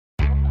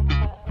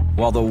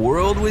while the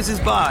world whizzes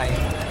by,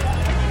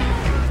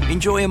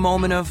 enjoy a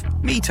moment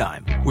of me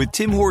time with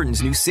Tim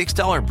Hortons' new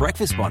 $6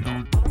 breakfast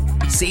bundle.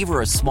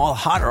 Savor a small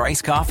hot or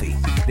iced coffee,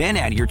 then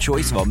add your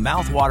choice of a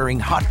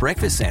mouth-watering hot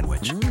breakfast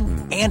sandwich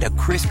and a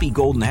crispy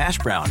golden hash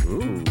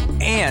brown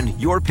and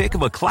your pick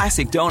of a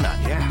classic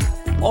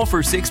donut. All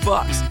for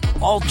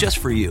 $6, all just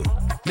for you.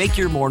 Make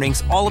your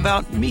mornings all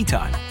about me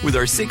time with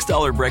our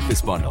 $6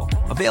 breakfast bundle.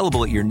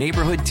 Available at your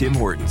neighborhood Tim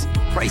Hortons.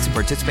 Price and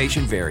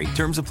participation vary.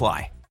 Terms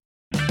apply.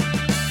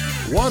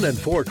 1 in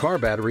 4 car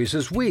batteries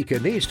is weak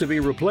and needs to be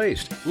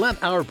replaced.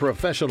 Let our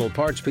professional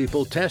parts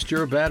people test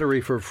your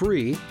battery for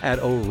free at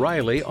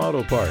O'Reilly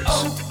Auto Parts.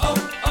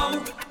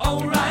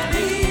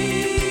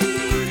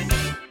 O'Reilly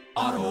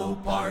Auto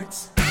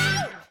Parts.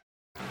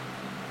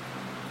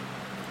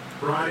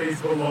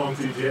 Fridays belong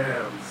to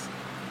Jams.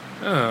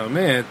 Oh,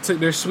 man, took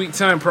their sweet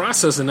time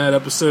processing that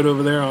episode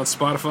over there on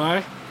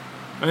Spotify.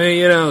 I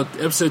mean,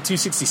 episode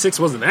 266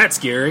 wasn't that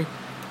scary.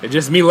 It's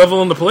just me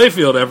leveling the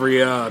playfield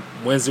every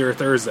Wednesday or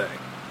Thursday.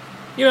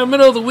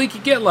 Middle of the week,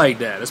 you get like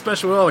that,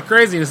 especially with all the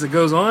craziness that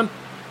goes on.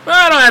 But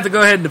I don't have to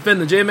go ahead and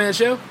defend the J-Man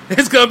Show.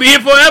 It's going to be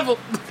here forever.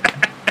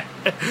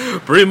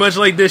 Pretty much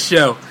like this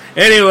show.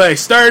 Anyway,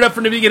 start it up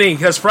from the beginning,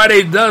 because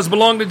Friday does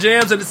belong to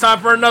Jams, and it's time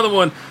for another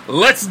one.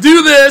 Let's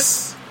do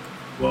this!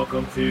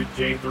 Welcome to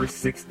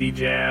J360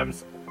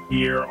 Jams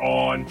here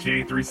on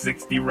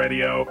J360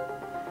 Radio.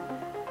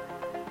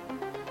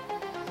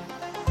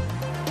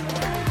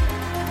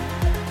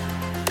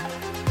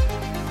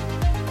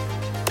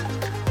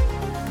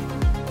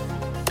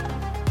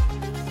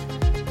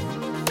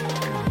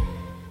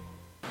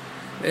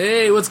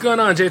 Hey, what's going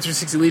on,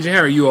 J360 Legion?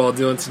 How are you all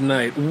doing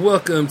tonight?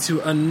 Welcome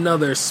to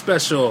another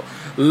special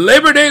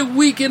Labor Day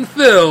weekend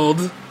filled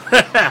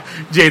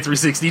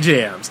J360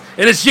 Jams.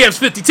 And it's Jams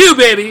 52,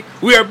 baby!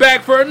 We are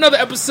back for another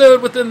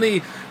episode within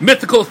the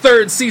mythical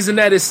third season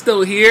that is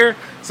still here.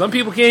 Some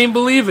people can't even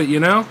believe it,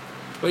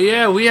 But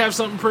yeah, we have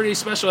something pretty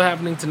special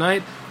happening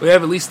tonight. We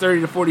have at least 30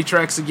 to 40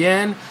 tracks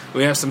again.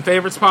 We have some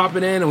favorites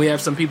popping in, and we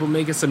have some people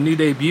making some new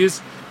debuts.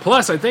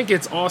 Plus, I think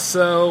it's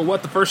also,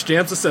 the first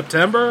Jams of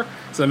September?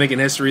 So I'm making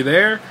history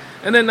there.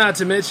 And then not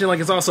to mention,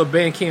 it's also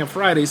Bandcamp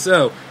Friday.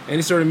 So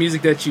any sort of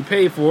music that you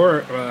pay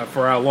for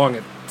how long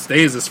it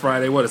stays this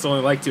Friday, it's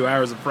only like 2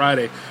 hours of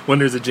Friday when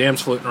there's a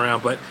Jams floating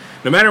around. But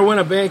no matter when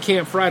a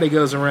Bandcamp Friday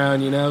goes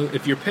around,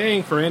 if you're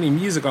paying for any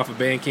music off of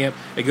Bandcamp,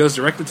 it goes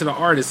directly to the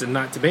artist and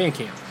not to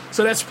Bandcamp.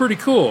 So that's pretty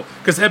cool,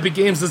 because Epic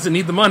Games doesn't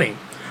need the money.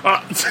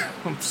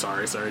 I'm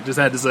sorry, just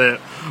had to say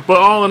it. But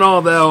all in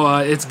all, though,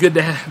 it's good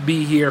to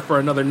be here for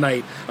another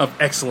night of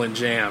excellent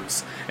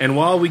jams. And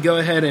while we go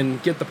ahead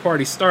and get the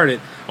party started,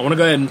 I want to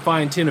go ahead and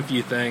fine-tune a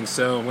few things.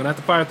 So I'm going to have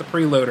to fire up the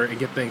preloader and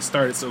get things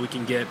started so we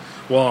can get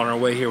well on our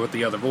way here with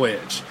the other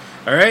voyage.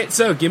 All right,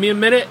 so give me a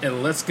minute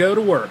and let's go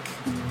to work.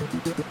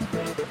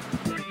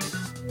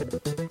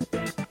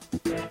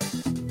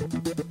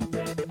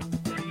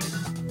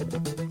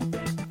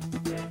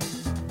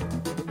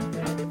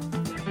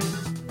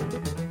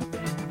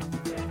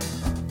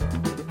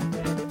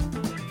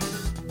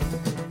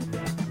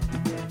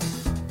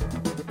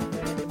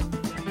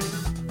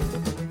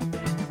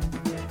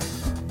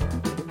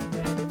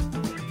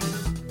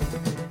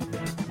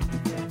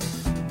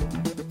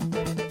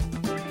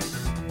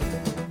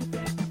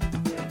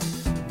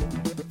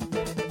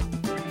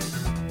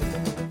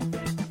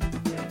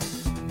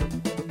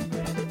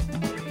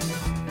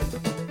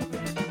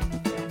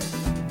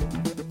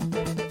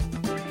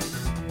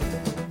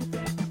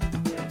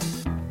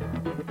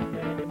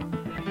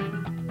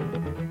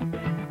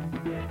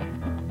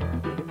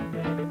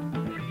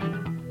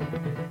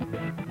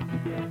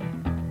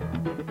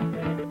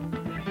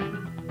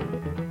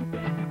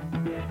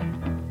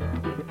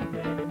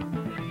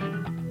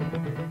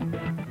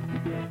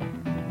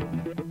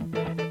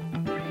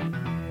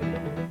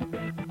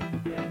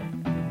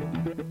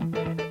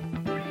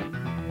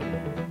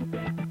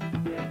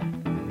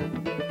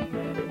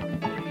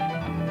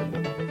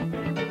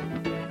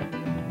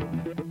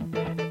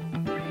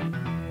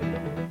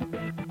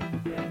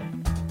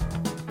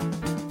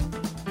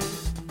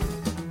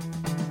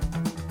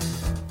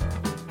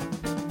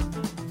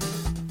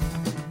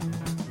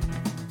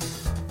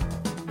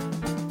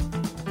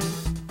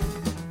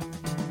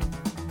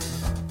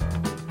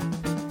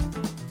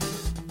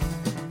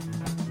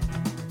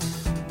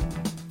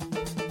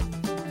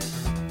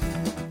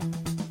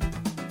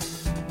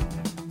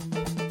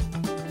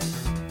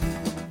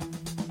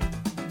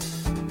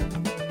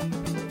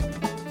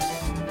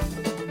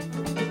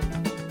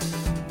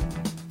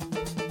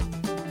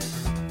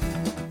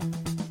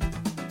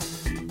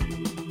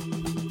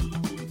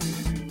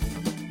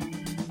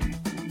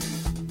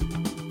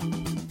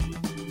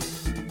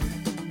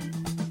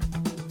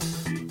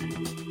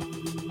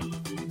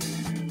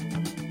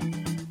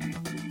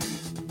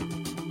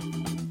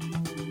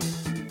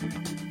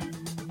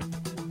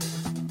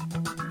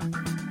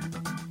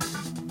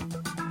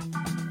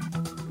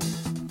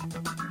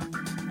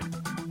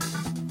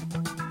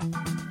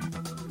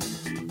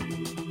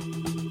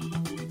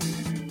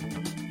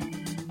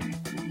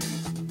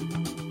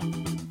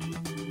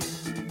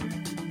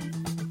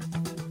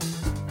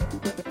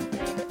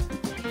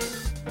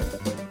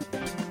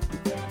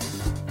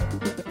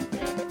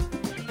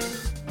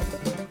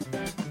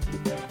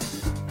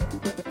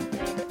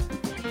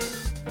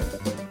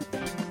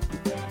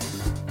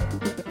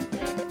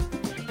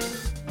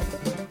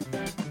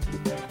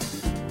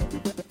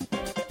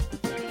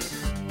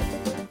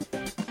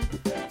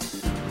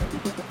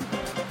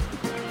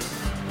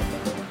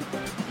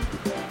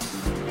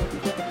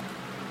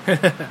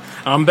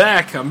 I'm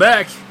back.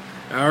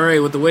 All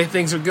right, with the way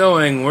things are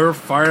going, we're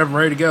fired up and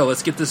ready to go.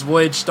 Let's get this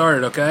voyage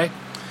started, okay?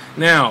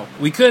 Now,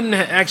 we couldn't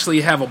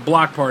actually have a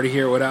block party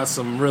here without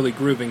some really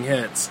grooving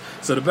hits.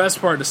 So the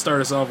best part to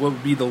start us off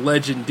would be the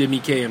legend Demi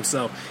K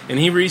himself. And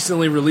he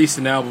recently released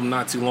an album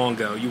not too long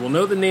ago. You will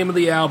know the name of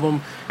the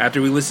album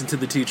after we listen to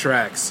the 2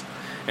 tracks.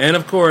 And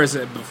of course,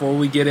 before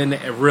we get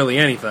into really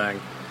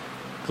anything,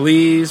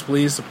 please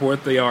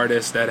support the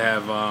artists that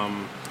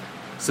have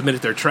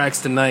submitted their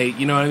tracks tonight.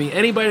 You know what I mean?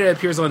 Anybody that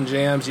appears on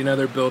Jams, you know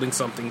they're building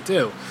something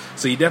too.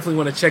 So you definitely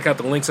want to check out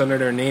the links under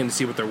their name to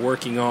see what they're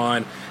working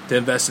on, to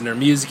invest in their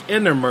music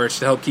and their merch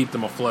to help keep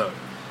them afloat.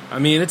 I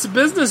mean, it's a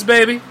business,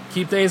 baby.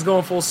 Keep things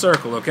going full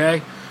circle,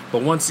 okay?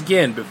 But once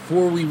again,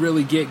 before we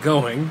really get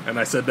going, and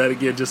I said that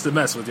again just to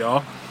mess with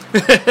y'all,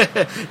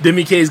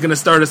 Demi K is going to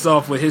start us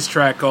off with his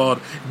track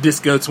called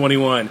Disco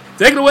 21.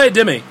 Take it away,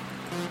 Demi.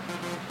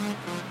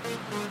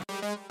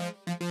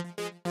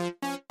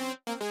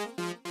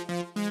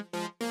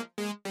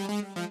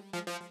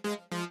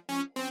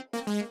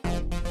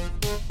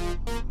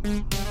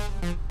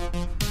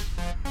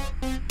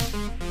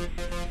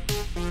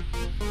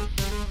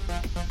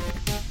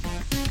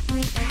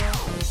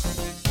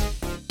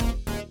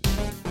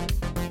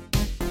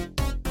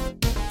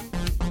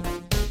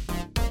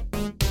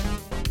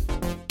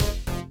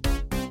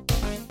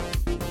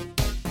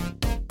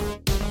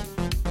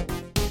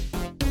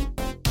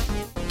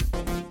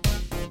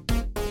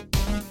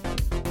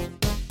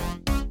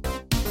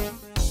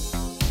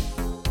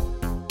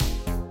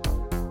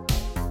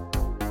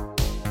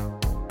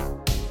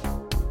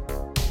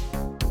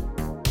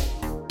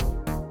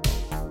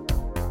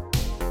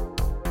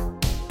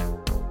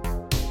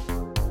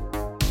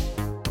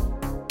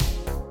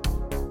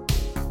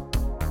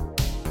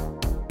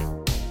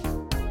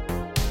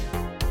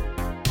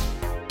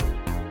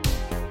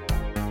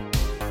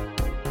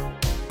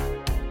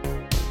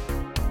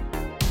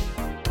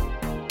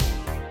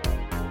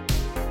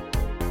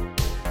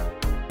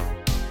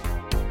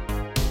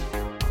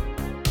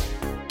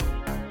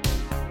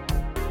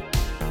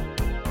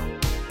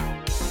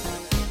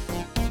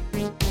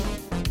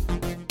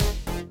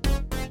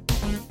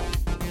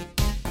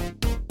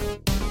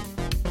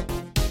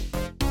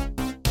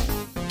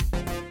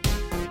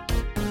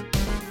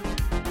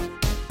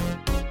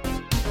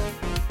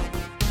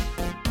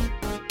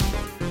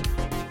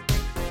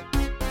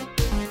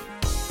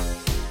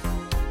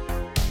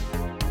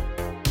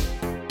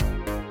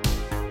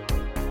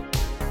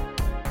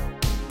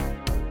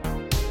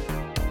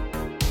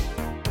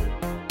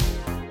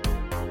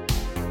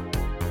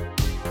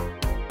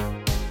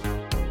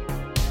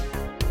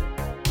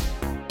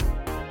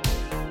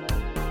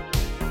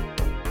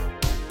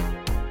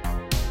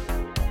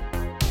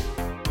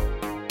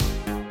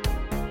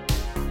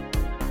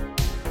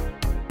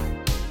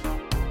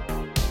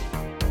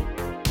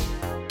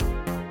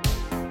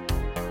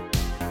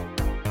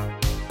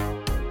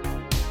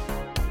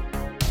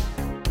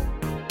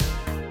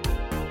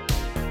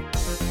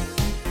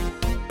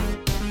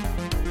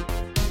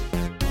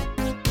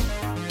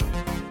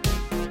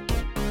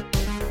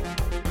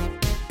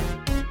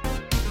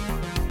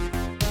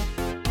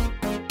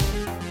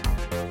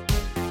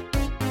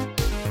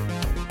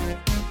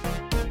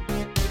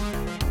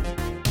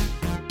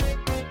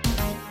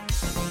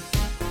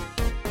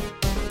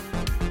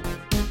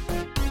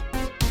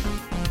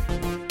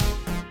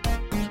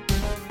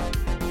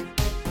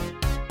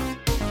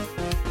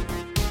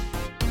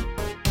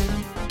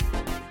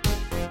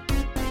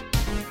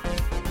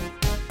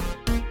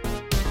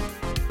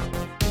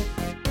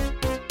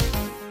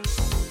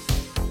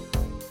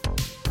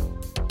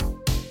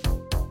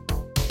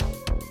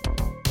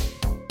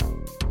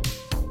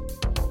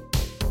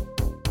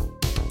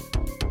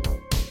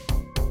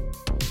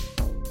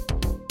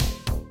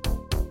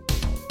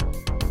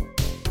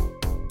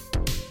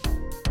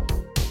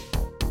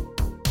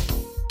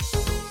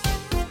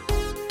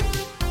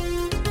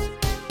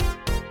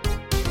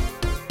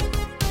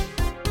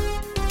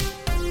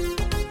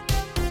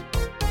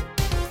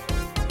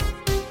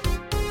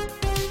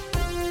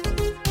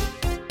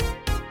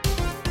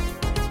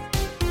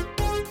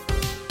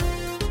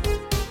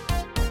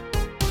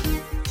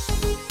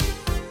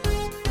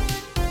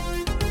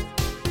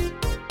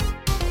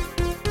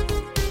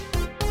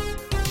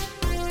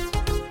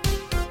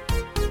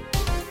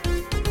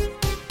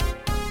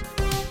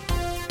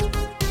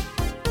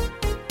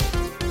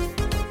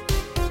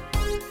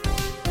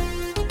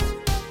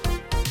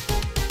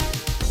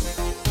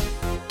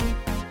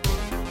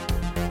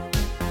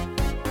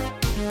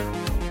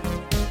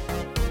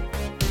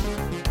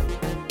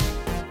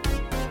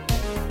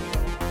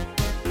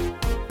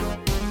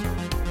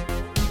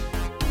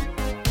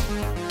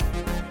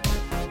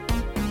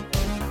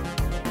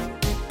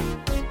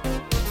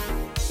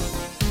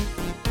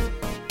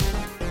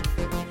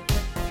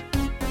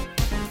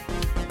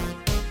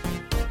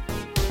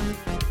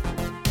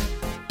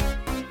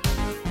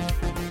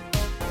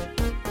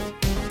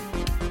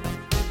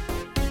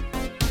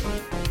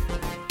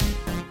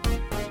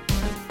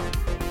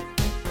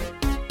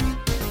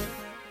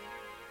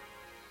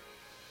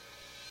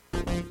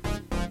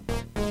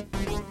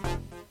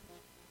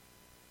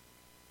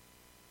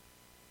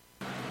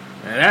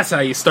 And that's how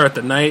you start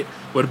the night,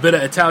 with a bit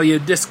of Italia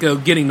disco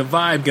getting the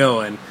vibe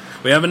going.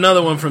 We have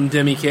another one from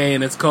Demi K,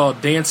 and it's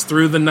called Dance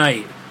Through the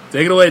Night.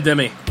 Take it away,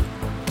 Demi.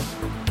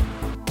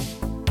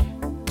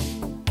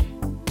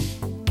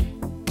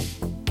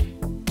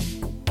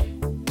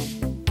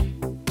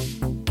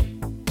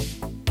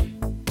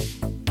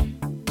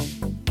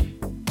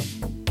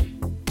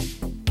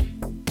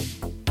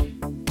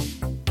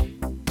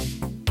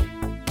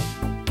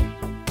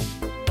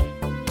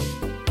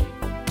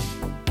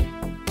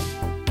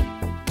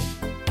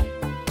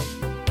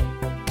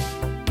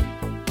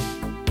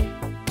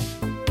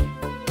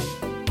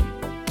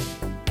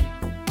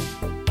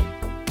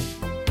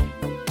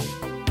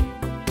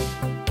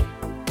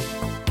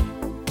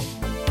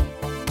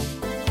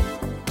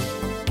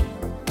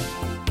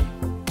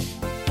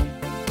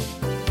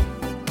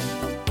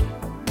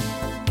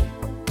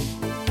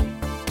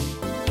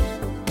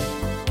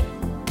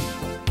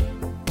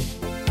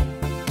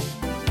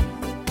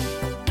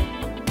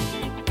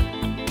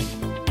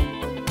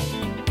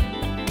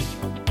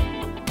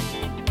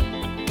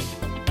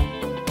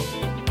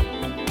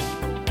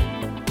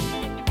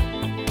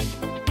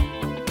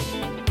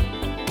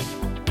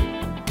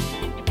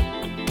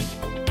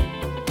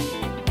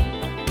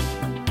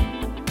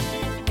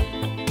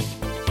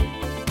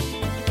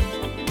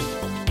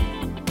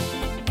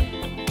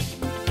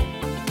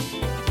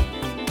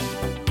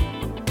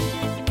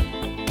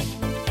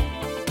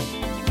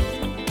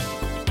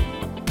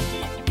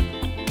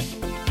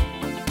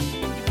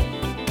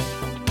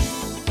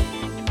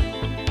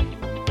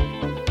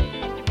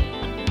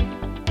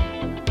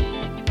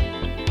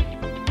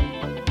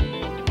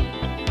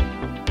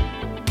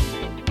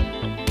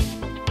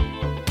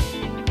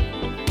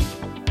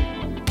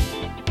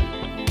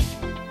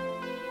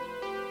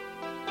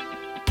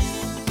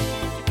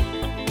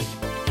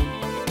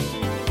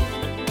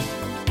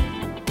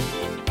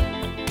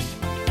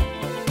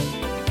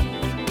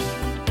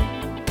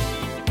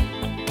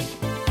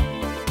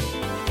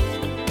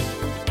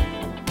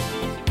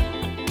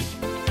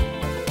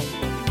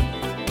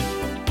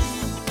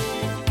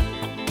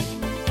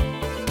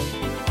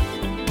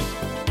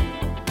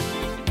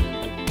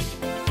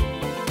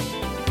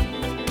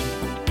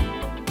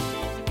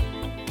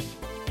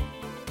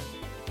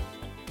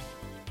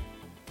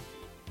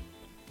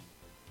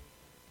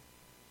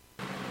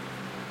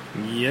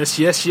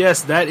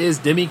 Yes, that is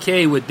Demi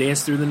K with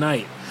Dance Through the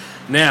Night.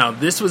 Now,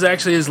 this was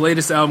actually his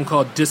latest album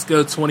called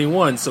Disco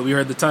 21, so we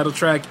heard the title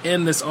track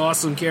and this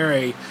awesome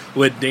carry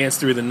with Dance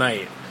Through the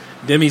Night.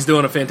 Demi's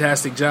doing a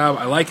fantastic job.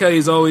 I like how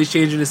he's always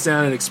changing his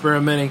sound and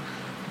experimenting.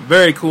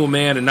 Very cool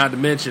man, and not to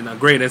mention a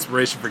great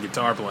inspiration for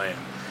guitar playing.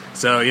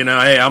 So, hey, I'm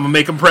going to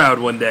make him proud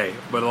one day.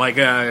 But like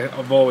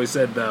I've always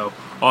said, though,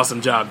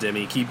 awesome job,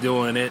 Demi. Keep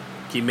doing it.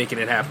 Keep making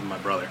it happen, my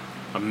brother.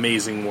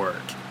 Amazing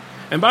work.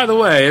 And by the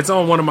way, it's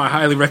on one of my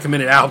highly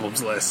recommended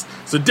albums lists,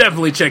 so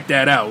definitely check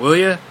that out, will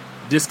ya?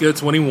 Disco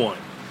 21.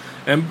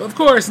 And of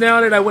course,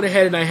 now that I went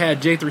ahead and I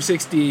had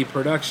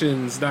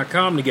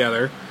J360productions.com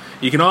together,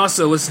 you can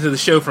also listen to the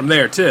show from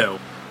there too.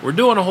 We're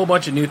doing a whole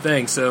bunch of new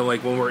things, so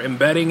like when we're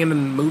embedding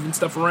and moving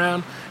stuff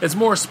around, it's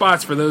more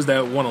spots for those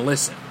that want to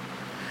listen.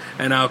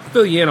 And I'll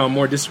fill you in on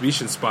more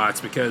distribution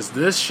spots because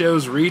this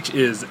show's reach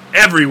is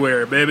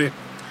everywhere, baby.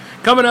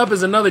 Coming up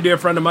is another dear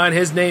friend of mine.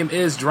 His name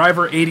is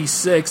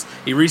Driver86.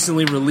 He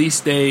recently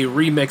released a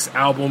remix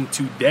album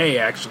today,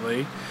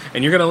 actually.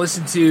 And you're going to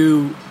listen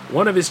to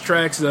one of his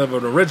tracks of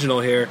an original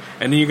here,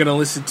 and then you're going to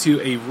listen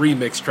to a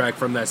remix track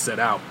from that set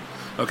album.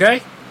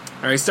 Okay?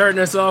 All right,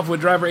 starting us off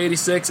with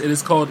Driver86. It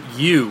is called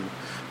You.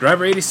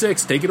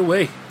 Driver86, take it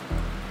away.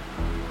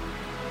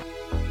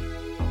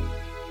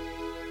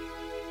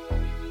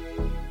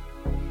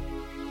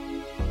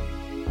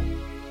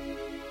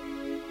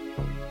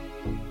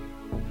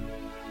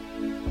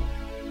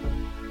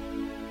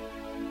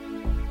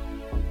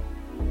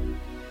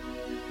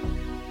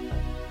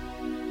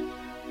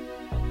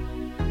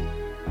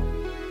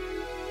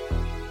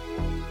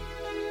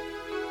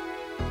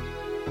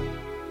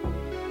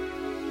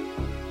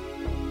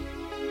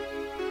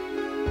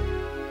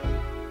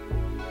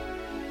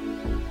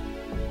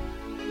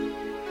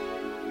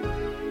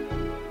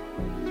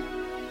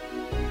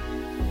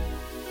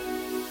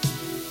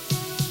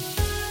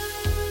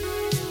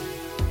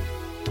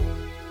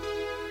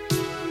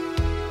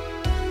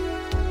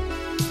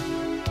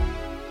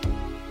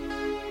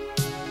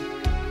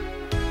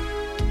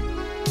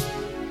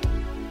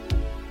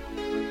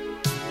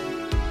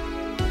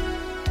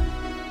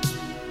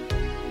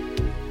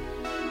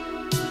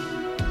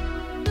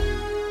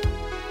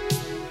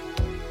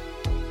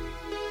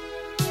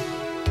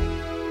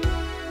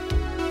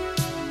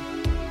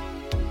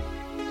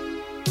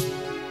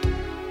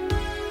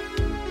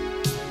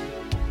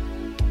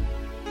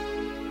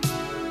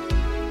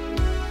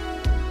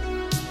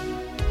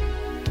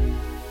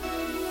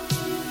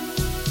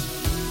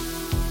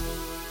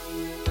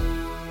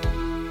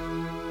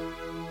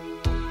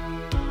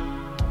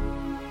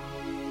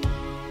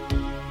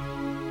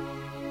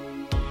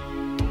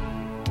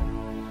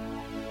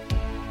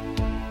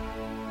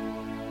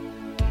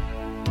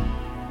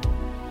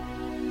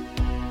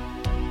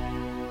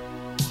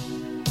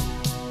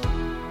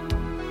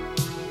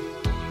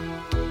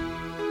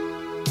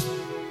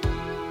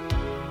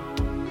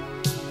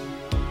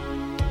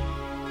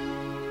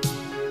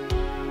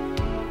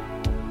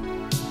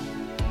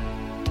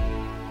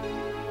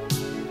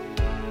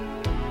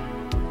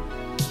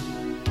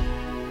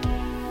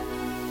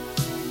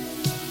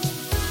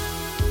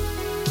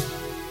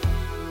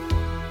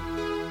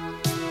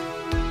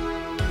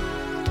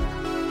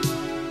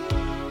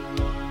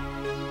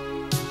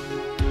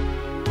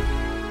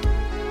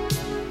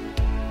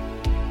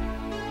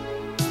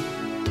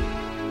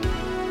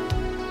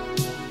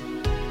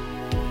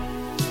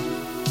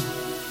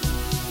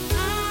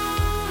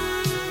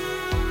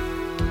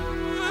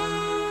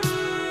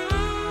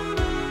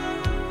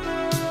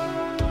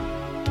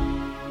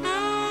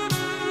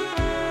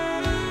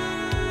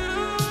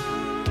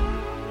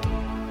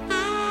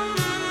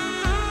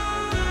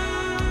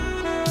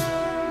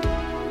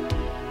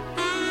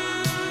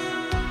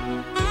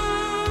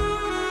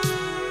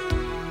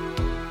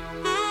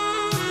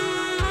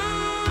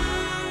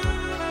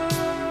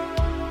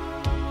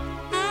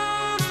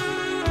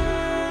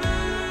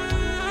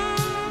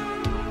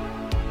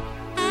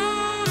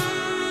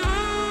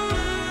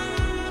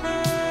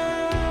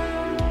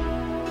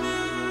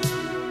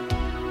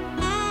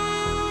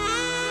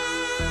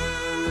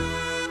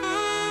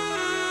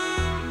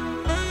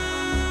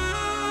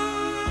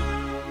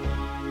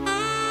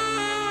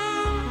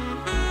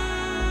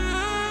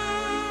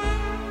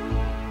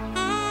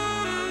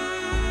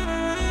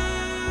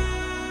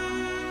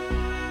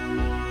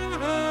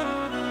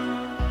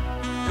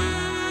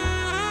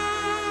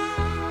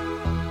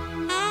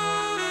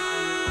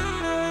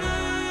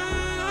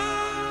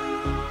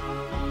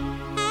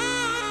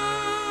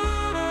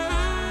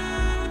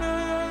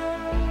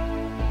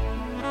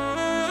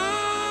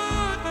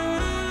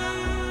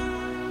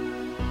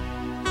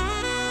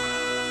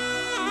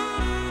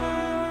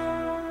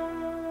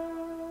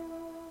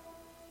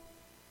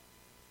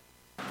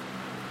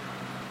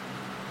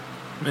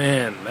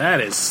 Man,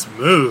 that is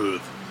smooth.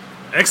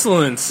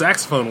 Excellent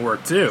saxophone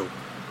work, too.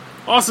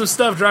 Awesome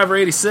stuff, Driver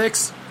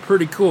 86.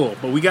 Pretty cool.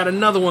 But we got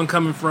another one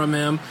coming from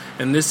him,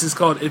 and this is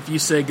called If You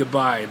Say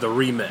Goodbye, the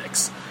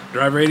remix.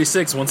 Driver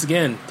 86, once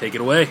again, take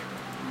it away.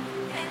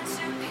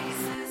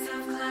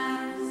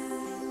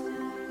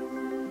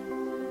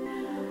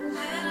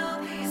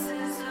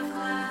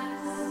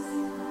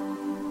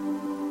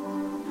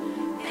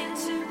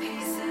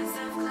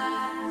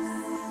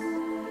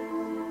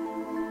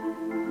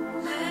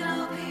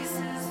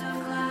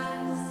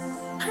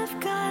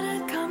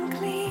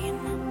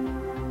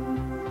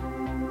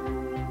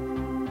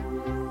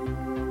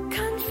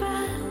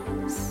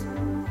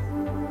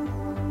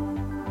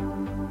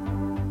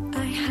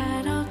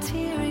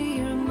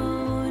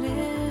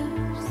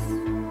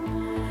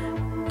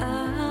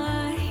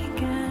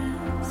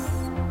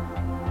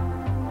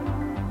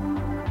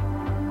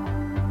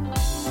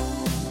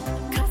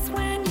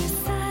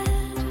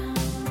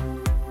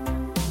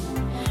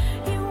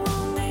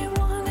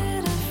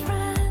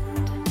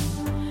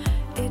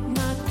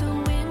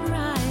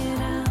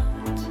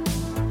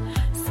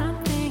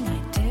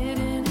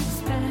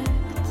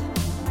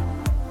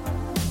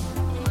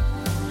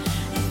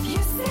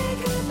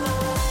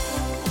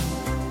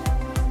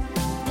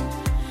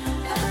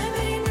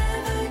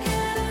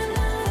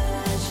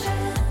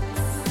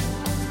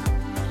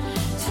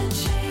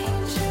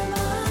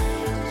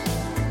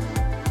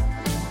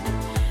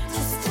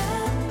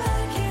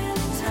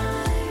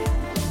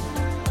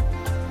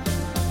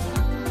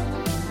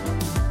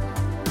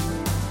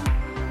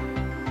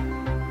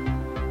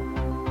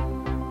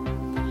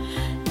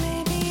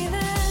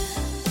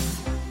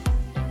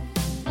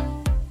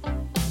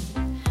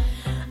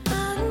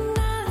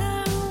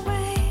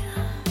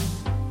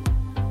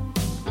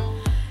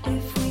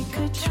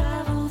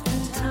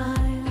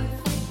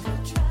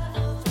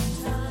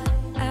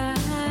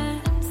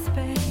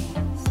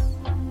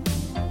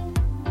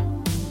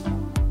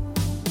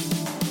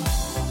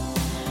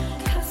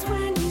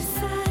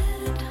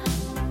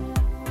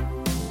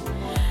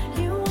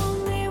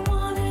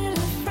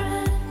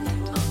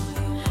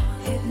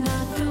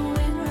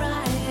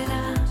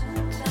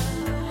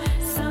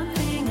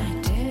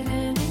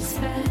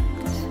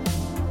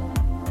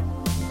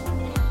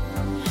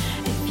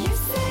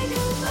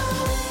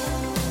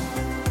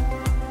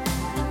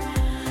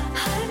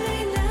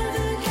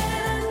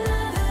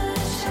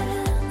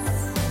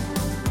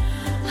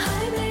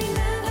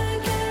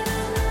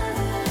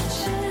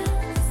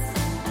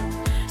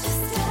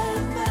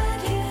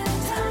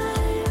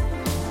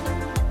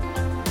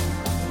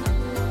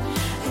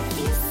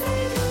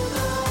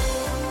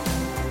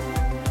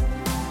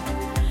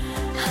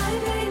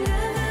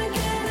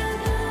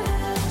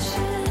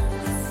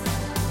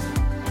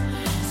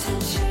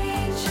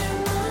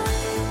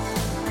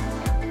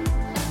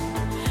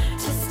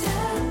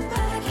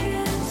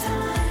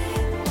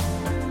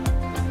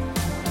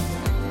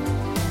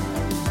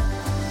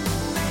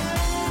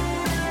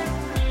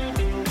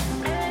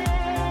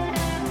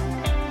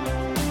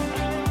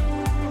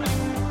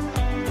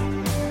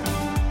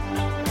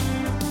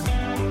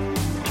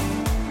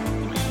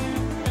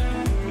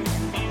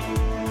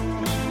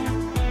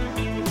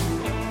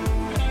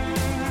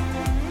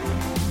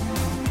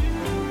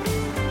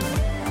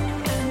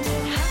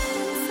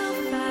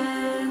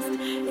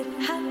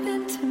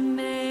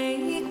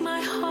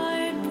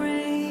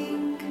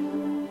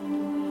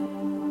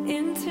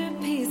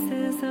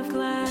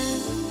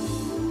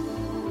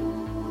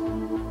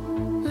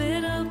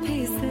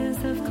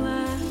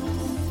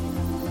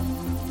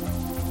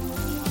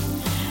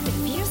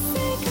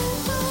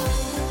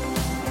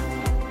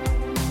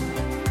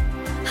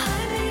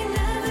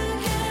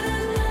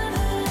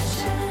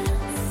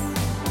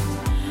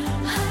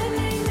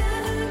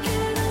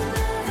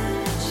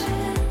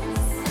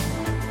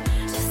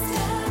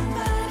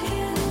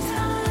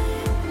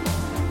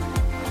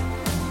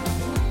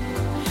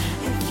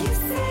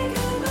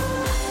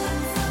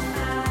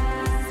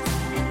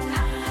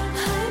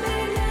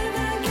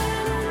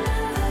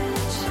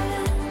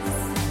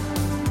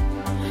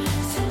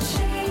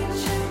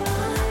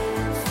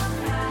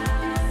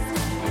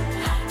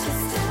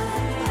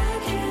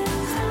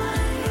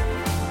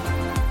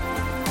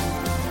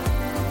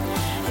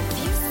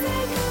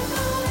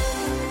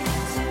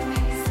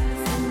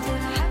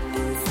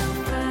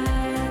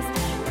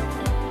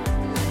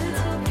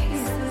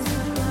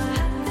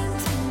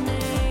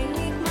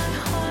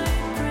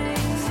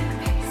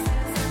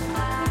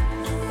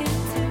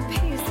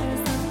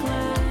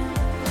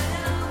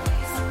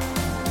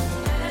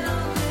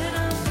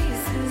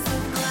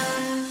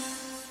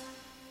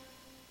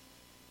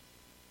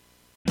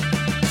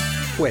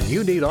 When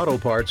you need auto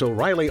parts,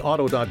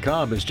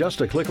 O'ReillyAuto.com is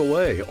just a click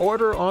away.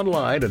 Order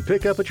online and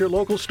pick up at your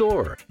local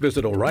store.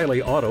 Visit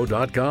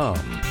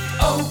O'ReillyAuto.com.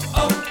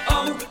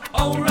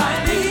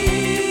 O'Reilly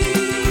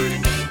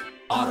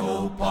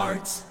Auto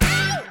Parts.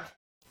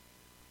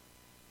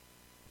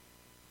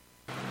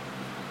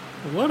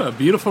 What a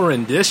beautiful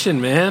rendition,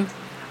 man.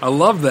 I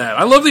love that.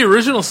 I love the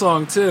original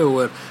song, too,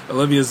 with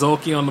Olivia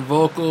Zolke on the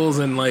vocals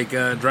and,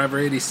 Driver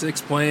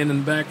 86 playing in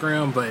the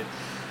background, but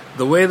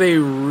the way they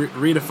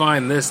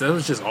redefined this, that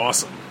was just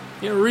awesome.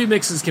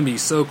 Remixes can be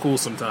so cool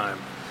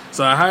sometimes.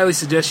 So I highly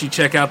suggest you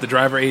check out the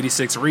Driver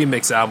 86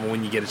 remix album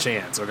when you get a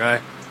chance, okay?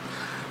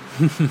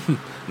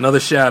 Another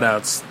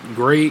shout-outs.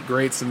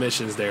 Great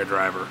submissions there,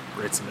 Driver.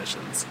 Great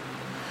submissions.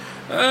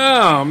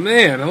 Oh,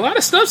 man. A lot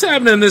of stuff's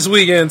happening this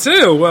weekend,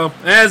 too. Well,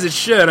 as it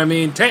should. I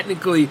mean,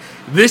 technically,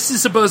 this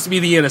is supposed to be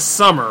the end of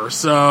summer,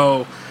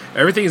 so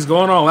everything is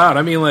going all out.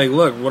 I mean,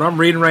 look, what I'm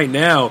reading right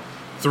now,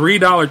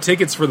 $3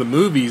 tickets for the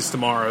movies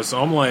tomorrow,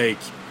 so I'm like,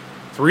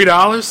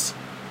 $3?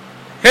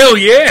 Hell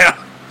yeah!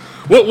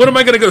 What am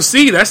I going to go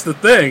see? That's the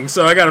thing.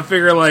 So I got to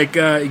figure,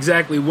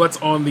 exactly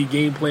what's on the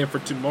game plan for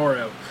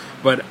tomorrow.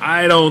 But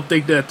I don't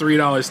think that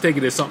 $3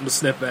 ticket is something to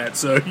sniff at.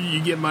 So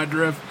you get my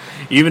drift.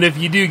 Even if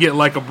you do get,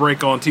 a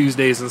break on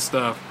Tuesdays and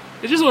stuff.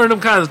 It's just one of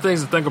them kinds of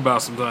things to think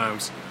about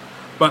sometimes.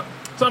 But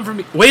something for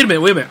me. Wait a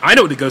minute. I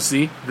know what to go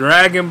see.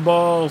 Dragon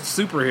Ball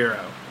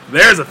Superhero.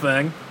 There's a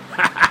thing.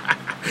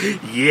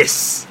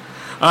 Yes.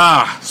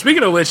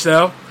 Speaking of which,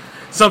 though,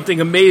 something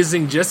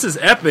amazing, just as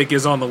epic,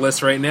 is on the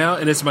list right now,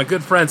 and it's my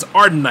good friends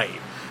Ardenite.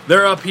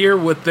 They're up here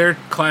with their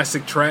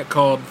classic track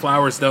called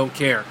Flowers Don't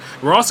Care.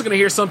 We're also going to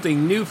hear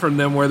something new from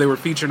them where they were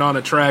featured on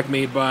a track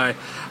made by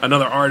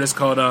another artist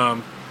called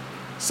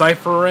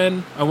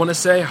Cypherin, I want to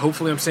say.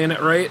 Hopefully I'm saying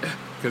that right,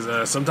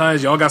 because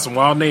sometimes y'all got some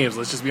wild names,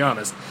 let's just be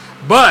honest.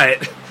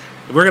 But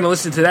we're going to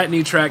listen to that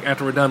new track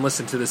after we're done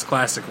listening to this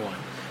classic one.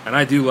 And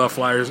I do love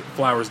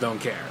Flowers Don't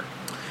Care.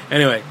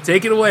 Anyway,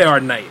 take it away,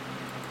 Ardenite.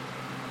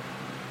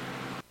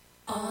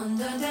 On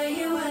the day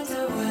you went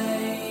away,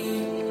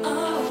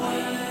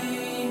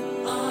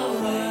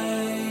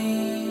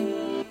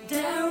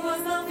 there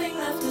was nothing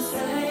left to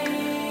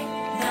say,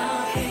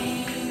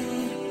 nothing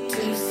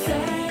to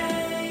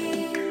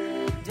say.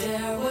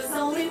 There was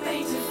only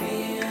pain to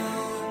feel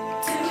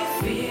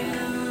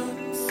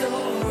so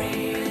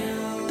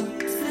real.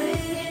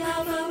 Sliding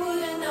off, I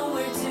wouldn't know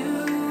where to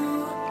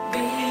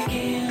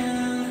begin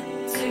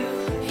to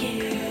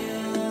heal.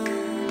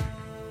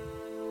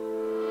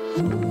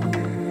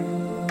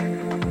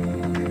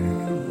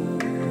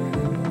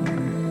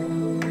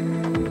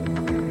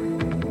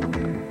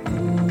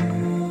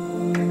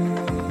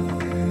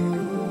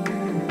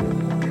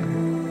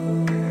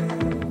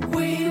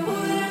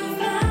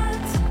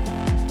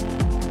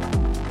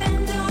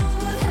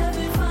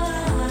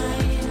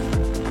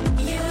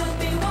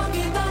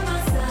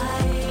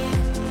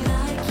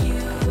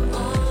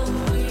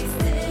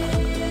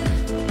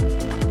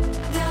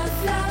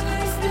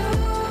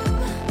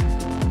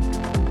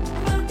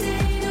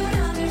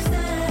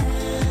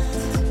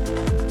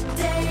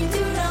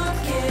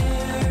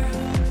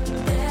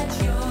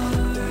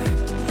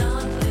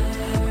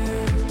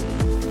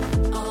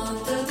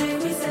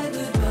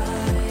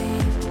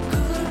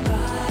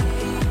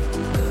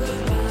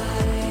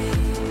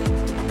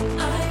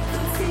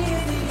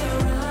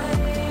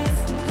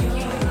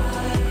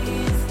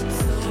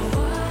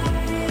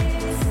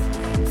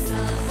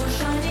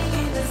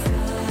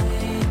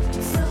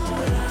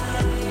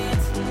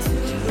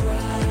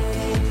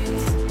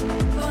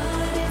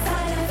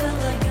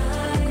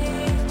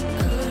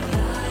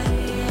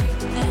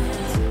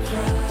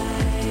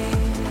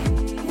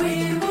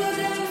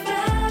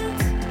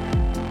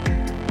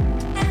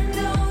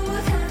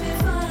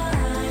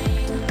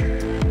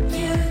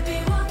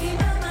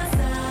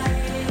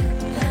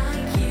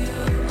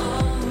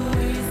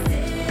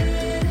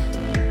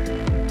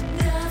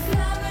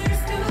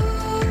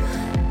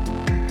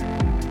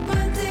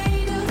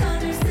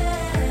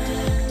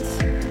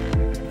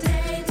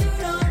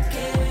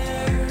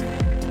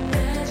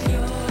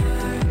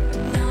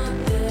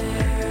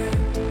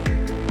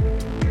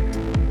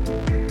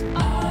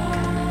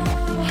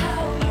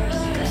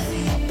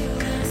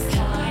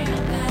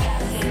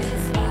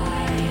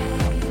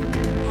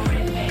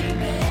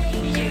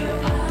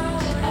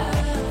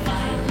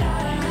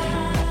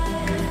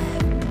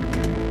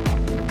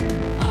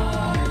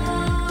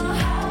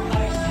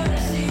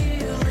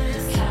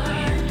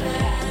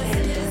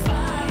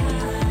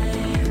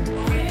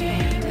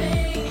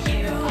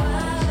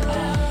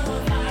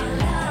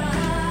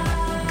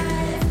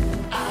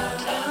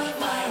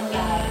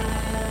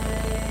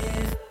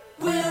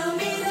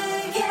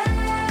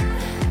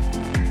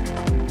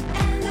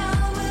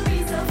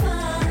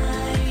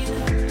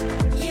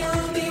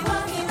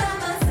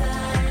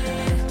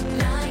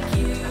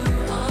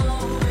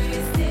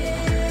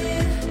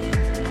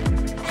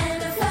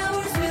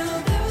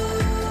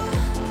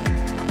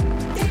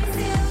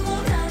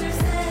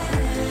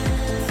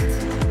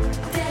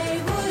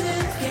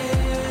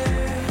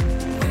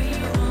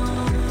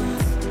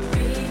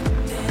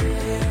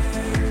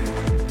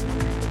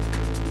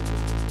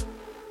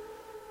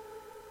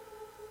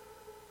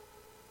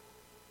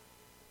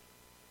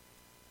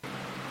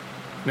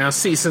 Now,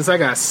 see, since I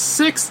got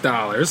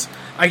 $6,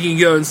 I can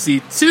go and see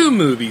 2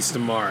 movies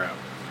tomorrow.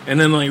 And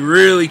then,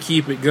 really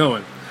keep it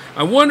going.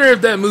 I wonder if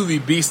that movie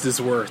Beast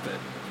is worth it.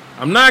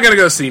 I'm not going to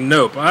go see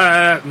Nope.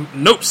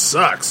 Nope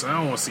sucks. I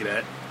don't want to see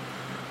that.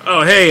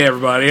 Oh, hey,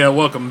 everybody.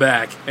 Welcome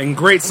back. And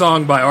great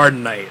song by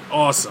Arden Knight.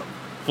 Awesome.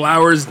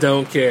 Flowers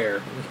Don't Care.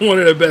 One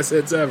of the best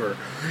hits ever.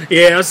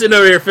 Yeah, I'm sitting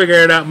over here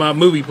figuring out my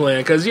movie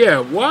plan. Because, yeah,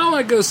 while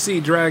I go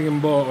see Dragon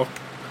Ball,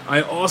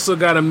 I also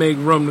got to make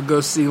room to go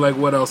see, like,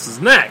 what else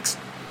is next.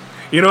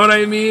 You know what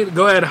I mean?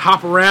 Go ahead and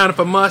hop around if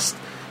I must.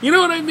 You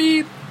know what I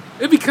mean?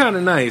 It'd be kind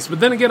of nice.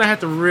 But then again, I have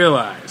to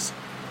realize,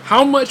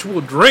 how much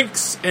will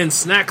drinks and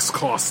snacks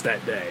cost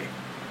that day?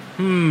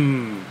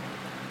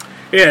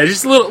 Yeah,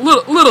 just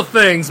little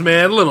things,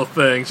 man. Little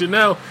things, you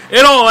know?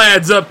 It all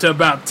adds up to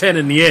about 10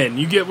 in the end.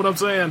 You get what I'm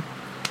saying?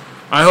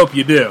 I hope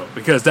you do,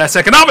 because that's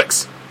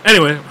economics.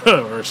 Anyway,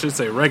 or I should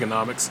say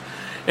Reaganomics.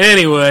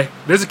 Anyway,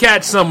 there's a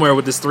catch somewhere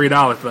with this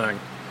 $3 thing.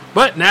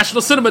 But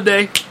National Cinema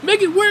Day,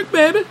 make it work,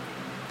 baby.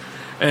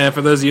 And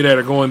for those of you that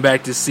are going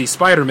back to see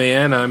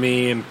Spider-Man, I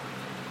mean,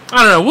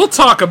 I don't know. We'll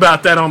talk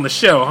about that on the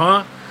show,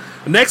 huh?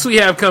 Next we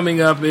have coming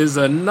up is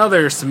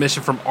another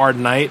submission from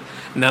Arden Knight.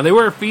 Now, they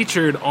were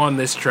featured on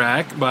this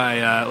track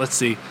by, let's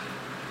see,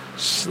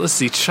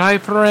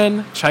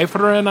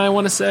 Chai-Paren, I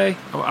want to say.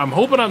 I'm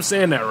hoping I'm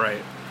saying that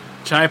right.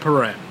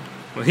 Chai-Paren.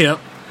 Yep.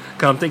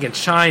 Because I'm thinking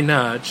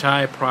China,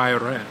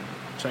 Chai-Paren.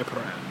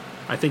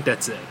 I think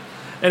that's it.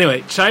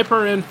 Anyway,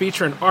 Chai-Paren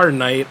featuring Arden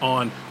Knight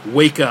on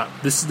Wake Up.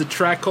 This is the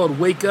track called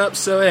Wake Up,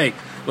 so hey,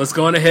 let's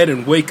go on ahead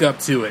and wake up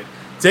to it.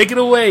 Take it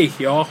away,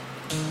 y'all.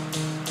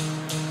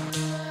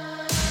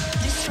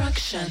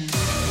 Destruction.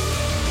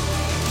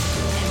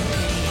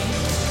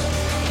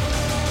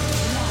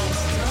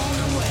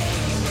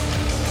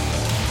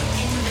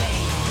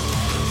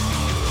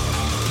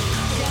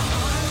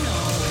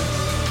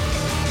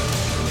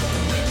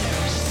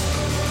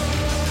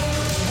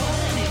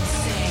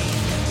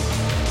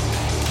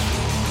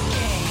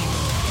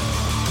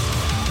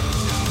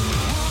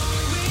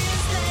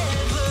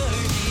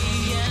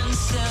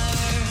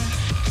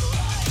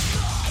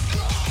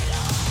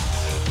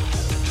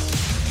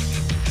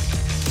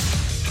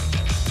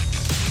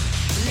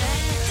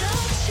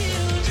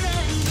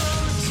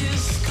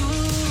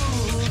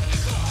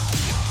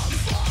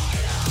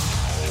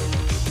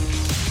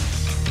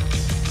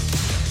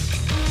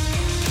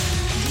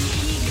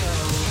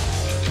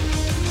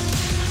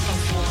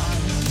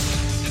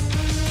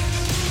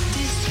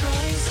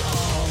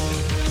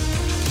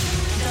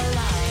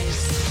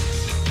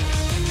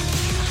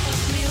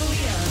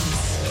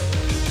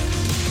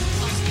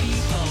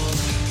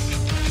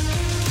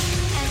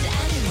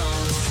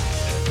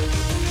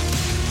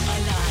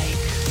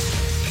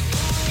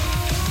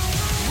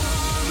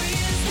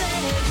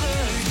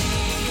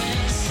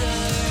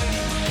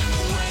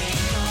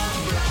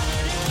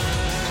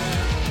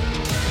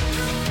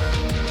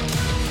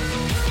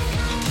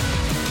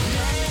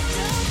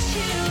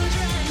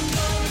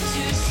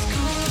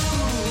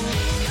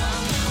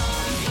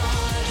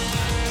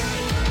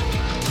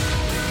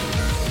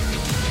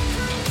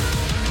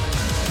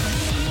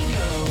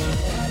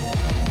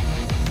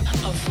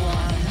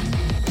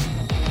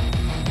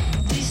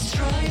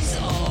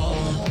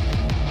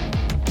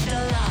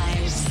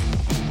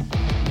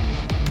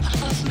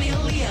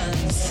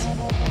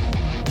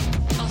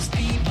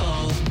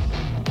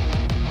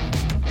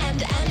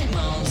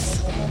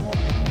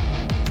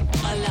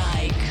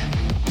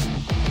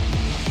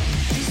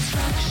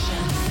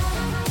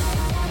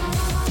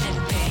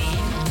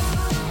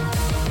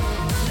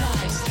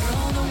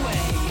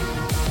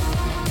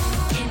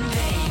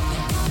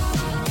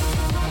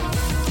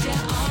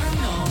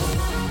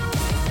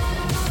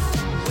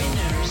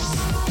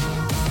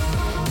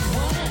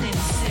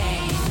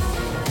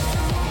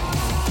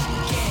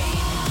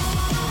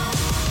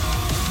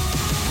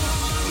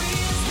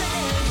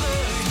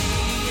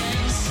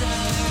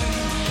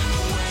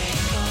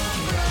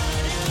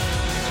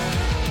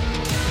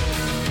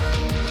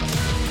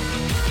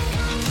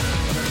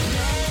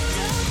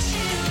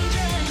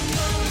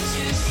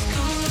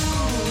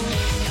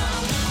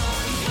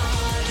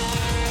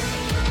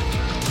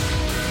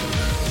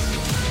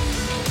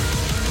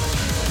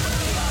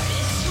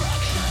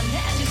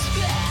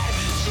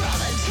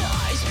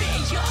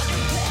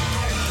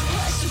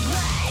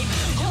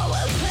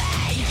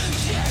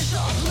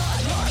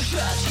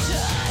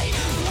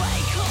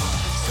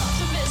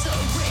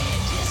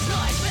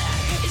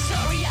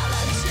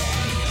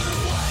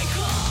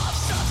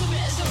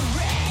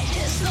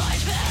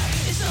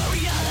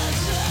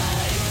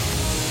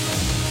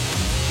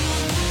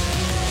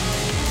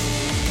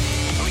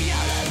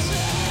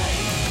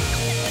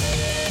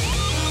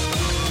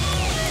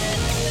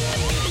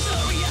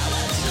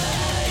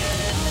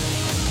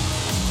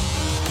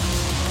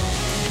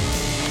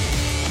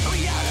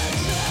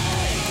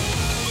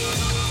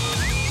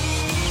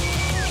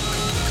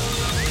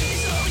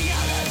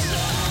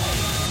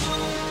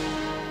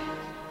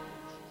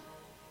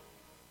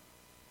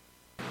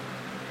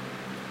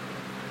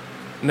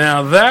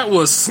 Now, that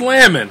was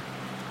slamming.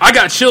 I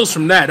got chills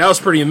from that. That was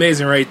pretty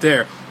amazing right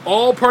there.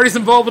 All parties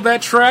involved with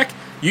that track,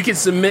 you can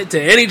submit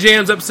to any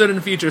Jams episode in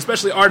the future,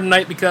 especially Arden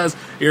Knight, because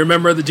you're a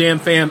member of the Jam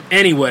fam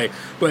anyway.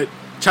 But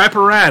Chai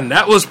Paran,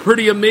 that was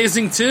pretty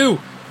amazing too.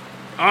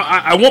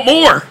 I want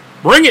more.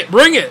 Bring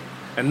it.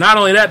 And not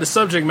only that, the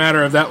subject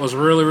matter of that was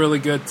really, really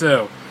good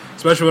too.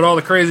 Especially with all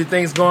the crazy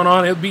things going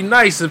on. It would be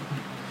nice if,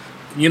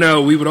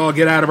 we would all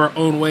get out of our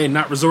own way and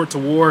not resort to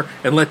war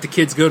and let the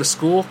kids go to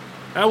school.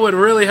 That would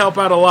really help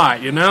out a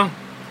lot,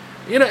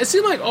 it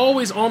seemed like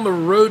always on the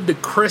road to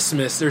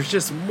Christmas, there's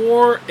just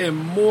more and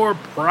more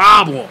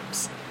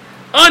problems.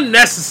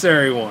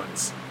 Unnecessary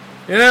ones.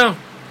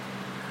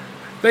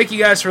 Thank you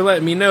guys for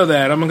letting me know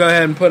that. I'm going to go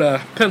ahead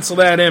and pencil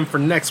that in for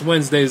next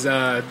Wednesday's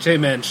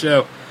J-Man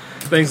show.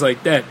 Things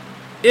like that.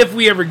 If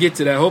we ever get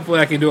to that, hopefully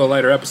I can do a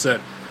lighter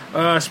episode.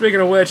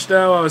 Speaking of which,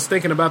 though, I was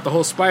thinking about the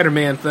whole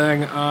Spider-Man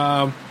thing.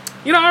 I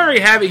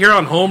already have it here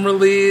on home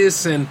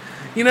release, and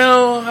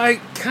I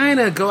kind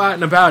of go out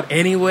and about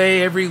anyway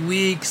every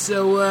week,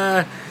 so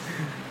I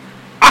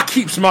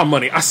keeps my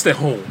money. I stay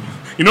home.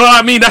 You know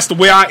what I mean? That's the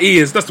way I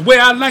is. That's the way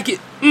I like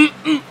it.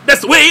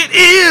 That's the way it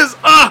is.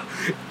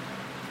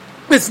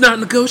 It's not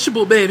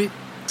negotiable, baby.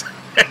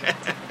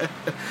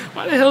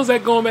 Why the hell is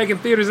that going back in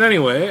theaters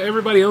anyway?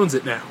 Everybody owns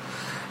it now.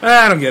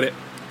 I don't get it.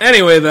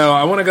 Anyway, though,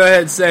 I want to go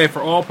ahead and say,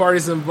 for all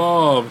parties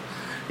involved,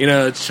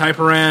 Chai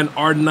Paran,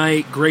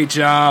 Ardenite, great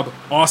job,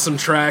 awesome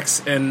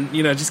tracks, and,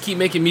 just keep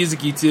making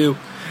music, you two.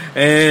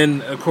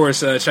 And, of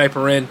course, Chai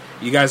Paran,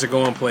 you guys are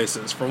going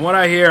places. From what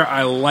I hear,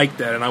 I like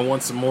that, and I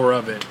want some more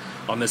of it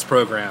on this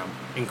program.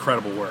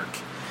 Incredible work.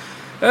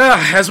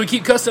 As we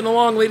keep cussing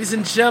along, ladies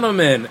and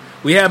gentlemen,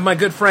 we have my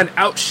good friend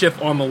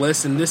Outshift on the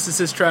list, and this is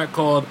his track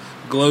called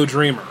Glow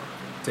Dreamer.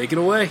 Take it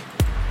away.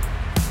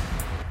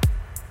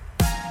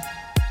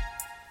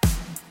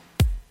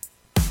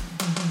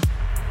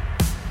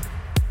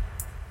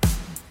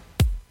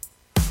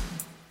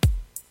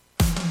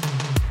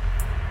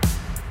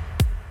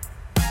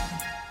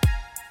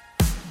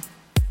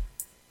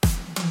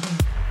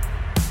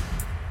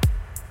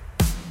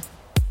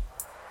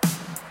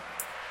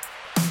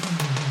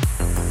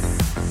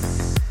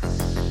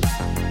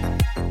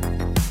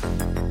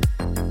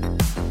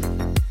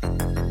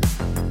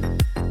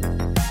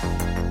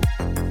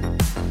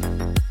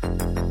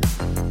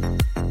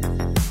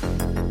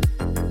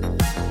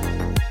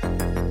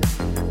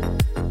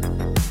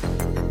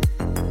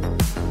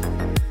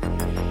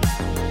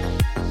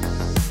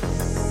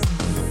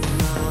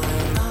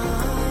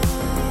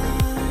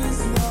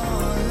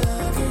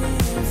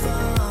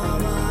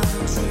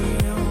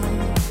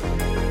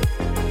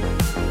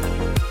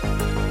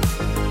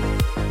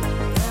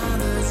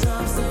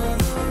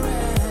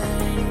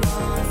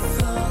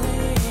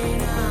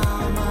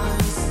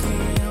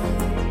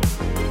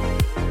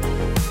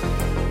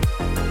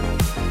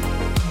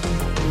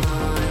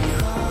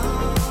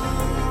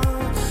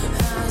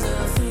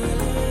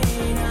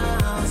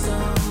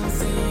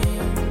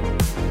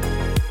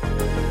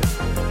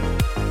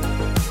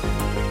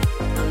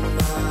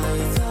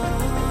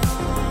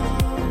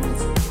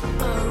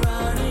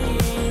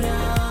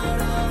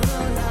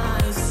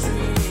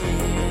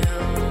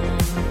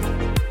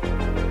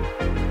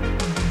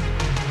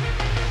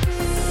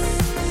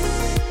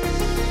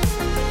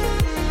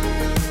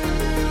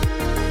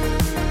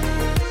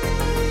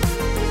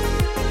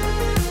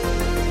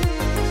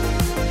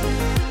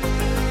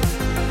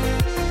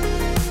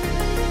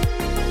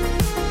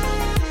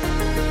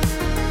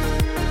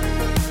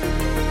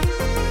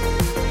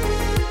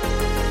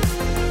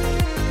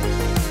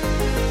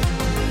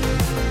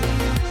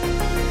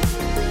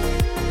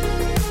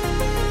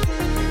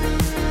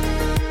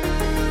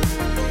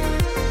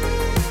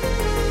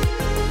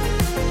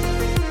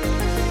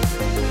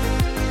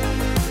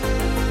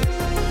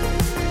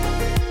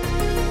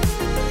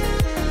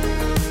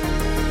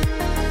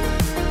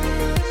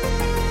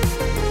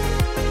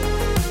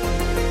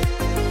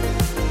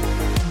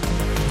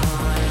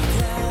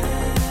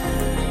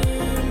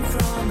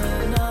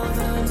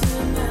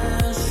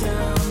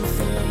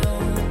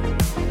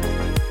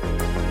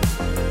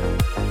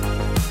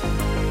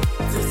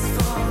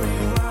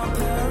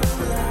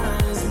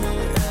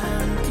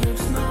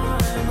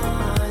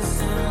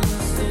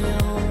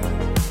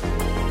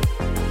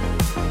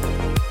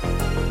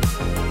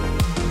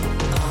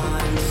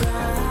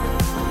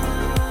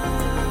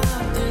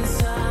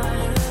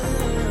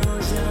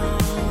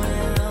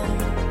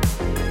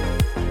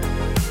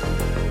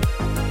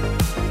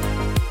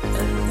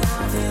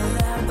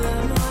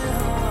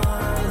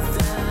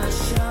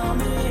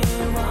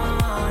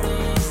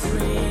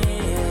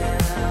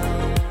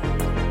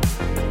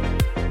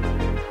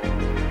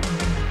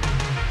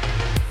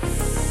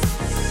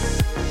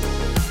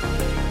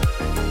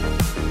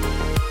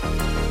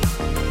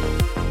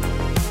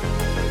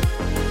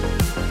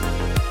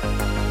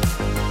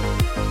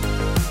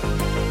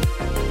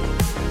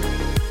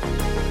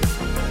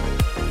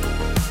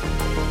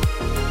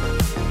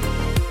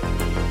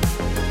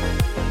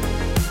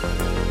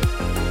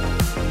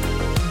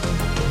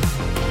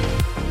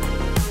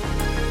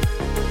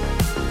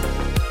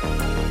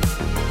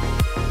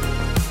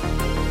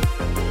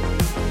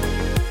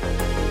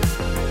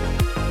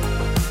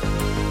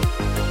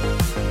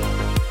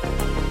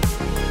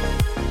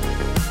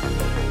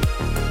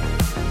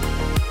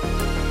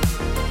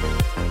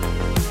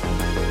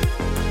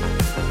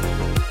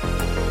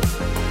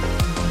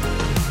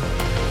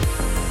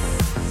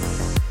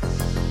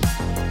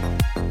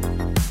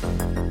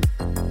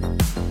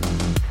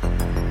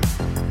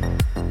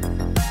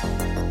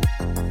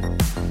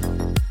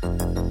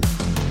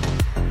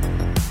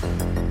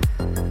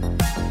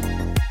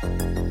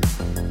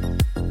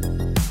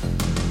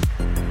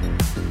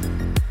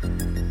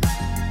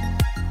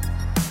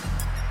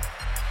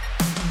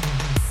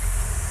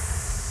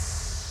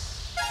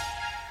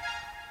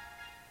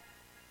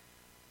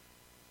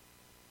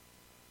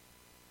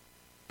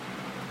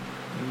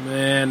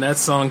 that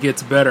song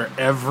gets better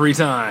every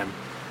time.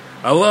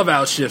 I love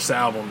Outshift's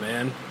album,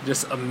 man.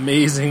 Just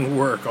amazing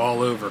work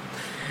all over.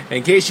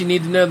 In case you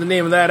need to know the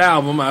name of that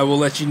album, I will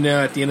let you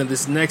know at the end of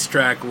this next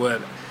track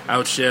with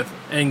Outshift.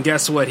 And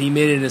guess what? He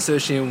made it in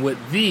association with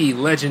the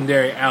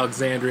legendary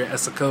Alexandria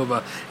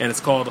Esakova, and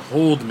it's called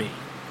Hold Me.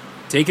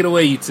 Take it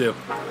away, you two.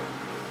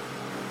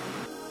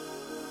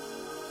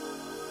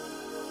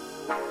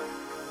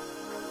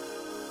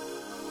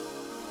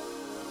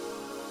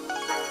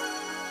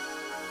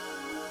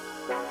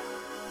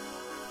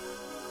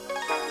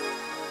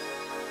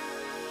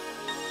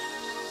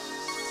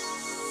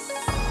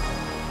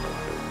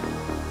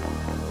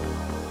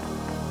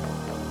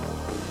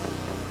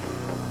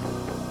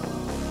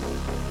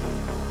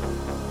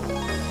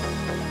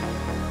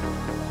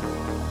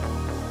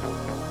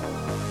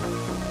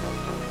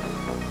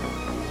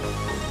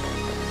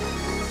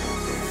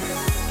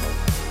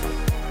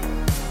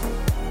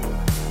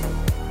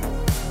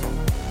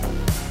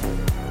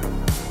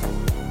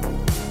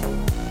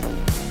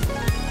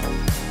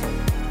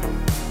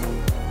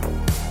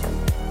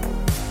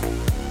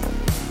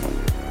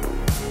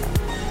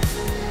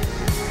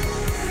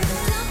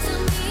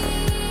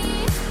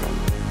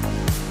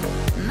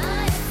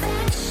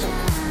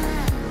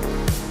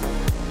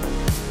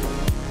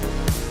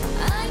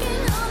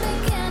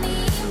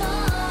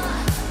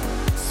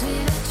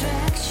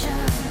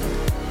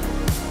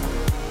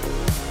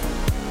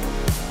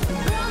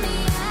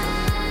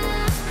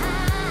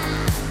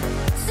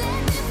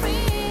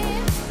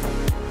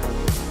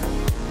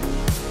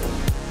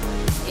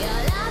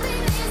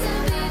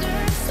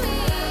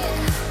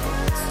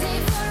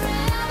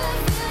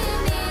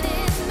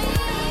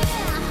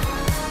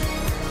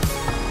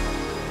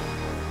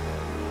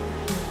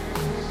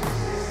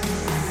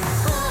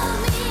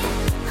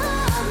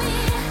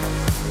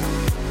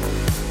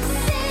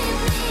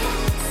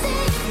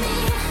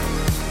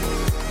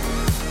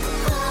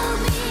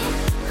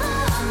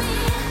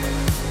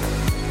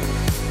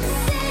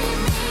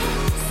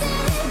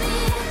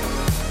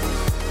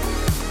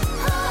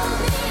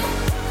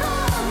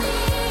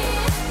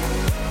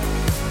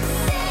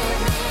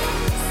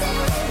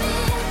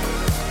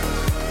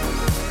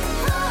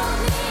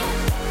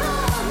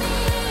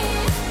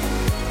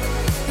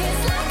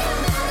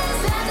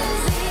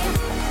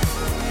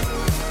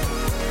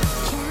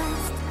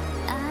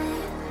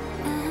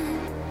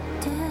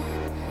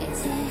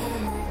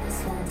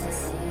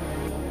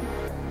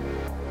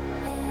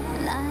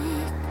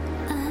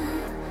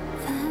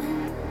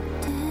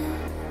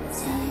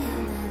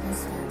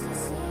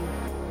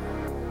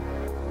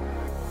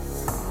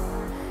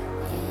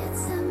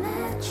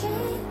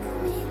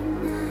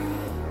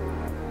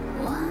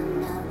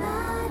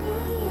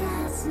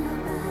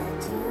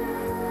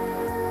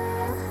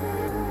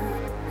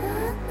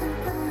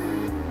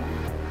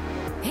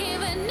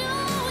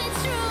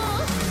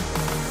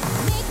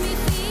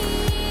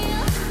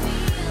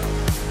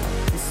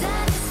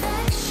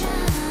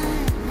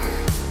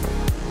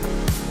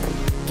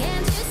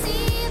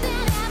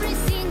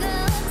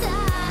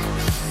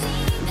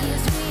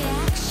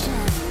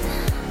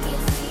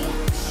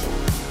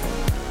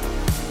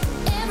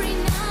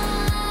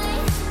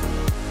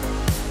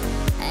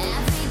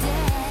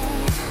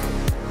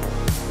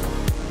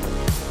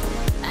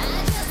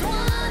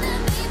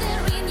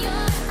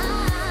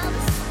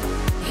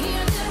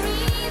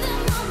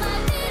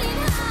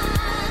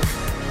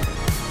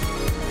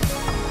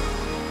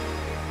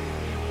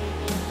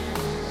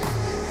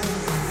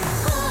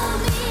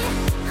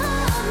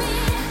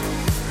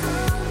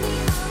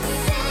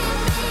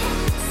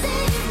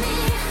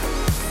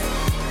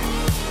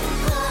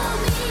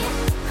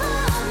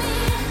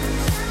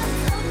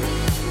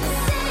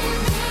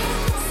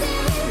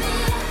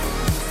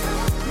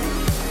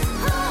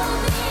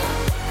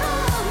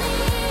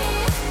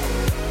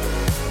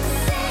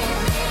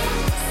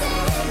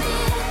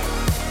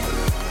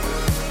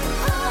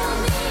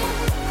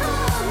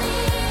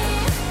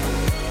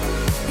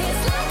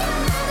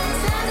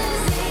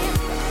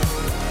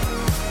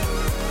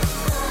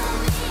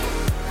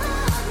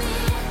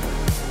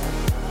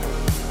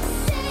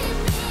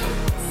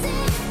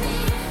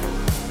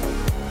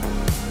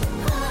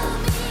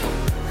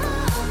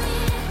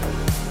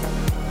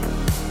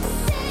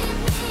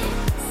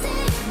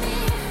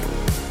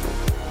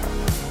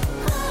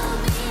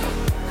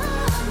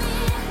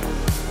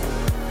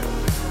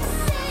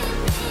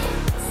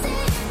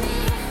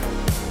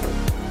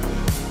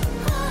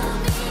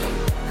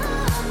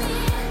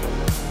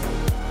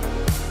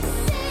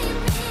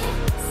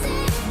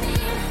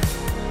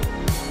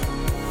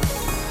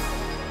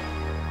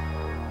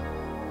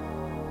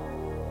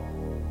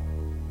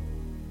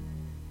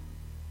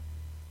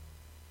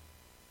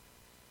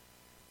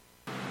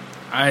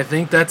 I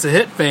think that's a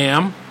hit,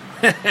 fam.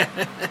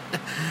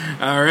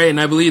 All right, and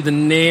I believe the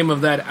name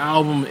of that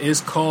album is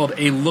called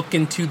A Look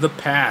Into the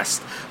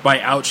Past by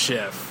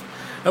Outshift.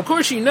 Of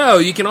course, you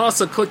can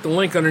also click the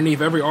link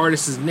underneath every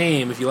artist's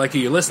name if you like who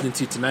you're listening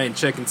to tonight and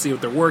check and see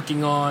what they're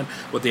working on,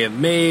 what they have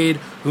made.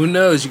 Who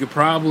knows, you could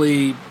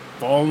probably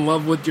fall in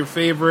love with your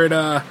favorite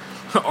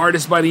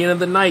artist by the end of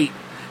the night.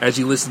 as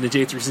you listen to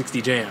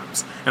J360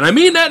 Jams. And I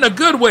mean that in a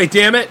good way,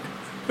 damn it.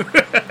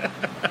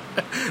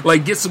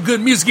 Like, get some good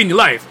music in your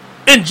life.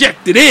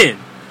 Inject it in.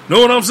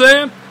 Know what I'm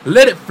saying?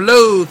 Let it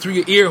flow through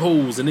your ear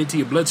holes and into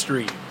your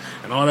bloodstream.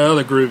 And all the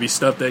other groovy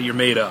stuff that you're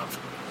made of.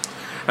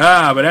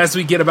 But as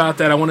we get about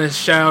that, I want to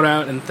shout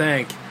out and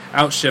thank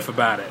Outshift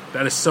about it.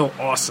 That is so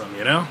awesome,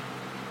 you know?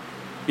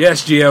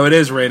 Yes, Gio, it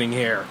is raining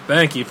here.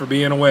 Thank you for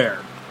being aware.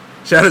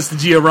 Shout outs to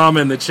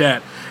Giorama in the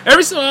chat.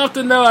 Every so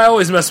often, though, I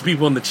always mess with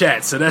people in the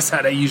chat, so that's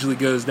how that usually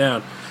goes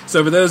down.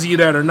 So for those of you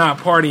that are not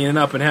partying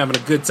up and having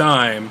a good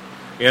time,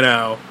 you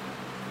know,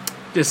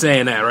 just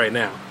saying that right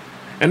now.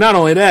 And not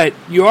only that,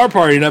 you are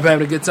partying up,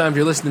 having a good time if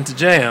you're listening to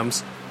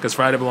Jams, because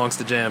Friday belongs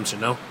to Jams, you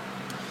know?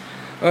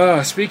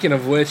 Speaking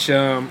of which,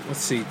 let's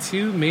see,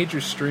 2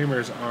 major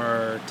streamers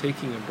are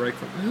taking a break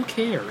from... Who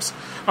cares?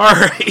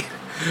 Alright,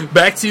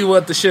 back to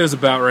what the show's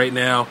about right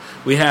now.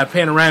 We have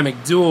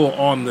Panoramic Duel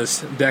on this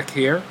deck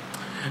here.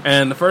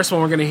 And the first one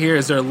we're going to hear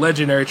is their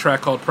legendary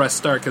track called Press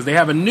Start, because they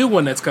have a new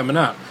one that's coming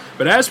up.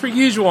 But as per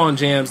usual on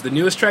Jams, the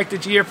newest track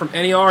that you hear from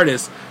any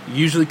artist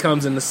usually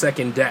comes in the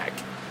second deck.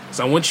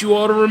 So I want you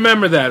all to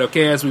remember that,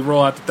 okay, as we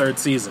roll out the 3rd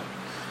season.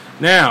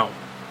 Now,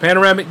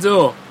 Panoramic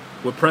Duel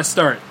with Press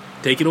Start.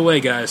 Take it away,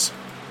 guys.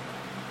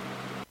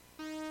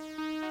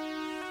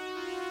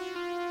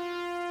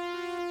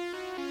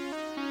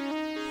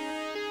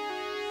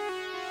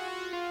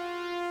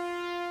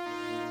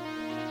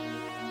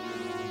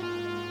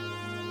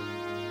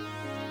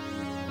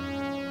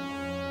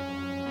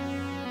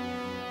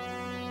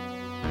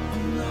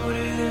 I'm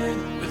loaded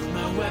with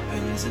my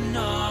weapons and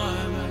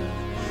armor.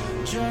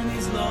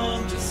 Journey's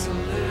long, just a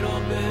little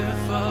bit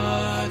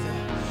farther.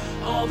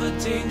 All the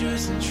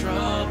dangers and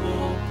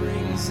trouble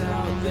brings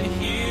out the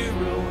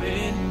hero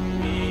in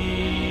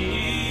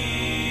me.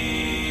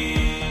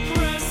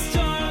 Press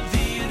start,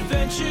 the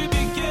adventure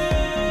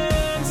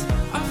begins.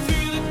 I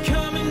feel it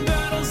coming,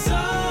 battles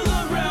all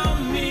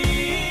around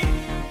me.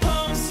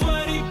 I'm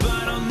sweaty,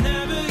 but I'll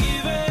never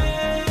give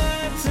in.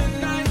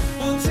 Tonight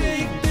we'll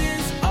take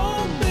this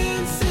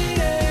open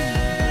city.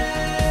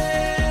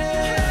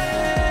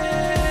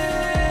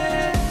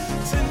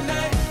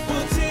 Tonight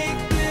we'll take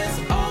this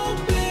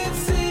open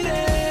city.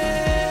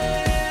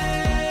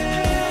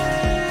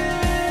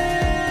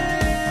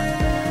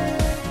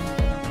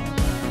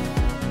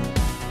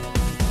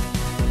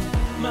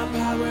 My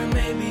power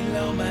may be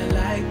low, my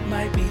light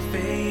might be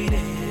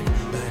fading,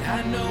 but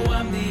I know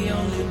I'm the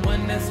only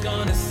one that's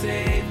gonna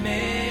save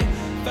me.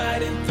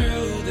 Fighting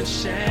through the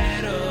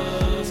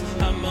shadows,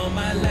 I'm on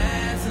my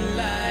last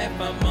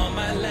life, I'm on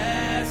my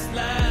last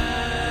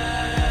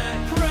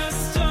life.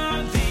 Press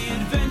start, the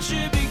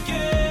adventure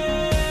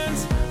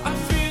begins. I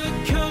feel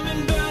it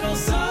coming,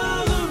 battles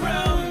all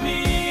around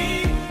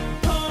me.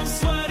 I'm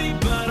sweaty,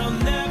 but I'll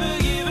never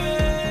give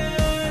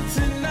in.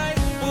 Tonight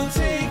we'll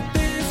take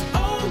this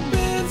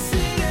open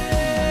city.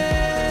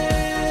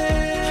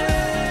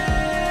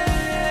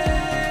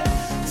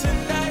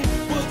 Tonight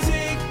we'll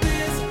take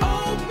this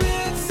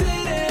open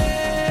city.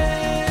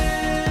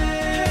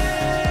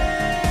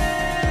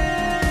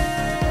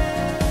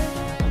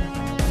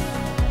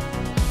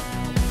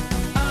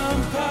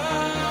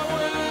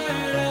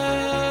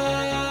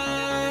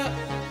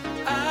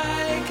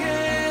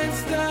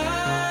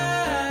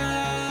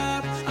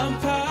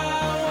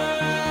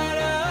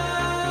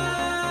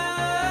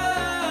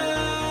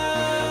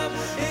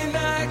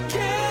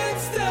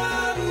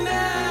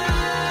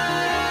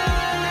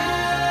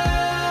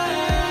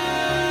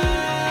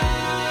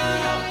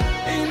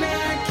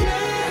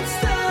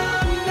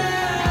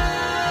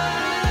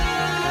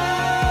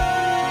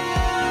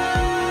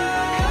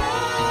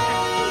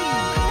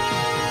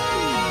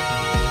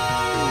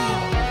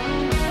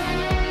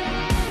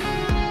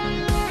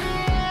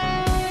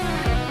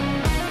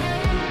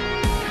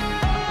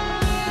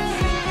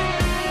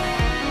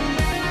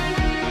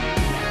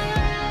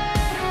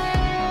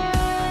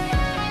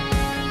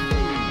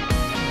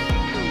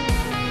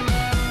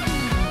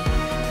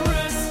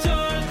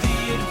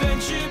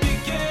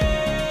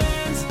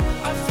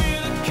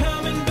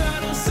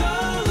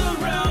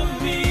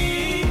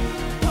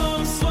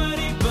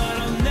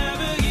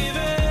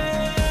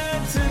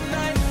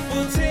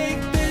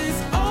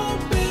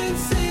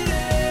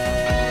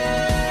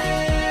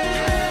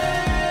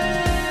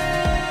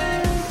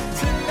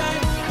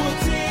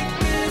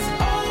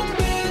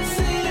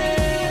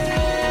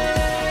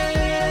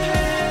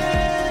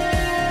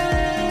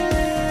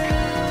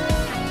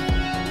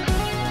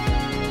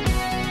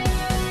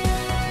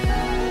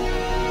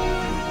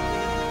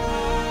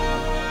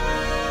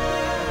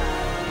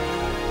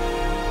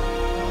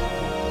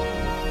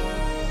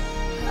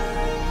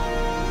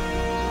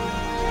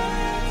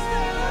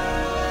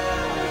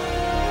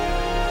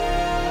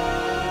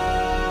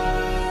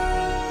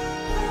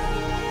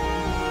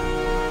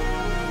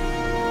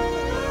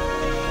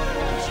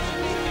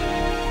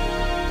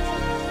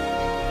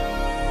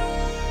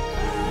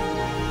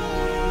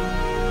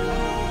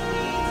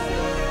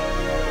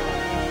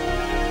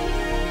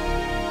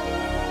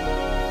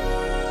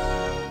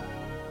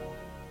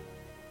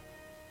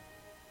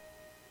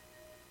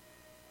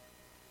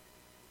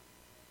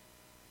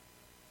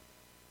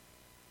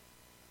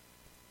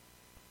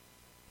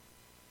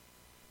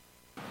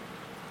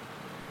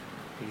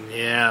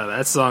 Yeah,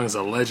 that song's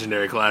a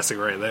legendary classic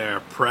right there.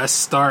 Press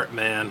start,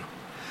 man.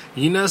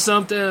 You know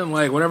something?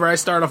 Like, whenever I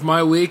start off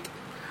my week,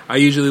 I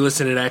usually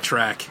listen to that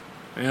track.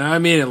 And I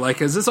mean it, like,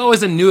 because it's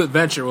always a new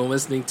adventure when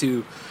listening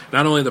to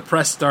not only the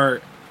Press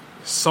Start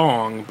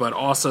song, but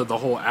also the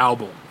whole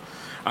album.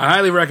 I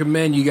highly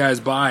recommend you guys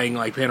buying,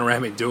 like,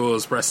 Panoramic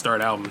Duo's Press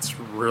Start album. It's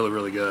really,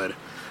 really good.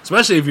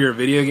 Especially if you're a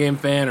video game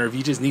fan or if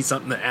you just need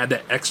something to add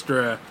that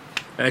extra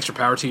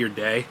power to your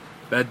day.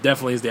 That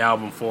definitely is the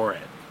album for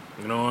it.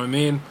 You know what I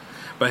mean?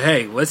 But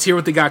hey, let's hear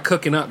what they got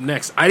cooking up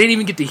next. I didn't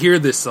even get to hear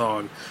this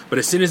song, but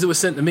as soon as it was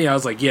sent to me, I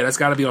was like, yeah, that's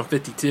got to be on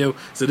 52.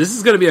 So this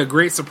is going to be a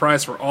great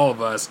surprise for all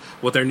of us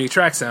what their new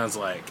track sounds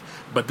like.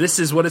 But this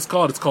is what it's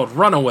called. It's called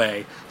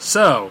Runaway.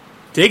 So,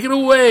 take it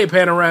away,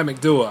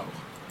 Panoramic Duo.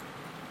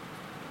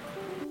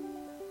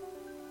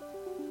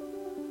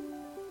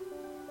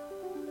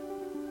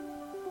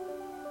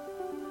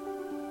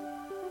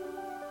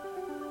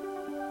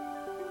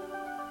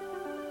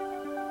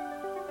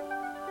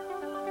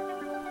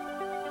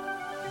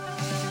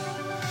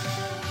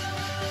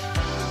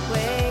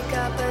 Wake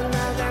up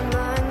another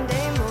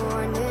Monday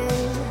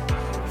morning,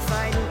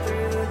 fighting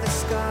through the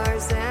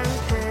scars and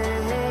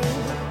pain.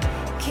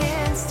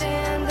 Can't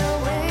stand the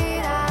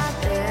weight I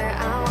bear.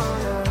 I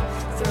wanna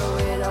throw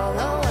it all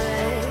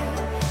away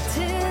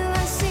till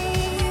I see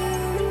you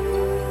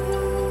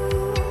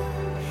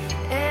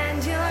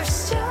and your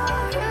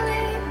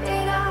starlit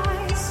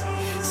eyes,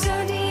 so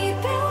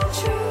deep and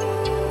true.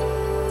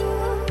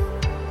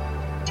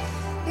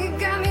 You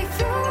got me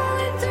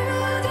falling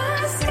through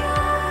the sky.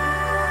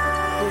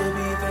 We'll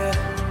be there.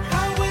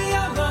 Highway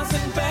outlaws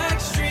and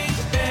backstreet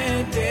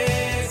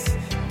bandits.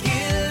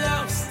 Get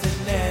lost and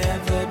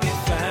never be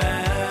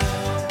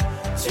found.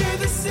 To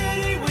the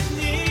city with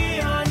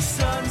neon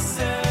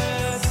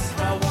sunsets.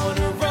 I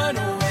wanna run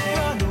away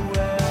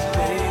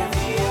with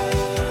you.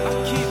 I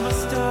keep my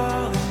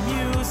style and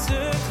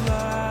music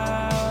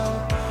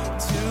loud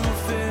to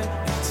fit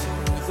into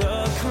the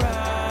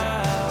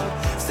crowd.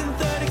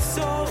 Synthetic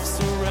souls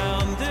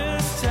surround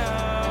this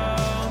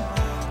town.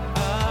 I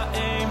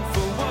aim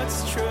for what's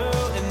true,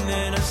 and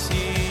then I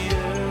see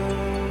you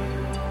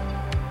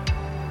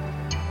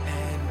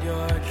and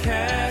your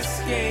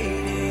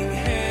cascading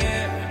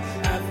hair.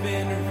 I've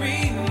been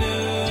renewed.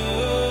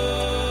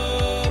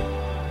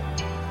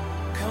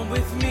 Come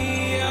with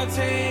me, I'll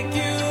take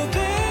you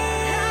there.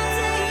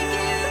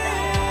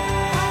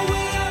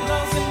 Highway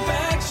outlaws and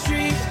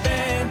backstreet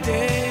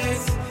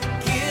bandits.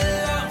 Get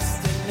lost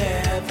and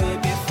never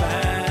be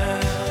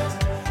found.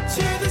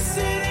 To the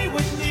city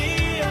with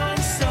neon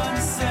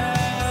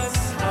sunsets.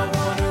 I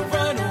wanna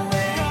run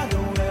away with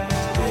you.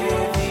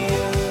 We'll be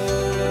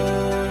there.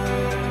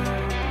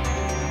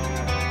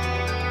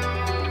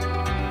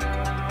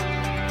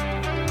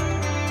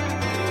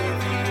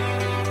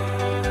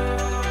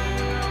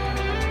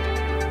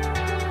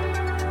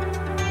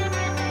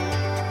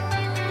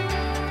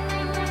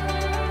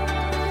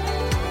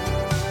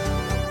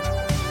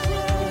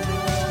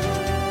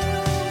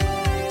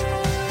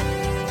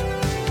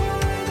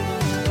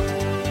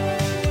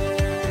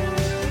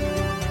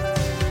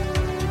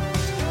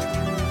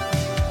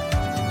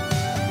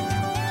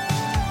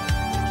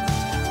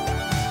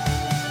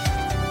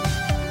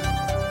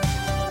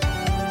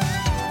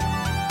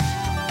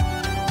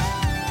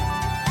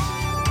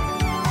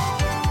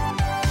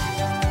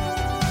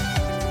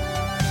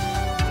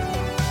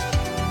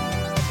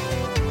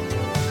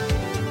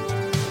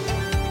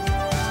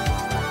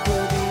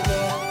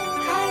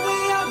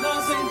 Highway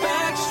outlaws and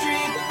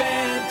backstreet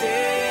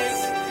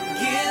bandits.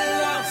 Get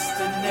lost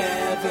and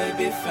never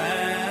be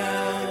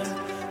found.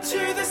 To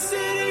the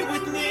city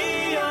with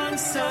neon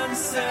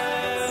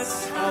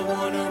sunsets. I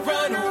wanna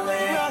run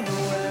away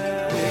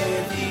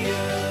with you.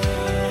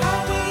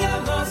 Highway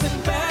outlaws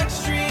and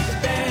backstreet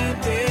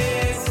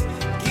bandits.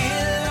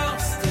 Get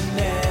lost and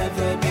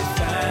never be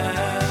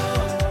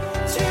found.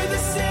 To the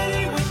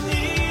city with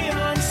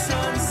neon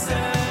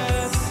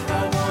sunsets. I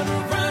wanna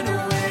run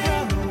away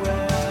with you.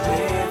 Run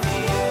away with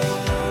you.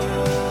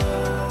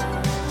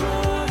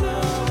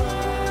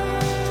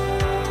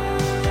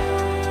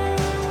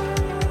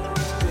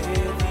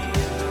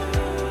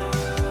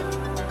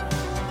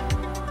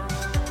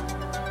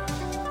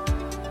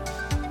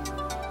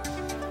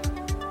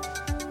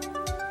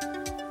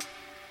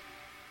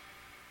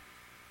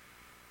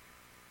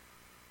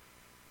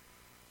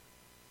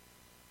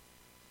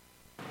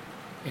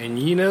 And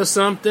you know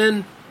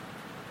something?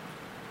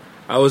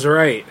 I was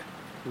right.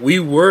 We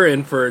were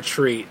in for a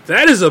treat.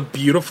 That is a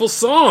beautiful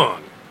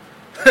song.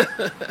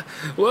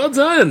 Well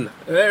done,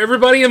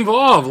 everybody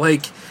involved.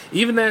 Like,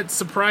 even that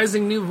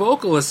surprising new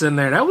vocalist in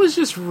there. That was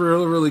just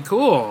really, really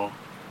cool.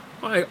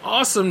 Like,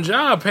 awesome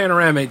job,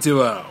 Panoramic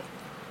Duo.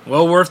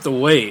 Well worth the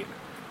wait.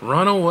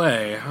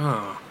 Runaway,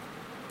 huh?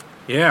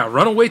 Yeah,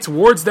 Runaway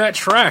towards that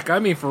track. I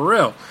mean, for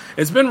real.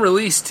 It's been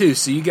released, too,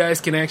 so you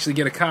guys can actually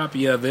get a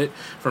copy of it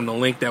from the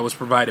link that was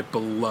provided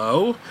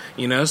below.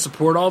 You know,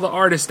 support all the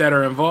artists that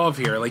are involved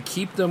here. Like,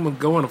 keep them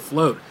going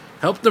afloat.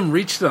 Help them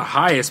reach the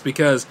highest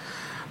because,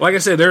 like I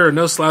said, there are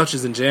no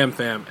slouches in Jam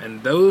Fam.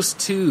 And those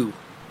two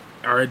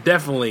are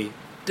definitely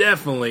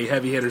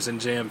heavy hitters in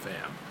Jam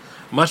Fam.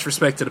 Much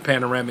respect to the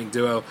Panoramic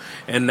Duo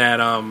and that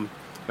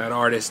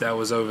artist that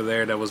was over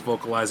there that was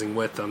vocalizing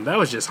with them. That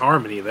was just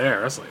harmony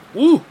there. I was like,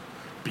 woo,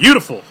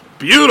 beautiful.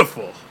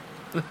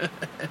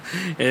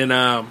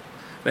 And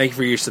thank you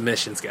for your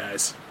submissions,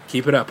 guys.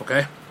 Keep it up,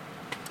 okay?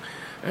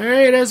 All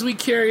right, as we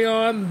carry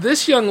on,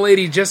 this young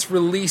lady just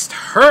released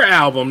her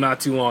album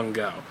not too long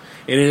ago,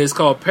 and it is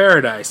called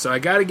Paradise. So I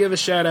got to give a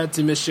shout out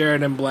to Miss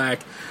Sheridan Black,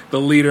 the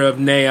leader of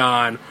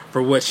Neon,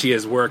 for what she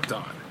has worked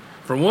on.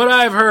 From what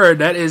I've heard,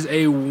 that is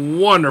a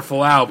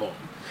wonderful album.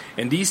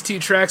 And these two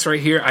tracks right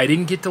here, I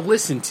didn't get to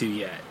listen to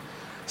yet.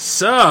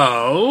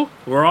 So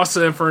we're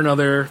also in for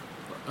another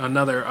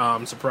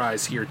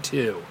surprise here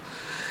too.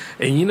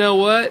 And you know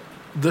what?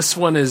 This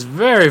one is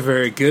very,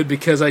 very good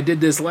because I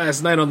did this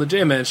last night on the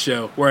J-Man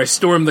Show where I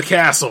stormed the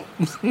castle.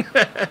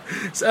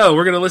 So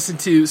we're going to listen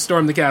to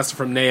Storm the Castle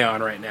from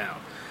Neon right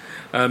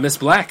now. Miss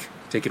Black,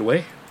 take it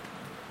away.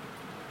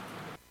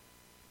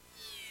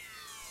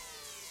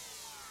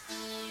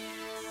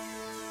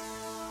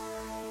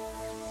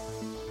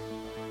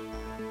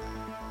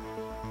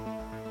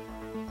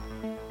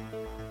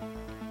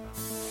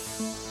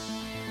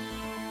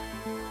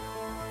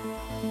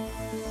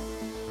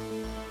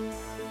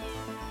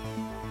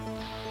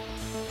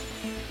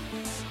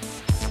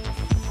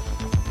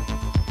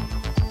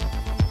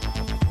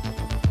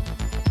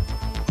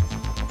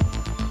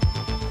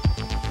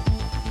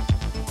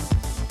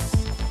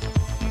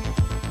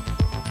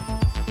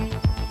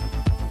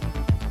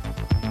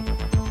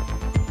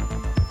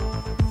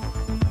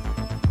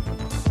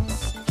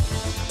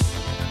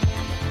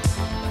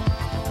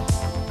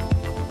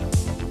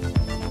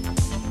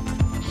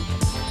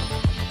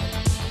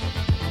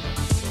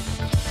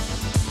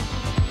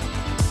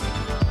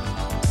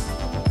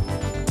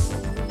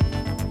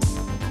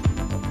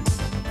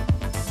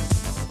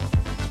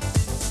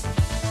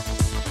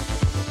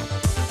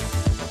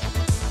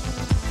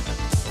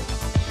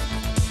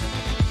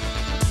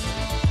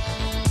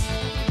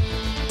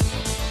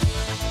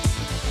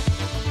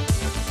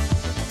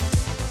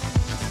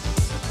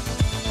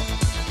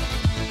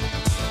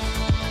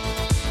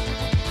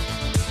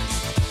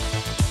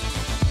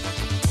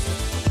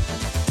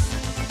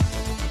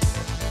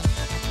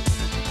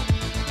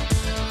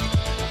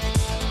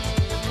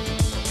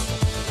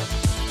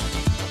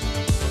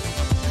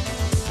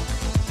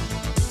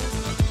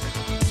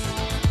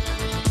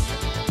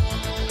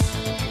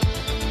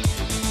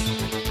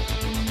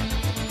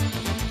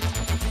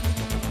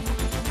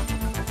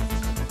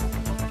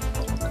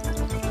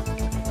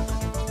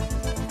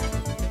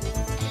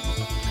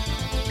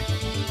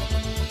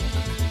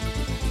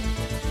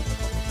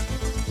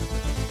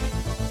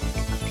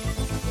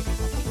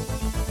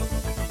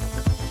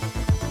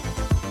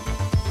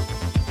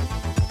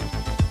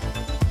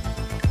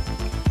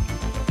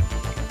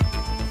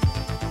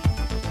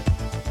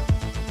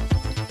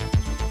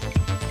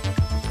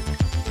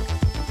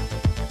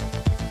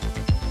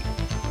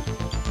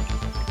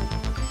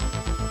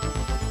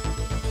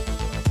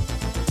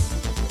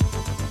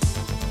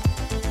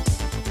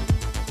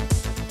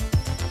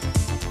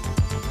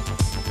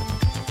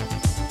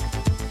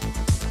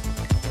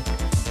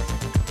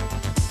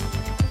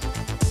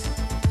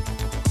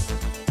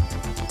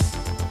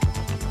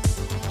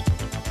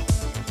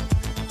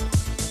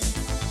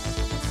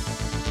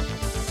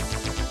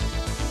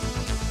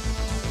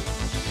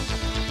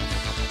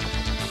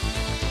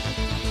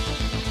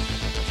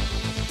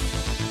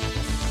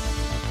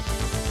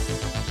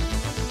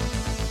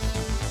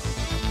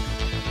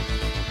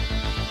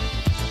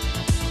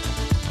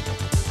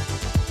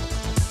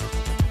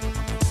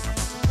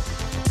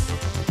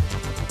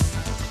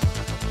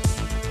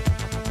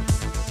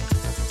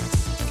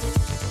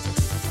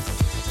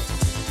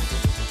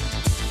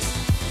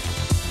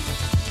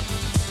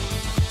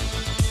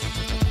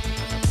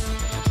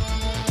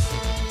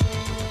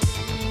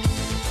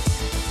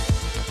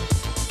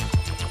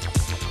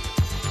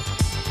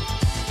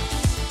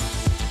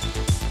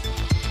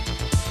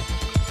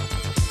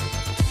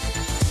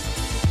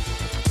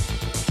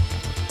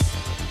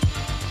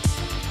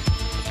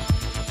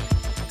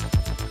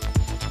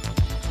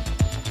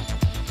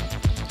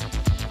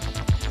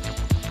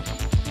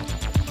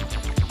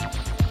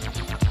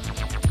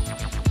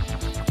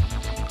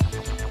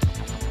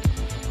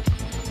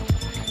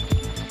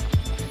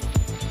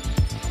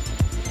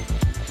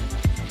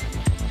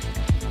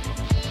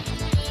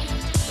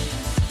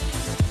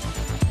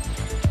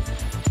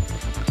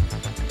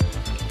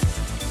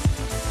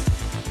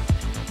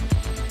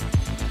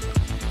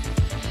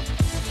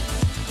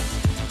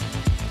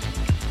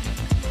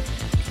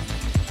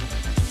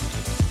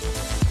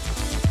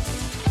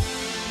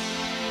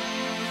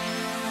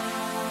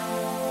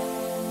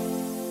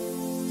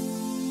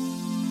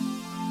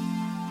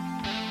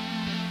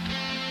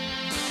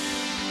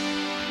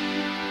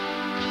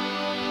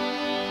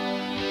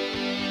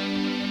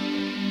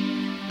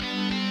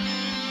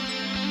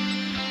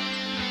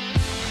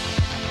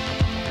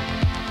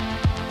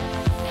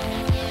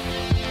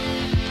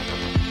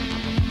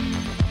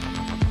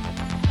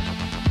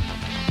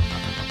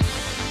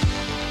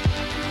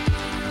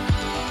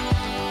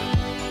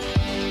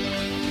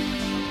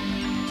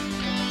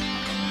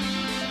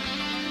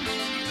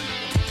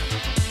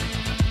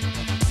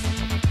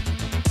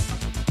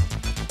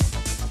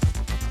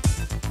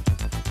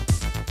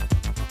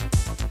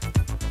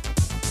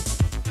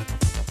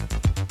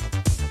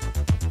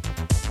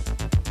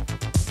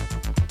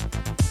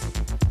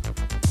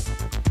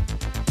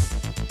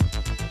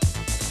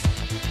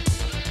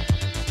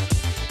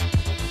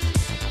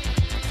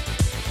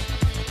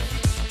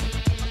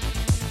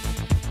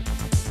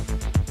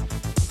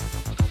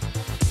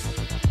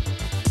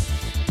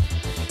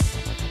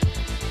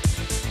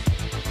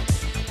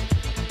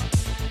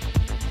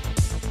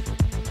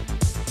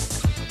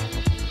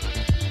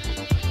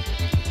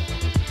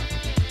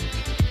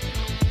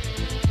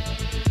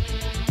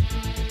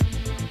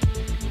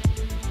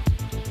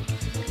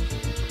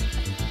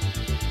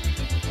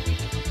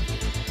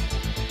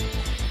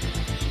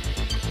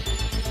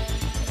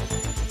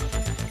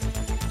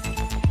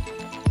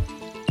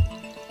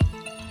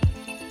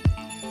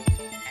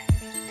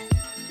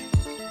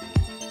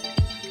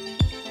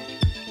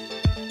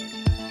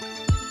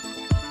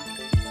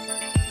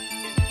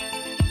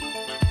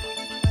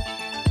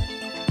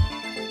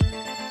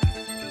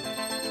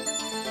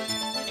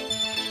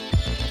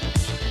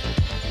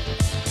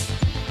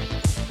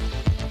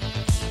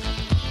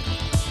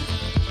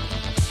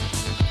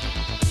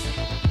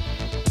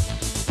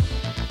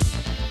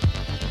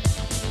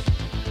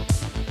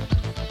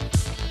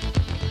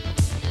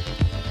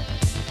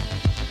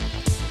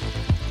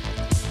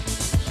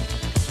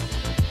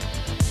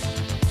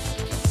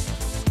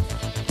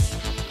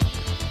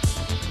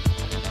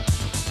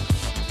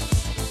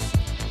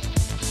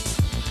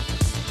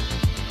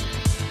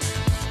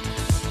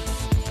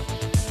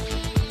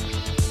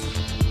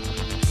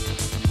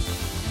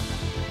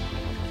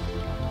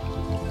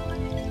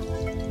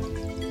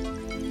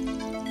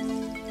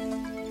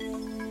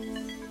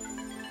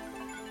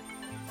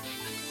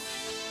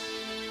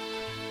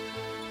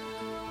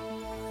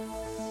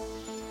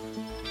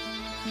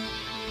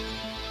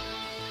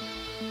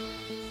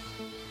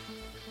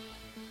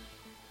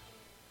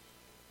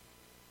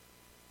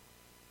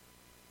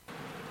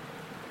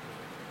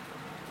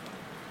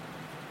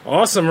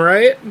 Awesome,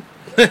 right?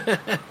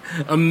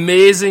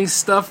 Amazing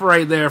stuff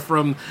right there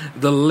from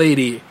the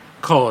lady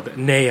called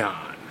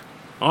Neon.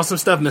 Awesome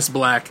stuff, Miss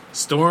Black.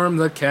 Storm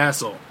the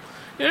Castle.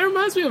 It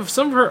reminds me of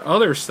some of her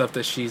other stuff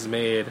that she's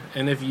made.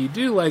 And if you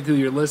do like who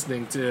you're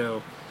listening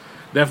to,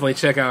 definitely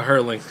check out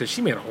her links because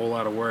she made a whole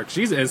lot of work.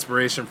 She's an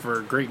inspiration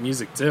for great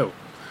music too.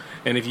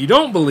 And if you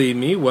don't believe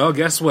me, well,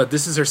 guess what?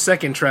 This is her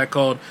second track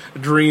called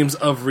Dreams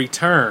of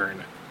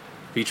Return,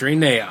 featuring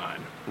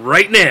Neon,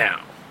 right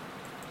now.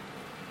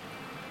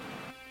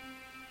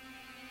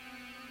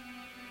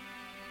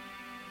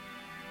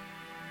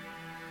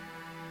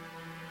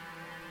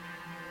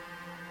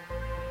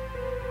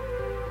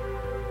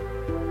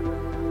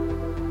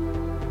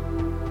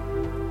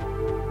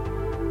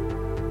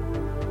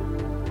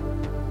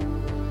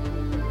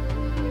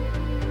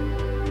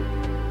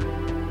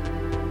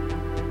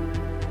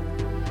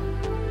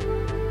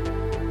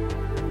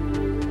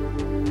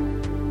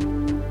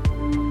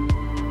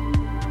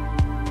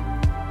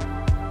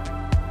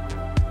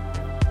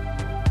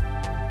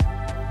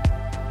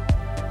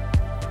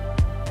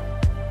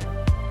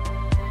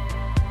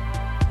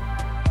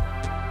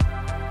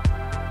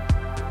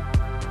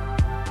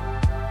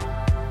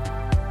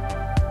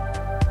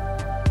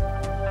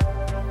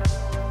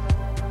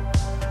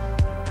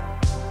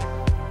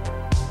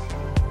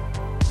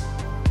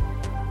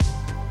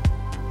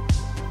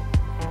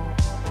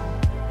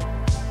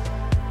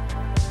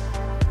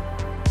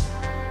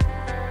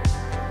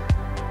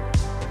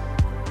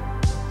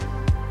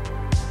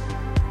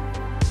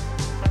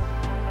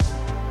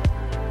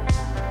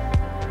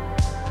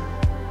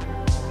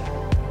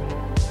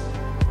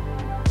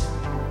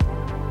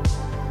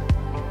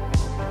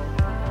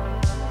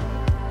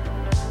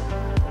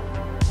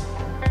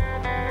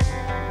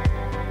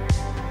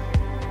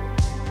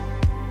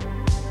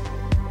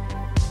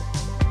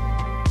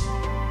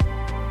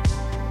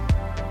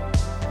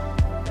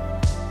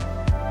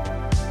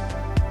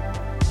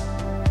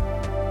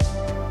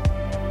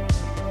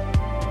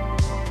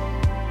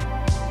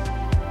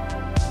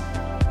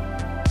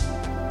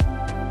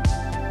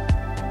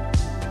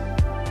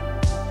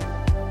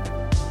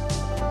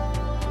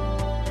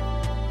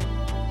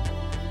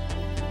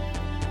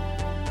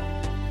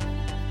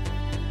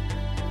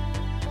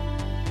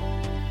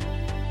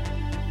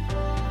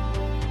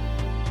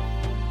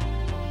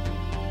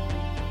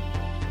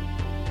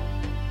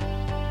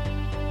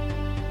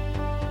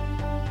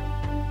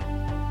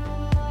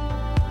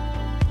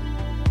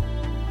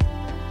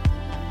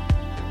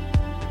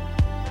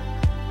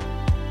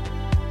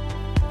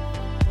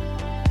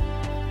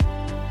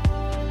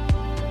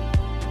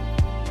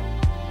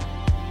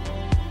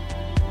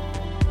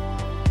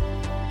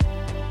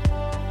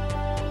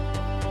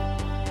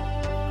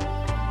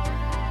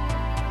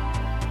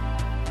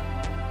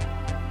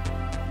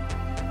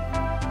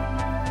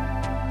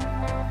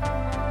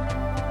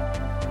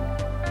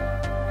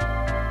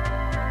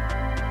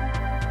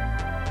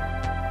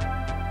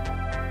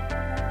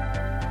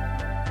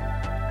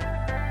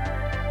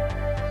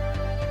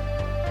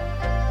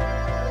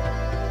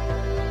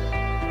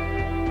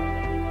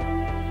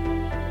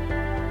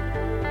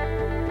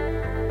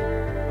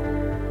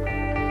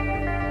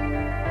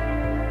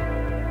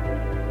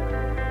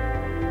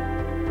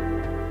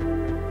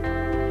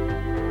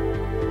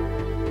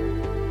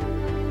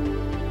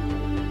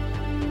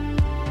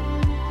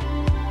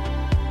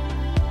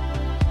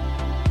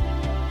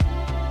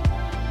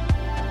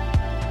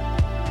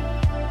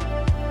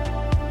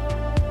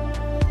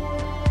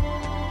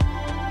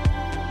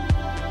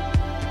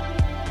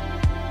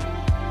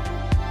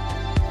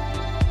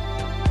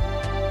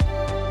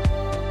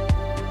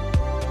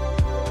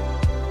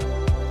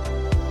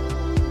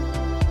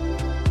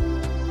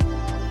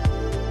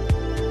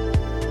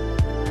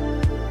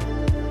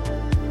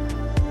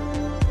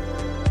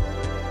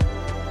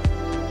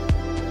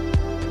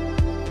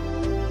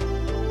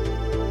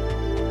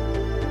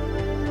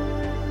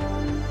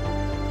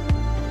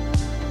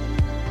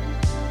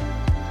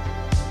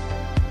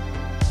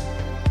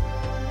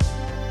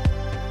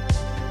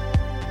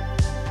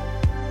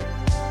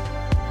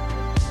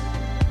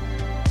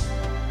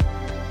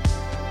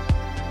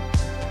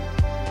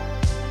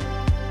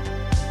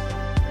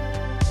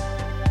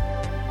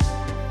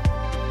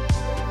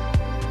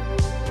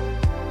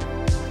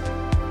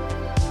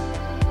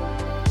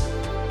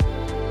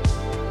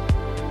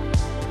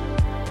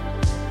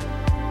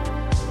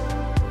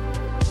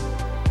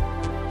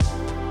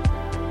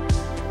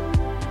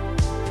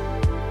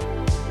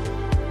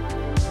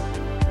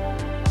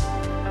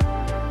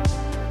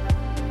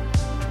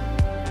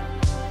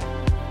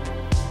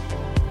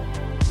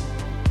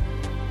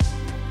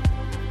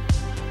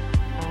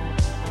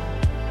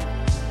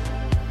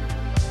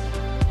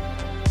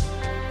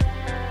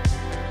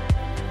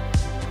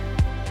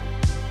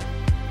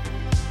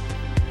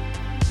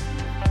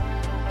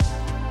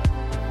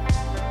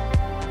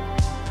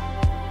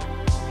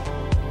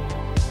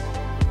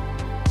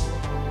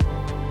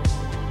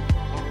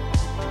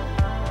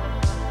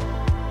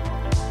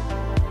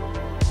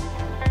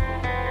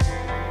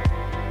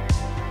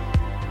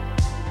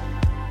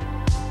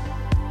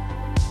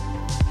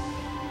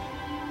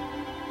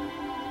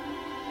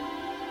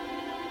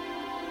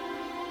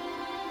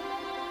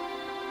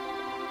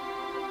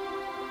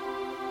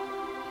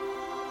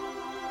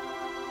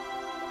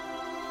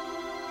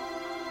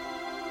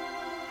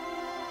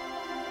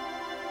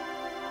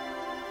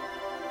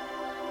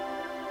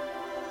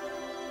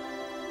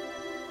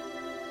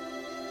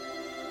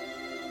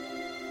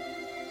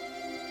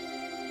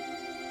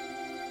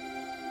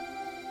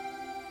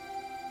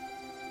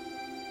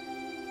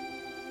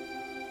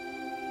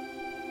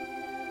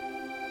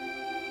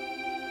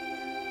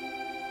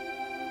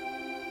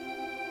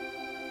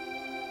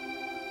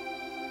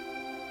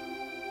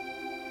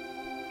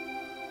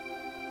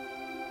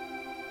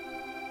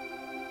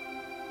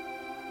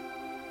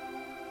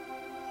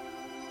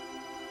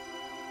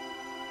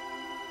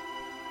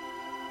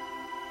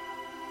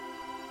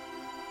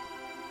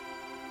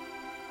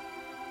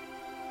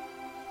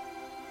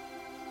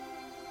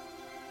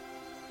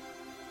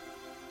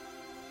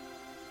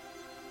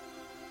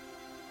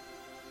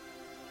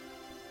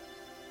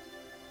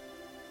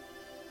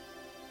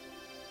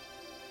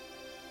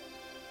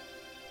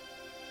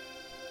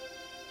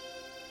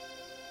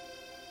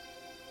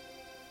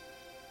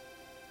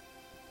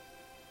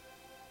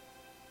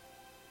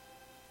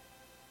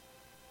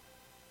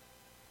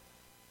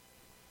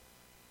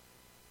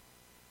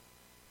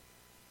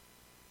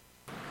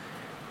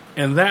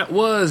 And that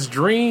was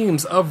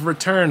Dreams of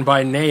Return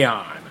by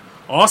Neon.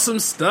 Awesome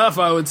stuff,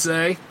 I would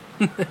say.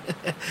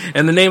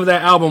 And the name of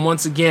that album,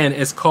 once again,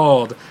 is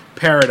called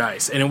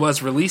Paradise. And it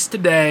was released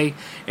today.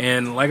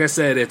 And like I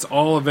said, it's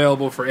all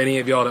available for any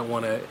of y'all that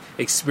want to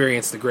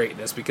experience the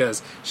greatness,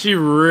 because she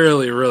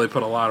really, really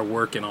put a lot of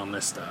work in on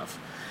this stuff.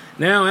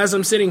 Now, as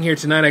I'm sitting here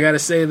tonight, I got to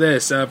say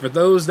this. For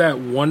those that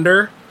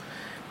wonder,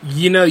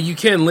 you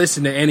can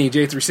listen to any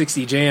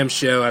J360 Jam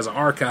show as an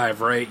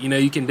archive, right?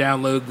 You can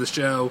download the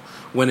show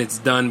when it's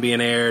done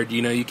being aired.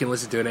 You can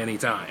listen to it any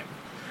time.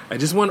 I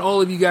just want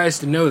all of you guys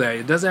to know that.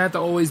 It doesn't have to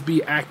always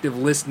be active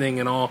listening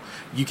and all.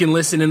 You can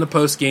listen in the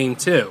post-game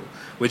too,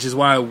 which is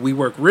why we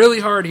work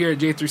really hard here at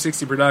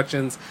J360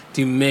 Productions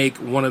to make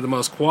one of the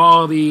most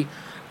quality,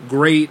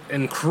 great,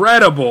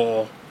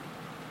 incredible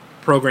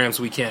programs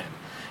we can.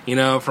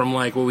 From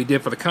like what we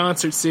did for the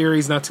concert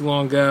series not too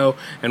long ago,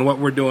 and what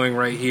we're doing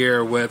right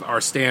here with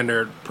our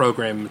standard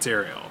program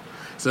material.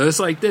 So it's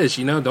like this,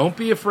 don't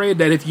be afraid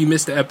that if you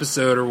missed an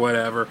episode or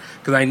whatever,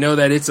 because I know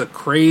that it's a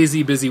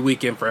crazy busy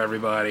weekend for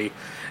everybody.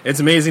 It's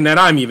amazing that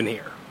I'm even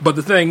here. But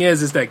the thing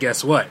is that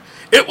guess what?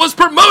 It was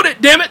promoted,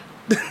 damn it!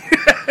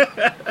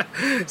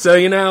 So,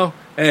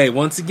 hey,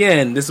 once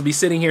again, this will be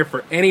sitting here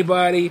for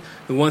anybody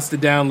who wants to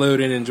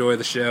download and enjoy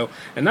the show.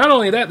 And not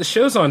only that, the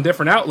show's on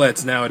different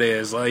outlets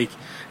nowadays. Like,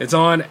 it's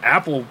on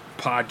Apple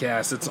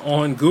Podcasts, it's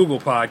on Google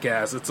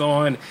Podcasts, it's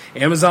on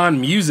Amazon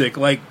Music.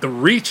 Like, the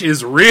reach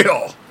is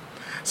real.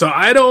 So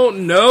I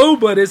don't know,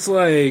 but it's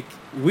like,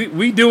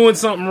 we doing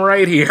something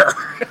right here.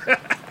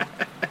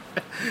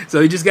 So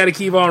you just got to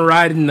keep on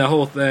riding the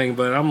whole thing.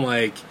 But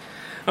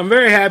I'm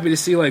very happy to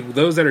see like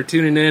those that are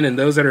tuning in and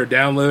those that are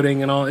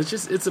downloading and all.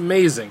 It's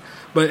amazing.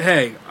 But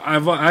hey,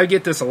 I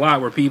get this a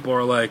lot where people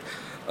are like,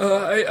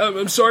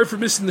 I'm sorry for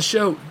missing the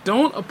show.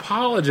 Don't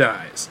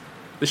apologize.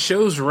 The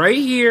show's right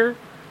here.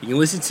 You can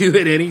listen to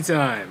it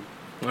anytime.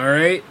 All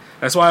right?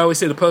 That's why I always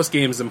say the post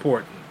game is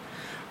important.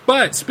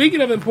 But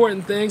speaking of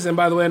important things, and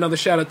by the way, another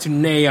shout out to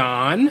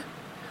Neon,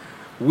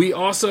 we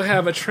also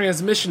have a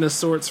transmission of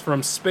sorts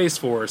from Space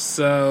Force.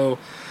 So,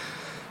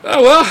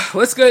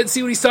 let's go ahead and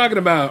see what he's talking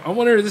about. I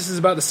wonder if this is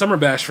about the Summer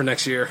Bash for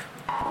next year.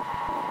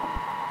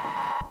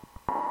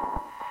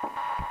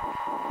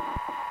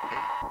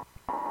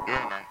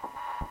 Yeah, man.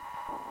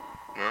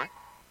 Yeah?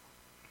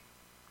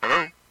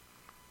 Hello?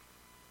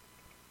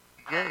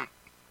 Jay.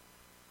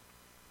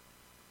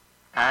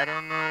 I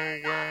don't know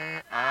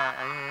where I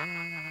am.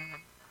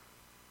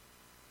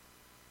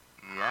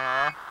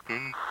 Lost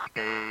in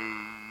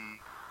space.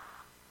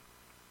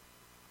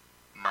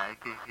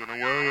 Mike is gonna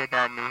worry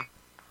about me.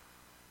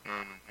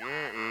 And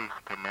where is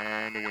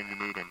Commander when you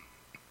need him?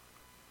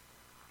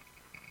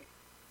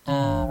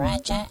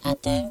 Roger, I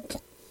think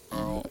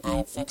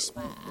I fixed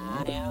my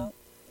audio.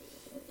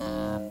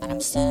 But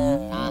I'm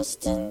still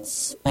lost in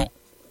space.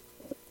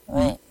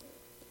 Wait,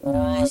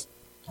 what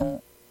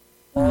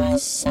do I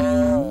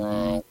sound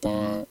like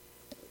that?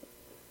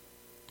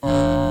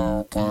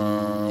 Oh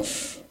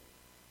gosh.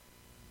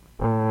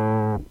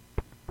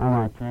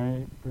 Alright,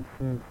 Jay, this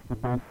is the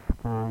best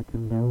I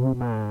can do with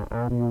my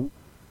audio.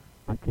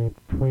 I keep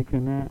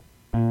tweaking it,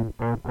 and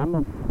I'm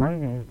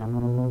afraid I'm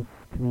gonna lose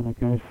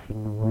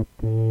communication with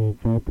the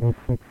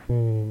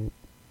J360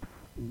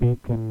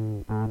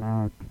 beacon on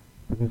Earth.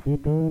 Because you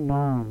do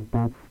know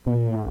that's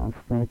the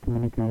straight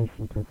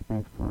communication to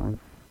Space Force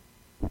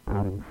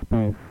out in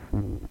space,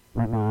 and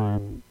right now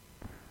I'm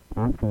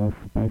after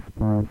Space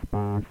Force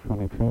Bash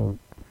 22.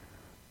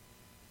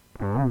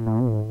 I don't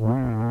know where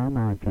am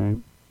I, Jay.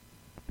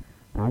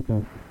 I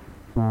just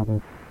saw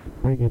this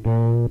freaky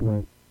dude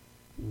with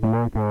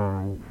black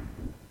eyes,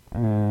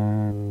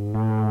 and now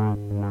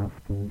I'm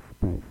lost in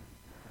space.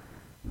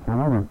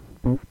 However,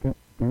 there's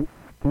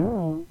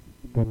still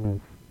good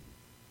news.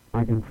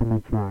 I can see my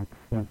tracks,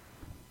 yes.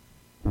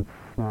 That's,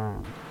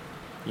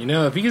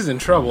 if he's in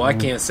trouble, I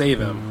can't save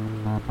him.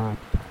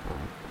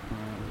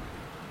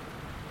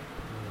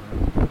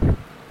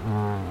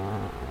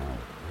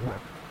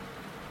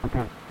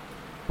 Okay.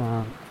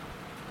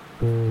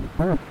 The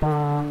first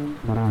song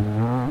that I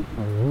have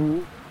for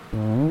you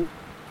is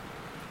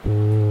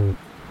the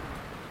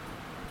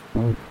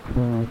Space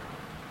Force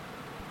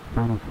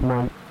Final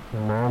Flight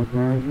live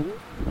version.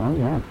 Oh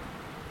yes.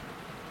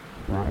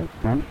 Right,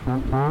 that's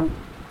so far.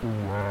 You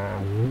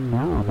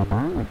know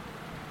about it.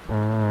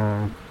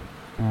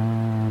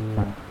 And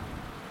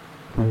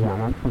so yeah,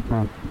 that's the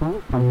first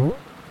song for you.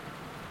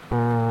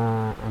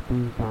 I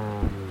think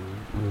I'm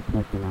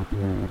picking up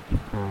your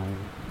time.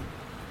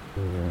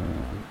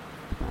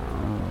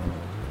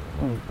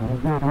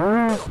 Is that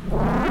alright?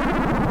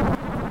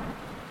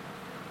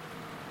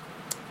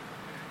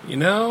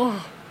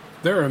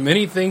 There are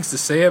many things to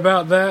say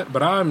about that,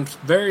 but I'm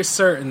very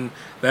certain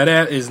that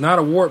is not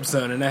a warp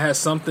zone, and that has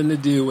something to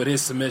do with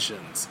his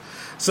submissions.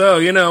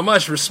 So,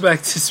 much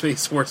respect to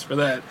Space Force for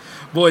that.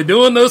 Boy,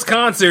 doing those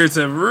concerts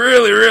have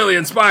really, really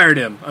inspired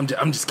him.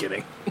 I'm just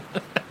kidding.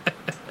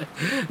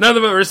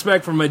 Nothing but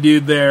respect for my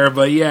dude there.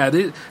 But yeah,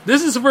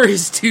 this is for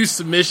his 2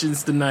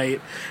 submissions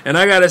tonight, and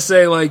I gotta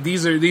say, like,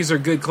 these are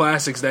good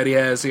classics that he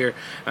has here.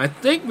 I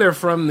think they're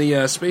from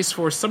the Space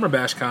Force Summer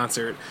Bash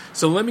concert.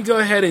 So let me go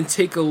ahead and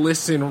take a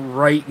listen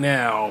right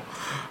now.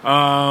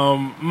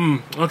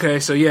 Okay,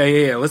 so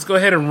yeah. Let's go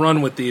ahead and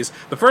run with these.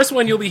 The first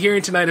one you'll be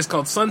hearing tonight is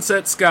called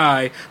Sunset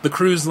Sky, the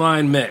Cruise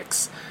Line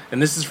Mix.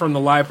 And this is from the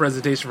live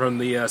presentation from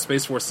the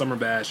Space Force Summer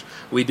Bash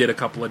we did a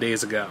couple of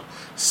days ago.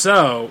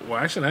 So, well,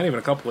 actually not even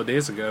a couple of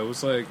days ago. It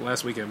was like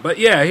last weekend. But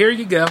yeah, here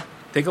you go.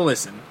 Take a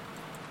listen.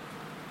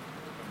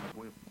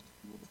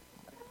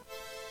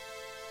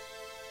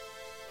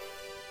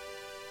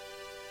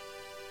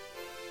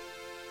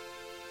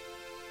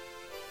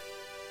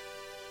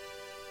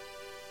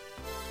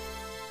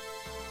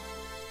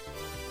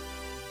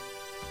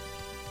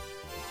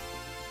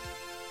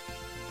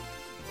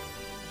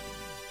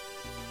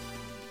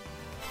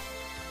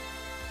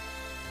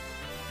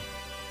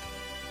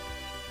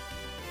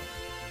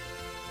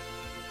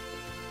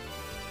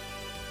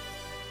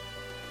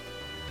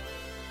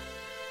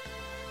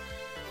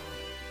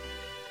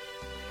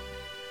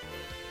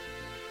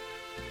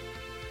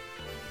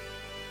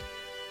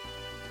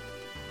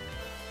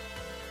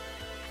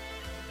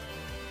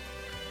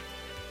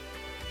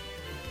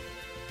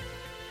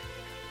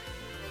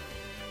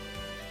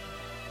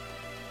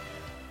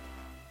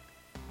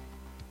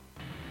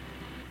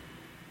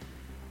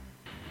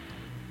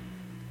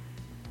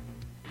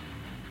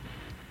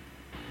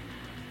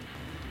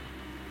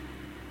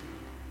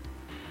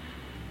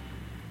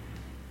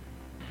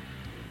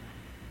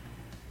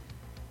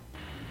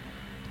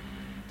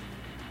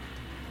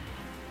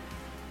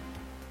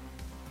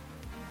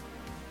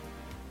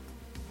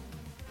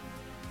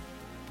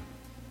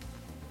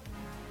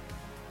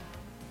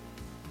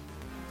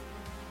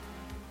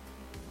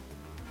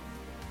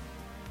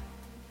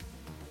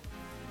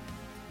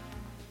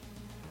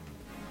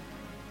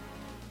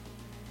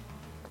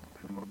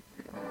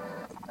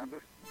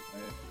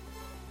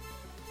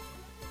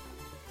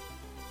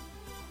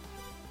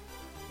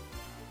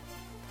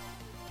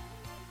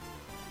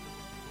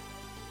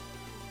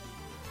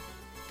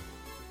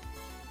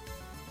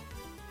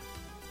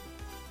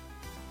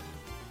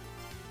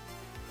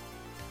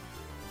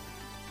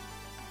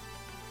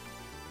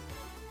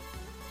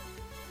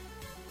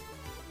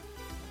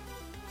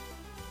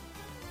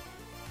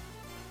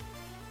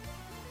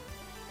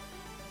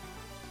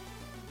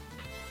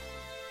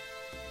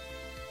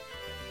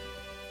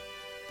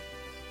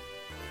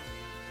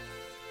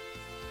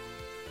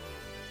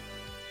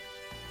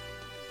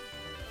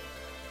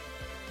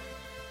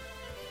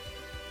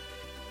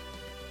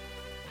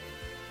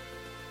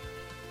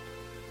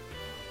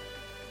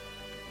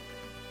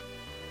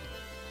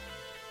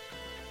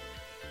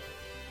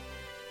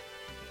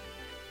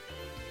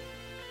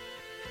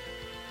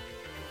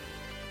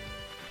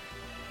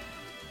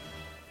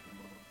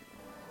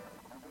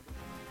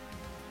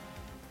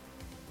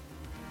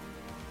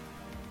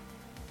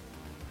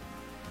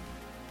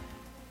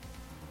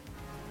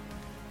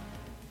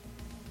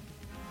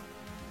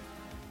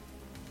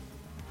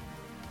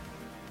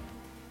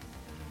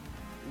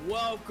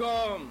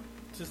 Welcome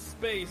to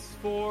Space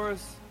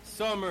Force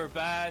Summer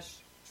Bash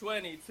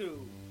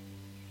 22.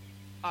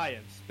 I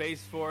am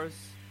Space Force,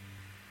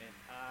 and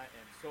I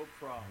am so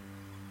proud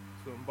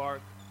to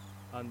embark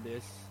on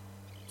this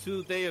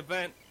 2-day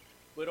event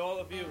with all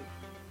of you.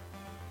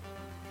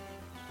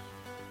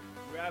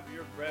 Grab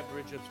your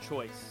beverage of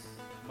choice.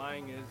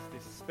 Mine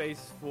is the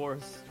Space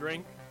Force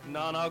drink,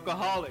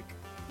 non-alcoholic.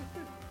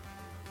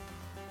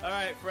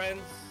 Alright,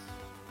 friends.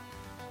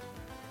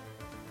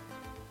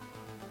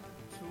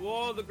 To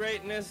all the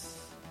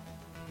greatness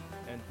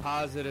and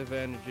positive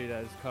energy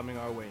that is coming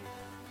our way.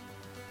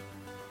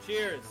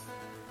 Cheers.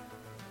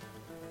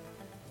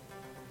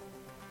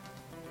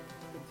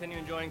 Continue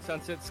enjoying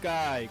Sunset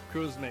Sky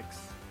Cruise Mix.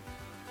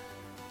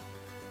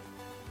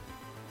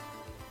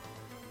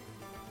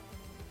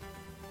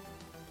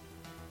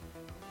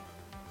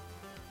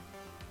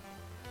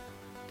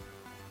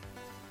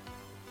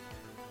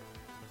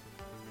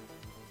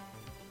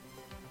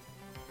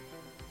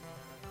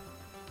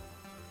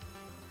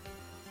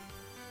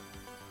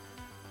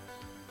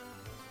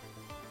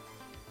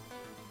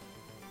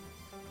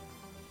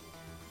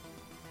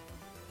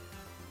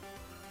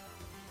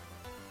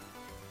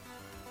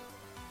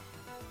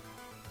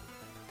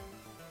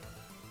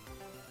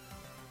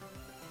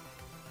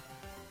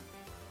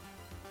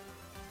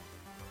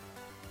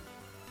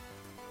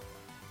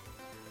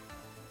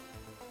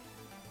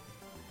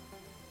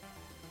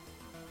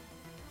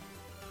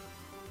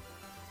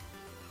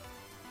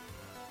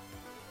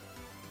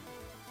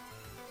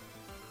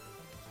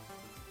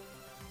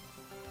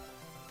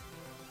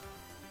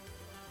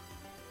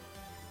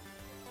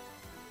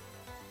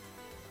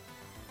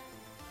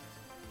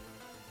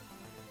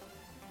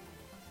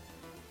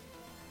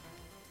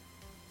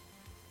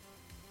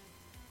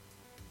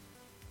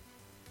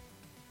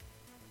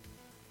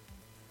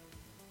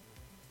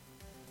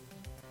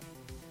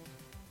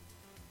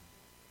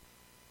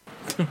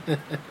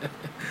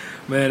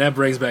 Man, that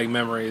brings back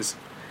memories.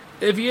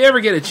 if you ever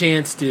get a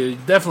chance to,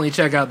 definitely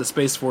check out the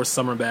Space Force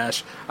Summer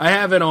Bash. I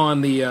have it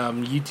on the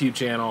YouTube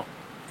channel,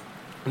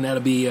 and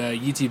that'll be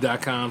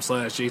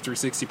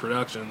youtube.com/J360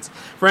 Productions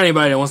for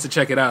anybody that wants to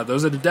check it out.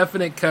 Those are the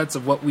definite cuts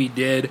of what we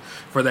did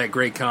for that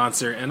great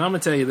concert. And I'm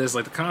going to tell you this,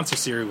 like, the concert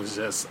series was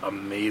just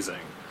amazing.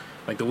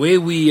 Like, the way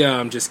we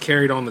just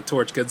carried on the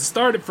torch, because it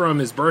started from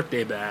his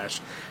birthday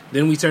bash,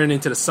 then we turned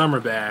into the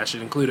Summer Bash.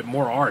 It included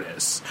more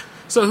artists.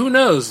 So who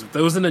knows,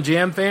 those in the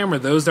Jam fam or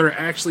those that are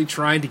actually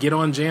trying to get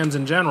on jams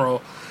in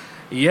general,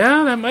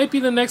 yeah, that might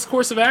be the next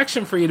course of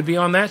action for you to be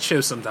on that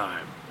show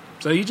sometime.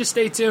 So you just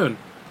stay tuned,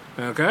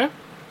 okay?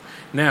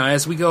 Now,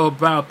 as we go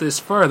about this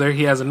further,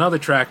 he has another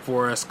track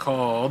for us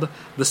called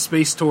The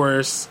Space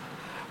Tourist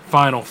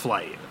Final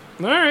Flight.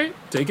 All right,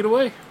 take it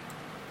away.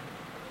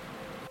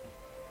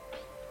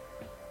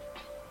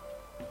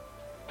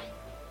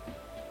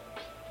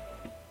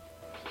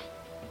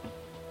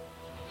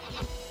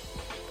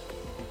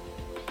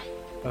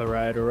 All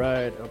right.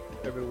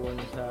 Hope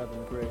everyone's having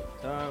a great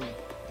time.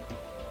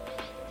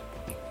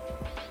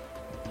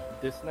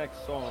 This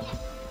next song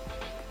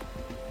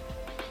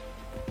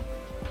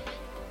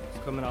is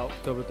coming out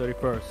October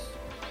 31st,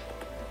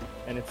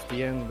 and it's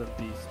the end of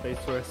the Space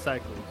Tourist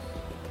cycles.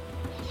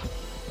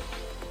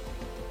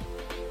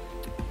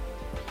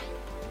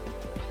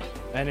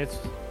 And it's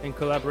in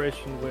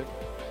collaboration with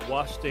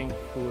Washting,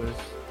 who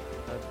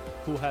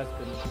has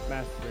been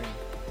mastering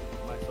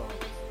my songs.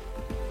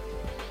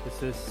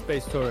 This is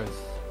Space Tourist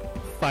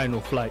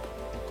Final Flight.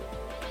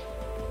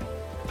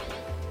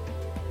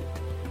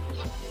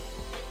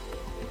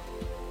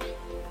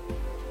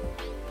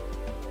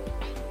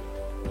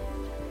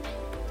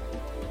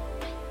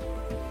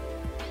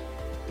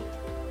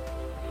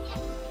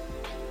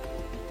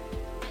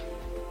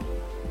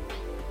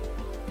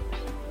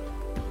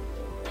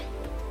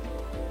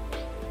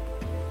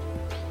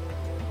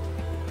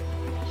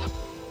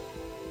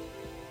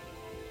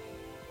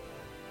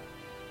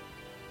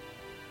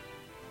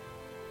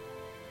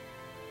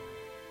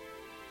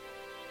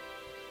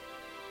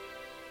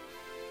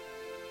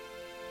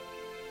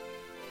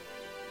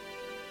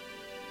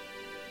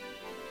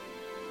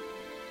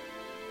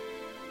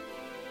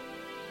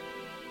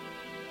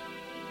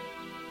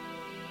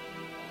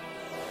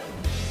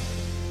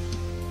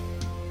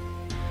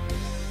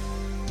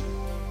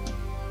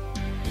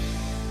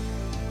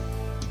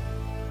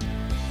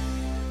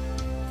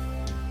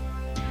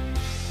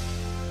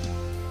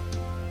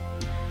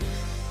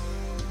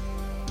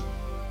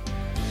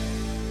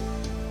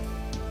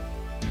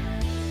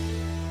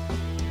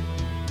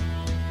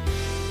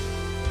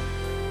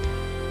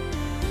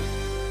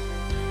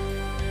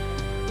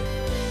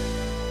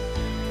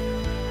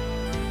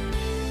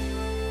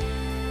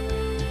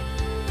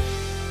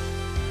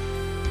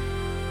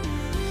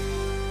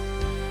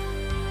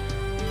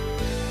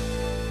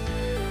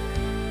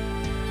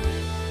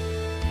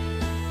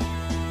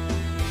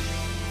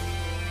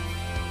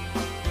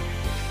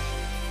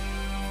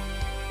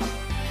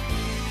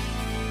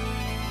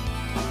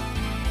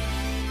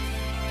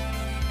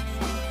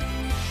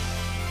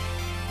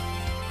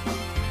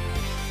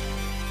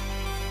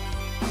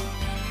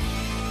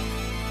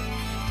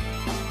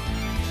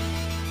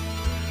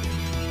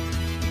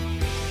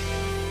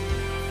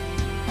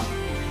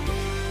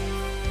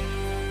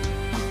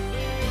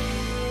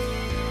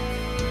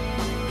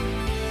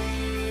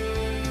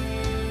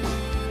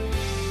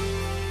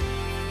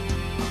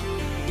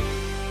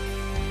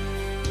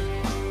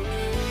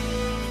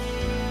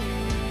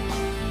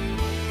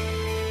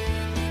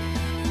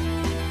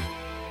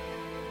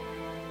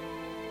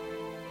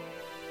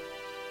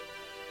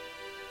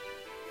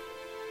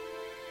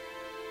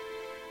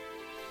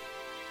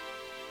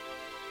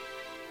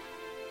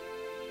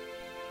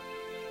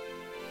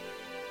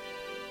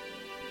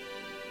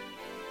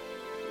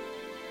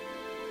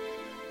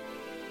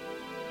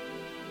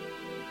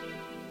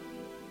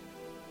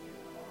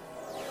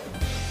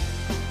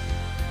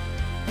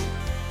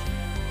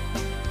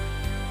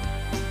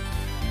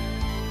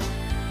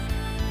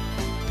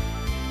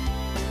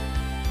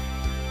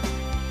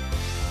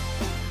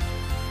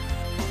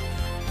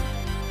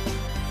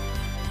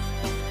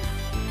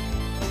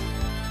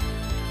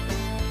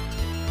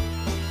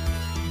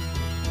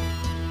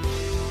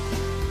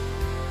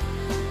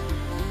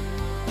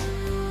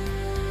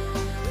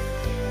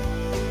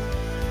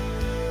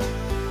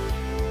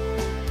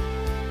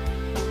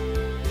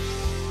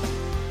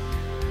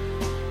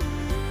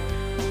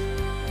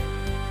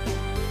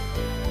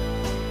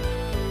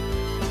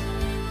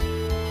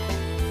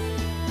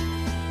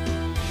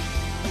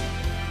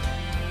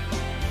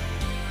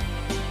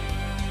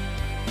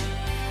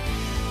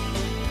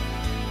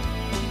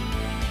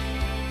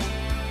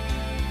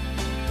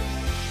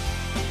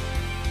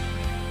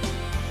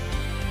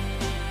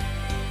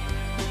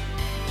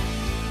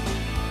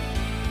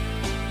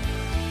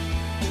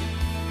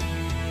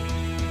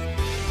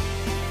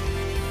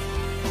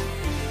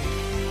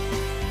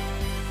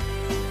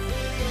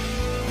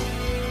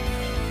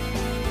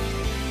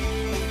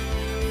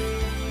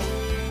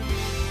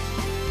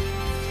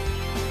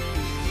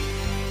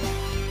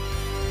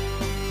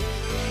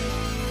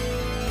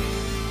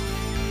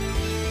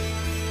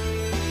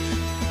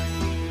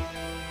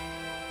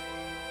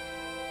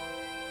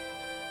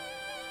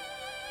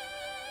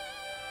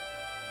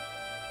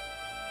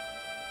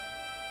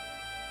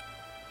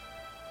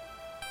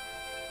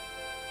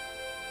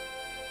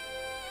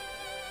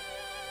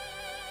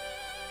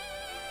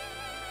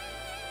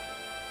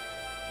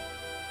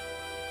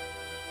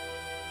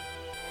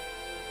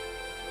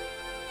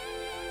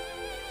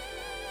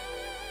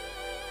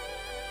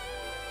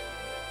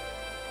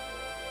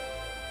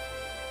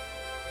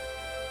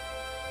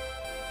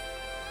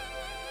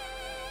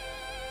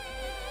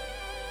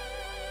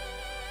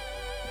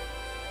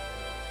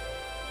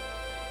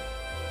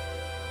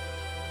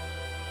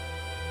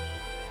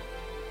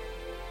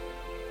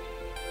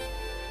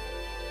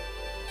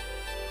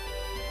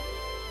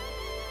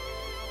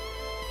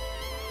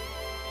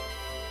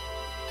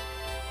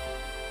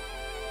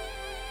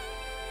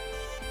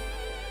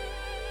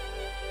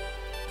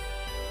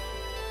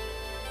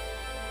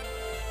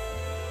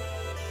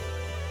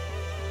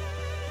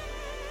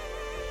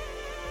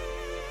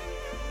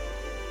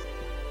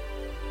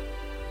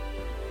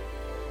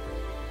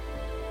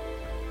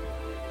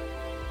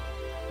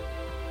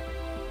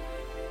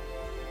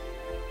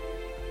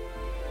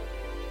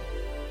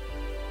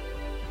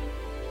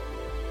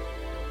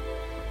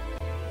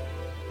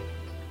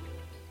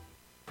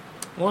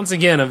 once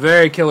again, a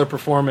very killer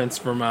performance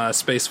from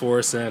Space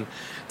Force and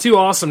 2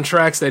 awesome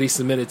tracks that he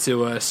submitted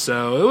to us.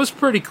 So it was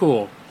pretty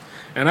cool.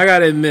 And I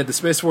gotta admit, the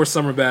Space Force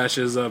Summer Bash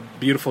is a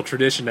beautiful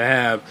tradition to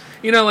have.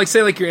 You know, like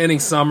say like you're ending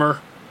summer,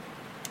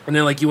 and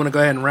then like you want to go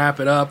ahead and wrap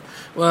it up.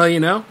 Well, you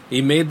know,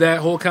 he made that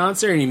whole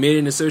concert, and he made it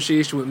in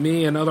association with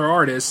me and other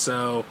artists,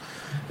 so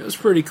it was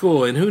pretty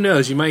cool. And who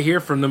knows, you might hear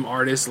from them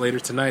artists later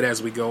tonight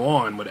as we go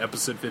on with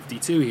episode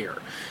 52 here.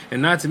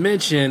 And not to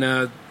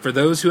mention, for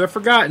those who have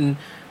forgotten,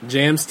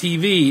 Jams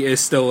TV is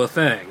still a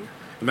thing.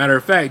 As a matter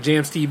of fact,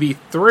 Jams TV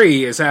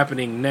 3 is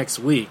happening next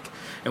week.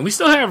 And we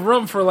still have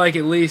room for like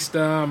at least,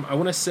 I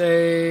want to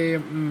say,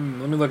 let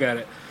me look at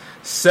it.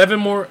 6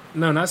 more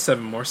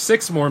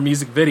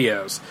music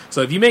videos.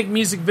 So if you make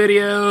music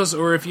videos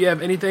or if you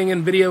have anything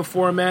in video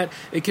format,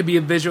 it could be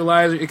a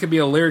visualizer, it could be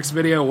a lyrics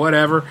video,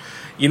 whatever,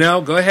 you know,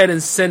 go ahead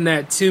and send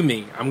that to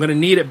me. I'm going to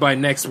need it by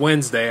next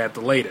Wednesday at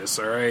the latest,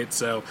 all right?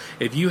 So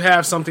if you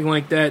have something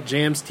like that,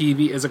 Jams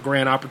TV is a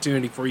grand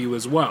opportunity for you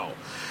as well.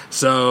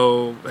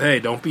 So, hey,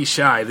 don't be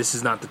shy. This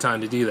is not the time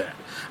to do that.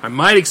 I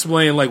might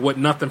explain like what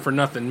nothing for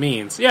nothing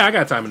means. Yeah, I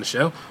got time in the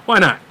show. Why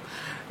not?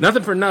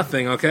 Nothing for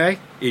nothing, okay?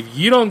 If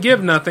you don't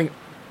give nothing,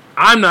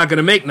 I'm not going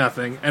to make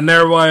nothing, and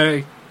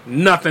thereby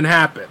nothing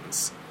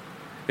happens.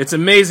 It's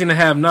amazing to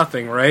have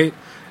nothing, right?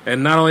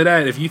 And not only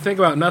that, if you think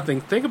about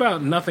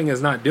nothing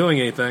as not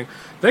doing anything.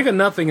 Think of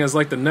nothing as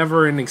like the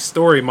never-ending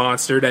story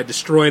monster that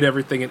destroyed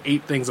everything and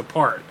ate things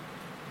apart.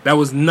 That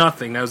was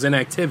nothing. That was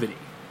inactivity.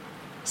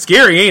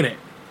 Scary, ain't it?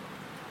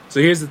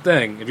 So here's the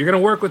thing. If you're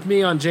going to work with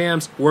me on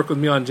jams, work with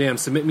me on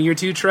jams. Submit me your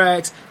 2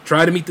 tracks.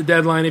 Try to meet the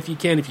deadline if you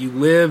can. If you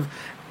live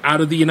out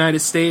of the United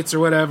States or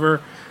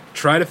whatever,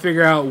 try to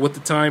figure out what the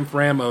time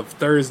frame of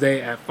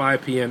Thursday at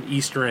 5 p.m.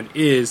 Eastern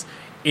is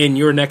in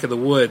your neck of the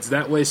woods.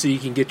 That way so you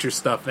can get your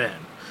stuff in.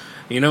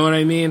 You know what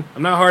I mean?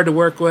 I'm not hard to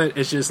work with.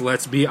 It's just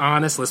let's be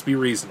honest. Let's be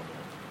reasonable.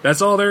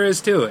 That's all there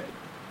is to it.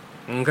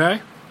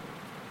 Okay?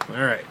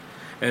 All right.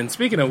 And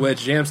speaking of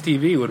which, Jams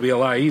TV would be a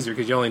lot easier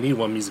because you only need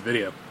 1 music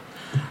video.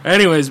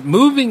 Anyways,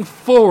 moving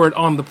forward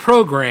on the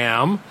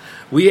program,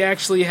 we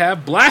actually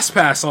have Blast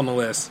Pass on the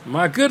list.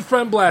 My good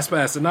friend Blast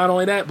Pass. And not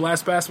only that,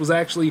 Blast Pass was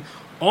actually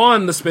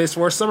on the Space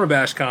Force Summer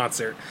Bash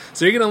concert.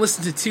 So you're going to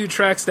listen to 2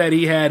 tracks that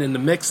he had in the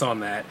mix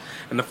on that.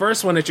 And the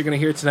first one that you're going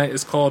to hear tonight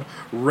is called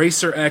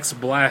Racer X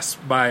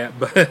Blast by...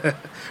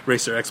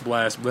 Racer X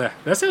Blast. Bleh.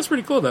 That sounds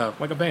pretty cool, though,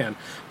 like a band.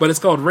 But it's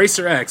called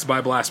Racer X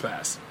by Blast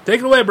Pass. Take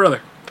it away, brother.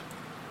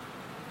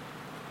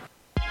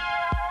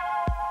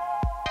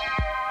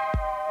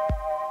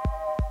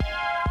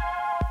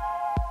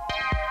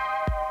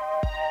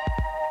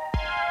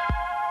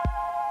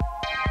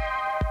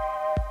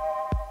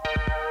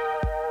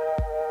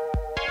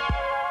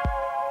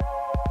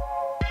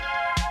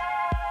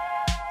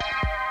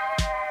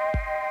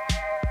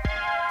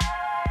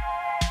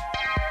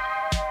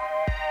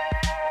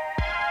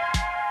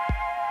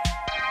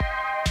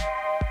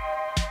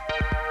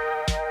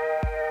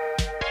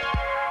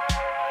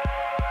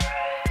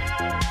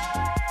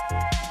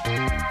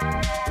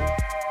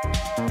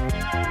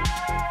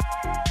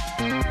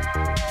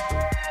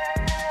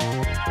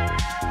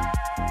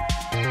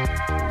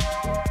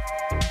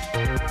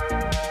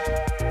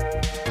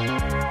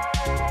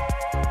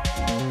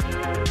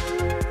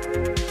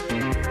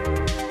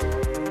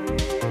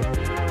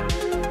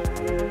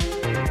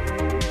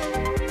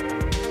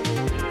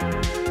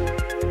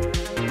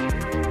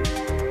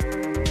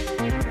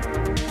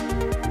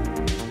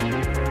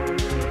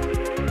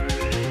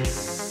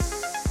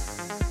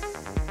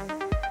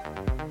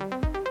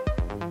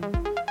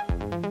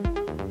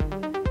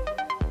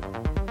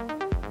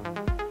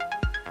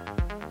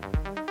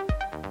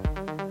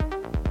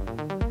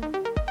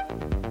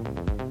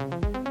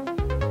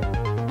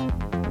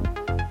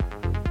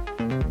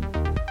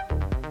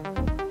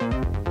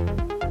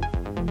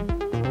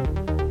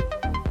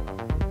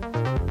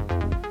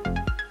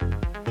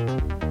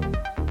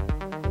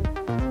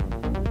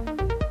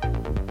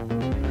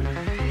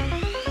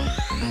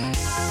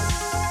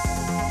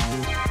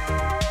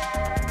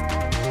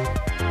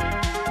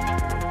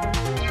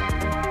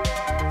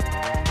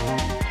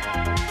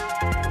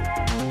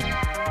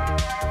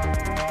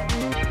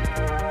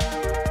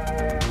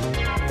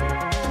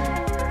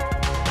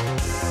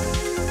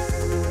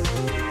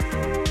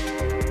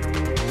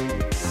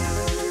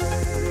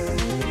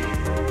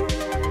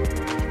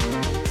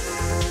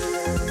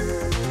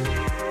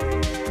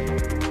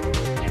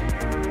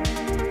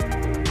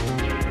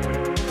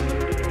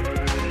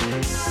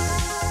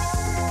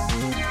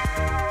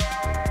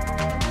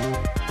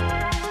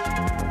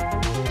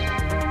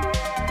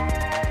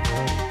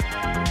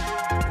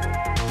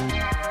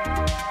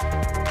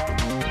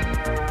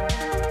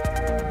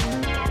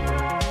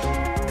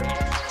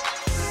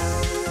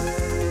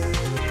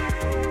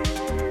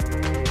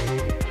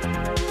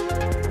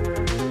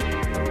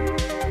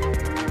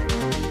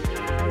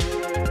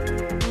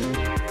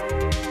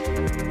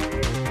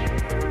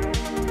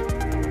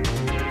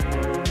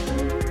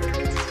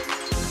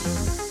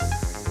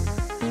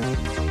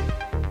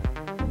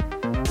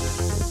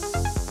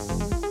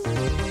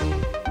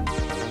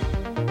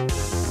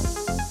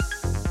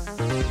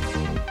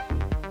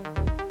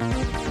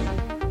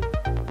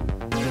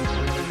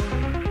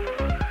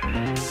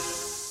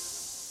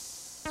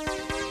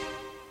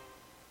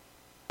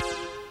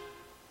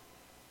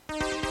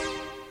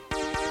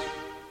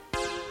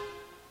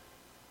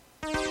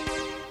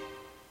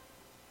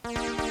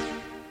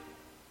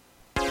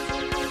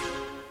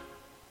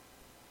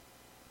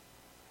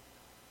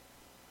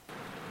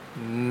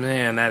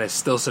 Man, that is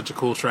still such a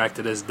cool track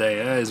to this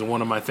day. That is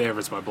one of my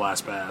favorites by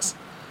Blast Bass.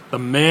 The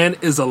man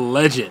is a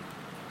legend.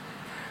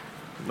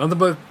 Nothing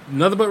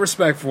but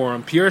respect for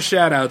him. Pure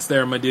shout-outs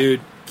there, my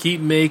dude.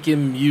 Keep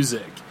making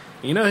music.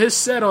 You know, his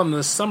set on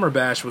the Summer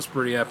Bash was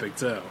pretty epic,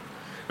 too.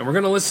 And we're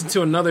going to listen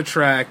to another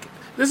track.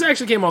 This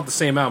actually came off the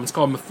same album. It's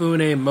called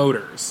Mifune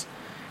Motors.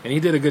 And he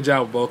did a good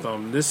job with both of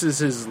them. This is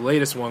his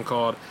latest one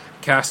called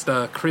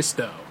Casta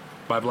Cristo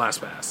by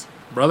Blast Bass.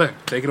 Brother,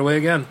 take it away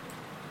again.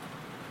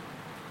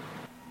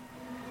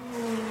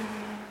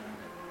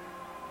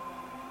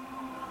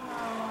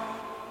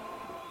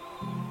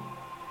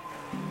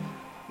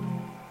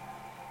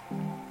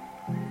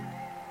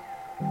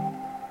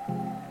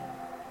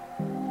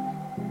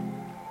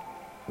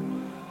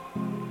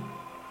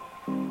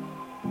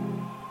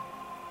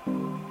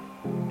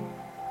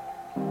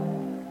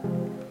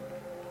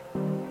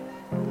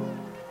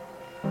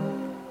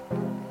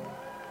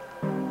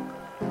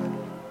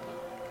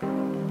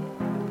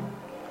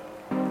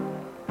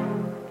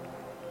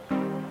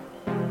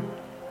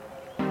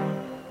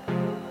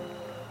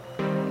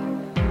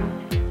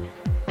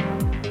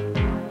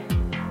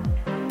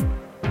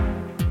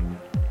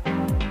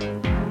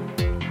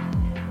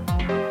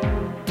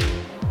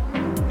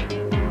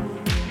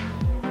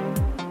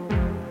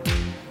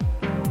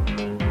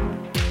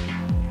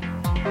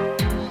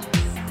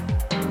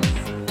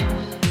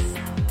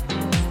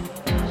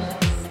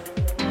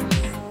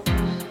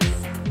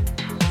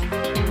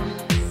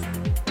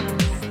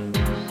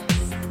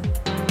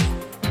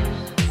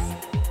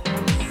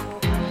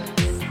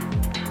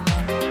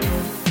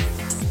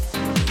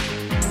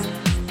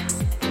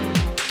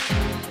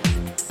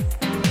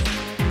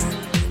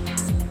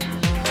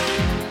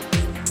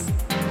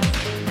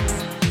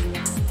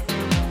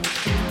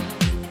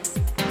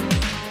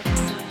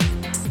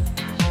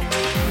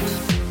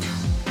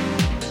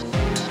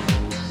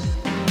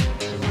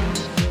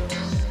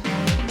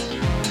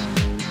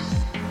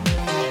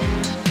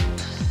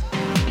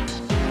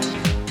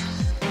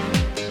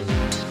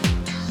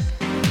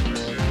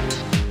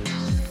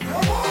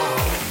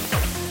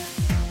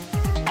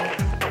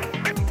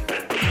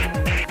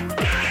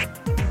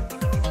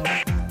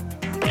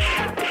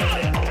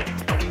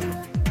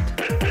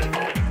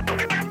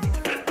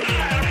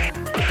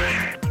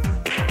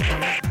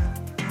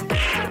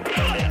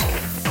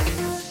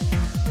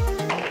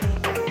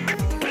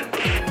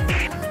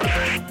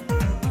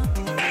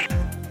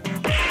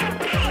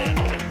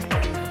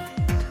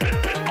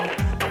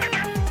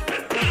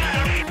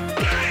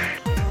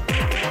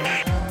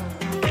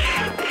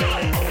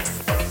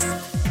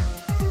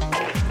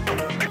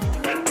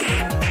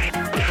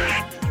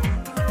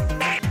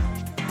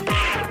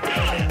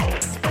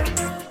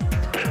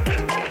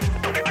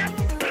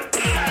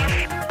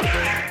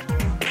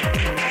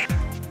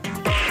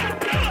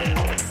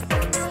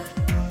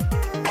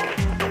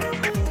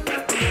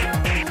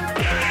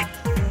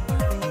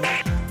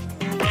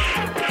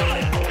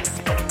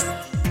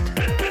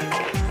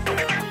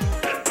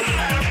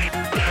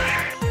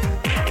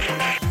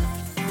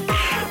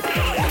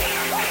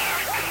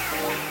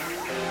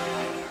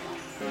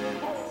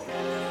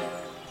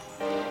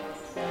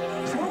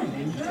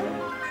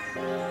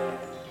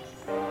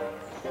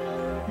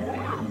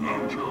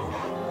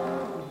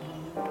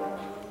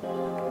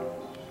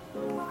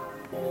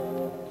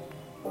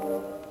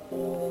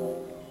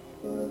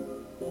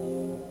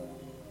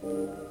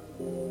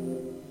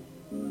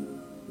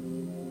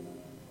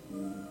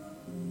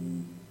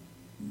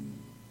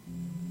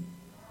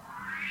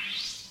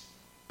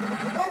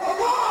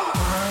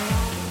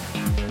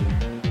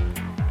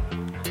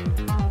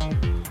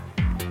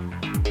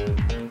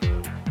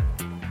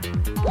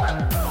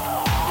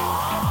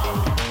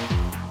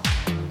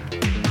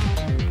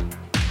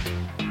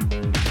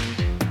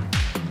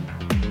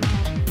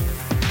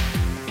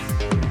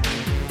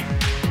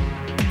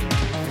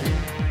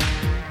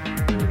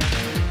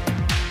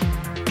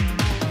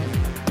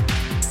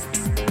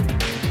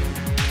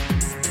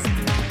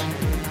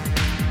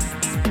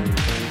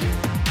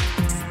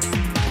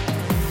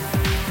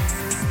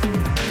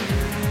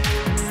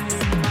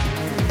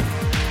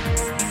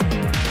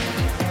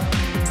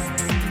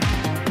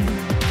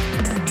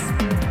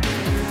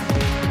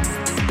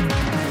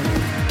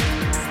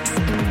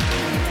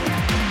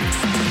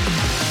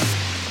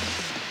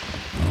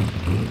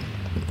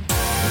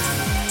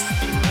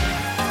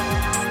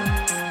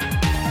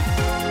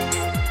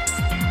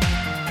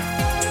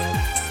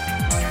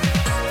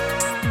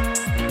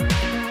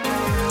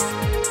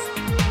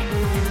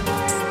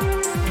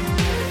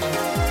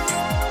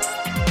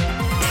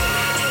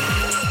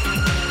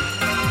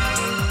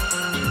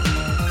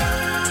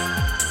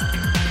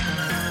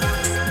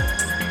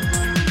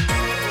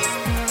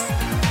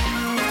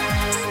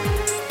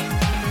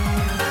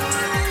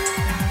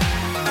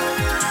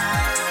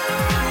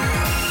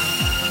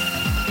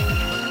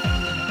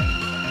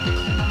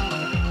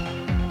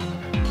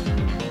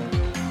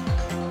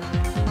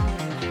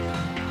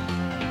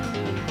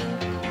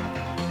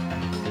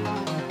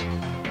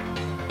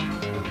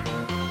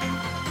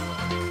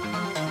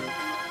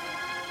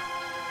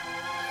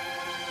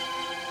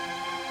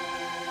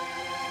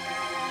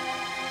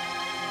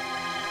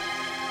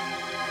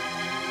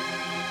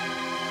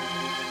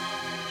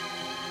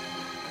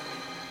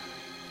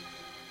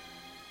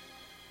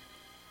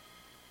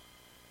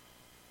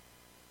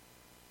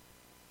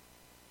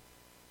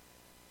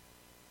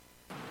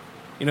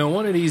 You know,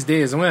 one of these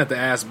days, I'm going to have to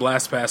ask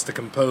BlastPass to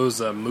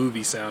compose a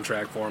movie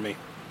soundtrack for me.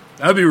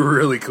 That'd be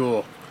really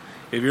cool.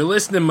 If you're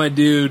listening, my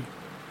dude,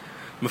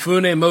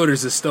 Mifune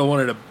Motors is still one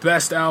of the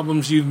best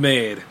albums you've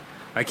made.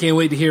 I can't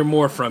wait to hear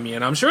more from you,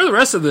 and I'm sure the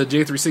rest of the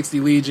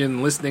J360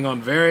 Legion listening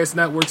on various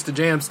networks to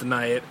jams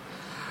tonight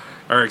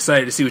are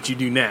excited to see what you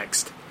do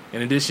next.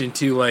 In addition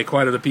to, like,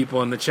 quite a the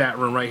people in the chat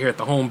room right here at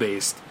the home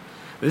base.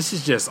 This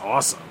is just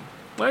awesome.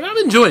 Like, I'm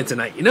enjoying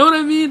tonight, you know what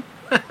I mean?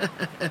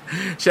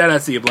 Shout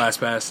out to you,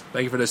 BlastPass.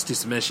 Thank you for those 2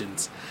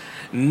 submissions.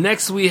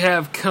 Next we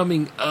have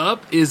coming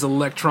up is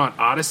Electron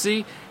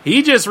Odyssey.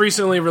 He just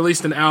recently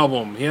released an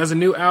album. He has a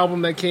new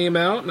album that came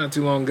out not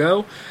too long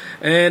ago.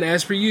 And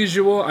as per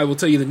usual, I will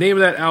tell you the name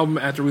of that album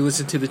after we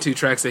listen to the 2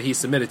 tracks that he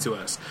submitted to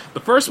us. The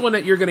first one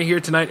that you're going to hear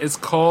tonight is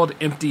called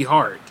Empty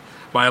Heart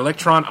by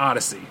Electron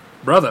Odyssey.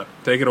 Brother,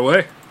 take it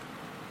away.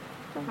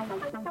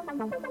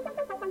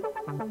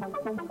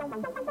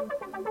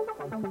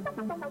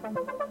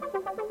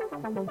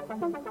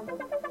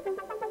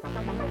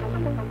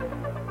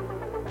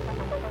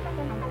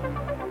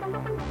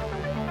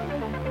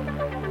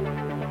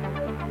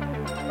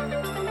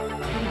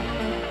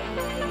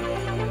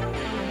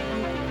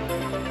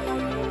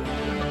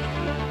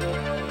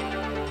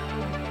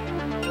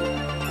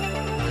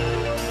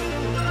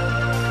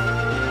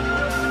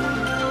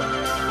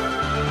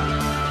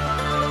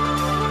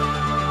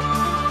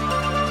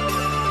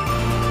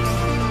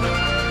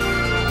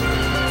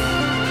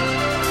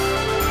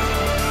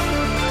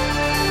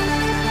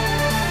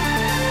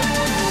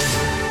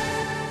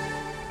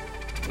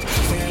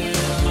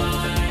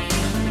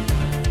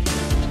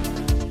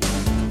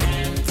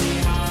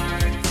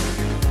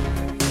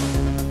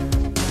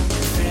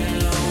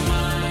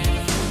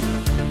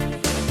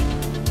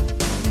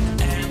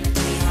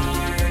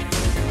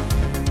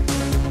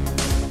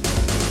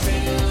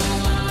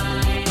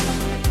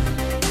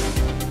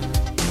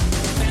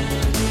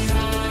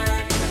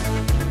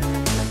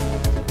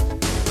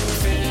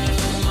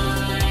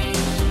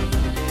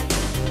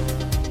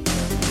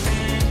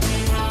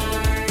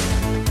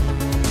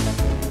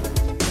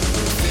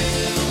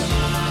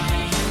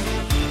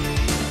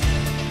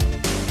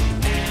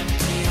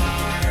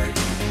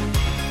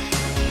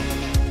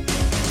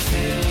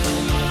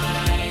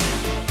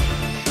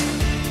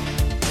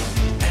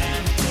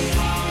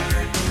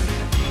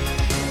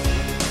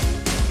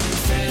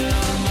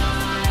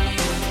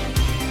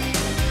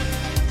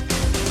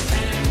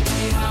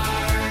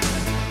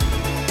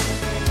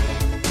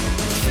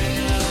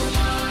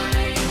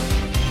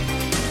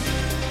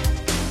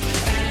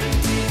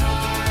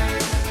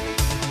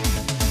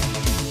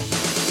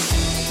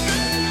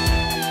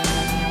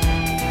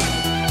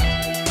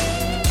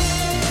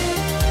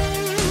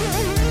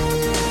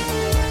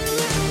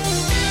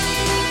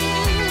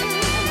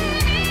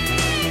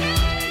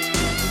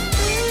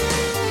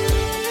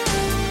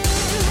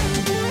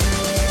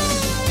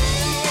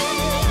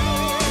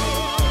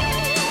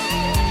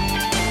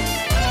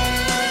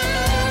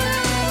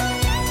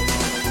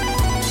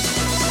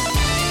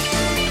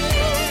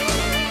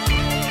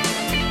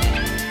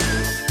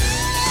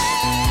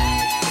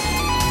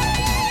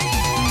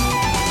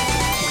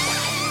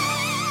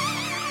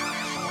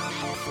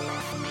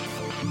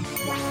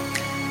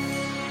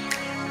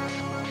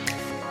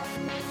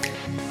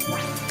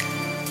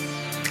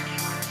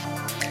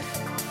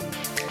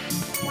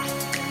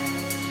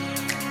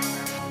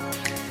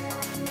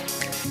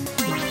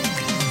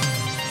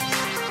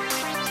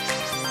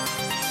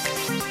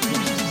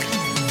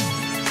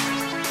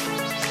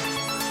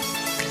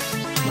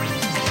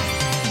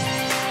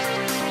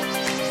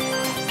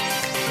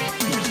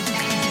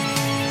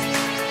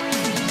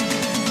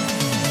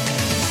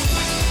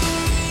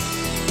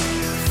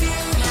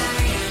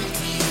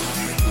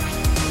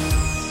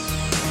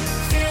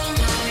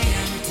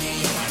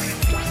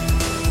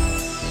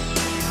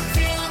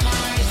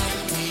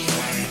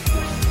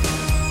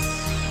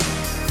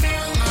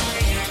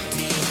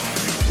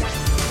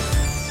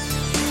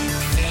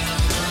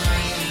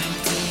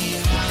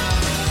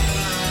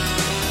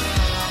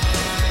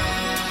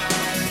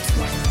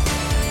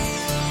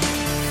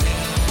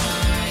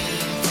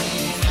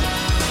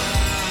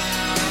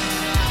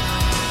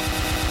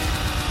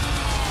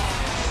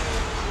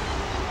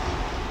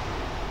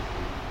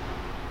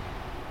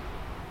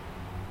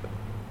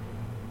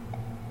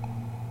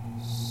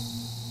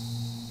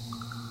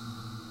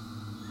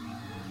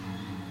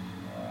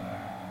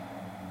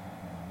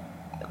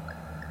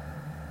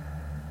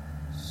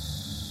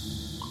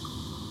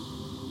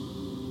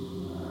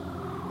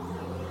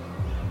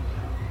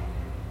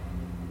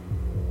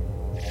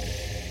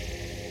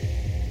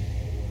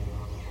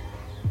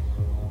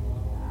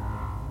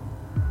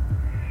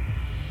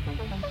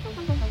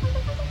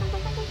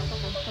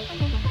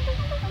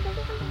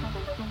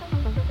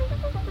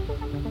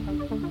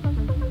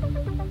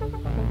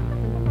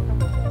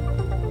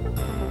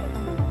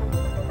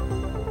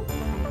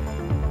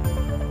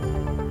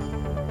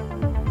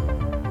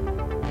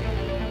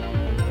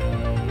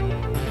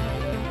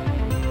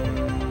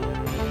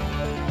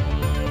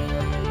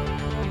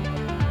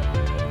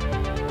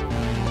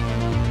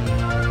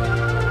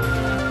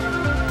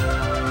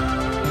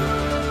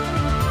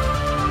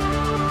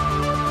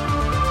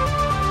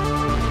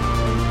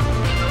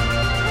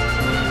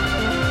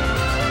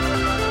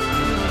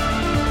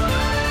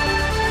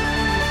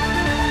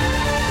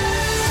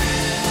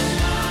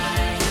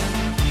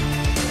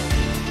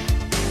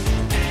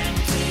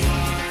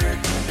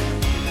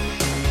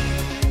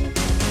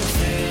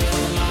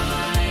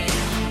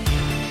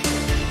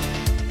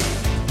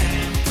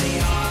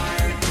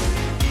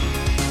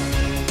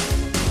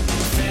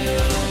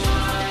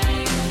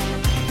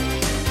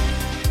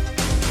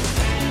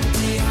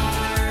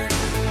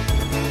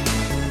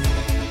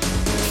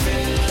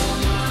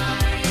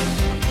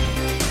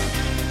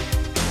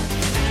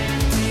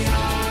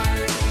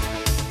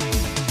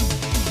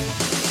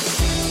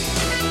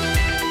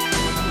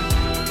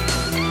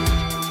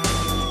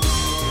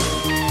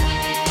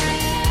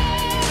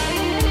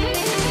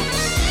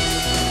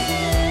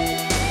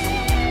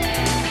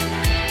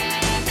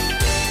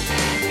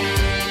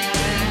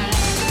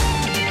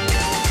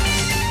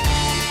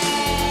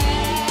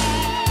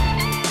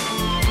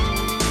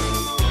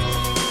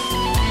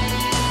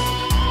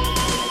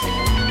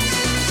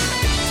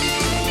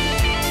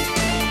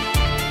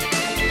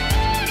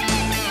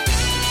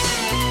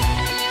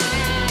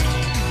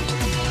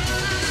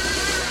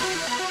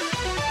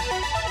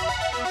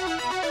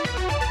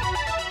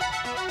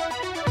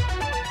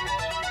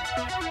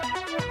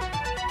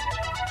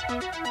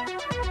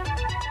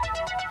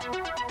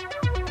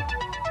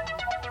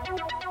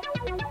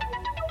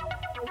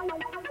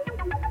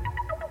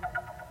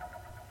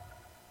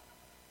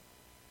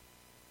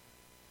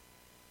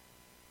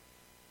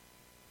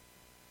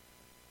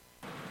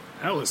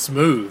 That was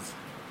smooth.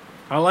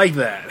 I like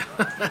that.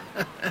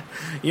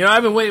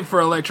 I've been waiting for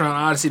Electron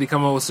Odyssey to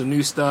come up with some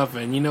new stuff,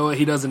 and you know what?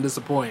 He doesn't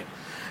disappoint.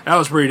 That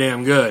was pretty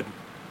damn good.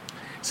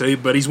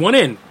 But he's one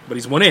in.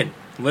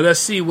 Let us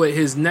see what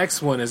his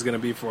next one is going to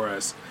be for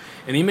us.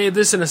 And he made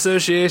this in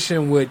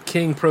association with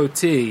King Pro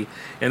T,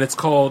 and it's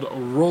called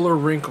Roller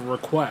Rink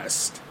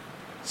Request.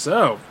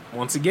 So,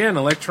 once again,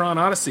 Electron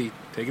Odyssey,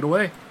 take it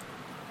away.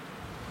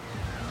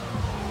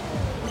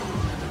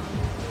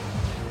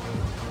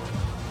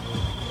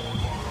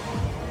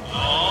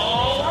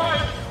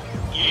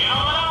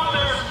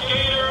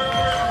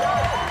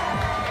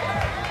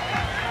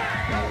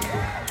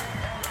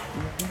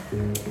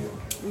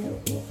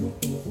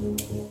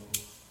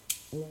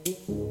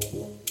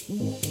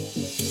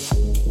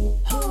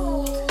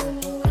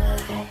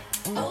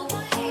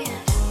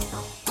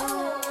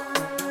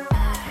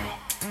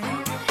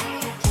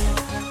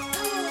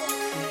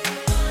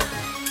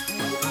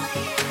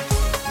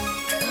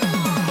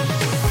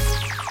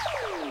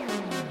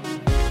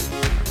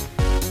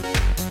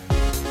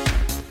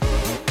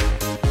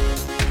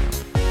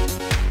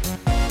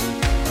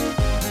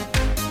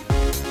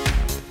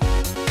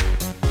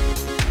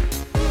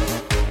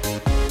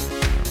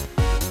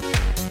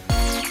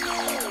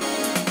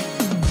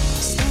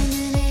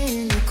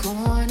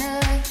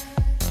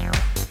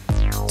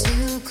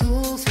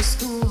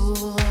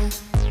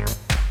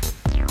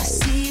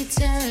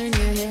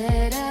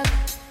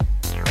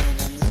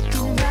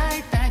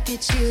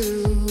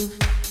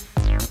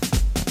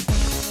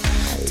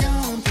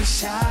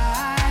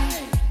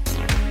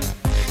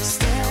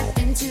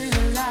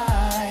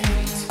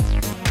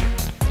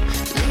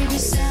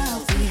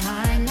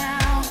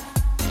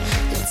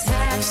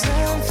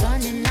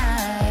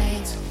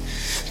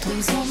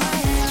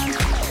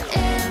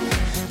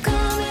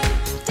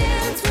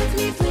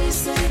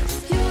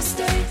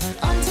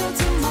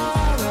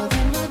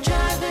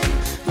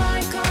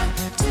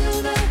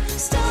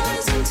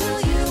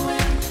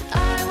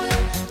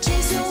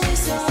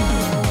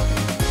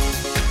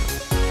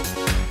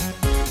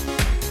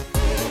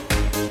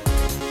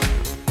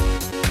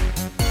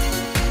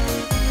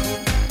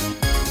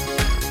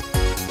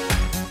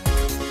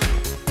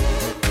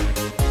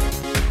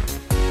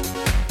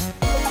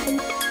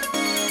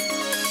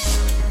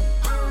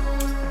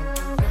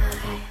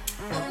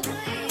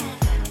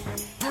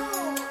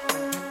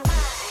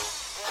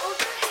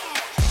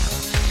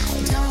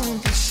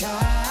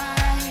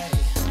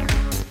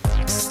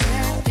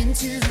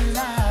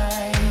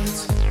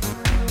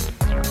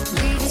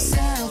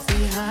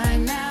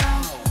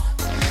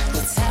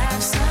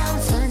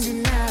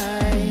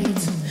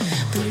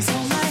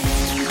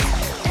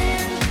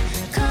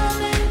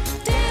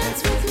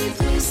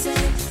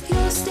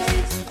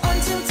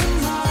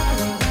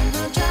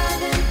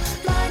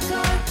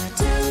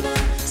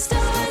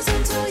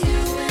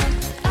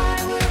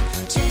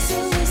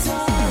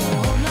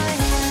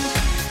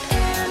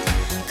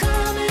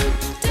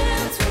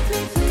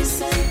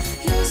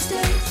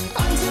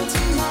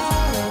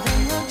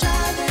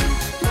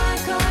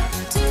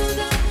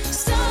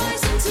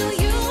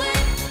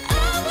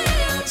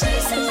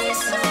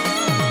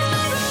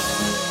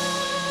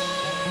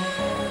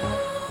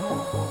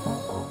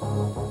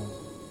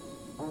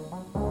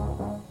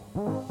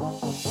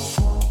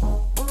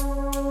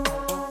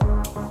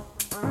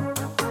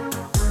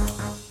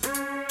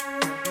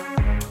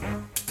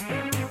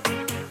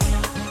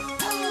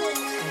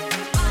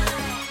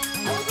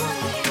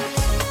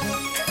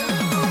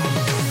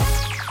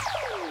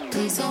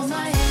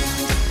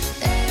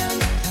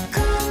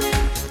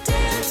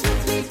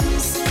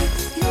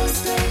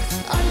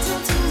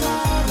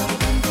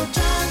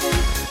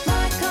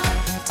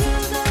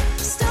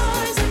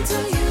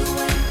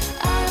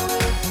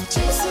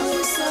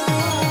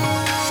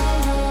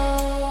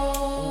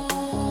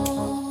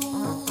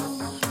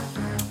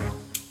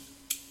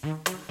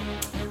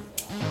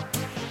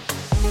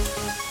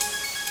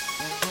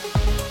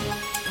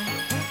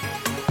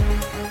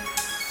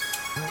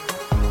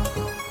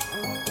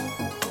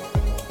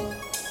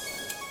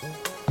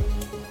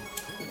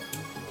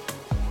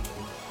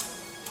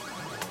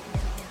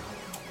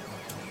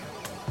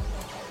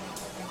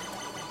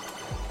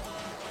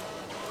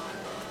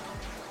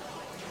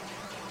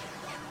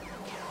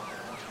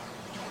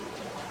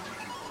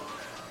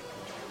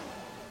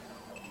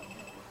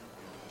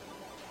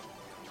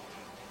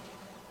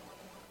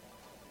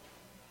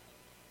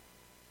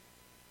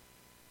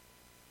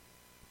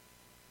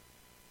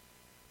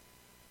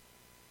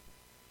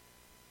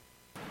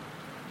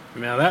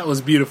 Now that was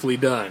beautifully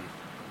done.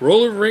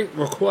 Roller Rink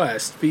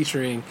Request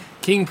featuring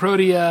King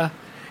Protea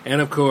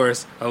and, of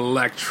course,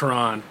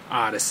 Electron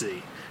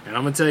Odyssey. And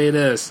I'm going to tell you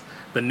this.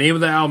 The name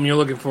of the album you're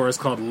looking for is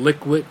called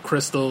Liquid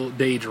Crystal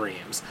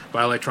Daydreams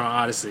by Electron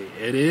Odyssey.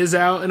 It is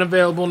out and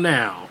available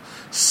now.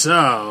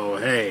 So,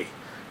 hey,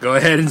 go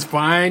ahead and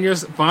find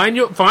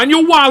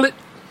your wallet,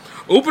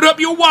 open up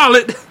your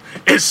wallet,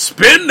 and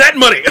spend that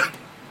money.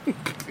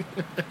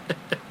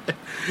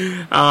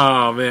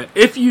 Oh, man.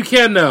 If you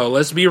can, though,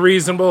 let's be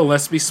reasonable,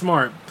 let's be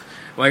smart.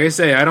 like I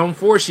say, I don't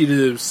force you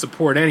to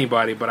support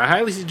anybody, but I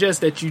highly suggest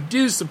that you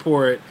do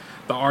support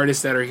the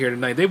artists that are here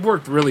tonight. They've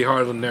worked really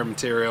hard on their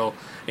material,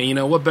 and you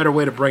know, what better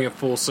way to bring it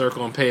full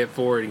circle and pay it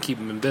forward and keep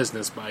them in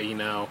business by, you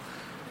know,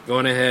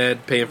 going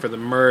ahead, paying for the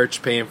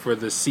merch, paying for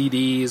the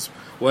CDs,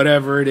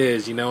 whatever it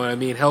is, you know what I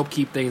mean? Help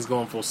keep things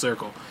going full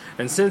circle.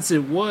 And since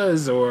it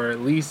was, or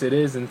at least it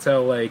is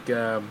until like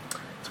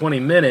 20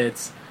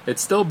 minutes,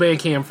 it's still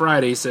Bandcamp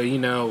Friday, so you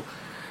know,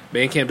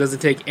 Bandcamp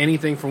doesn't take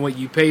anything from what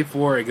you pay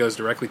for. It goes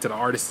directly to the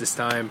artist this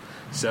time.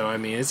 So, I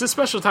mean, it's a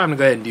special time to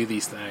go ahead and do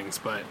these things.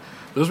 But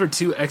those were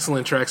two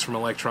excellent tracks from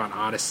Electron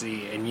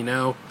Odyssey. And, you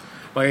know,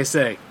 like I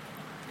say,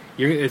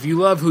 if you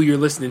love who you're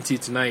listening to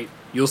tonight,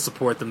 you'll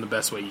support them the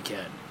best way you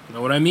can. You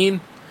know what I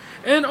mean?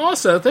 And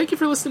also, thank you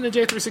for listening to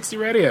J360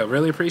 Radio.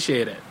 Really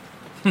appreciate it.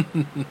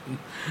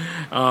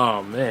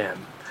 Oh, man.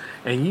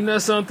 And you know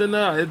something?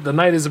 The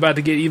night is about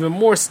to get even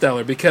more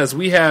stellar because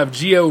we have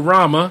Gio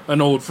Rama, an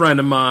old friend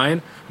of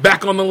mine,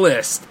 back on the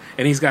list.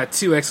 And he's got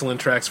two excellent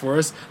tracks for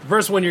us. The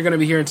first one you're going to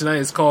be hearing tonight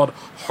is called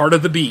Heart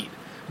of the Beat.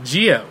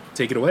 Gio,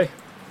 take it away.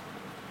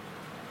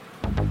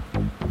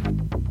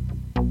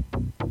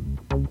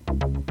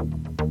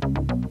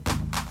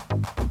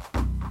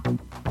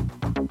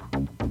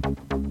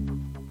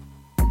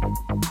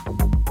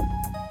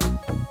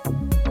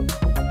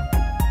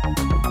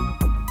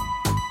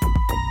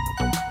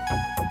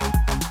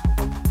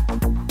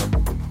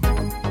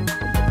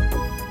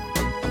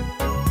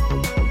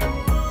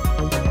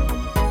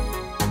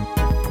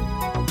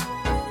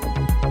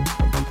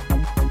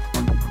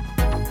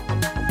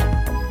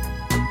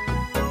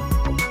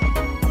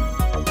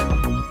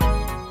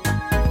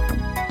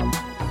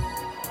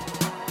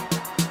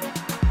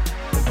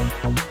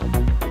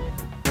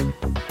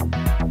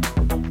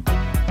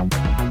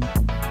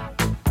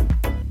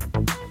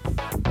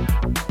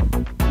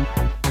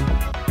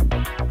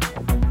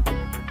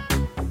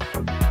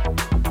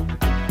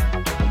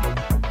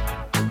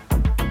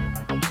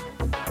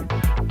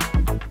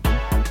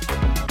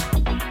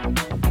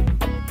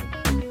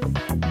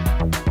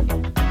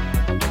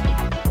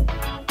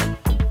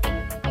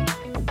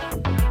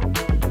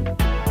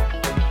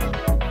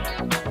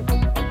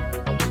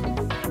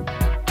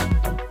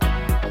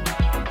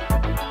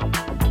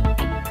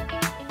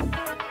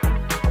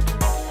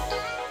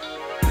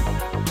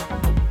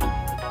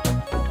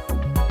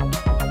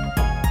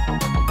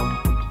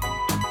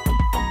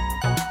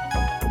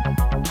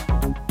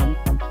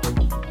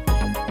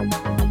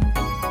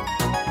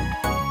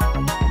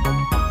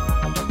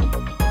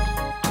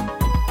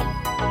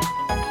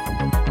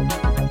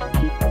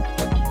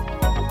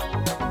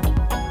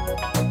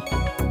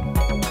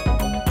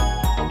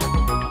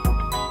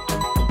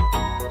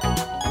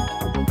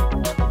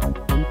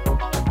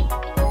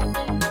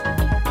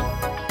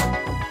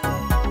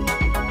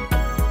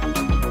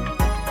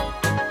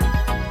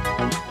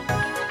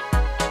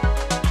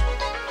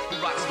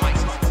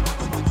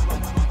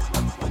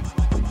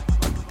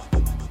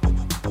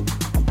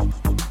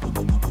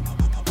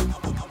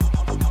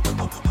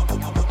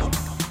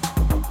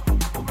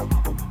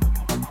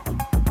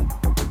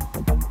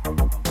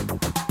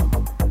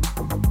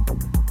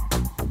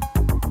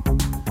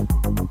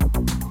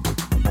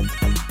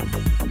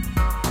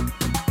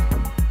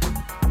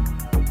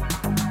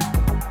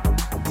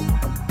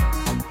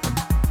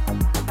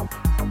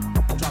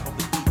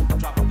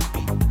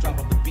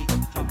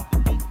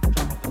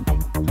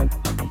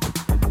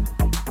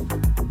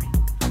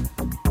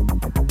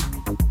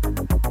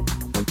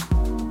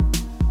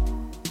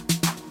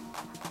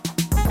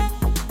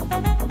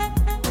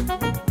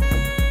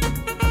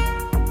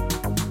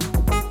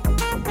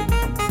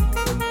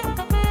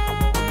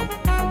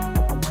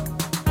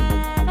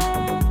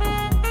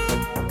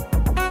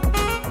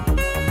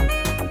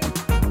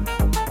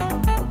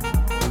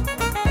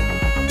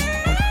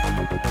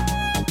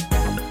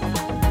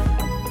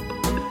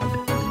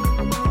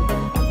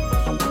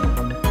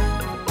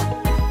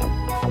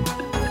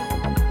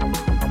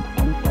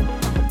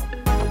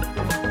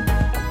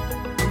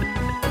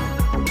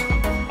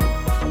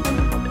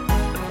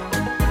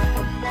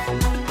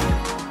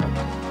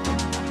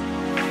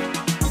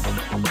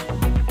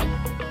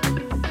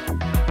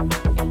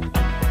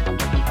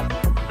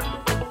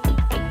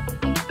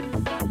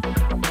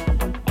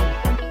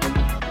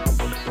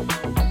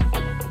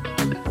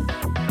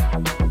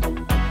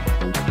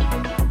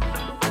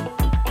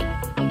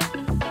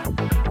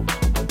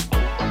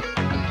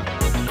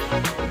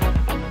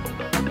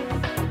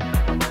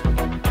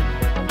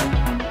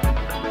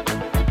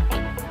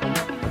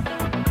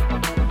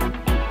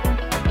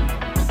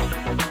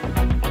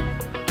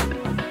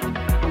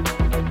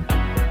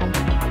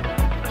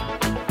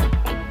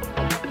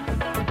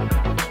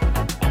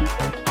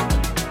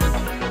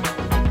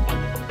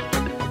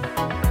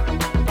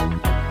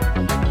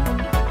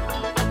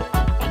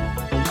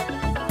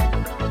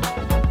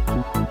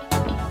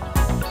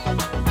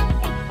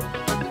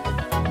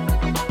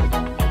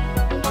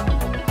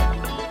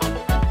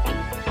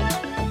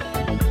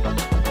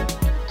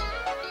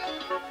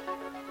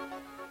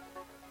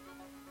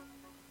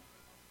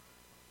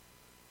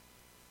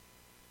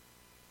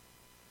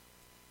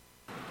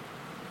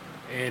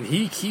 And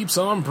he keeps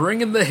on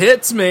bringing the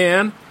hits,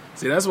 man.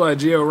 See, that's why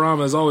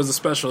Georama is always a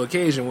special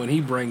occasion when he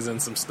brings in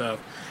some stuff.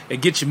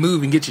 It gets you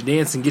moving, get you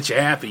dancing, get you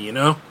happy, you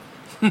know?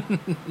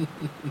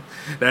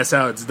 That's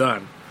how it's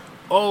done.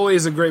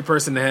 Always a great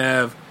person to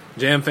have.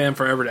 Jam fan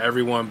forever to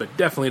everyone, but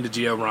definitely to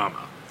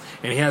Georama.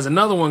 And he has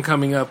another one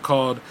coming up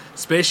called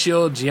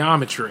Spatial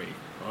Geometry.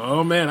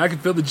 Oh man, I can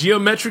feel the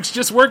geometrics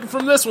just working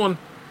from this one.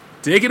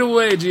 Take it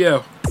away,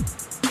 Geo.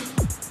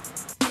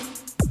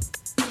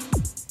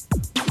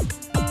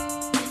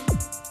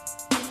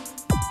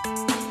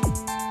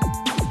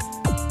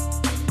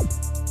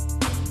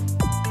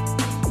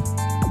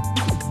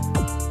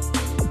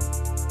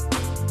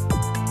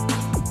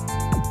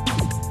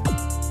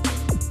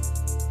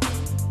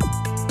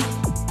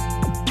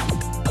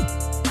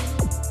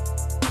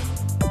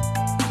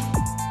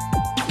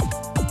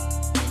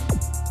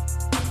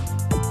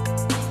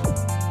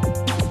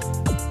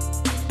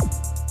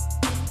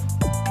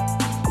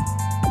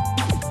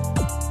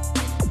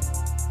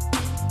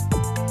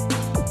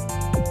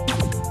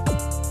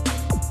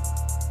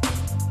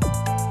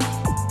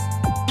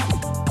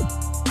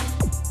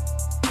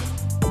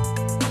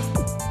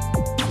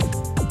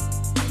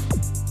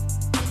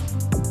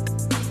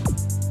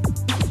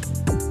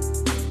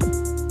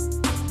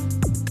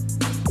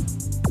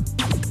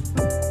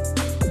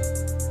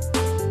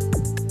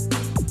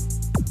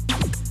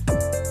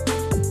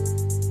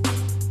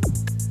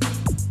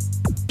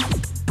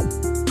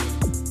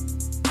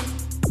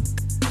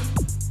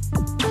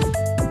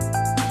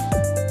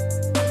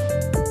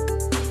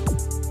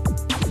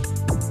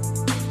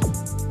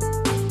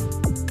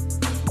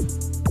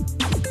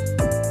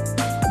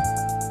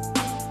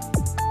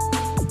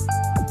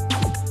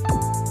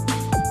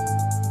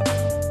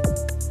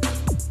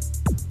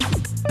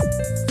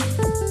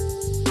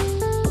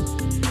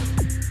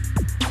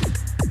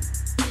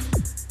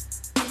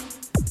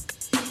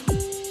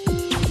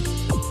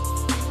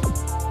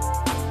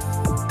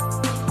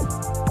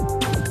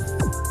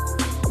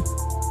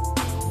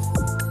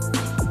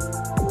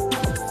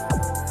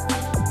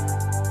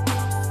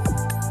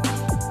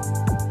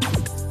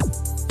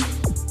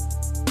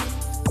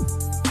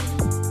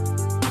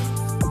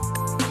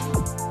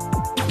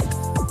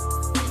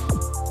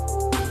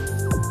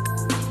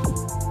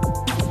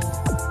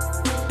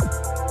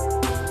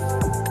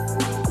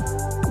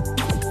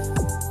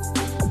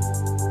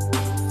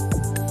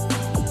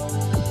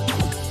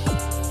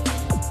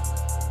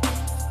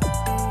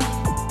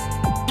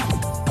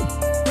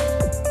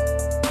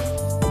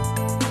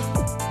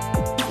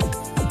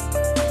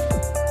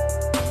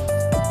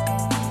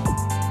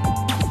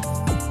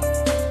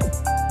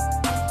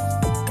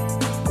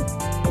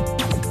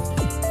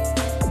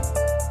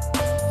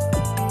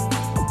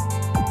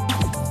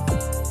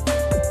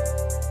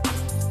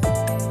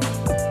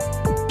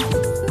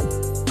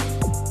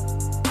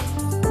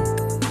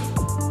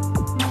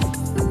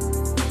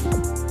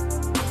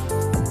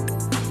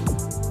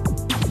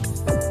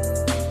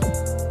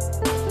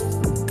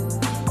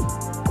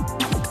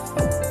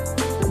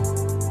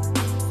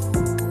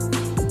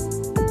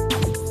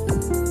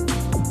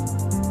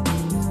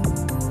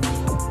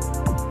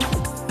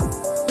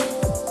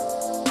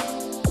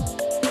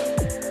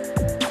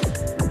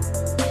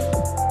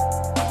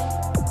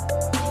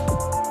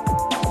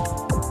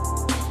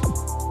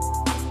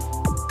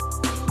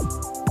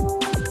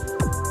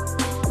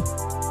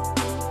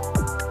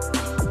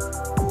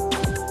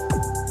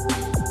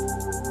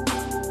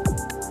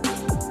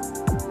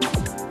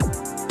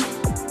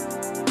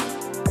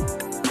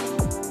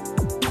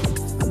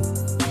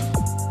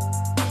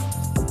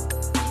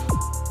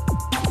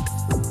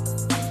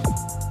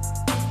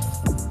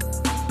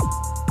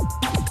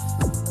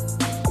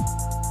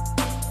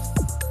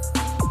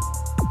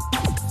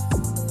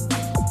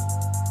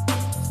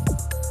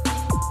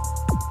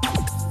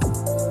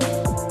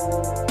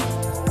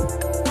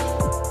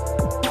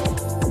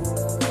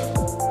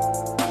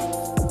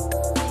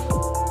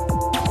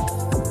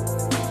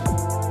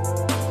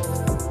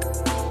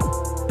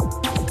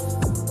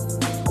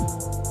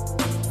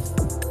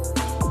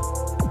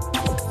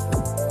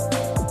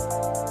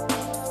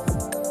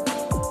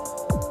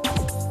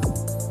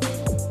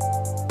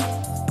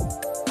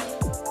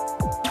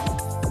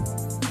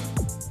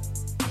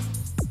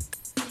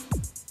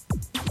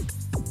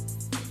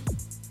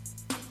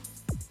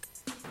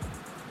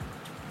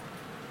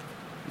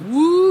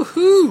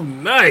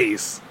 Woohoo!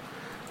 Nice!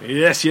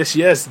 Yes.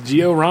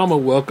 Georama,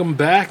 welcome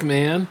back,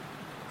 man.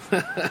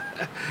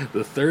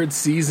 The third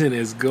season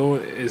is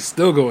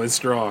still going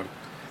strong.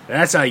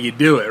 That's how you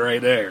do it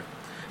right there.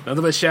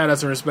 Nothing but shout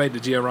outs and respect to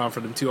Georama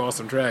for them two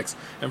awesome tracks.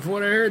 And from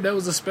what I heard, that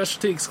was a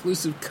specialty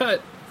exclusive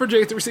cut for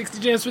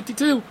J360 Jams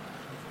 52.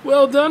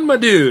 Well done, my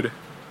dude.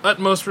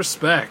 Utmost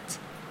respect.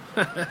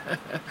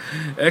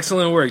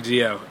 Excellent work,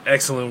 Geo.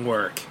 Excellent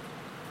work.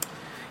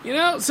 You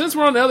know, since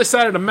we're on the other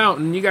side of the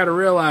mountain, you got to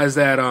realize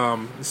that,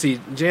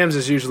 Jams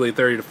is usually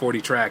 30 to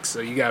 40 tracks, so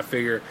you got to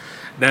figure,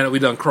 now that we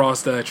done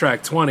crossed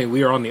track 20,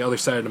 we are on the other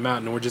side of the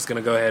mountain, and we're just going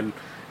to go ahead and,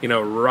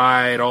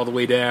 ride all the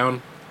way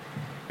down.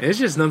 And it's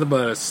just nothing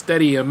but a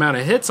steady amount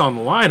of hits on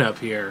the lineup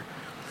here.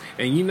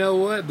 And you know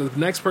what? The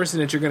next person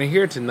that you're going to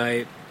hear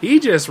tonight, he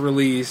just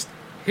released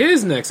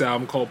his next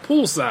album called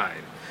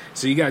Poolside.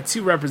 So you got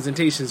 2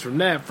 representations from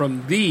that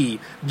from the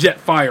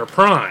Jetfire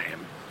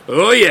Prime.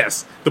 Oh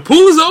yes, the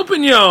pool is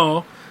open,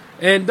 y'all.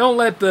 And don't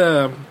let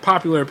the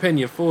popular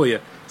opinion fool you.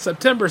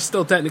 September is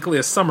still technically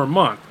a summer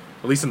month,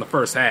 at least in the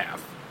first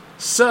half.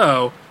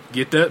 So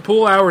get the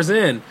pool hours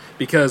in,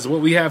 because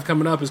what we have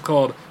coming up is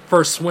called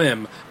First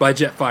Swim by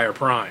Jetfire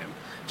Prime.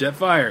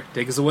 Jetfire,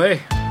 take us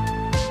away.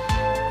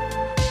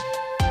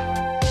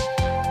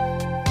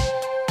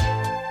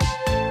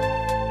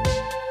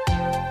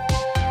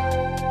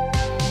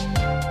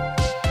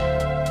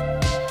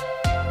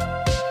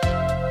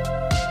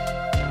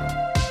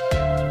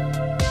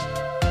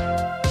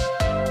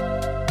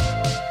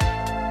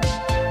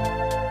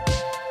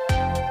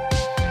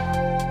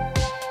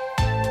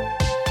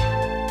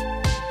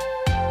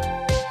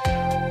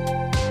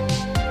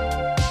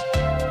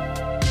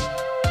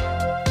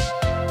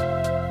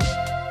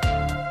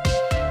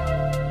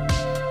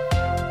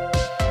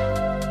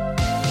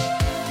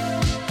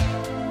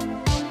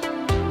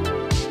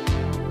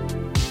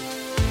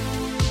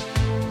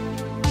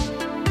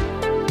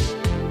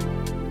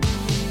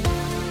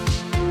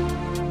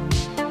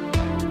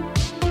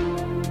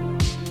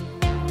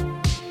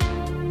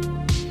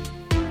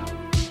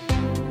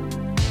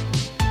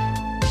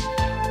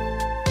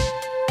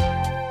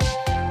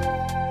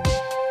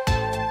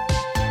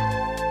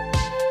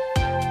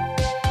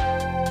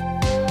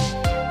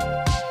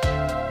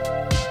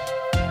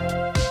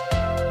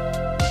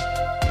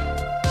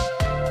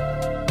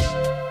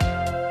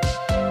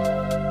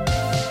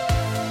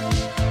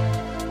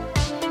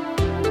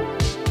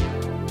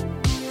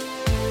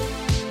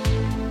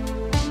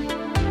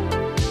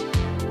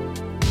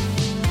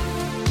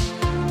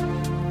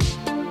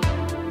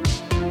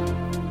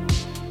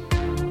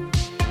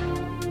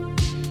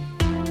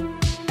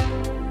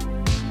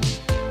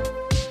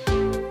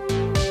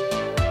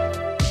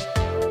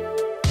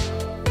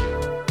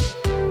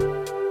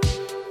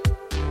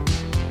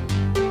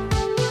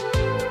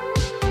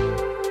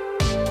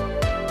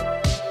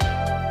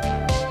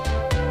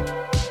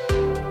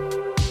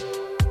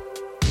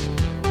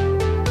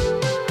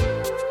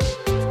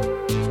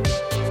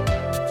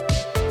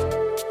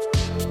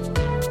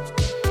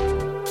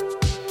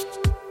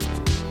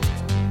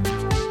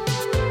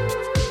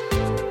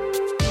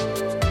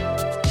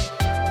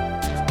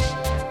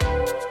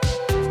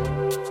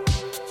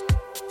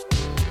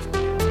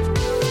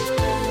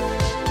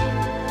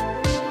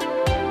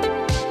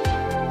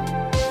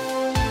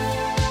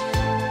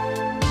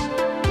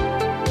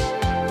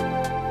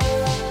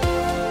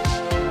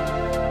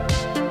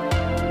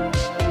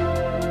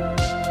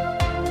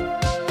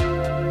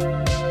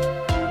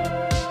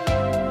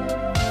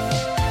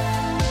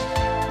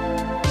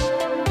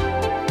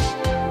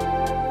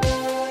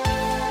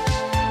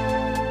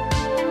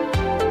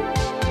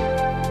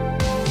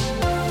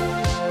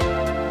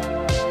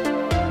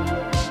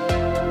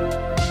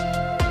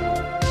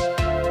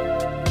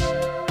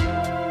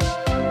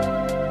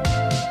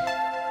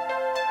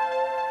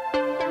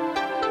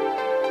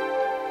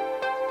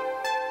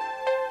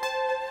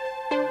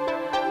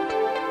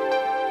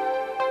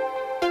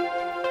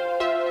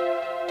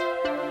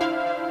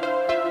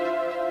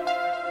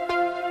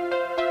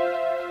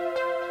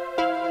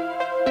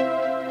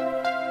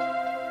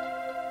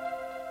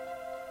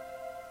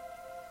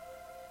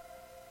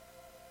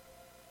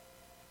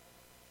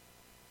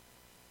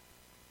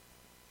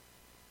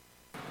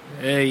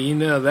 Hey, you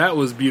know, that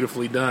was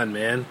beautifully done,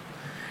 man.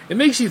 It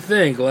makes you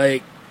think,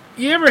 like,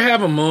 you ever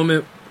have a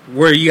moment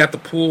where you got the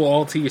pool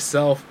all to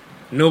yourself,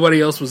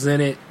 nobody else was in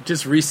it,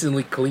 just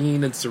recently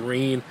clean and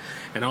serene,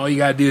 and all you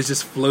gotta do is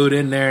just float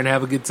in there and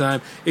have a good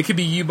time? It could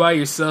be you by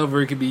yourself,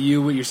 or it could be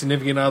you with your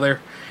significant other,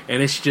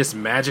 and it's just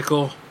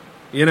magical,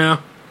 you know?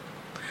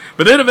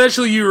 But then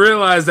eventually you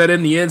realize that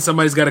in the end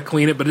somebody's gotta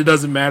clean it, but it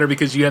doesn't matter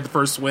because you had the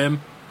first swim.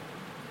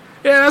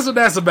 Yeah, that's what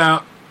that's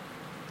about.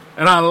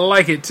 And I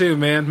like it too,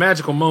 man.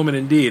 Magical moment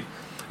indeed.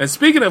 And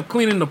speaking of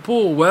cleaning the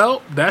pool,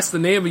 well, that's the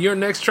name of your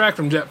next track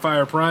from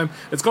Jetfire Prime.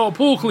 It's called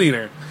Pool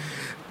Cleaner.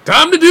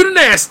 Time to do the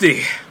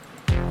nasty.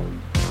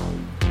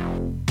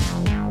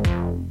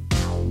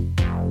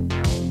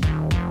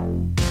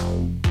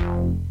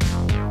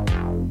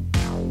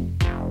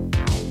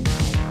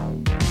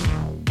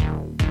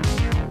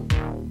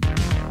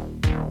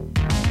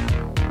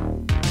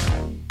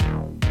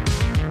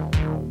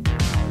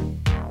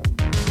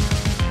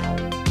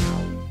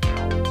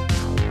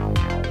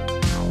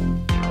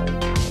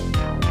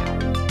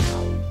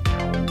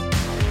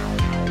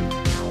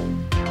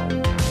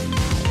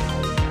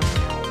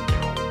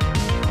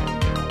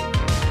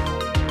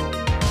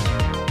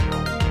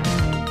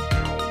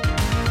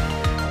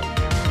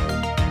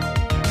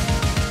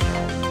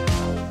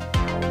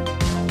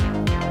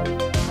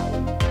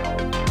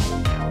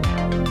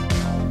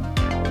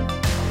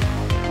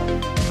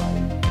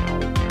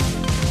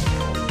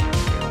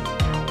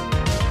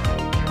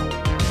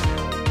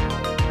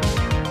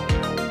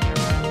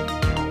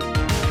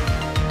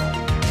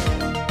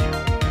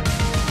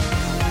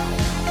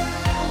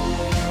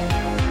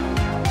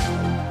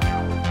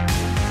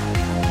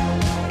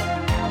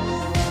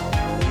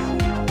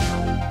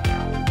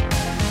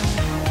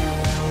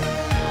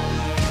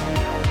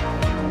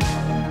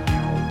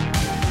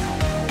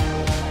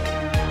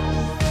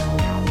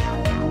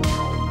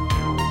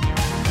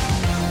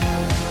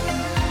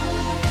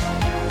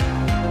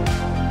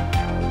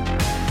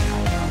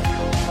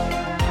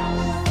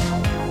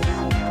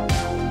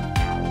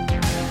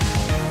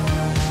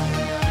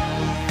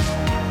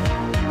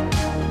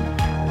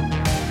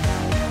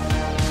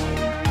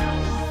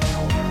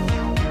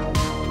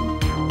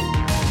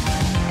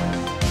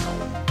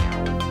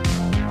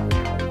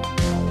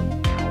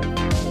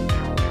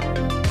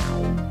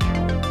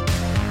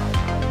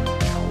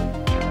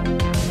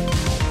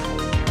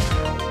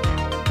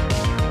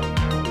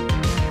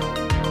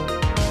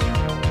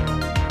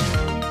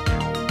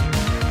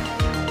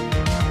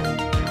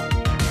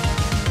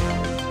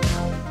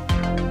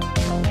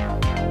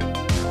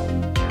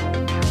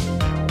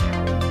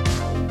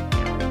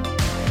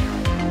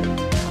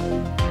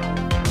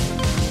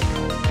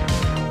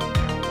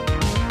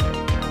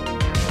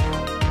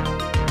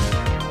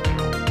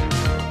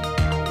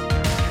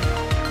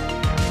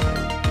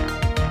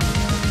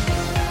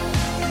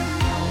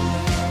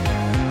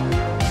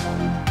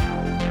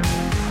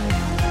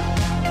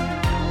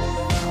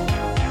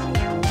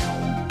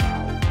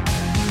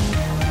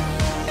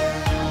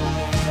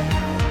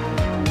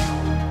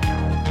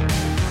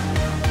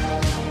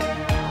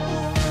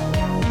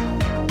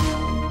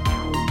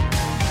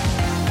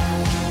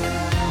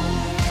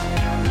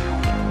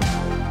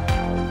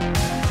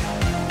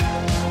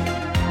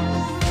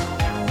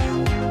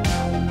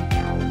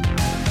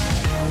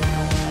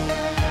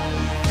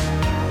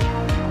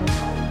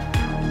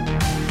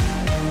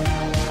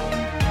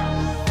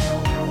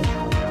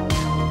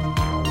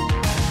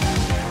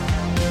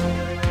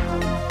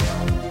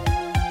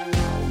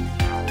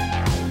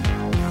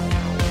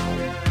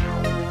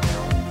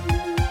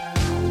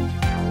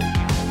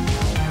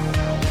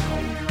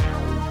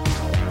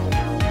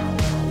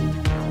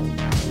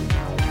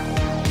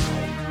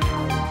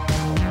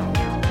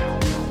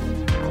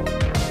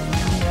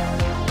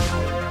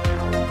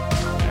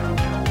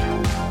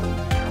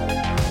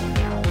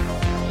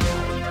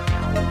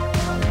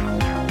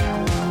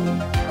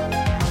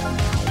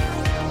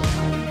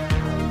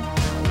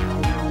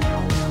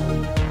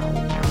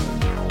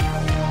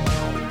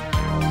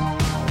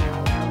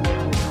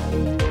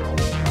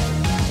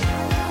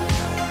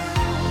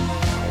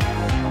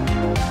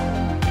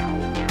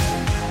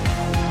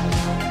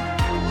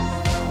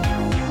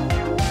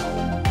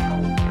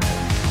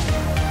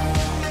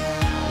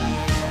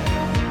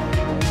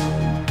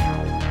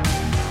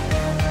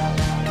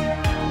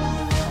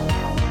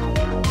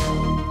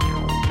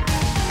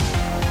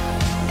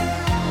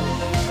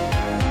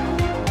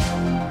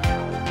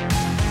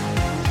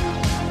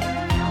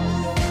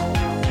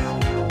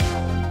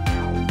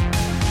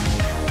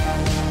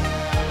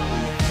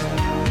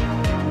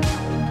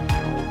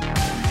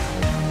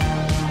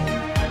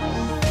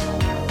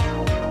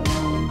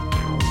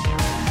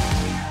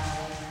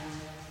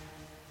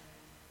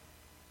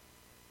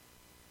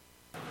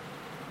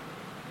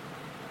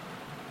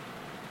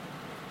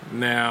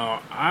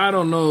 Now, I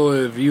don't know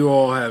if you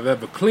all have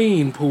ever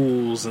cleaned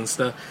pools and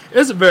stuff.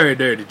 It's a very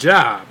dirty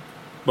job.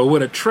 But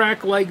with a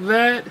track like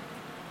that,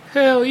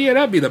 hell yeah,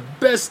 that'd be the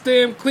best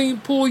damn clean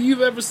pool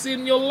you've ever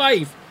seen in your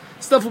life.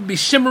 Stuff would be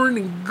shimmering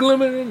and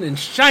glimmering and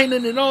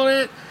shining and all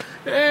that.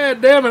 Yeah,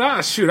 damn it,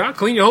 I'll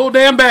clean your whole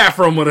damn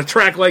bathroom with a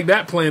track like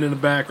that playing in the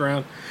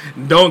background.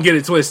 Don't get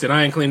it twisted,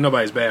 I ain't cleaning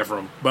nobody's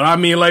bathroom. But I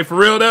mean, like, for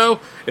real though,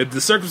 if the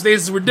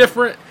circumstances were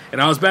different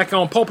and I was back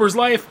on Pulper's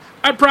Life,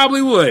 I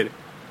probably would.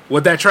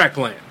 With that track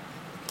playing.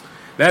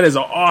 That is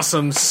an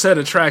awesome set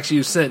of tracks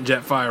you sent,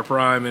 Jetfire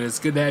Prime, and it's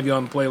good to have you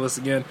on the playlist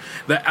again.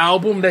 The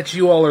album that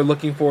you all are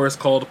looking for is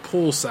called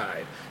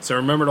Poolside, so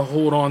remember to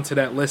hold on to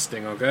that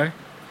listing, okay?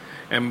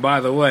 And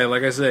by the way,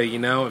 like I say, you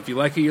know, if you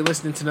like who you're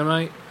listening to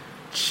tonight,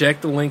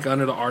 check the link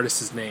under the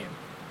artist's name.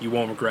 You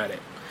won't regret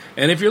it.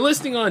 And if you're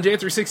listening on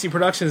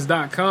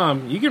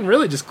J360productions.com, you can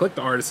really just click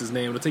the artist's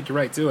name. It'll take you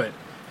right to it.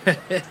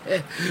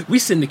 We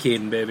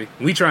syndicating, baby.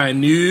 We trying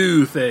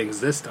new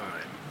things this time.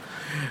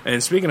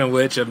 And speaking of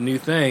which, of new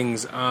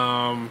things,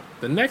 the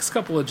next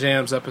couple of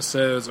Jams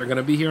episodes are going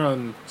to be here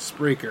on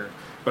Spreaker.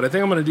 But I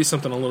think I'm going to do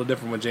something a little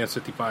different with Jams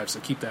 55, so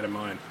keep that in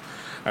mind.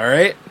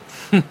 Alright?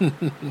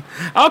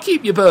 I'll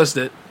keep you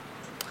posted.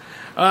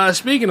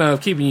 Speaking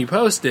of keeping you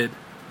posted,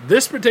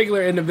 this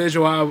particular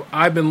individual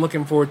I've been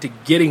looking forward to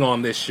getting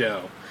on this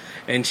show.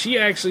 And she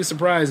actually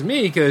surprised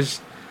me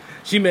because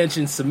she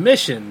mentioned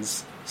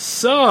submissions.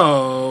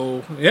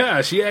 So,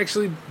 yeah, she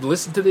actually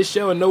listened to this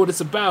show and know what it's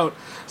about.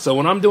 So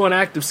when I'm doing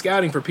active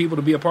scouting for people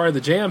to be a part of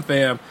the Jam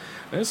fam,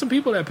 there's some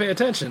people that pay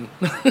attention.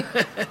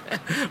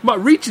 My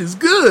reach is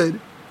good.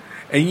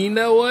 And you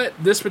know what?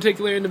 This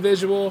particular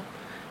individual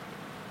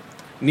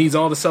needs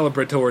all the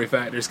celebratory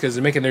factors because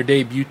they're making their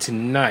debut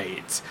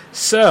tonight.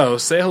 So,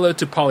 say hello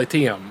to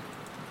Polyteum.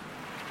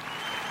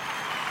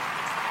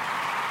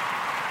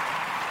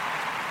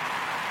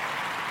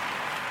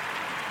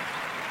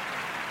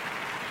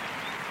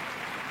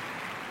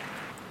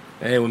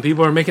 Hey, when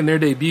people are making their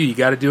debut, you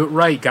got to do it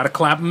right. Got to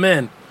clap them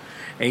in.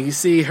 And you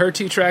see, her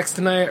 2 tracks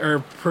tonight are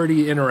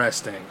pretty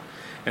interesting.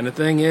 And the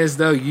thing is,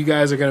 though, you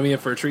guys are going to be in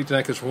for a treat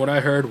tonight because from what I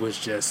heard was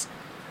just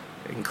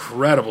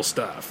incredible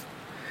stuff.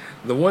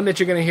 The one that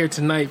you're going to hear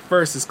tonight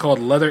first is called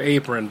Leather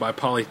Apron by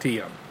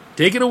Polyteum.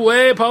 Take it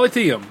away,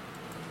 Polyteum.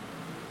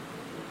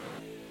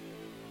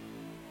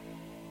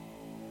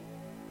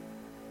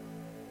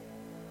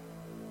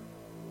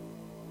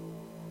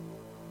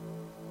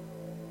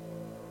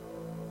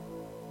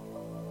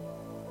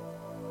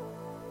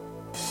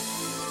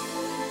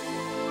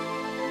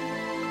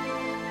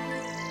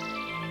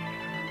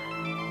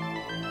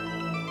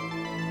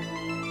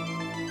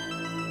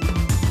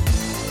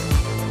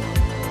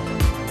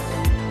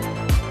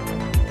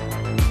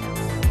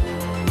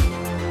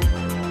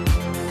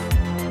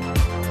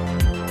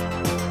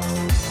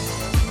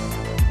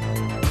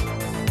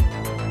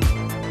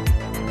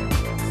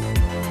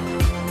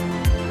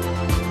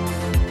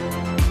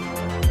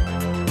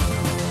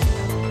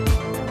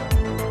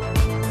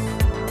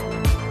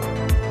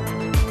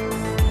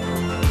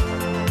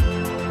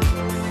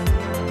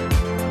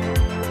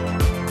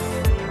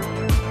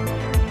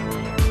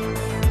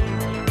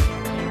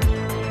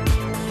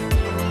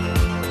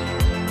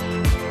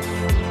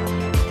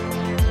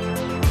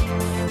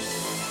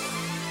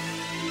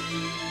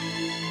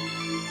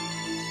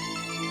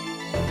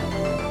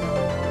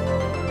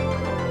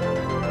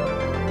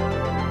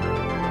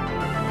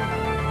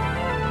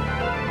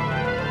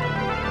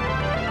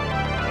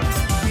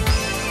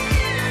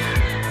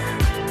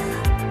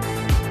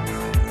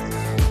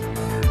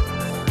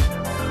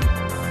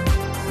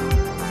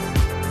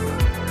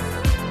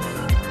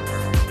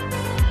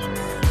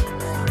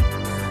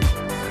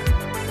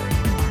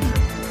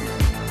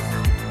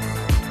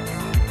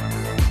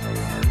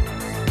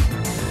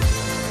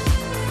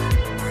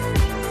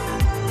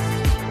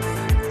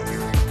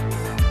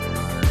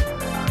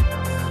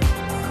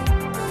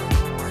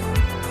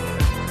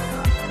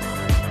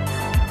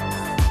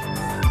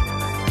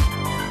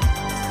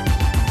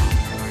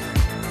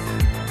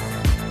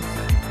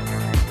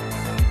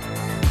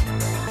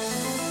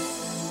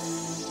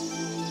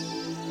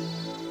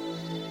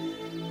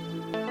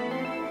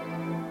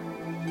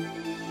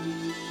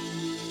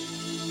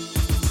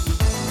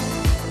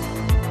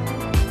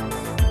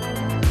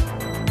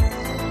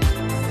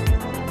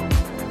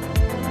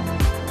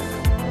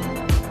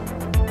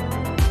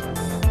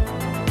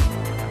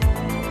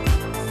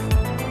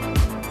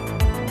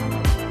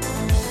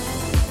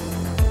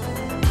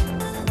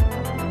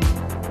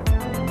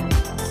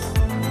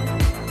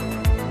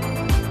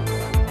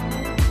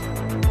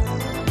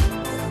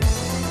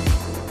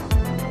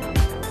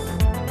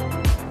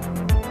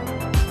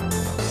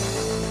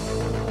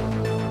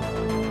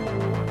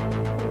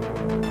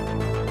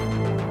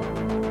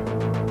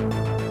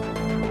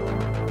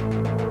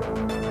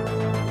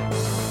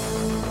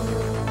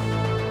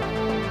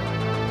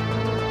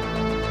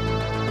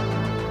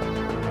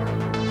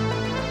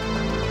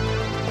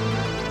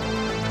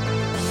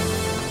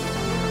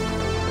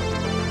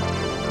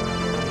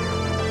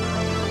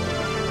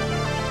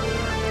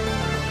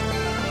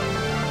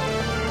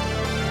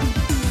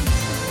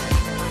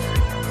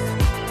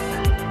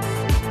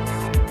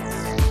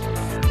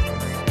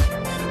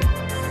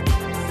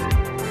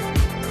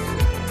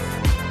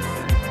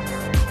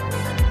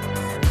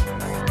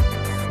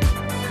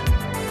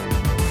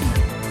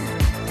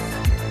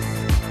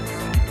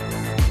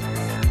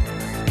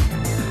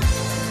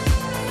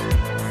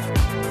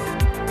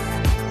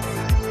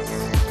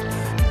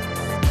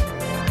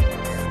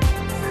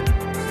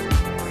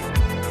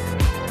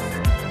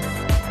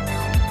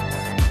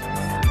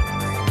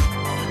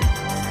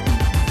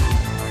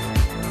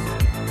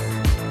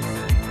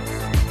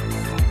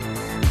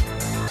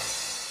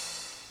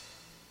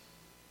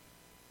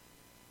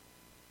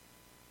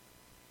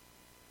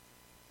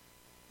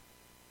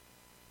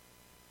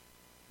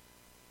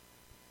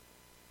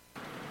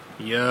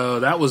 Yo,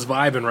 that was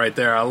vibing right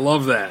there. I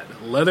love that.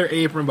 Leather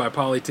Apron by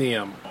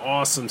Polyteum.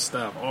 Awesome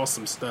stuff.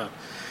 Awesome stuff.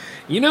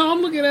 You know,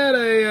 I'm looking at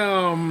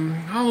a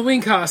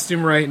Halloween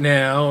costume right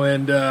now,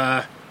 and,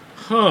 that'd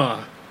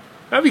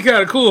be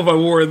kind of cool if I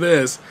wore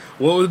this.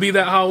 What would be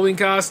that Halloween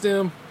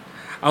costume?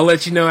 I'll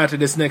let you know after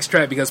this next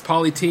track, because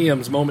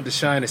Polyteum's moment to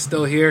shine is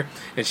still here,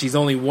 and she's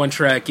only one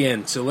track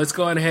in. So let's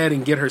go ahead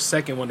and get her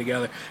second one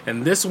together.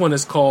 And this one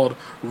is called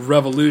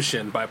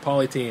Revolution by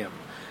Polyteum.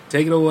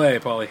 Take it away,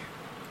 Polly.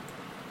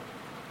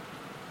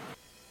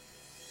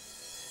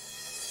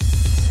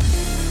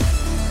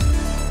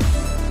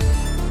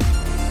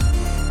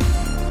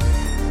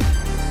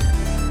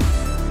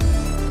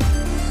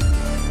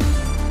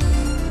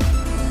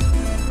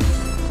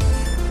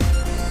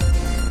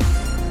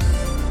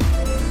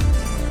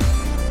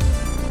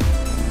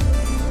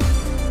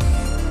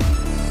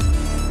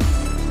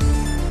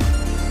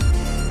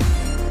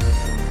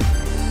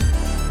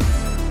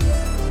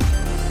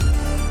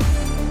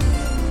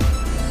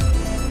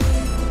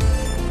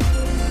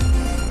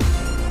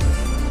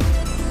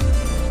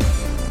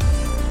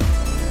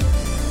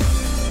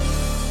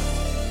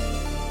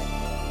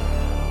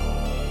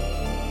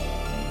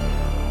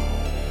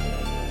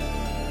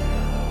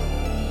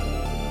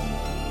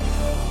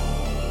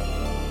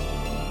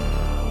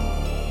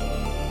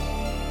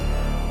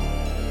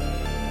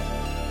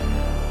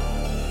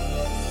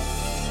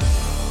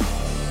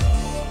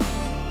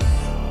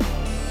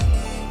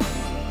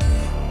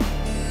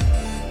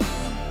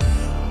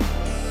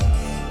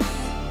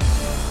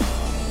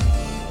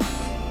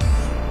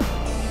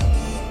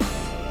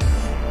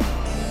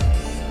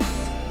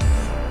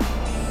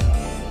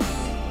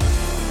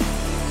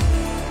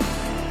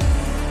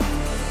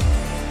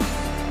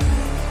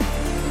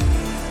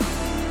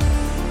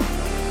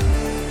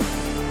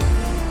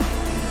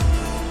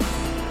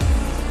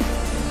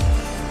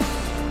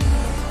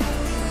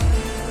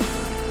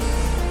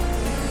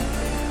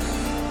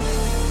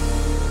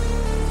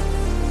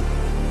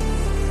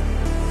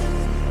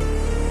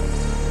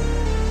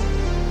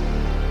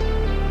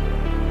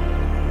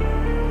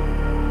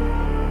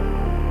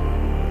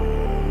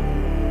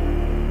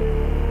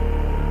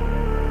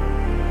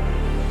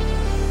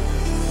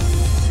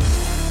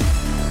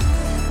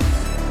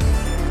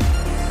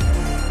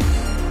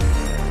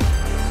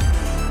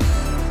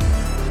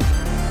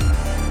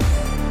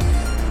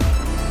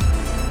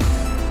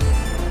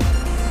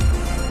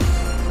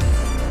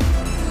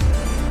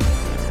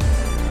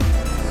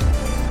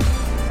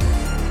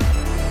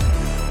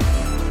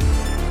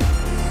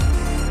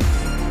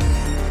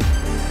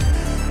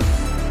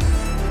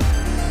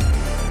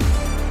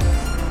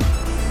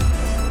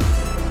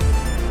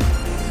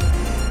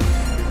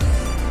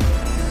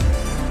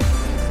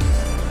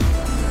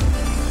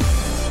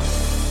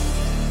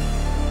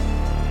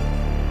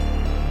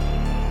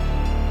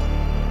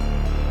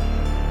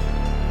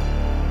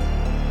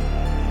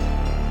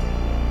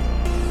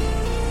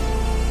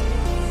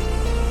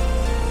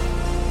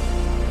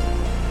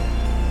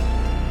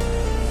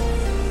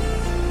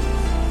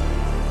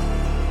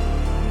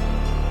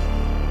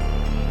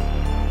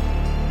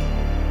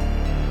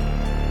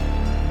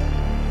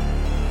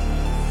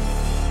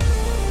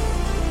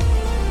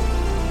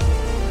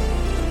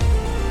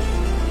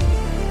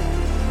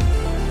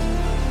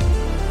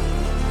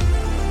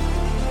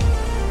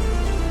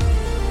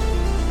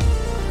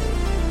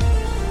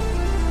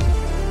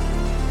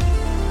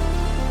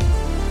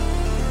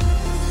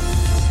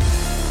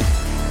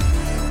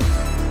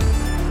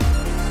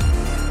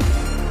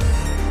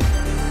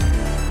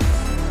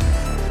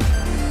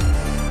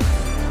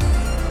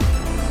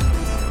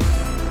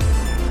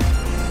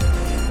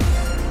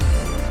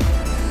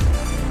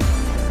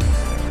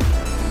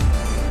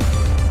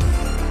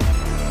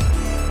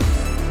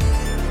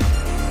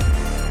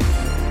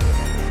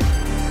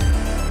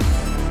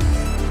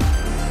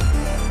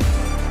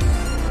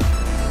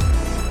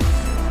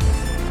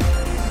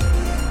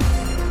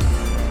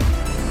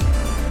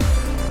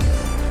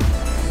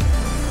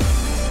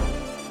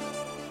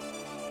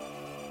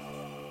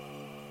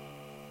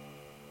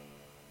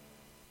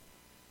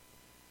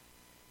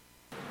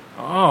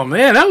 Oh,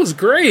 man, that was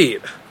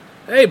great.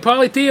 Hey,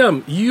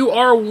 Polyteum, you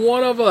are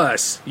one of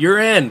us. You're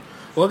in.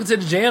 Welcome to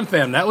the Jam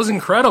Fam. That was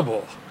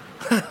incredible.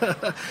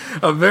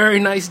 A very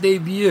nice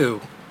debut.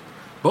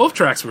 Both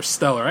tracks were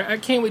stellar. I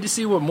can't wait to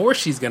see what more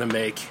she's going to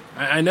make.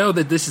 I know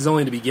that this is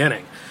only the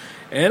beginning.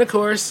 And, of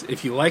course,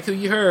 if you like who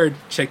you heard,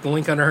 check the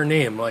link under her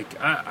name.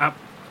 Wow,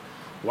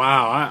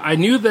 I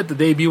knew that the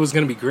debut was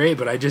going to be great,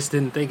 but I just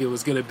didn't think it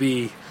was going to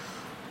be...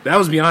 That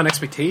was beyond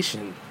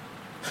expectation.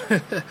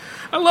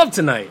 I love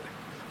tonight.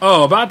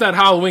 Oh, about that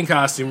Halloween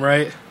costume,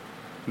 right?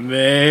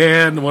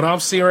 Man, what I'm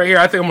seeing right here,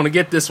 I think I'm going to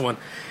get this one.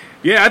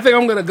 Yeah, I think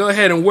I'm gonna go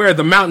ahead and wear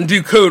the Mountain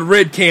Dew Code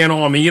Red can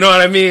on me, you know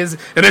what I mean?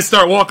 And then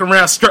start walking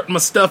around strutting my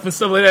stuff and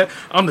stuff like that.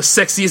 I'm the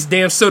sexiest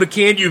damn soda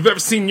can you've ever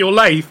seen in your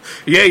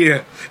life.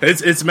 Yeah.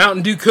 It's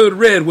Mountain Dew Code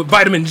Red with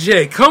vitamin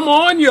J. Come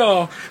on,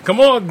 y'all. Come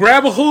on,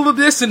 grab a hold of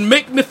this and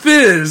make me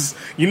fizz.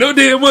 You know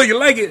damn well you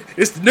like it.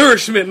 It's the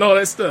nourishment and all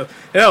that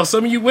stuff. Hell,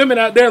 some of you women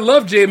out there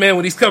love J-Man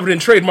when he's covered in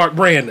trademark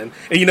branding.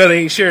 And you know they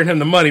ain't sharing him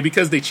the money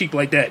because they cheap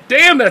like that.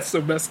 Damn, that's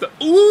so messed up.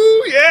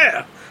 Ooh,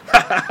 yeah.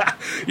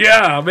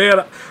 Yeah,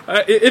 man.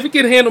 If it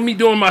can handle me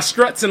doing my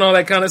struts and all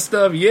that kind of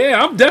stuff,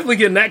 yeah, I'm definitely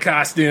getting that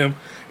costume.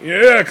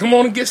 Yeah, come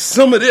on and get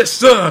some of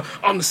this.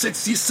 I'm the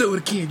sexiest soda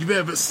can you've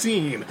ever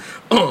seen.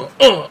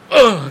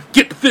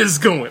 Get the fizz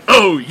going.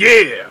 Oh,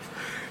 yeah.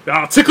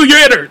 I'll tickle your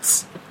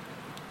innards.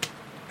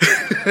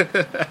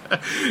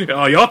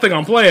 Oh, y'all think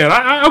I'm playing.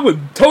 I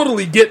would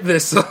totally get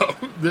this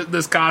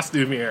this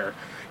costume here.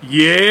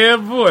 Yeah,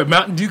 boy.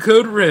 Mountain Dew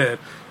Code Red.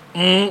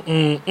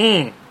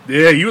 Yeah,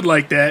 you would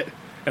like that.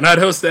 And I'd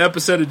host the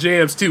episode of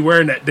Jams, too,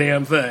 wearing that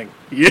damn thing.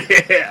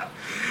 Yeah.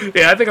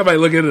 Yeah, I think I might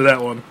look into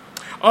that one.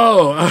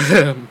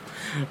 Oh,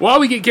 while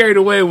we get carried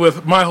away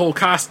with my whole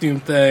costume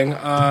thing,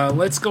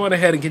 let's go on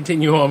ahead and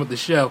continue on with the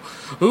show.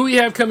 Who we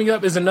have coming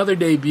up is another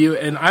debut,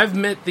 and I've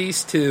met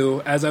these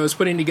two as I was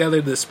putting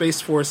together the Space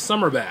Force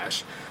Summer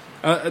Bash.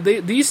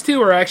 These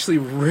two are actually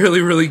really,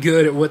 really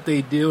good at what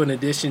they do in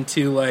addition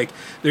to, like,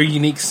 their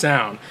unique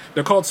sound.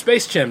 They're called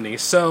Space Chimney,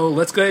 so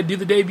let's go ahead and do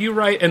the debut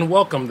right and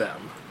welcome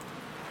them.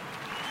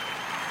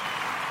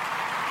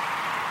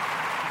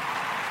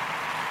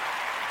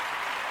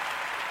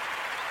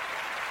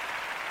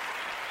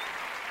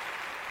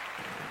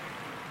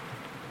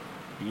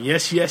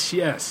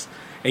 Yes.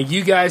 And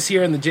you guys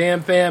here in the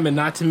Jam Fam, and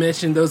not to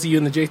mention those of you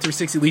in the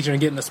J360 Legion, are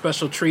getting a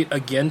special treat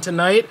again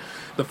tonight.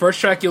 The first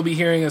track you'll be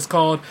hearing is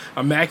called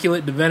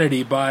Immaculate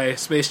Divinity by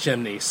Space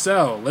Chimney.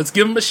 So, let's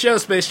give them a show,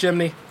 Space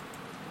Chimney.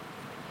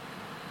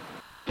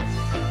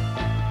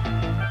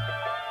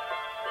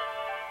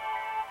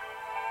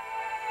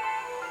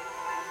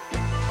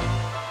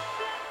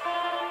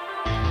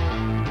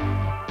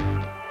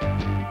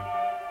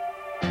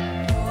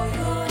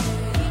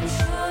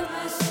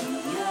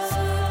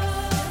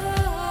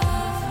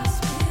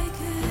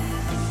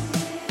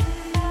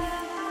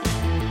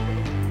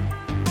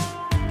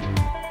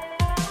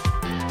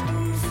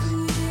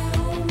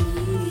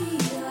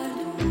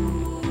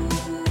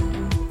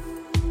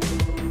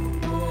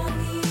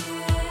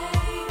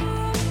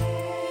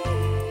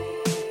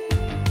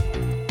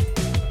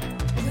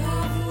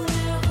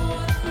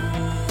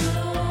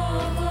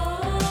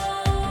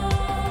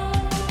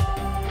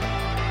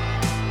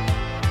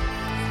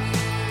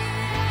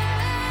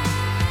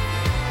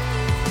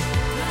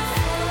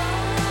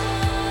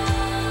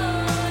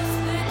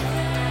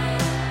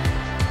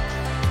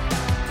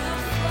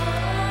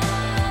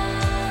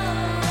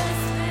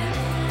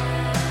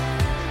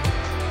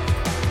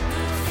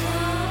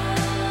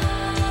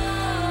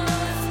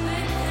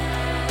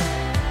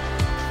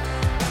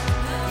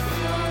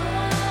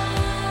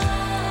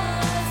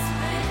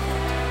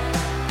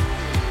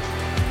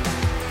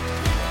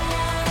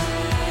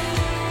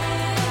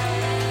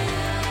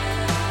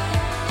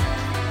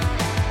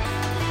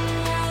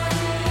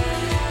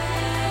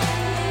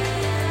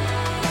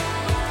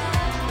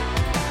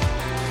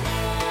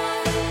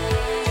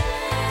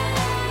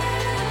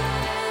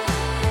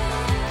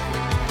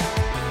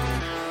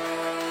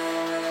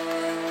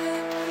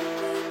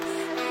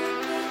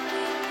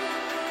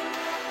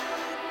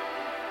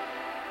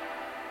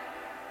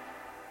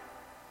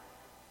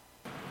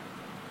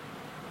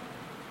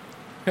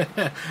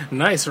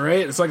 Nice,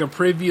 right? It's like a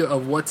preview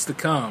of what's to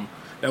come.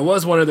 That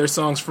was one of their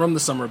songs from the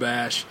Summer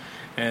Bash,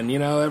 and, you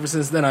know, ever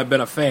since then I've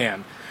been a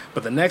fan.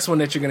 But the next one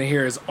that you're going to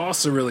hear is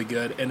also really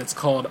good, and it's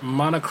called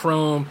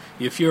Monochrome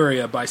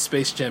Euphoria by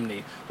Space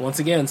Chimney. Once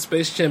again,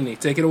 Space Chimney,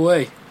 take it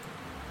away.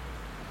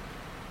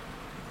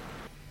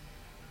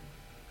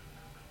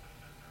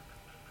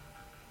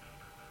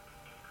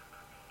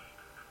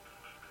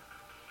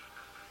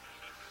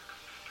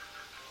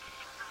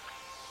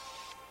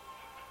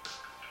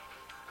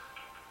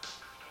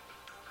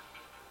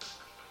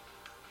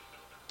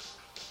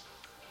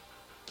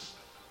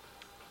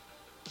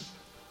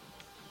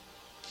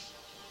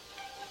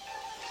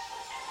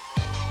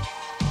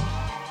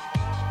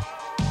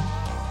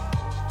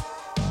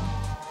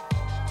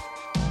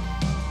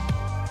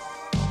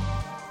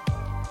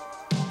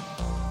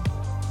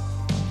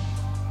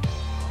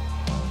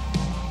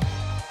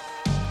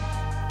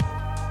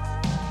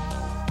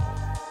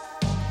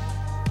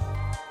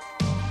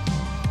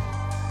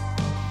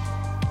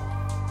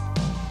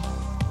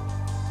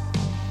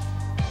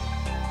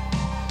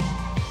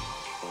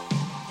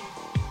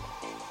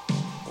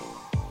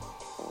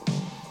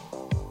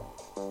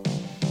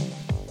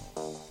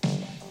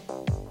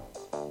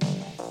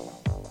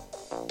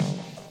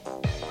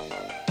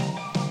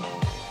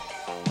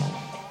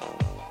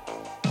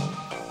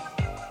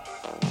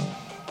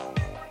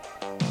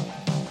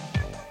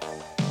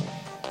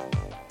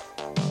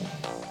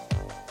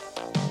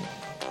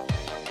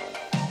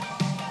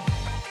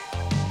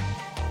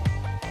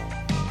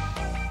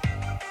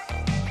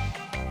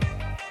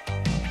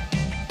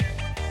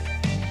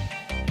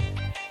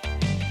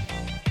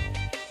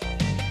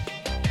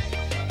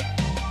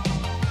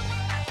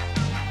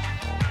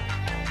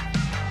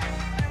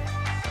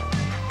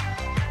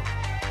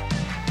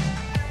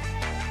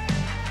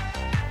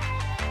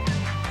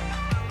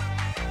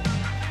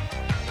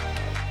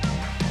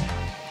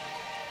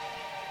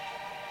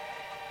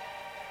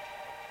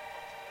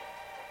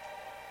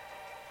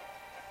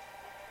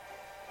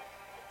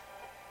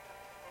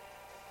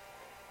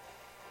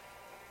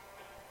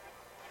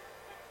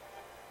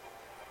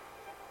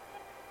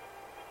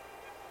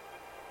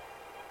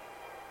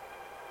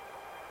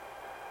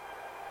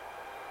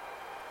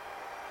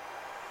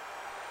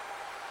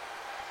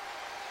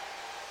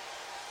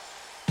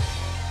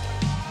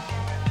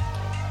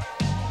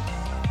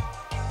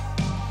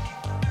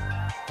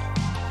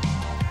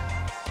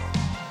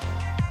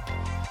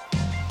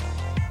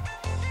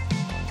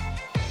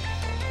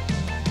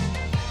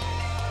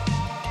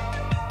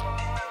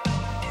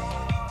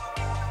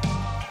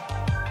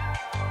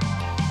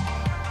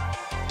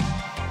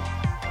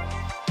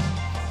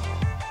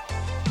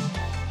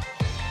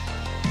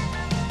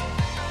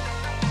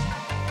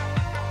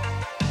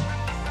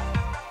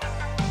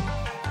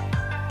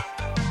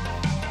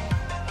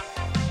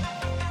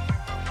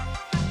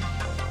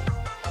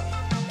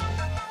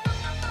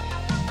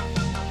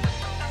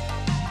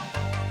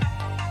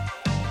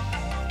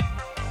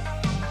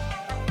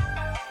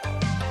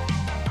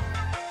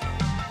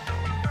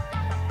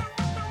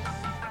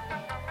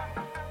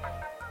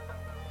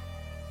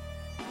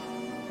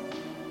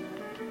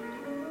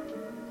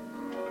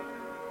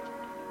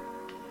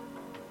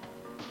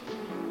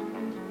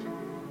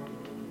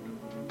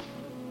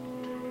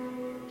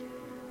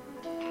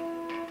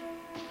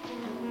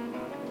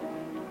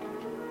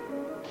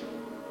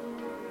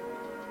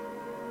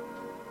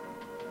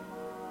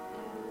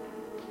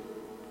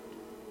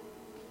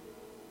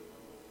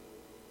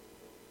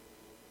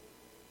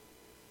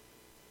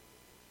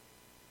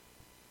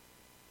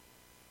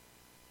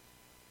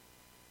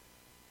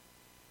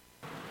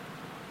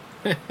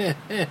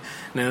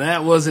 Now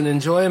that was an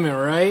enjoyment,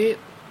 right?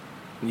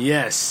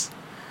 Yes.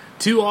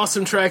 2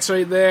 awesome tracks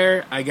right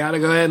there. I gotta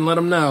go ahead and let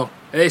them know.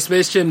 Hey,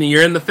 Space Chimney,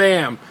 you're in the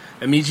fam.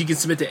 That means you can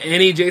submit to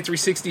any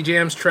J360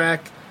 Jams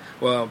track.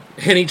 Well,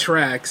 any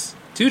tracks.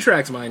 2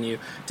 tracks, mind you,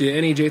 to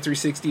any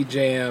J360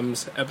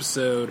 Jams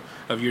episode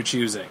of your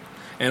choosing.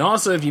 And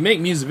also, if you make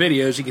music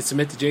videos, you can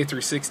submit to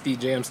J360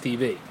 Jams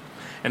TV.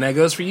 And that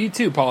goes for you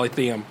too,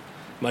 Polytheum.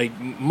 Like,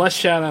 much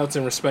shout-outs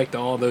and respect to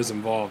all those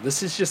involved.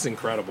 This is just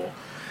incredible.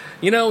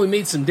 You know, we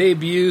made some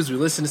debuts, we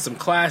listened to some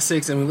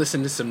classics, and we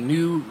listened to some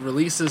new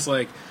releases.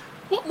 Like,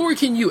 what more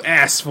can you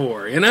ask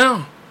for, you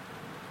know?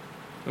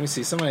 Let me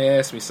see, somebody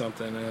asked me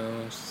something.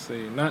 Let's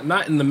see,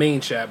 not in the main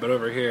chat, but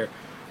over here.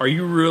 Are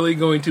you really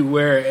going to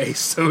wear a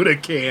soda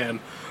can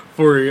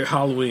for your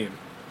Halloween?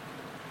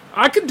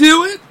 I could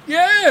do it.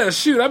 Yeah,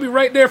 shoot, I'll be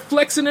right there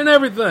flexing and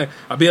everything.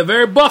 I'll be a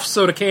very buff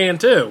soda can,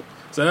 too.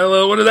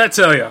 So what did that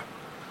tell you?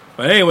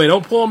 But anyway,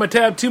 don't pull on my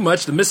tab too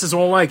much. The missus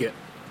won't like it.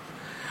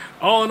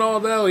 All in all,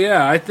 though,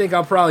 yeah, I think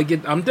I'll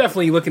probably I'm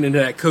definitely looking into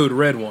that Code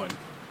Red one.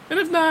 And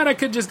if not, I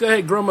could just go ahead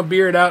and grow my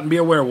beard out and be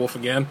a werewolf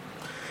again.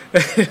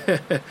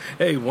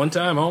 Hey, one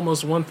time I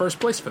almost won first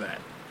place for that.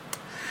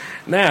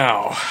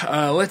 Now,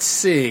 let's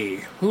see.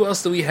 Who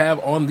else do we have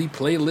on the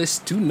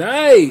playlist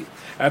tonight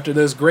after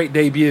those great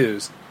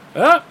debuts?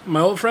 Oh,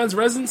 my old friends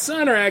Resident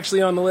Sun are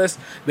actually on the list.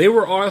 They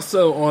were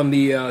also on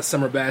the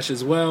Summer Bash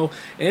as well.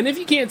 And if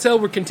you can't tell,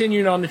 we're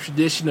continuing on the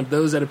tradition of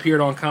those that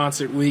appeared on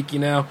Concert Week, you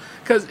know,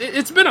 because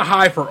it's been a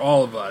high for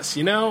all of us,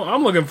 you know.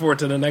 I'm looking forward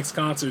to the next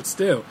concerts,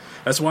 too.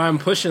 That's why I'm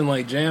pushing,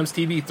 like, Jams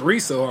TV 3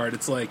 so hard.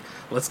 It's like,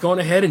 let's go on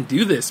ahead and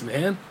do this,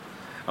 man.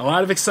 A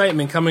lot of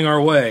excitement coming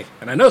our way.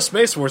 And I know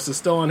Space Force is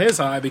still on his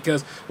high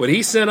because what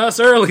he sent us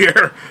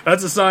earlier,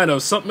 that's a sign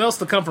of something else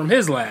to come from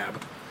his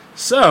lab.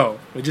 So,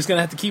 we're just going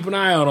to have to keep an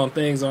eye out on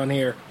things on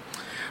here.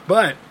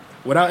 But,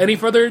 without any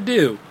further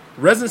ado,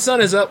 Resident Sun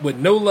is up with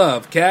No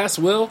Love. Cass,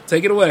 Will,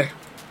 take it away.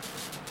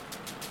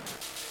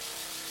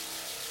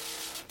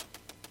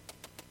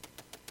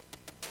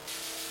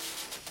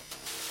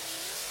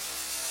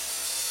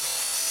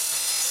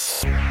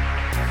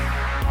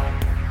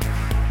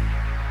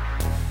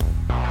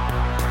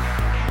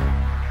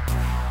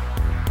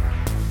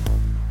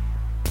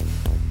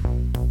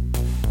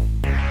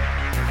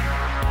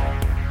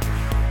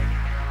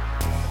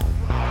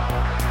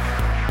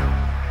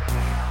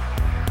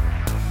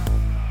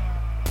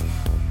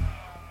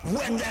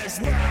 When there's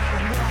no love,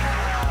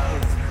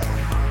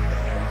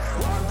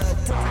 on the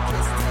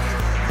darkest day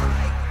the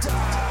light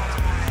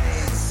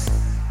dies.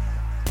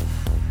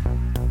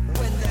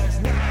 When there's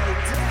no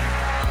day,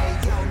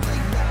 only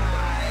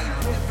night,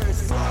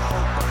 rivers flow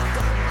but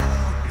the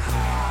moon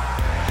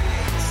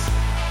hides.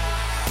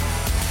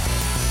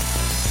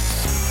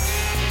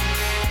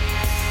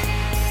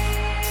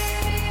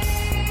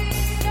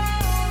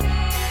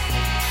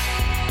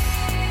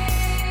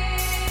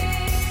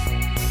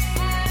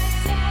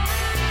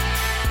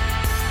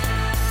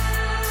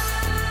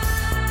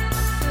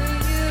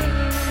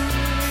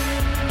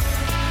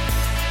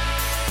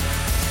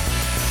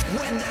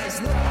 When there's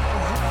no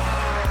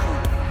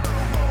hope,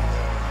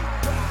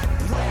 God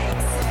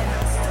blinks and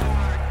the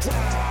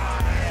star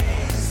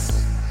dies.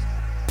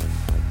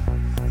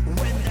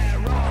 When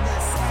they're all the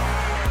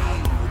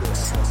same,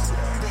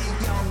 the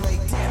only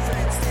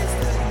difference is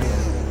the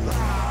new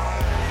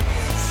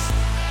lies.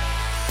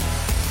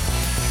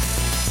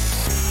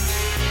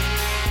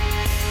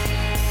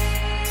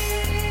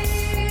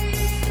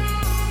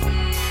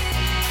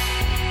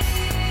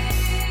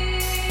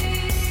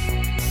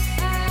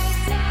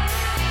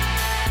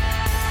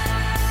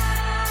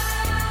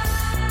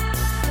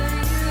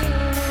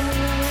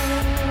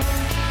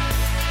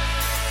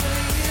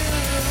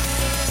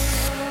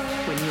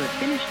 When you have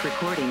finished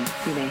recording,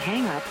 you may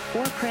hang up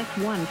or press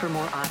 1 for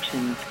more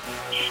options.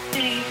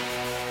 Hey.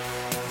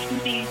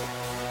 Hey.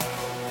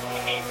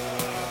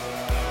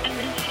 I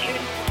miss you.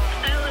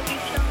 I love you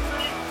so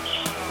much.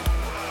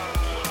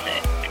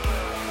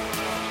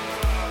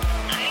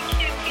 I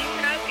can't be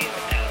happy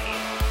without you.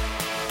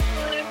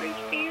 I'll never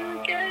see you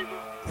again.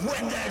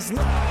 When there's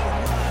no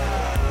love,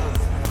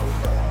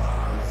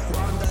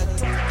 on the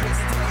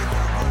darkest day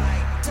the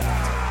light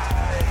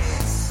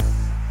dies.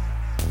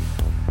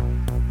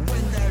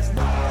 When there's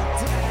no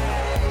day,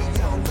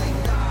 only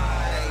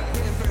night,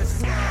 rivers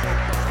flow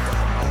but the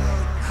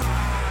moon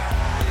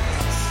hides.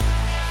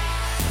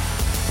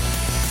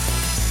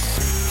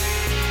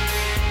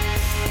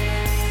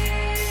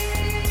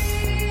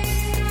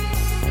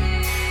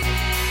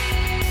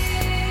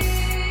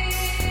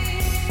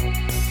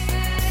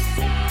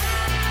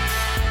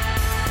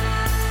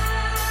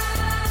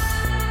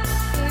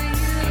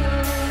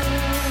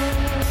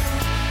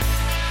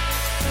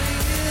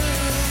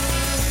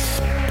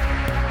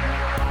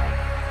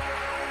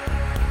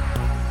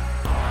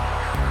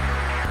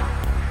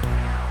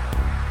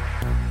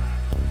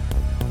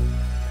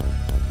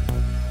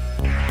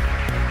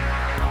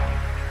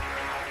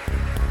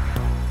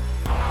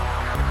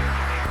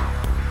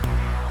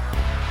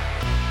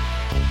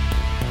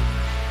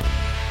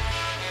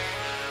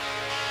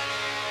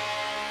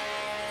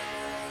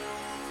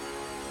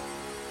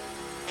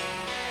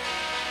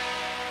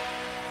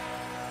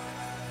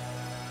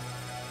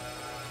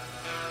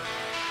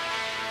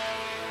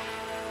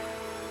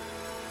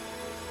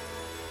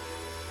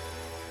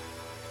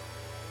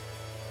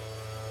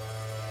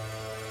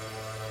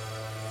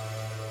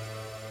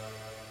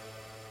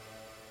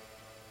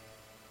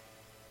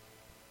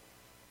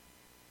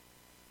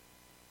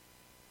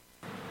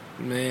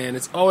 Man,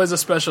 it's always a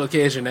special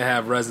occasion to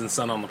have Resin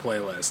Sun on the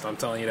playlist. I'm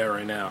telling you that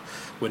right now.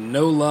 With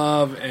No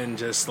Love and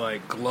just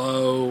like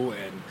Glow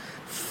and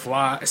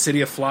City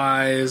of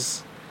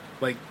Flies,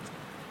 like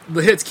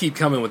the hits keep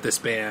coming with this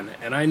band.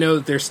 And I know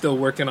that they're still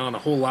working on a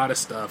whole lot of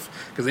stuff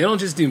because they don't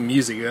just do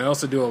music, they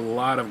also do a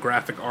lot of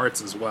graphic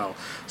arts as well.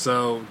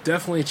 So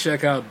definitely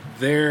check out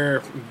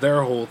their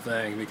whole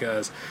thing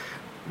because,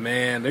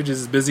 man, they're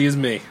just as busy as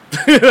me.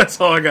 That's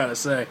all I gotta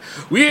say.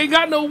 We ain't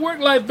got no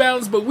work-life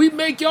balance, but we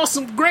make y'all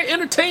some great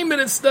entertainment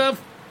and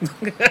stuff.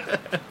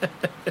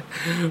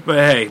 But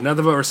hey,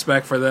 nothing but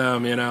respect for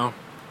them, you know.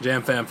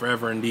 Jam fam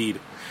forever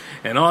indeed.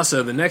 And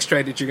also, the next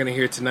track that you're gonna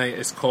hear tonight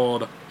is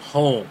called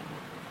Home.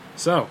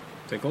 So,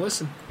 take a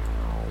listen.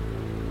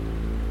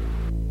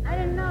 I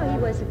didn't know he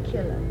was a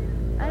killer.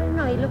 I didn't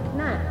know he looked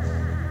nice.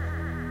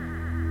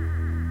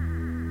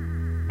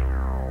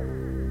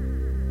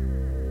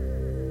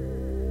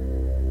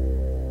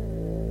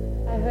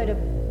 I heard a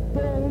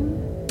boom.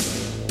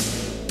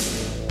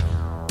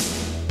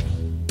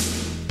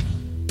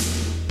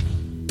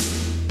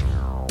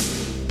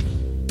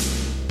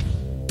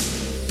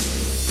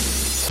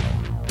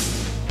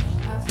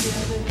 I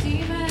feel the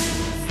demons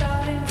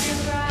starting to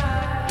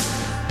rise.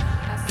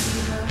 I see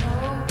the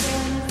hope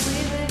and it's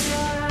within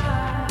your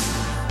eyes.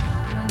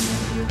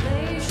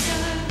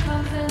 Manipulation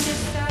comes in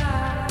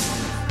disguise.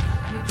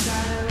 You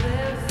try to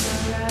live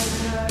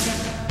forever.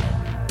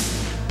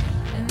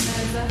 And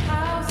there's a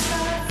house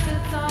that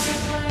sits on a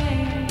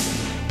plane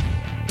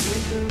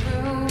with a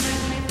room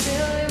and they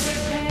fill it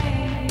with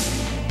pain.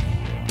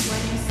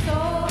 When your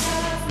soul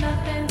has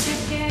nothing to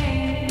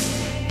gain,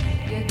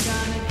 you're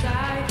gonna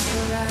die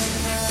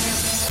forever.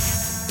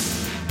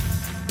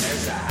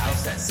 There's a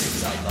house that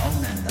sits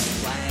alone in the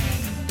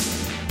plain.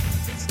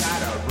 It's got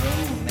a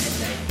room and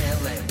they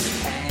fill it with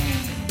pain.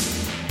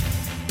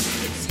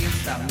 It's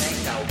used to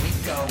make a weak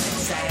go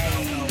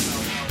insane.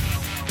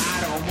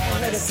 I don't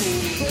wanna see.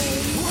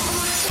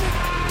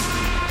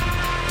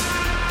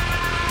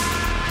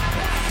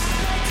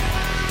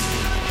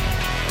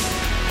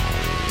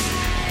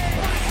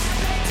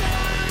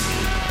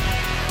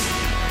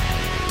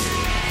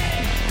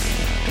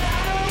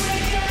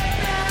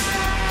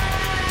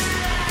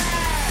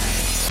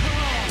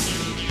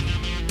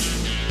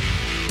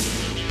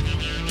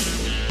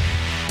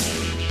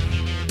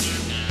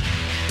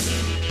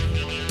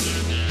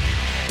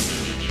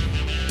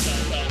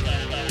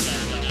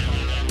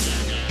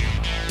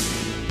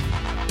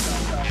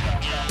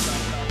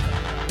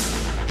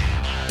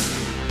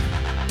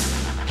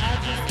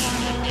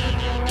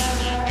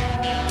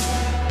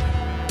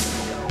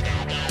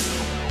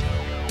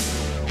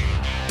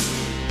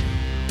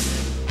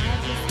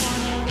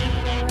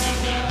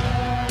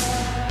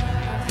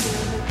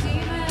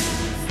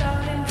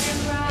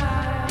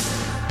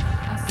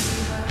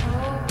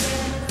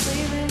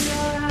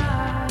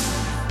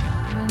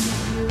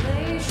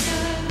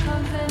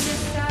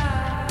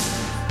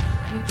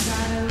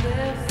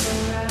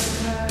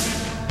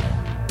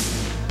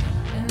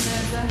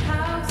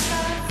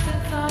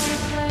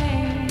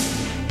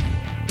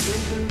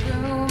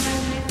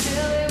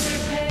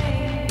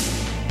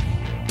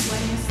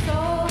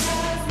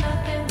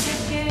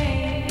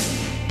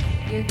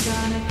 You're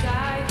gonna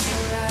die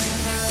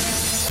forever.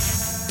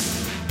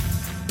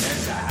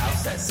 There's a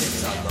house that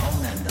sits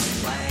alone in the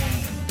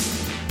plain.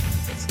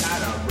 It's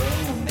got a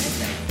room and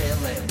they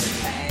fill it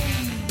with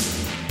pain.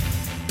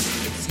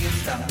 It's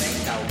used to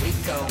make a weak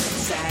go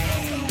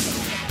insane.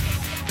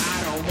 I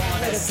don't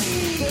wanna see.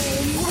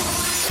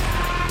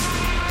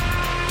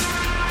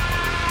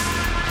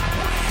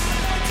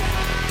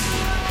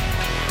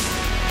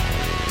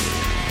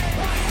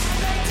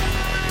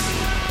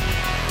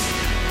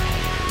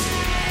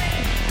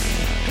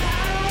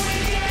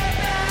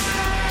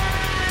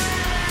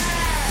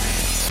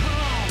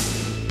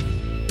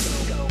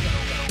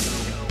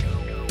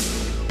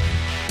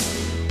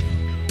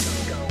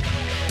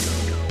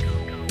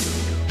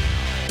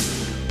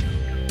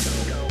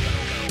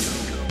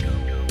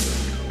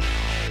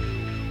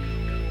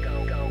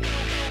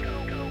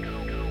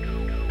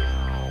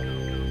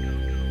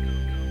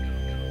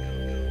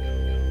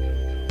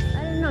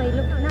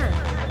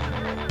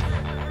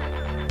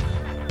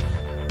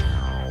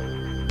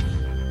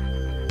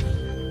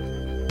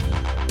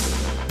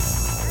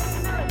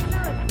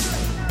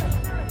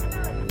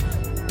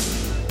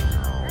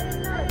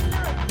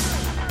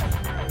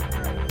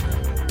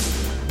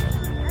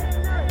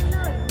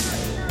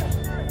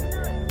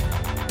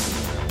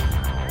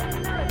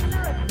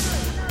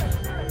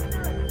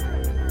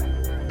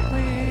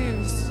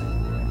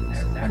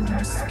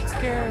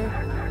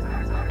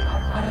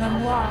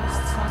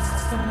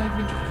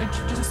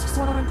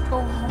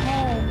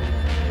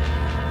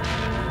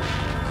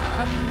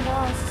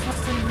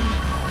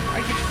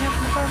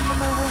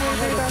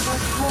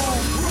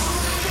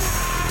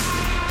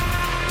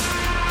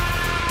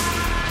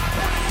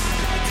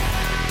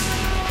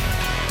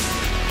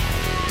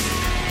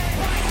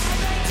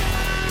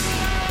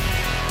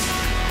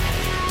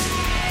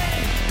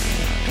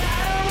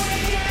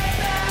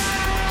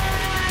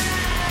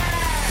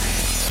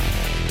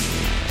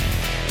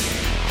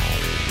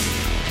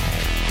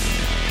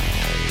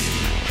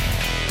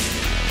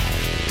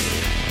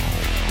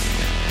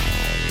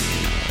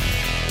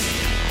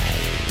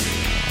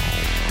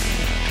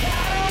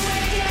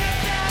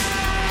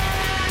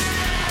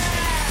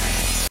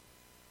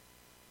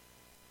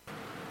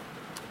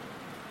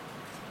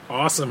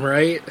 Awesome,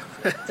 right?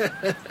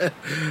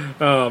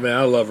 Oh man,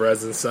 I love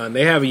Resin Sun.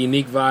 They have a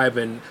unique vibe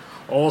and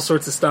all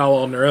sorts of style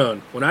on their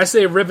own. When I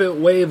say Rivet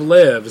Wave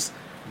lives,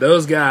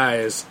 those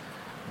guys,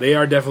 they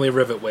are definitely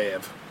Rivet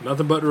Wave.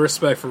 Nothing but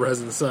respect for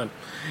Resin Sun.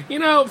 You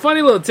know,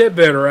 funny little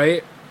tidbit,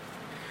 right?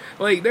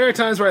 Like, there are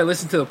times where I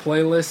listen to the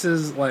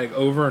playlists, like,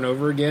 over and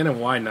over again, and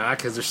why not?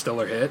 Because they're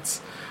stellar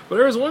hits. But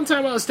there was one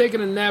time I was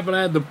taking a nap and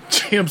I had the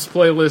Jams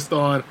playlist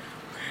on,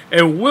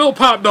 and Will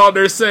popped on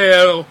there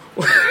saying,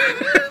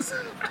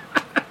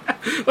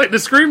 like, the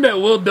scream that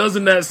Will does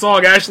in that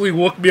song actually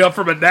woke me up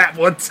from a nap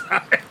one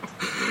time.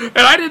 And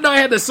I didn't know I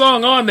had the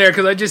song on there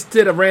because I just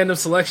did a random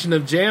selection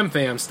of Jam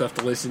Fam stuff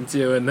to listen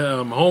to, and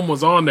Home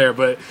was on there.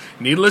 But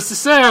needless to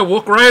say, I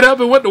woke right up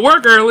and went to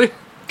work early.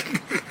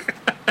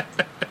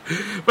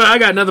 But I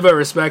got nothing but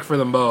respect for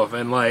them both.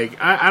 And, like,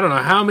 I don't know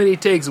how many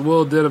takes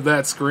Will did of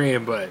that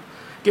scream, but it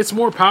gets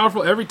more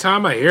powerful every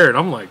time I hear it.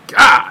 I'm like,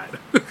 God!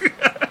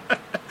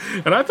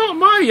 And I thought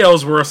my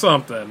yells were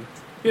something,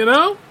 you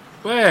know?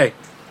 But hey,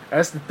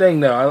 that's the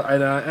thing, though.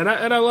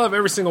 I love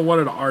every single one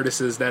of the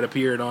artists that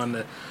appeared on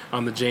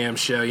the Jam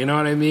show. You know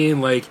what I mean?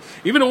 Like,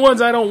 even the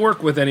ones I don't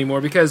work with anymore,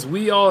 because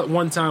we all at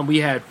one time we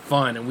had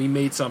fun and we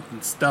made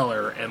something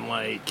stellar, and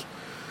like,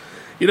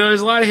 you know,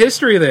 there's a lot of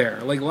history there,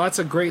 like lots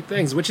of great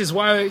things, which is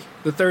why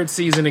the third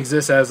season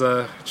exists as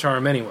a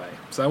charm anyway.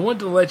 So I wanted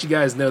to let you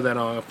guys know that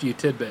on a few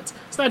tidbits.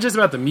 It's not just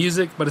about the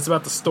music, but it's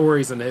about the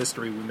stories and the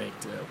history we make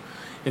too.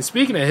 And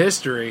speaking of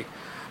history,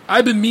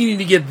 I've been meaning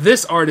to get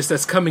this artist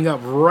that's coming up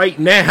right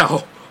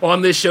now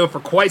on this show for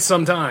quite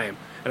some time,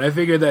 and I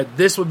figured that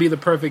this would be the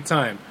perfect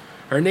time.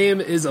 Her name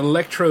is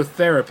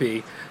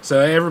Electrotherapy, so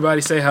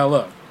everybody say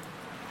hello.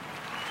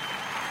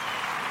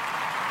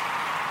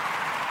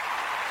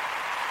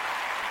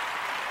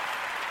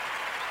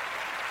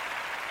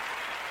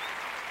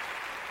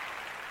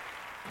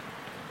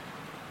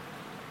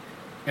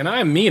 And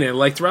I mean it.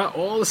 Like, throughout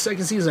all the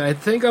second season, I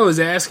think I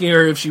was asking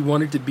her if she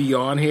wanted to be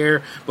on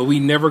here, but we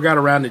never got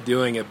around to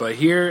doing it. But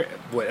here,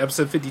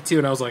 episode 52,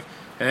 and I was like,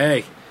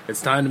 hey, it's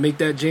time to make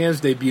that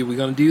Jams debut. We're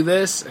going to do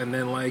this. And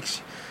then, like,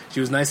 she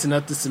was nice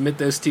enough to submit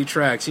those 2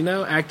 tracks. You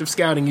know, active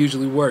scouting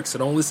usually works, so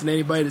don't listen to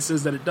anybody that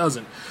says that it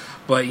doesn't.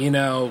 But, you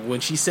know, when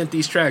she sent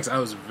these tracks, I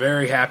was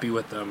very happy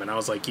with them. And I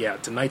was like, yeah,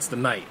 tonight's the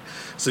night.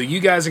 So you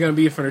guys are going to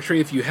be in for a treat.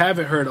 If you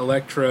haven't heard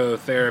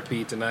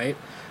Electrotherapy tonight,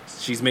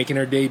 she's making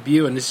her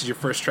debut, and this is your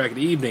first track of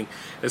the evening.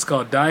 It's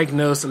called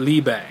Diagnose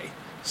Liebe.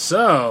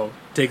 So,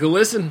 take a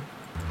listen.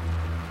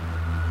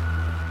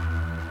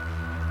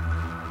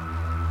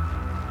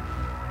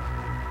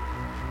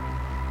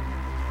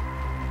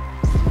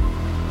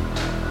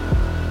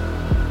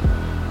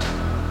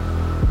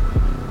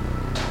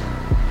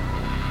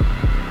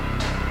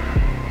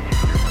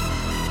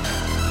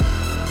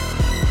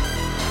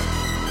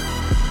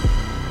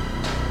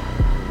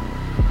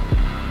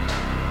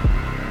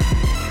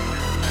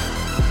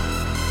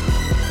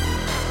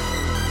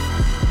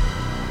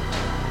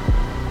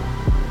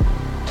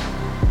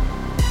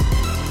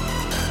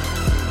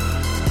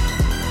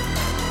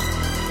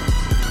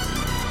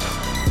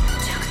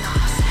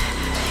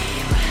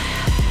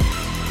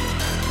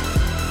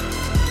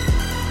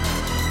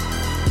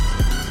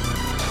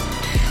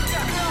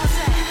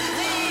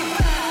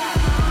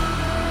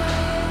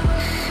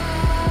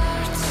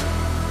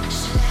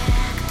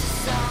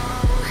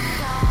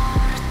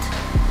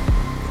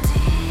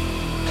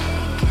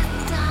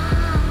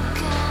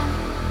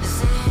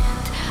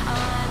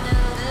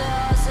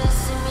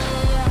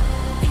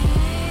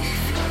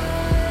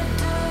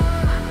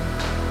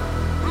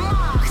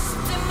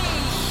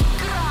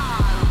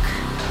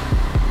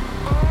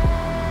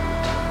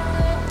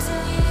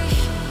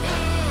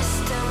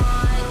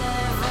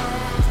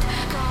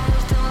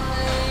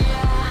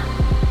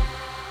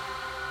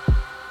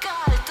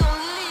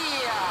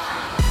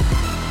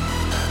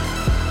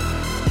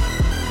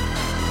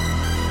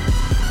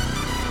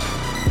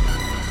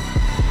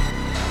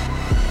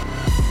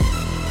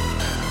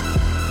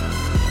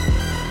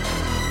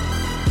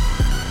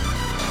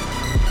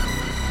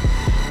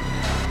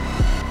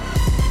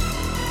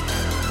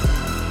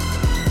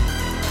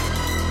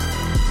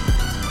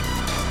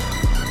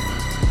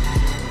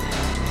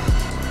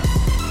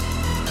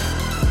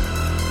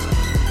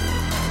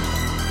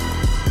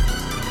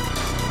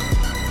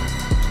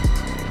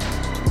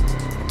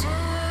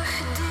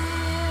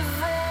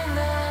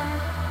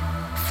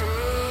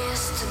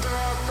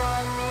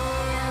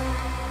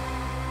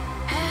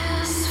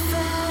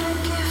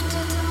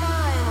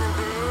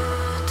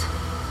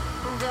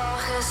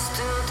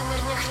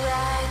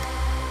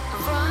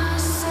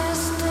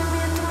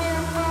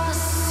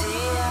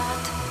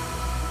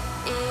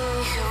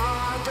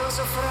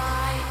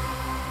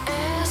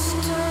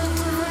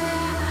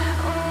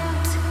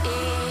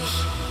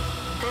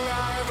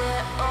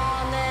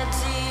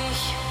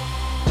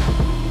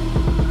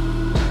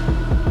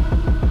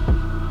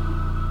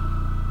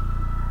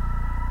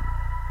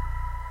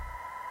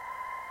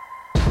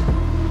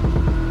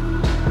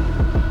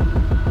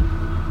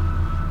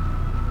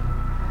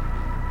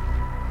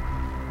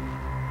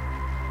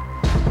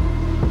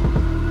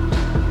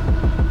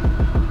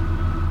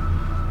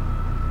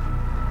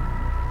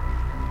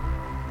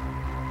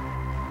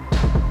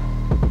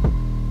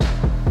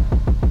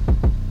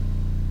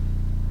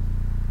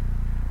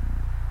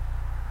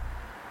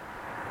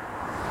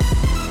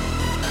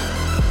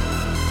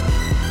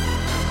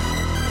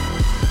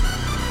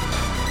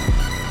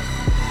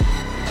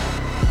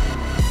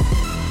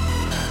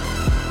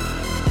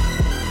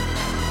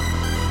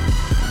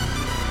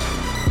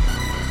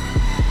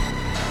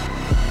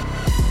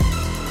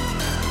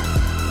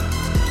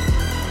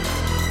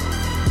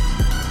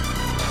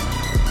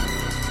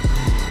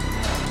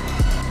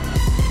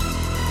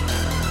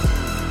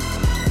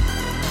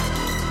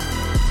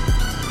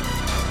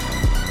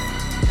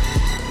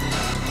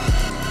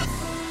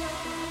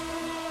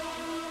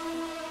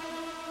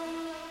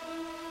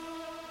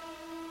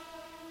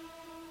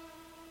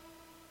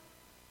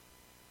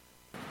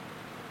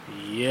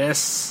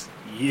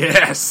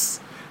 Yes.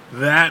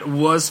 That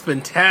was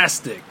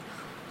fantastic.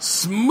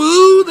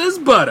 Smooth as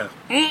butter.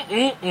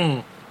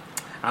 I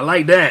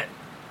like that.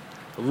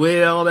 The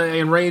way all that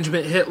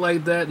arrangement hit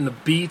like that, and the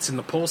beats and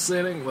the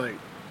pulsating, like,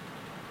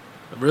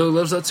 it really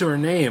lives up to her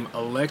name,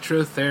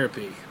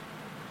 Electrotherapy.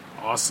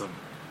 Awesome.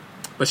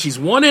 But she's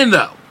one in,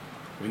 though.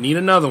 We need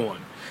another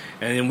one.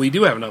 And then we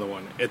do have another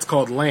one. It's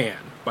called Land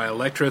by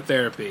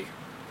Electrotherapy.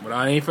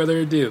 Without any further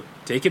ado,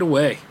 take it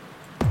away.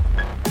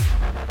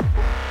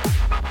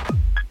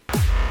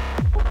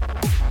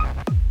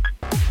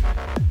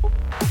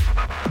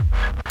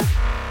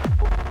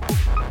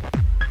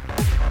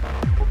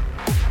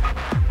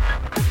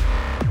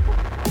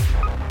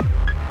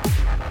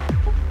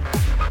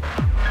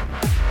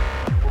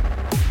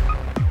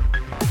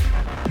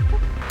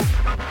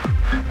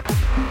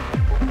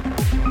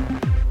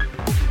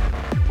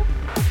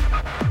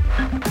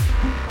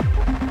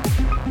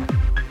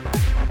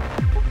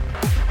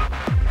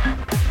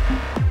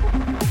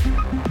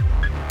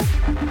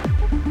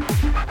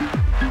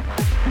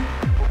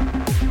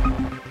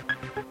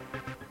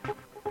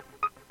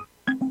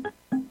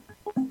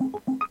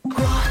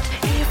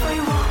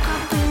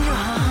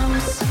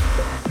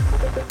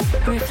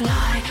 We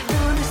fly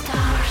through the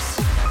stars.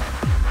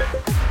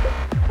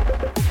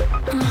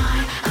 My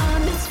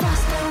heart beats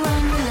faster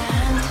when we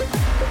land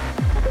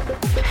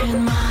in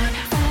my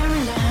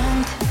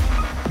fairyland.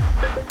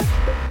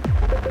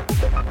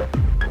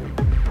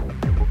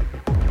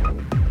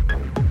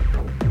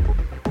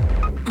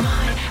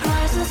 My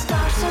rising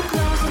stars so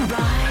close and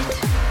bright,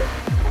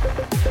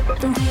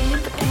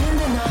 deep in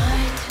the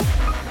night.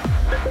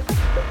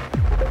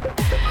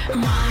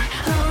 My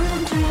lonely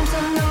dreams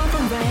are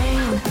northern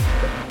rain.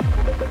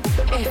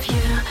 If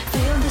you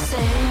feel the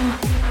same,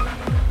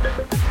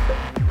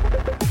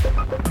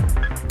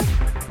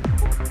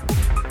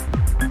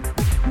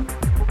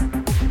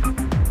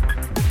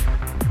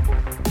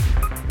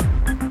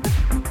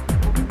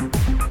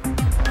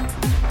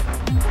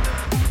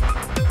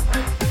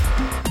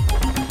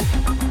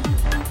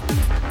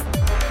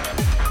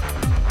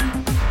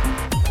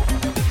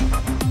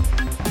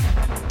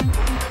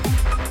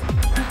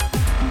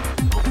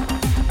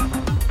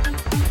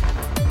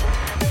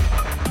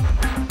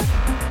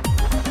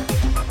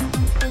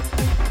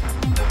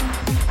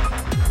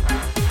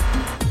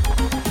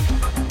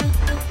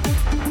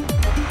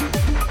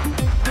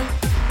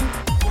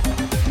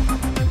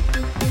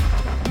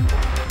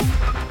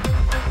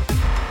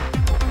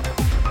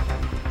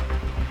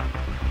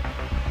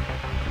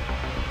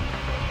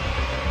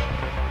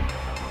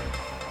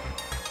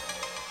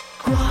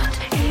 what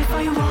if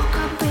I woke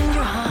up in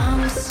your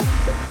arms?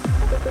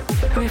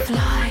 We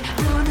fly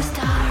through the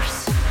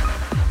stars.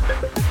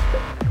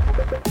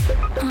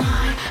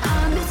 My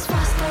heart beats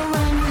faster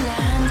when we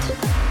land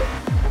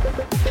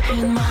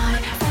in my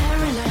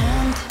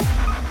fairyland.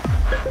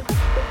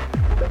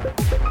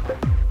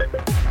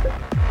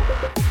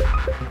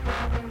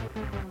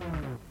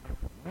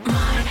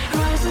 My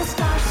rising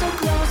stars so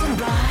close and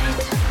bright,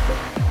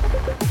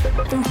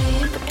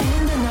 deep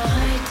in the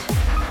night.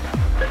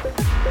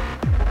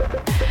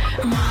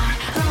 My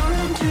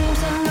lonely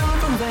dreams are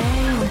northern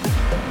rain.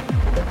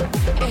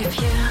 If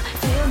you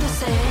feel the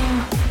same,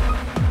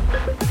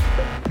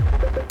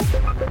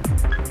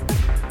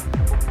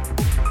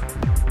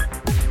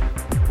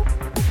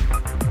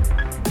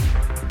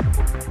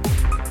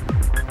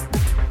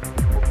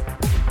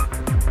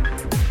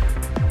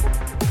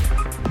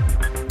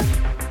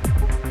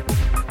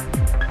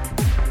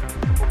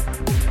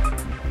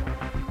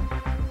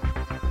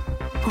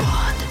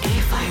 what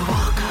if I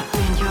woke up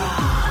in your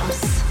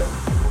arms?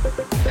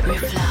 We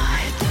fly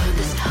through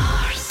the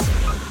stars.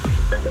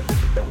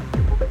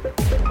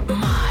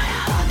 My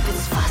heart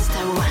beats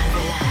faster when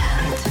we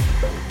land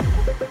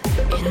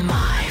in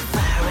my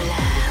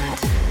fairyland.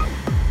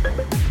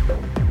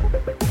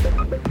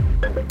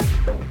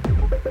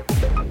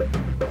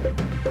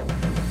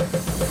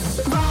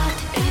 What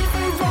if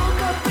I woke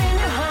up in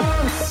your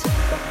arms?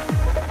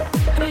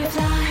 We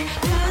fly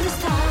through the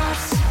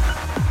stars.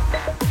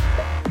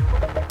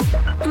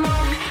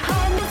 My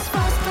heart beats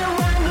faster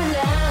when we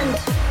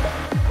land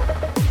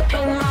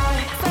in my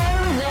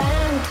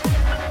fairyland.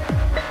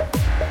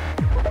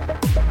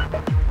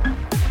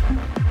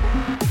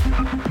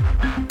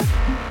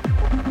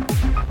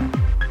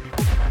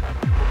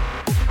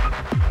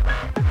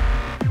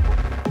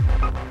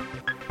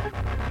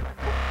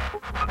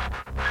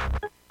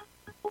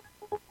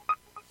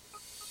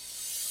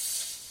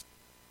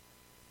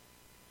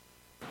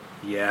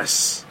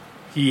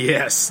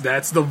 Yes,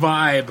 that's the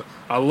vibe.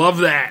 I love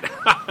that.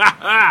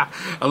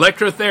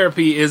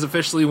 Electrotherapy is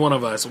officially one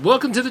of us.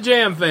 Welcome to the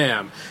Jam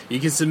Fam. You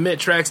can submit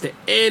tracks to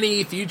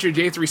any future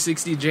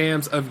J360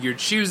 jams of your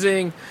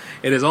choosing.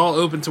 It is all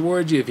open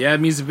towards you. If you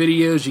have music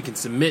videos, you can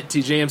submit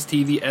to Jams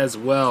TV as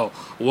well.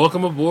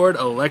 Welcome aboard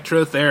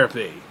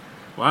Electrotherapy.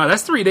 Wow,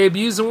 that's 3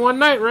 debuts in one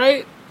night,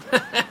 right?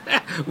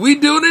 We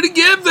doing it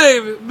again,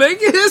 baby.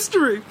 Making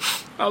history.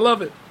 I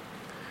love it.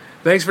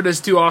 Thanks for those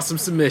 2 awesome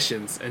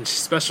submissions, and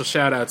special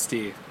shout-outs to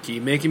you.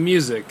 Keep making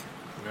music,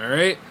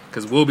 alright?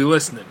 Because we'll be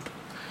listening.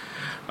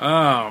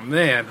 Oh,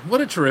 man,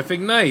 what a terrific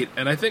night.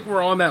 And I think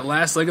we're on that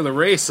last leg of the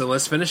race, so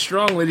let's finish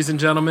strong, ladies and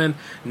gentlemen.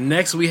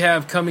 Next we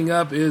have coming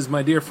up is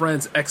my dear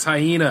friends Ex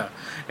Hyena,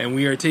 and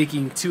we are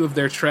taking 2 of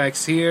their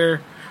tracks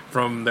here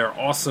from their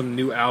awesome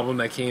new album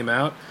that came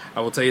out.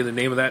 I will tell you the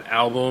name of that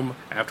album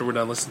after we're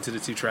done listening to the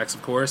 2 tracks,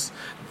 of course.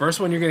 The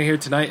first one you're going to hear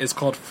tonight is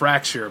called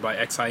Fracture by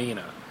Ex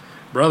Hyena.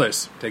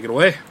 Brothers, take it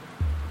away.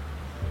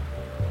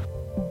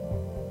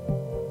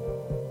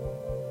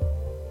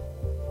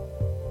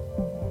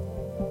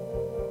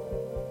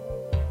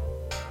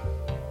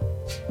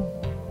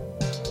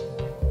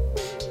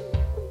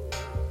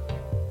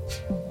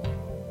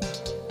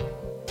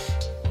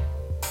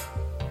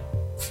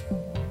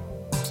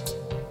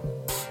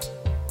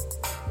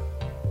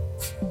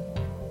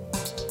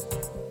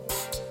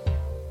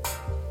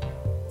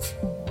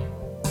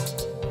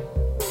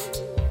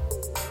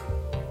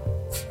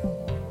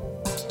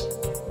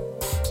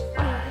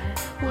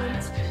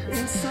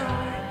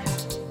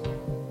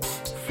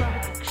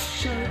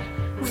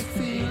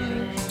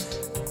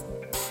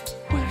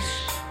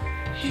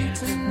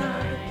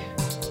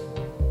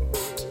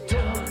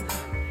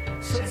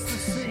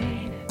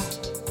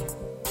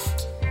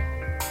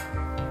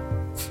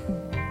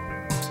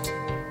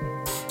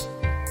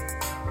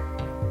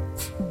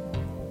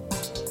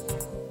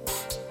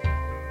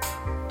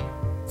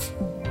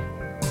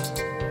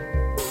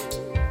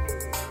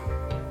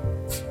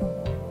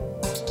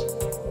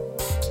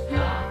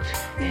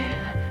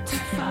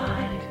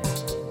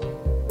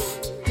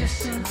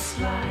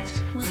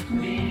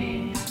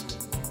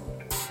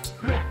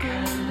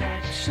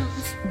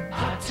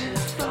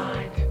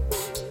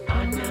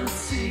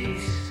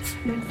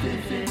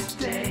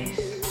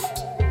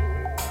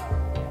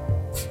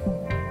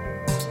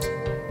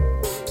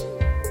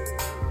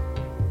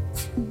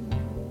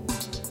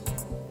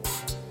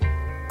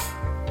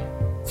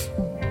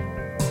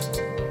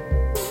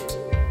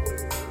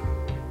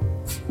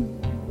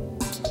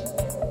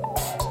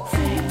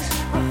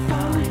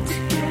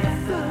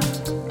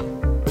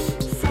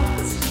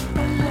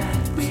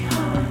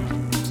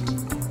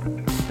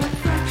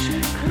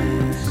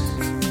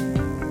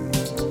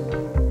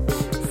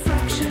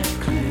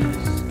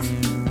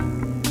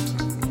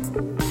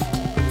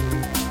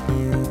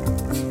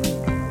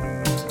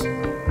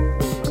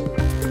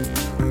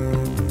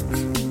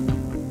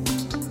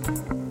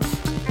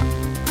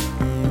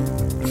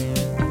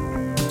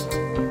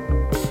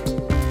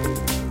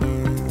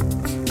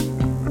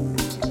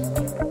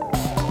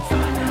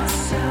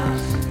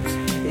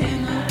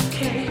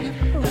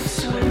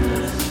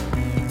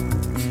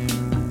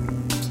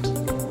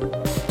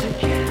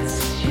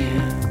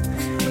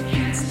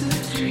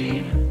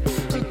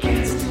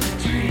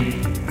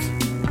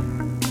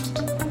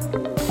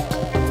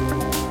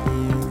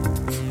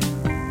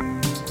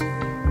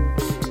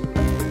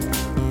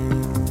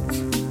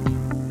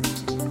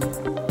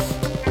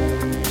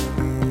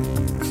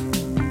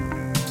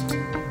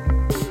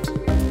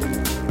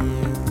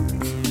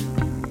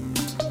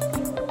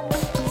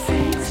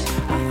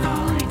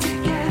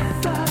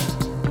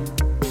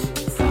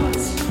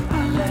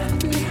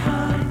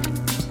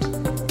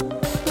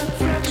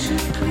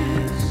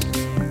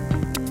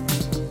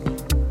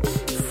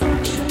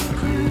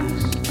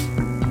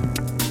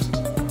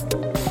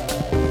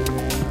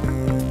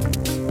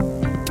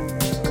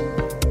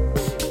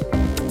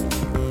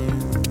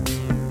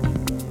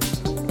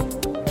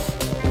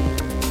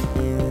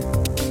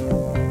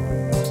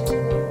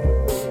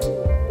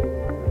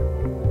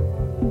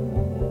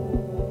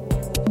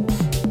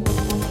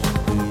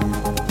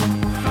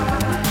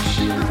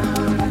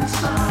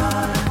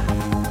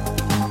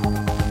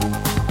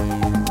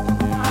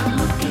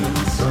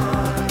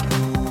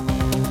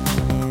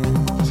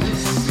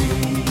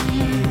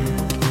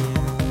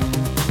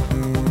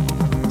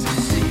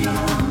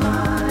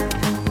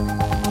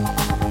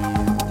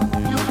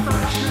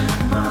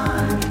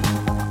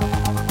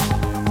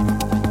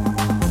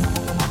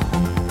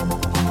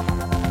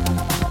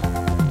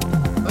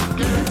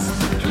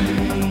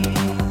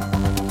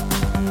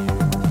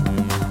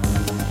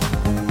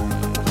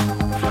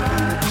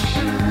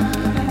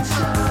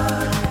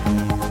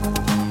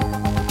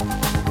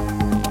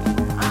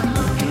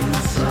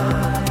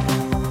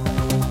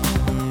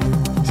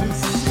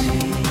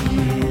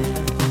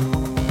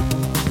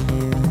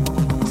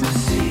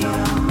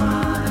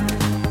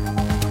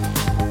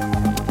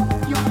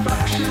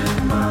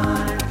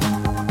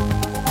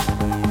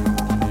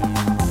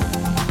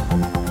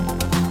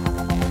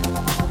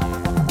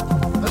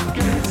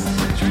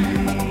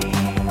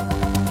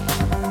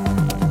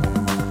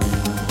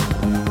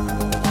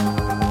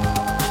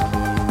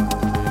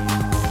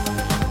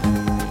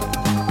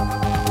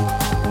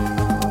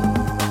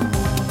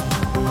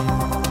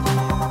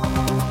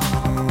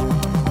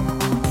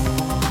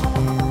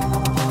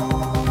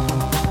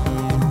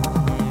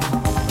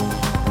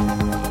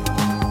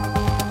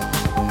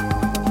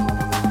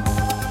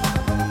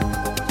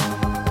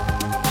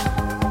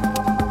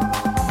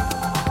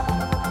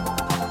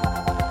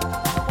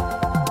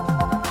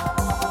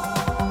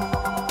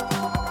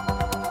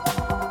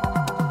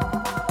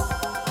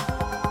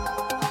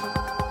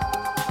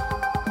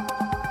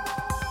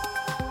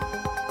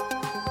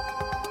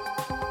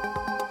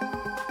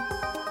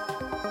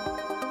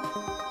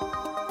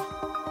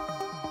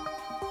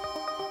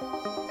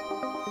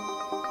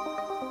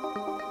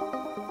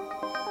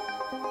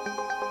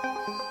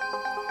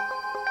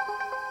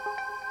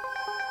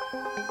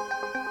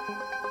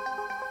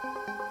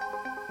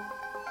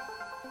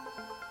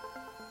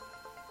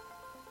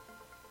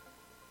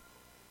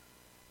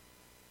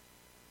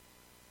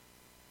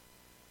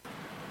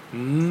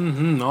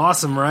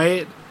 Awesome,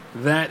 right?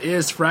 That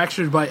is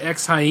Fractured by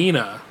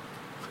Ex-Hyena.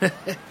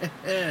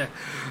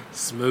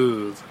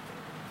 Smooth.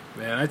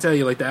 Man, I tell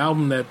you, like, the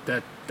album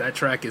that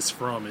track is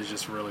from is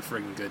just really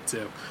freaking good,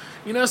 too.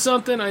 You know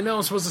something? I know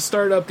I'm supposed to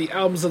start up the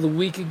albums of the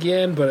week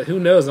again, but who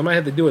knows? I might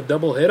have to do a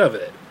double hit of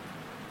it.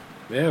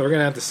 Yeah, we're going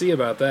to have to see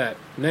about that.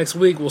 Next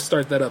week, we'll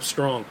start that up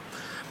strong.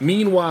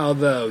 Meanwhile,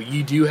 though,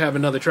 you do have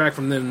another track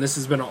from them. This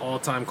has been an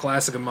all-time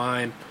classic of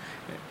mine,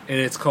 and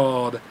it's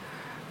called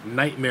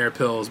Nightmare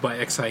Pills by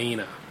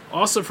Ex-Hyena.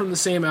 Also from the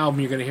same album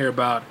you're going to hear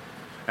about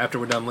after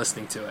we're done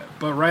listening to it.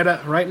 But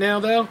right now,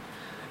 though,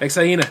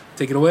 Ex-Hyena,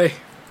 take it away.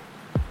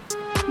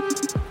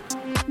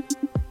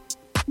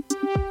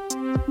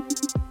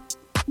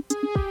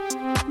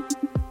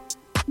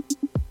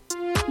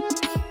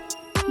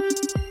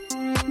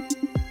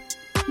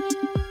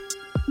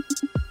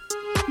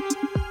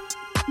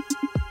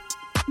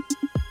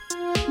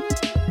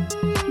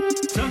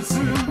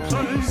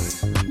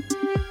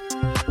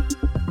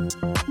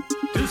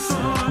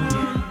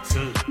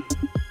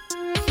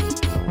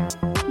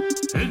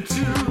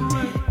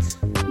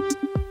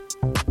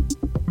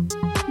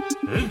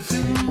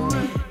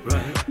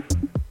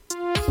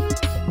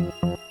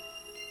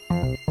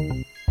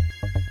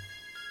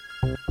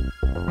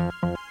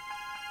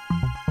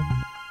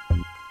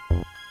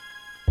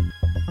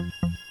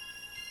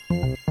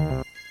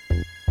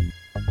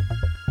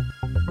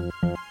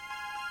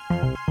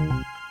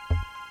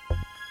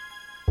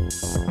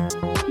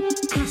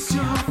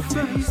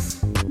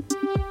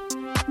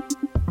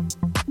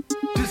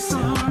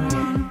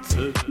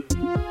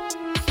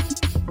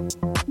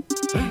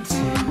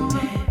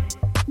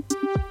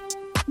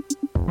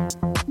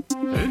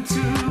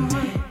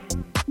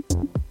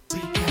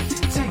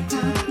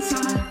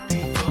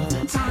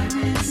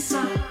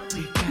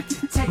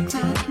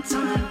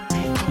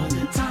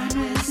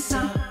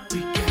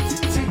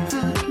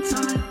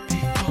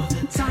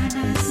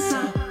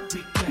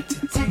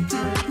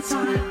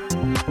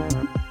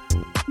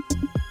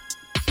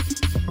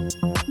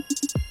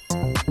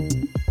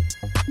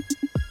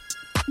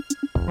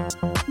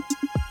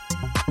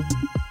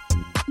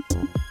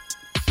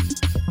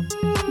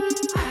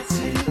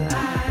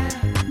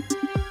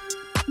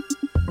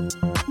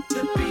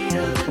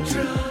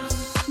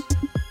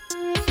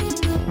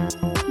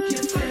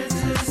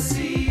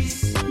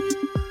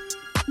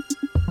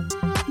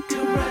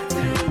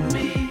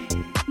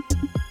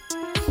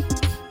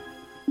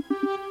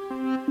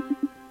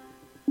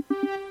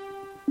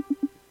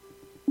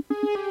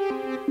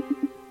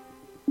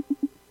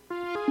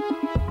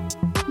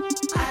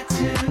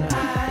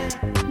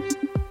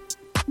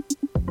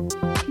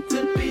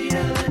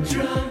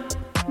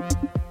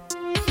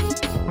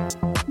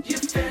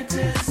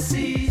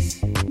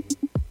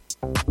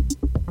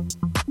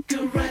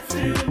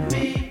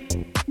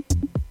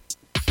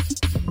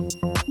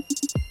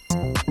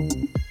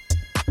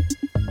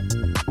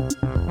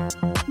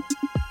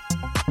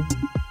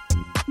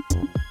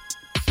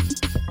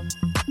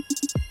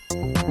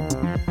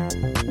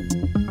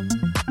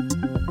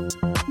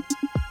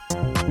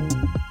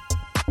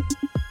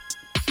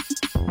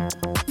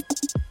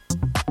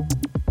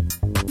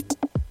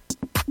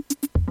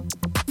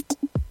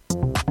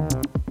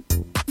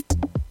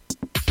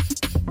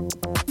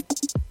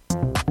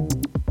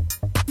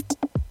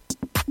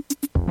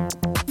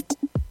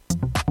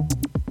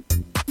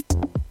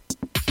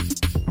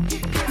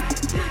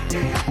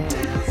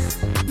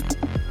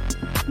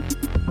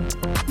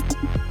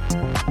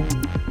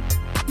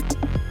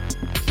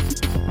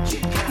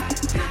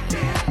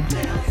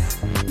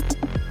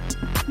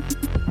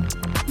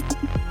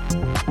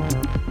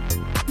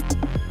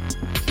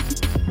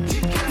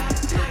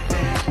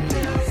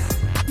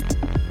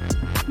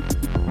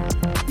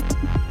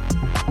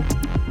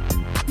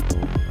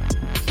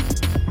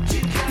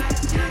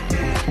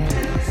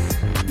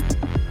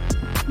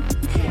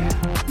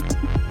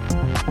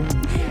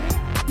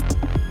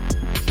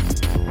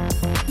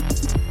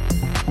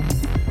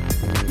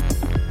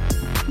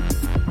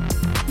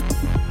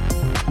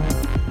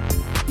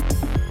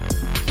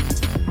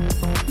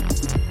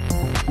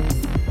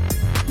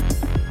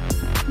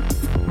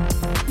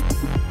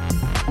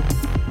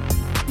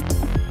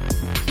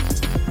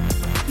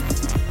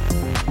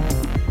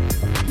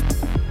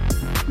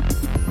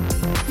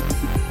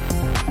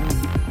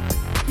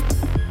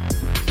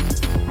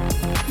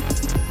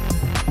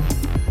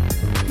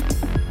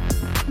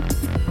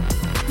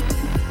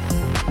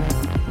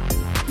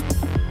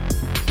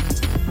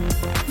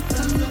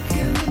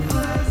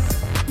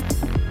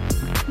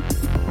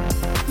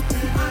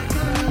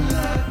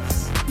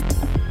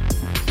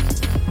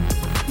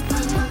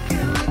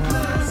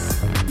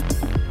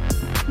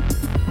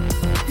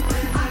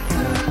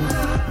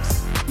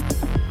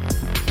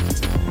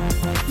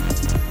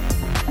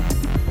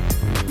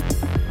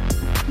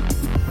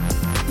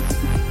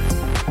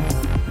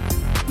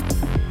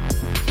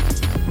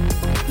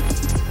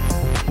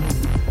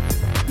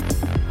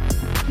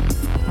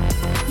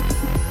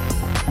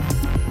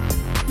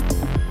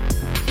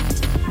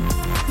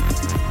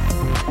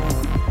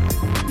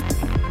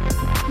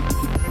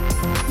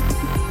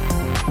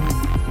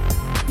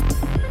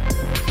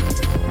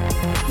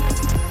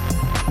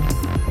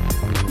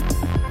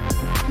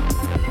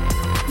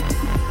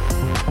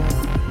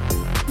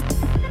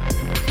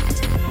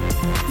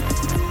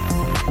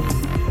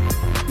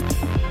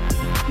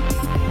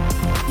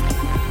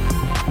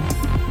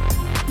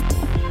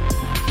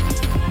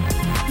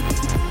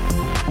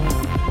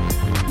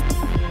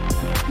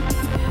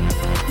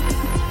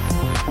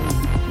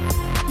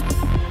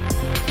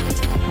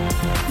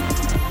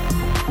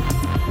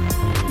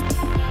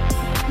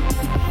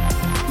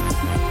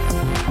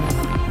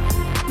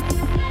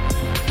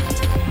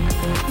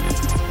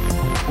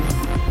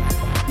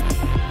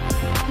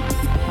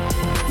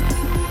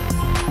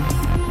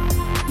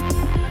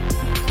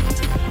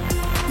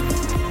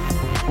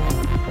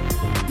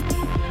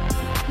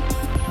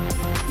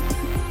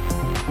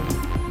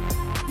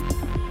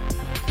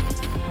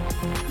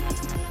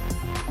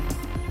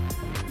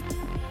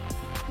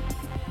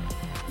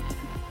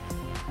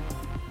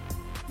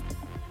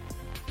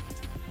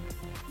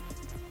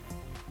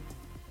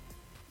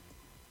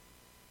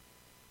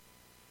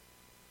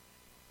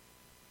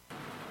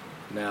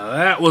 Now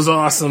that was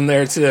awesome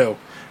there too.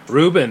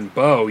 Ruben,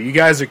 Bo, you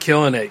guys are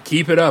killing it.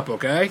 Keep it up,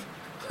 okay?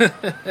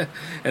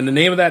 And the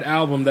name of that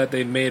album that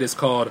they made is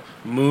called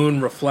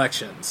Moon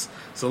Reflections.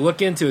 So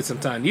look into it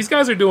sometime. These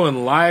guys are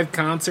doing live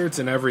concerts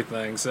and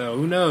everything, so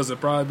who knows? They'll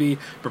probably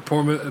be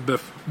performing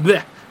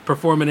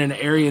in an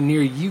area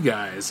near you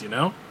guys, you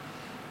know?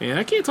 Yeah,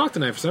 I can't talk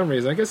tonight for some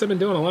reason. I guess I've been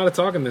doing a lot of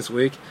talking this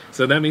week,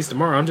 so that means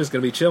tomorrow I'm just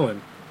going to be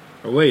chilling.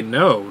 Or wait,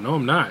 no,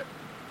 I'm not.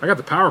 I got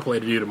the power play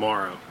to do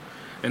tomorrow.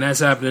 And that's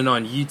happening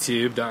on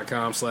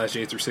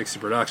youtube.com/J360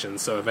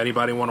 Productions. So if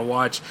anybody want to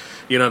watch,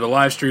 the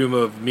live stream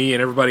of me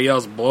and everybody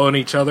else blowing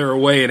each other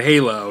away in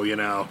Halo,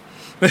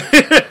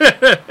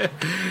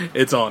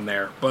 it's on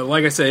there. But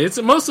like I say,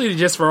 it's mostly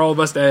just for all of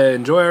us to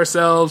enjoy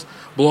ourselves,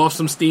 blow off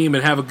some steam,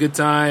 and have a good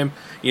time.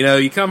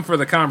 You come for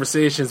the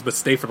conversations, but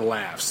stay for the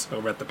laughs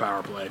over at the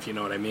power play, if you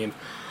know what I mean.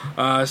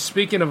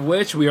 Speaking of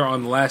which, we are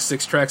on the last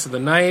 6 tracks of the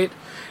night.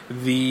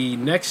 The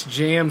next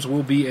jams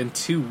will be in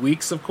 2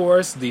 weeks, of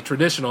course. The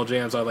traditional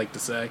jams, I like to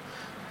say.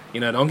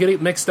 Don't get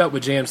it mixed up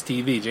with Jams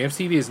TV. Jams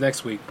TV is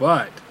next week,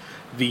 but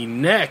the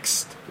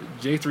next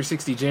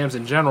J360 Jams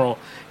in general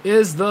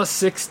is the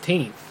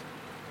 16th.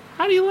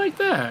 How do you like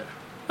that?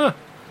 Huh.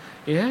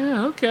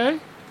 Yeah, okay.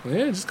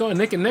 Yeah, just going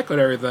neck and neck with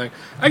everything.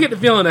 I get the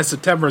feeling that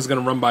September is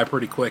going to run by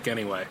pretty quick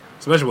anyway,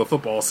 especially with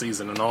football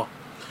season and all.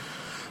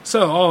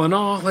 So, all in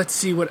all, let's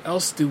see what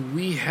else do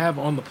we have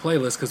on the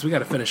playlist, because we got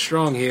to finish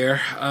strong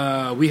here.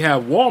 We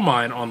have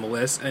Wallmine on the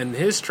list, and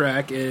his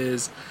track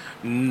is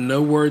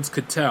No Words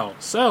Could Tell.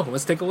 So,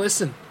 let's take a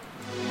listen.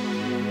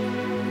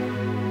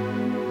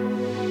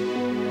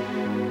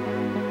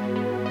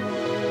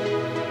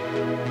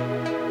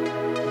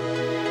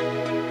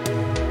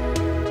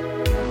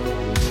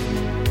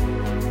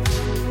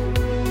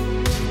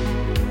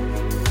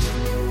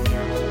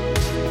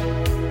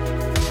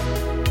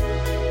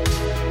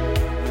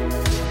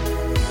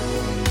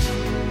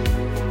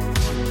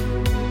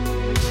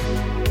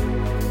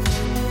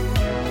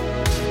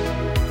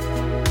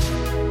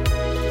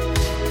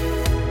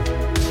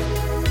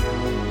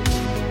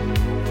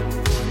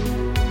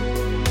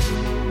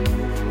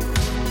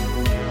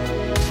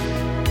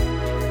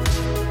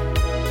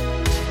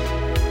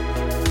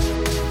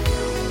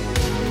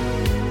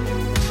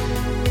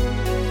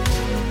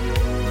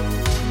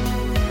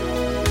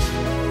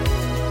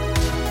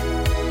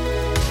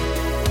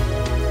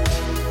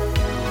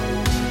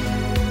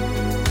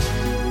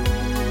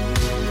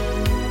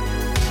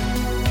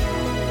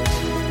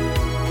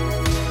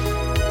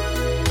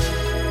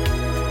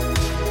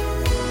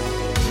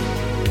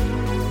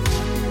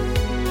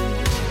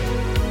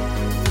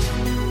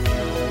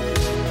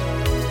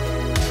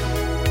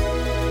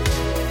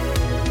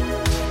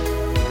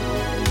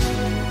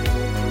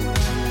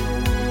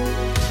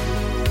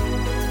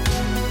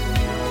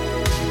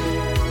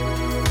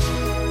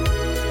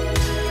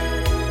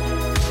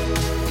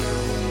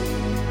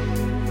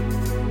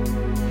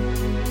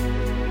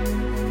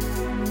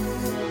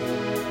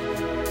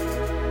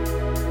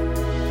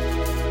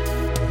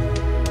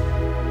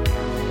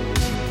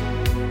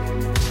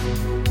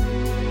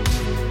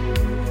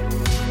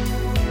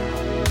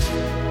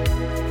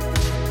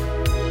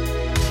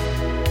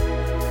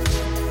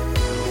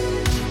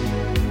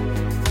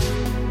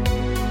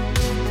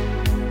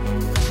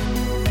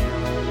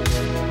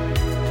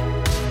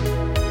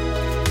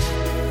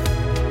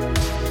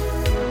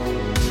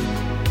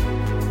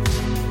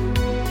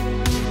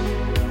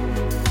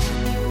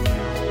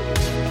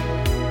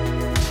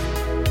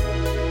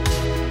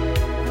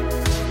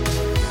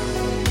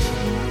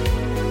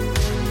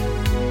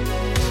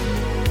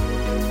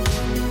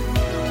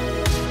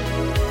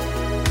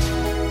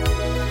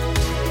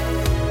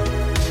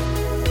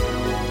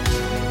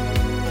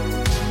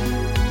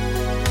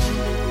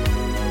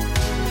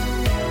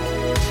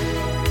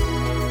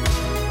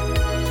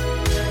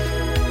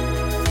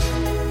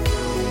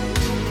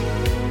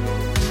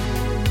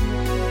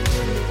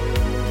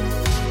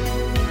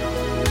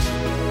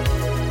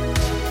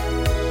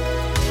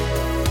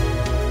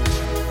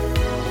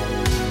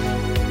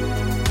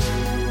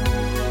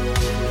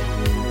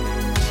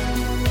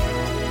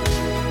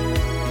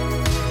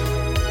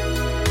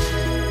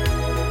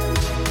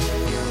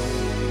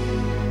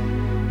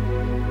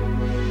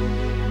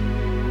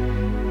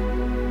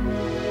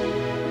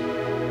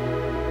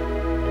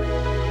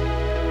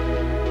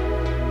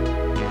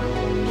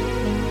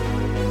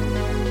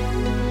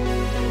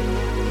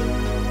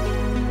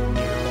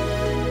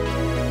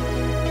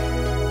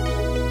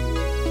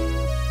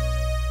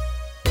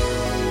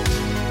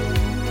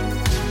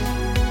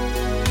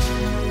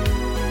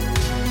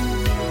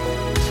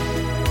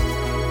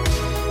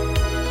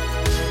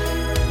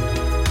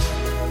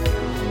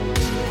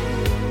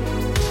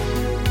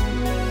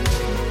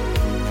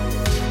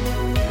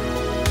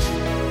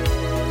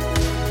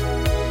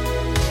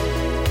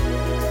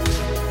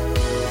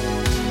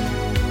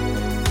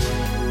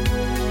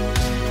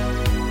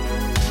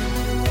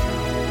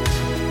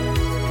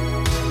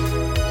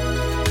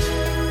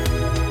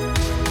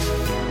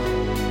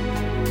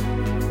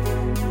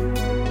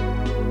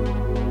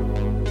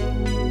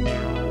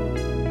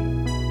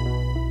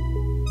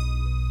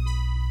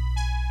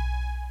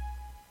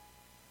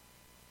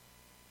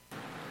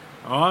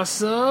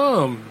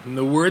 Awesome. And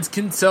the Words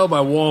Can Tell by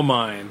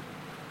Wallmine.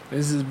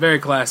 This is a very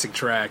classic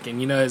track, and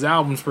his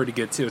album's pretty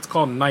good too. It's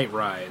called Night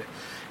Ride,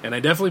 and I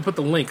definitely put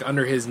the link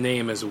under his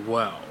name as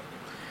well.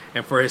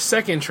 And for his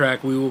second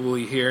track we will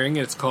be hearing,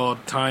 it's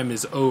called Time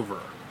Is Over.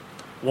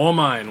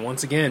 Wallmine,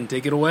 once again,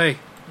 take it away.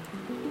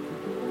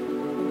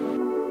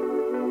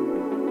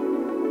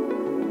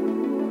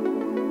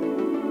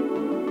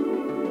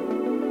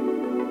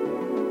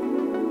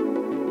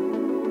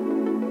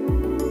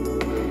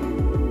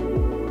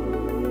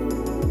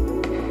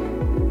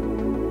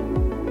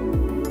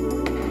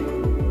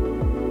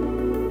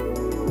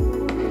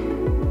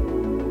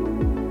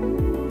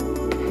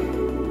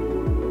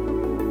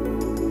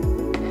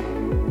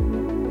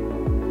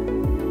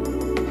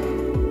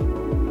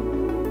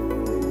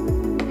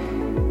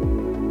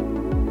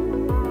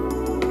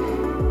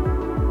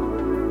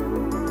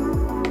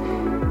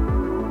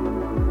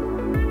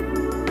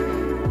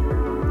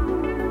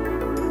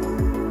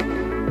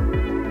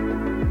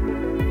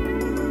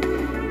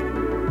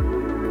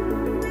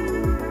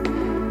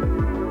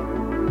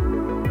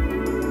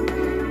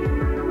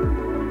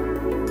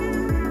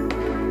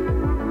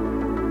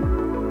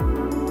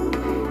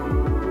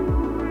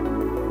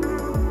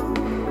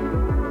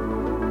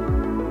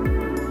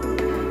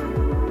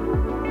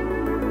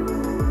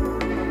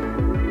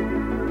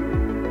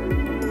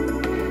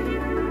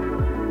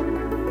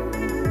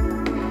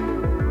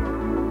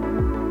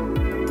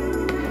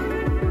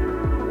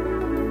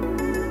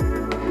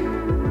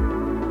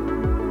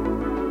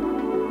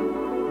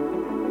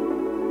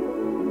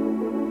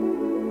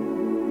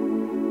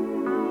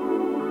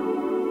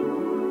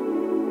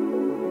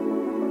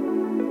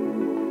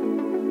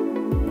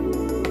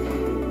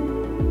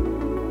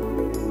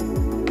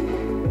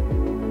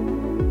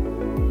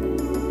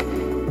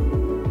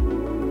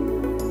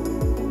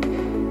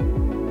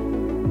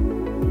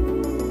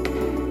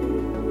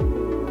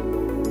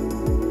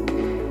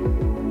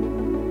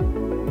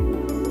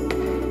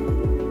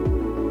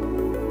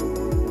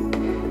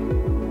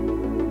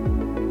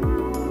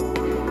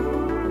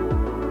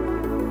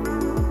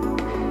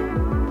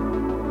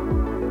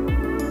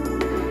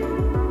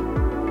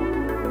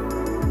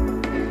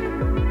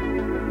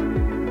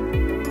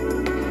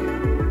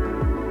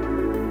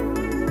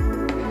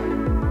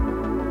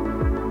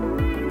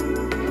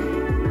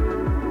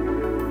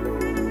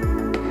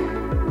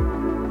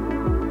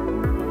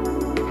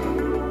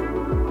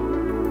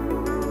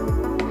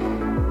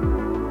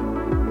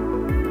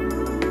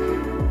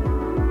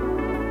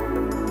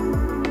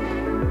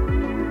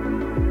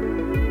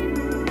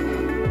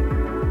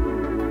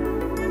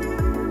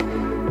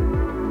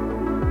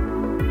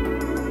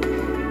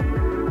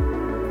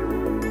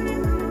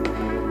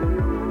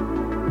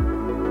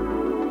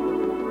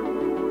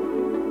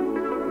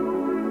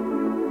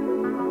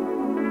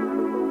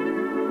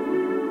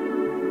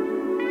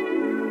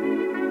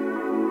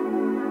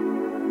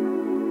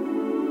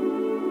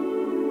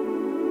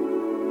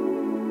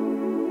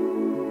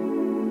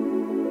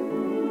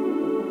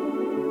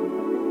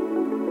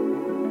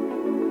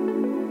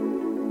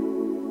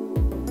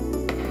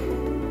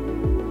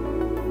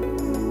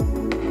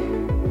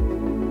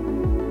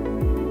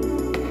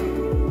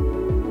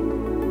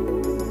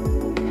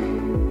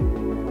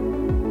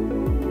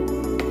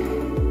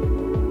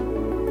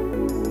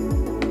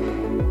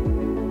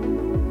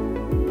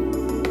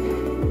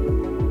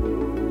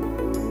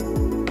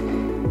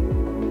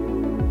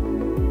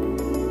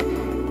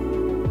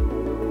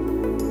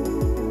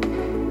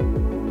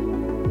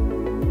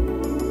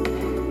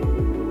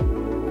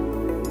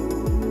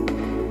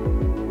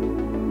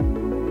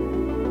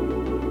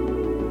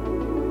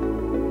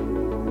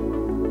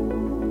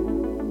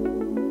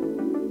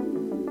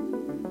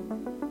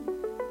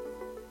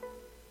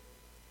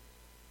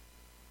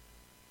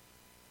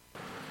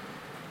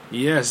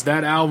 Yes,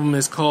 that album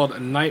is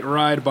called Night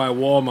Ride by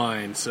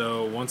Wallmine,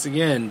 so once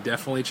again,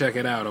 definitely check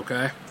it out,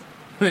 okay?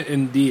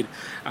 Indeed.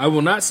 I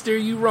will not steer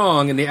you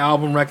wrong in the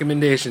album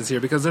recommendations here,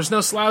 because there's no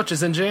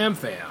slouches in Jam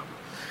Fam.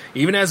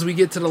 Even as we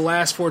get to the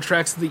last 4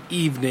 tracks of the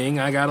evening,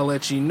 I gotta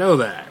let you know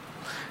that.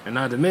 And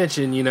not to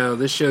mention, you know,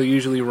 this show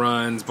usually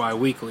runs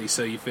bi-weekly,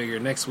 so you figure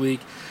next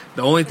week,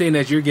 the only thing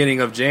that you're getting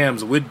of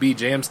Jams would be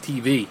Jams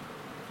TV.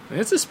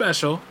 It's a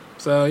special,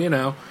 so, you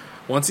know,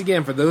 once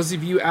again, for those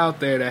of you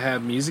out there that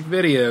have music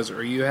videos,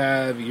 or you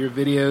have your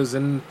videos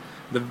in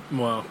the,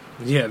 well,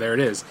 yeah, there it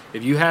is.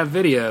 If you have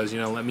videos,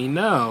 you know, let me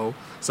know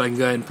so I can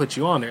go ahead and put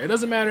you on there. It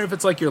doesn't matter if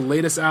it's like your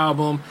latest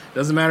album. It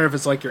doesn't matter if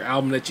it's like your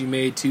album that you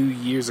made 2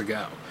 years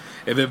ago.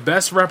 If it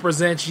best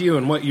represents you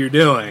and what you're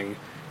doing,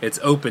 it's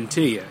open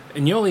to you.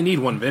 And you only need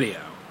one video,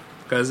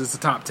 because it's a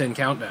top 10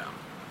 countdown.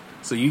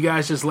 So you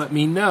guys just let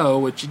me know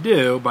what you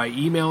do by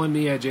emailing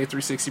me at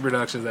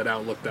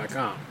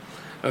j360productions@outlook.com.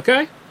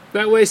 Okay?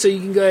 That way, so you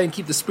can go ahead and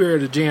keep the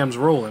spirit of jams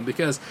rolling,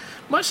 because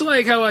much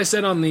like how I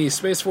said on the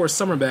Space Force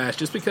Summer Bash,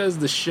 just because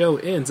the show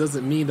ends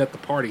doesn't mean that the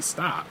party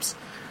stops.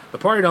 The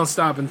party don't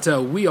stop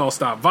until we all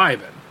stop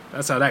vibing.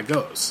 That's how that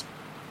goes.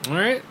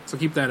 Alright? So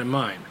keep that in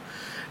mind.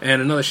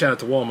 And another shout out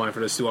to Wallmine for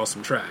those 2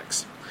 awesome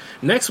tracks.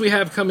 Next we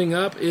have coming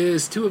up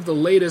is two of the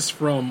latest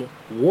from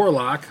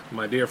Warlock,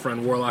 my dear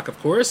friend Warlock, of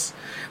course.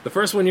 The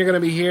first one you're going to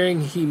be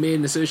hearing, he made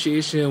an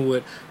association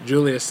with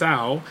Julia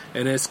Sao,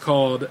 and it's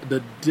called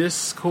the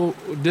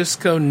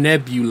Disco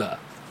Nebula.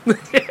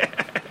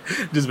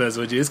 Just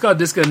messing with you. It's called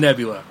Disco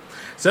Nebula.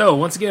 So,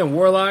 once again,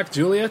 Warlock,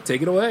 Julia,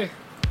 take it away.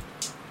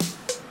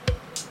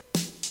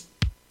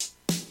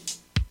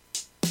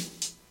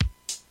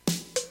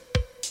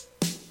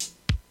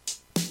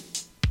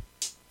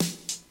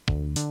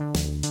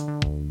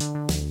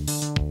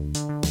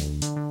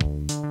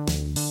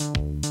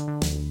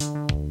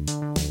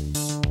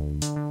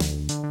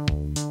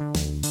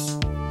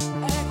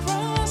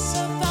 Across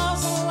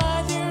 1,000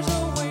 light years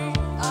away,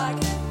 I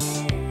can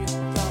hear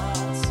the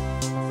gods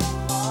from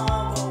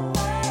all the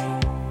way.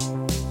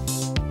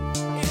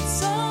 It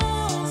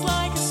sounds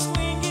like a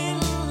swinging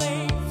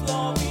lake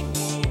flowing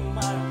in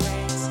my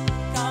veins.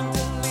 Come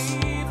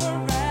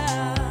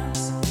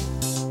deliverance.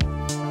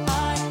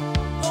 I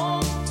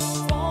long to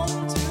fall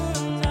into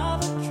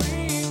another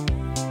dream.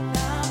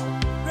 Now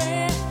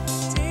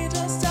ready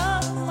to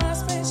start my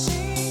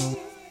spaceship.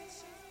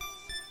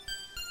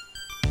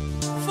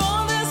 For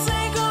the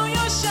sake of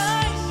your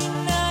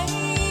shining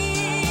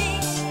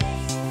eyes,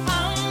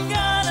 I'm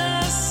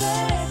gonna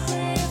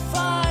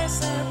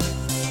sacrifice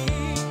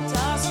everything.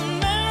 Doesn't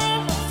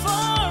matter how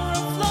far I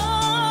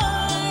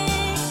fly.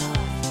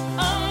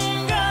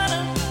 I'm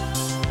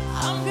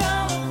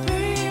gonna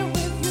be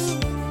with you.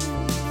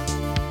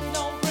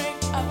 No break,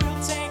 I will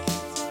take.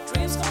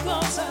 Dreams come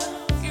closer.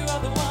 You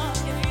are the one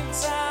getting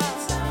inside.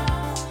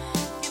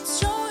 Keep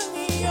showing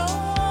me your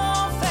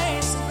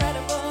face.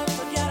 Incredible,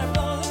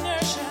 unforgettable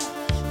inertia.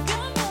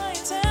 Got my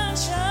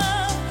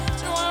attention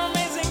to our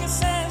amazing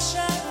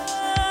ascension.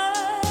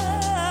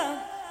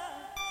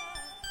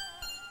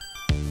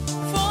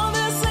 For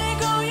the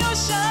sake of your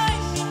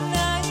shining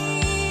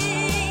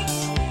eyes,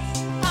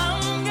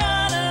 I'm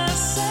gonna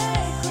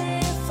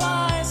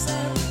sacrifice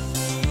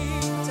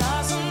everything.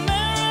 Doesn't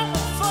matter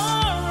how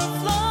far I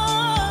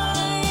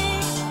fly.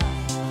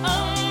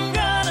 I'm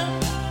gonna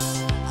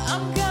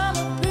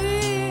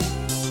be.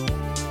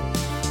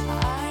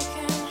 I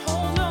can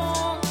hold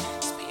on,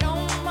 it's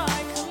beyond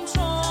my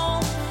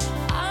control.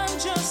 I'm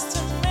just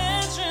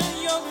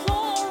imagine your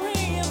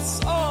glory and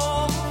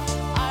soul.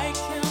 I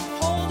can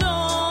hold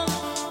on,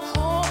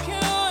 hope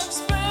you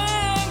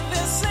expect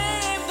the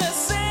same,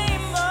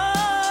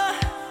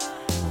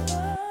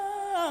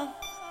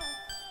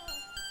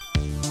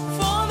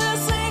 For the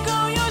sake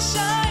of your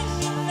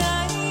shining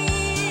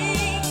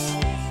eyes,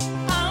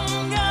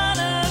 I'm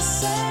gonna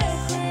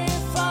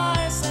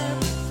sacrifice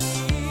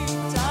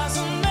everything.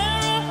 Doesn't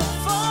matter how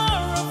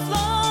far I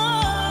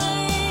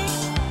fly.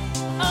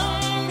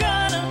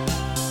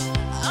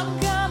 I'm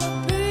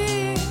gonna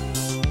be.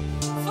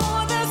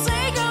 For the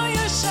sake of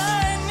your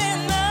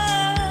shining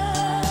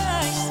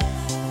eyes,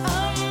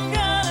 I'm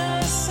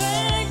gonna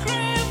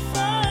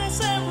sacrifice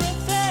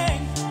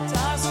everything.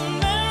 Doesn't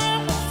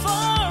matter how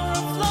far I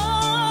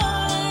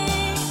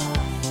fly.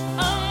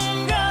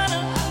 I'm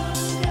gonna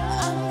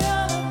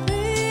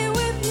be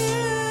with you.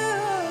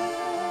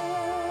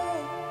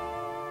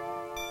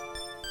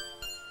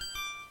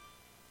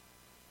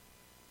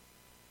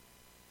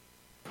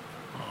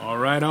 All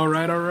right.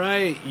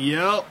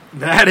 Yep,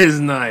 that is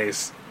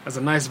nice. That's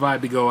a nice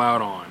vibe to go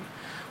out on.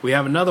 We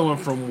have another one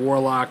from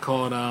Warlock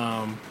called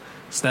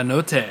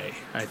Stanote.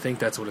 I think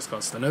that's what it's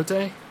called.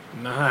 Stanote?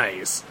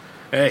 Nice.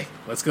 Hey,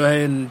 let's go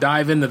ahead and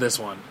dive into this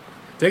one.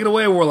 Take it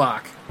away,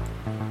 Warlock.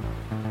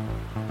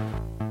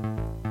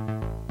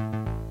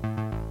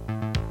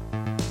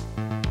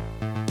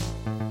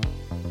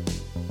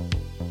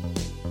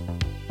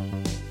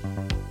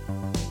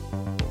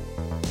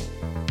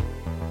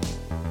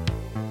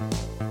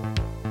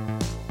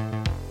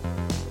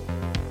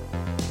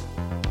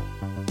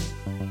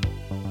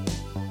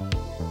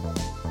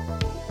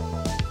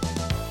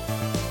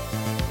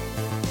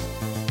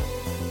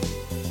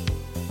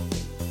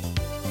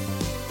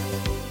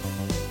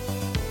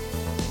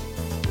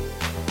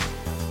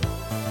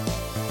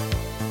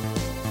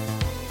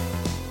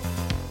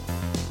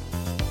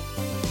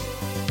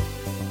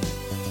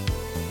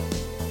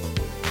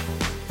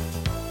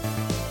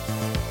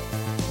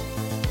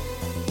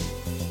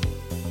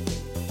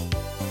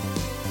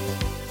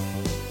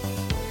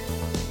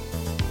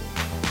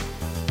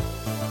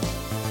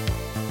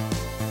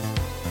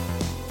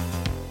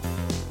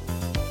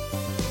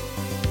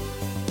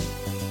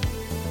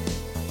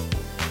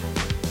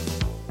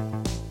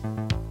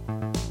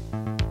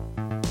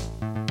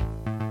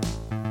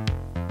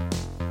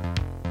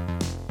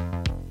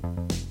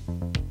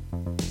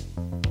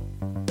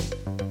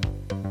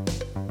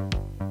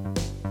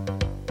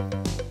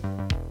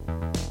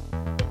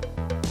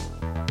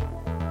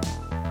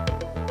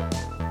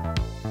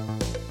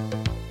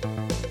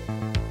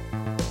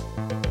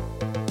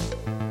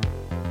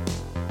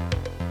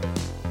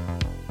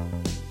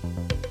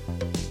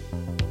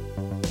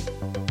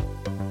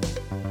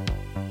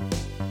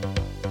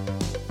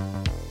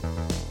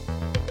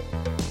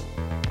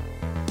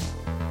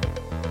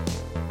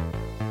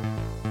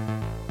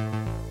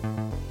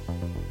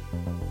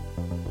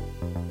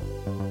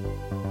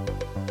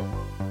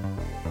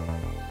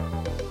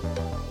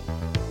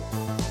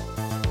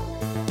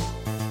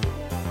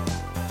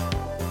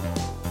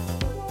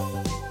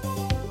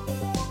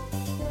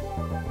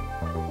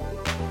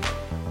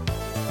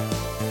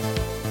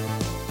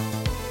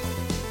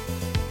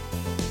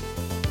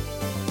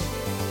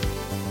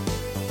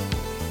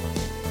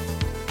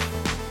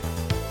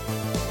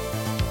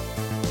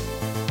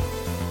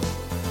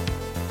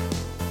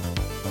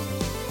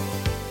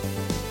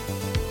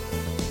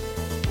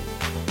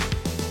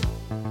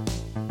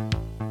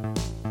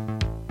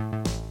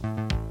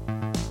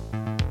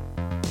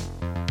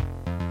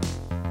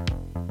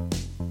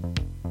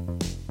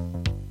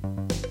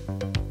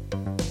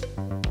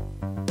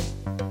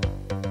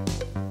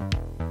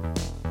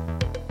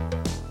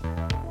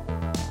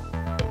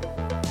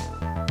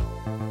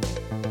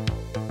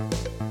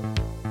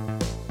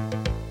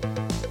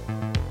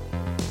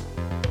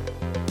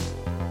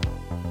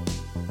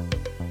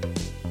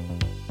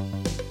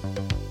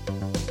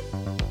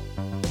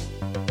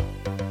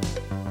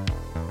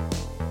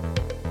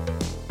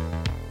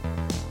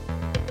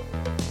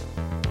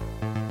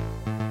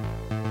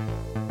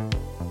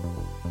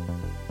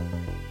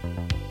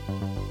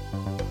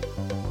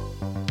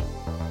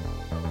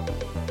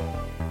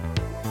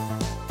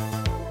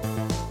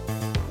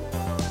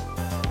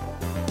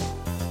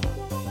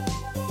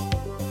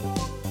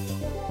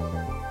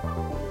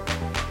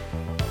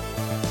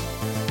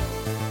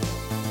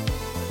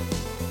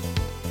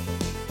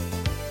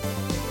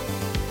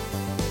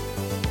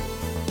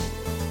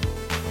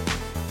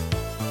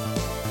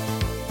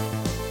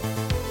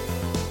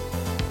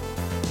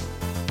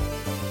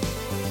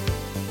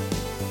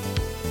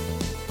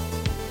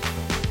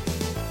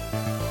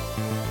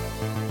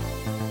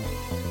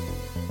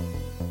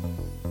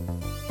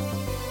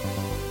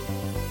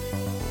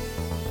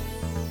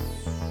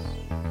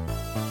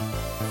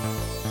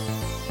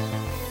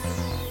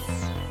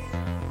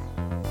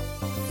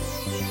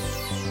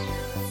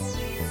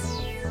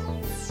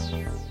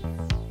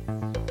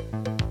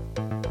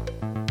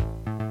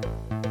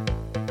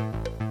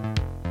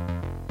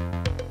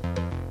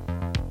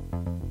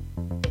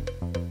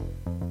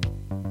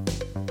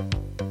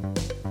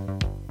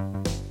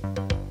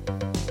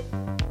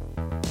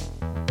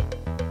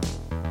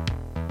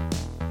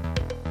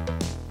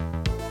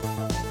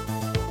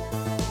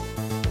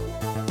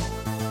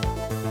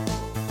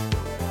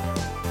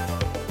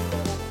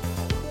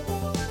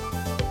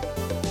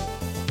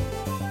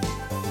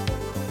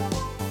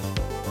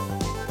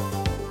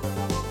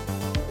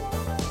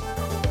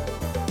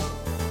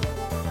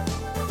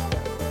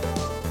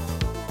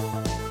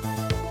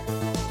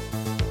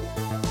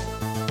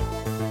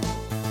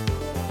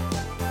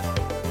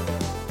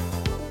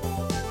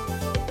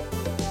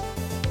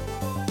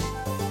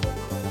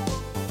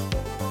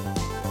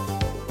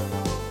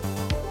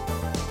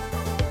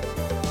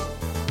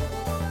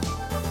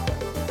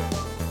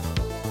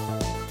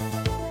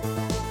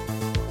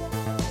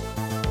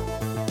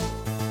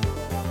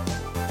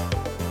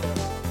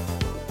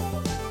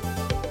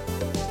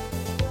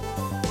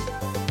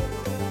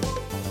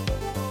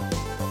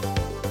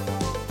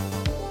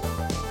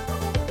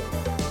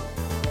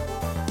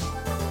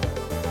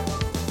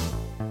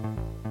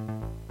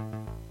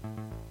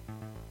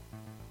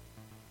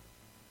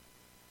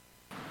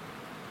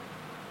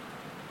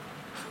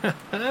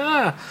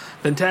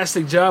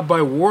 Fantastic job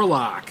by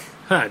Warlock.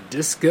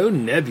 Disco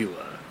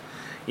Nebula.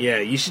 Yeah,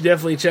 you should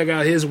definitely check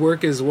out his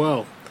work as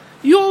well.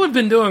 You all have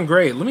been doing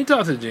great. Let me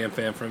talk to the Jam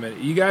Fam for a minute.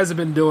 You guys have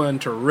been doing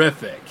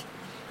terrific.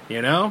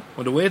 You know,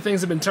 with the way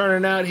things have been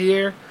turning out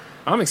here,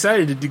 I'm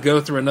excited to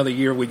go through another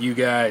year with you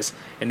guys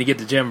and to get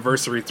to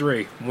Jamversary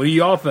 3. What do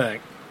y'all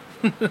think?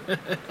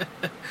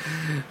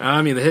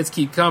 I mean, the hits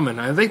keep coming.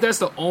 I think that's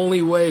the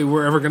only way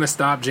we're ever going to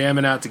stop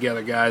jamming out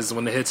together, guys,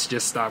 when the hits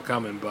just stop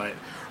coming. But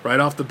right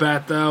off the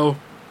bat, though,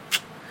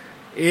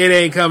 it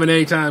ain't coming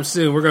anytime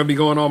soon. We're going to be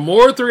going on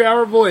more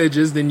 3-hour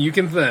voyages than you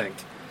can think.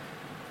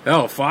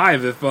 Oh,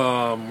 5 if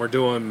we're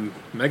doing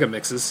mega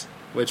mixes.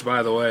 Which,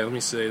 by the way, let me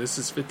see. This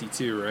is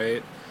 52,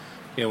 right?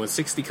 You know, when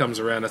 60 comes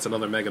around, that's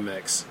another mega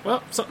mix.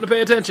 Well, something to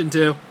pay attention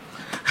to.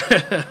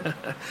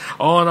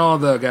 All in all,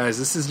 though, guys,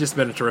 this has just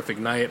been a terrific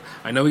night.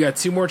 I know we got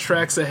 2 more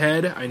tracks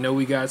ahead. I know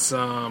we got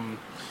some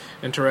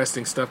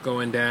interesting stuff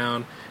going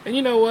down. And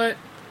you know what?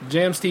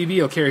 Jams TV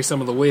will carry some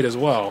of the weight as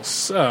well.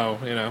 So,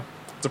 you know,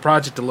 it's a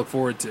project to look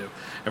forward to.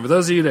 And for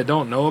those of you that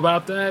don't know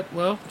about that,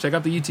 well, check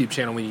out the YouTube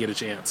channel when you get a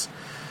chance.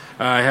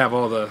 I have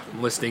all the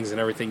listings and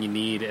everything you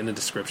need in the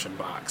description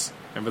box.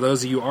 And for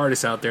those of you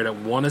artists out there that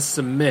want to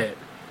submit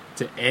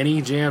to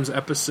any Jams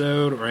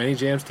episode or any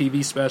Jams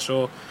TV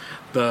special,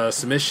 the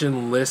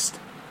submission list,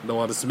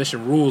 the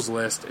submission rules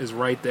list is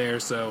right there.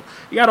 So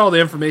you got all the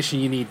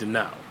information you need to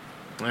know.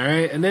 All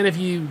right? And then if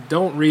you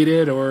don't read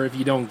it or if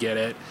you don't get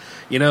it,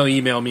 you know,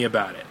 email me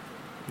about it.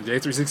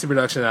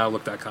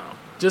 J360production@outlook.com.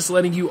 Just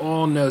letting you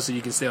all know so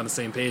you can stay on the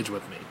same page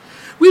with me.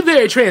 We're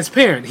very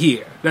transparent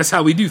here. That's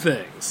how we do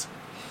things.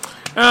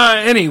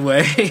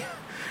 Anyway,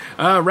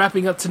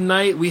 wrapping up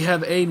tonight, we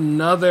have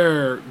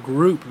another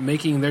group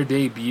making their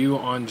debut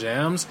on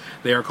Jams.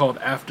 They are called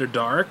After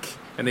Dark,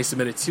 and they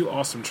submitted 2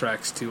 awesome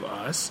tracks to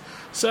us.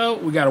 So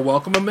we got to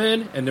welcome them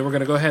in, and then we're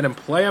going to go ahead and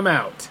play them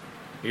out.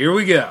 Here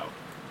we go.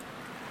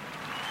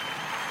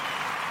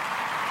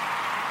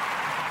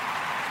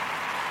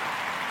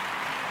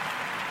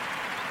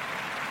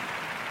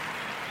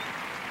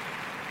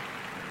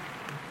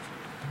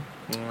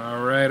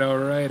 All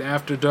right,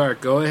 After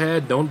Dark, go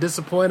ahead, don't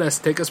disappoint us,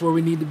 take us where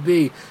we need to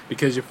be,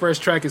 because your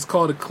first track is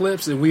called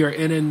Eclipse, and we are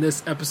ending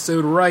this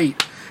episode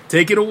right.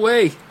 Take it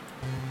away.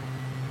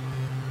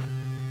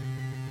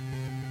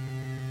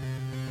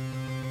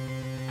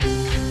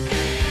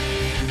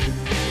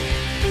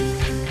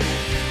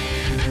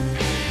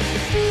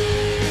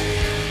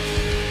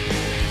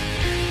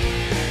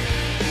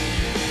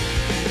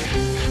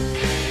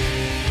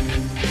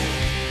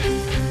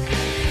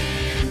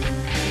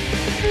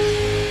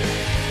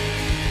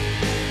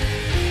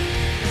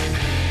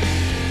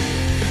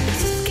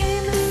 This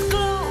game is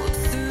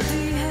close to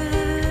the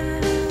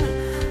end.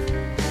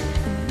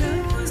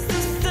 Lose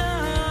the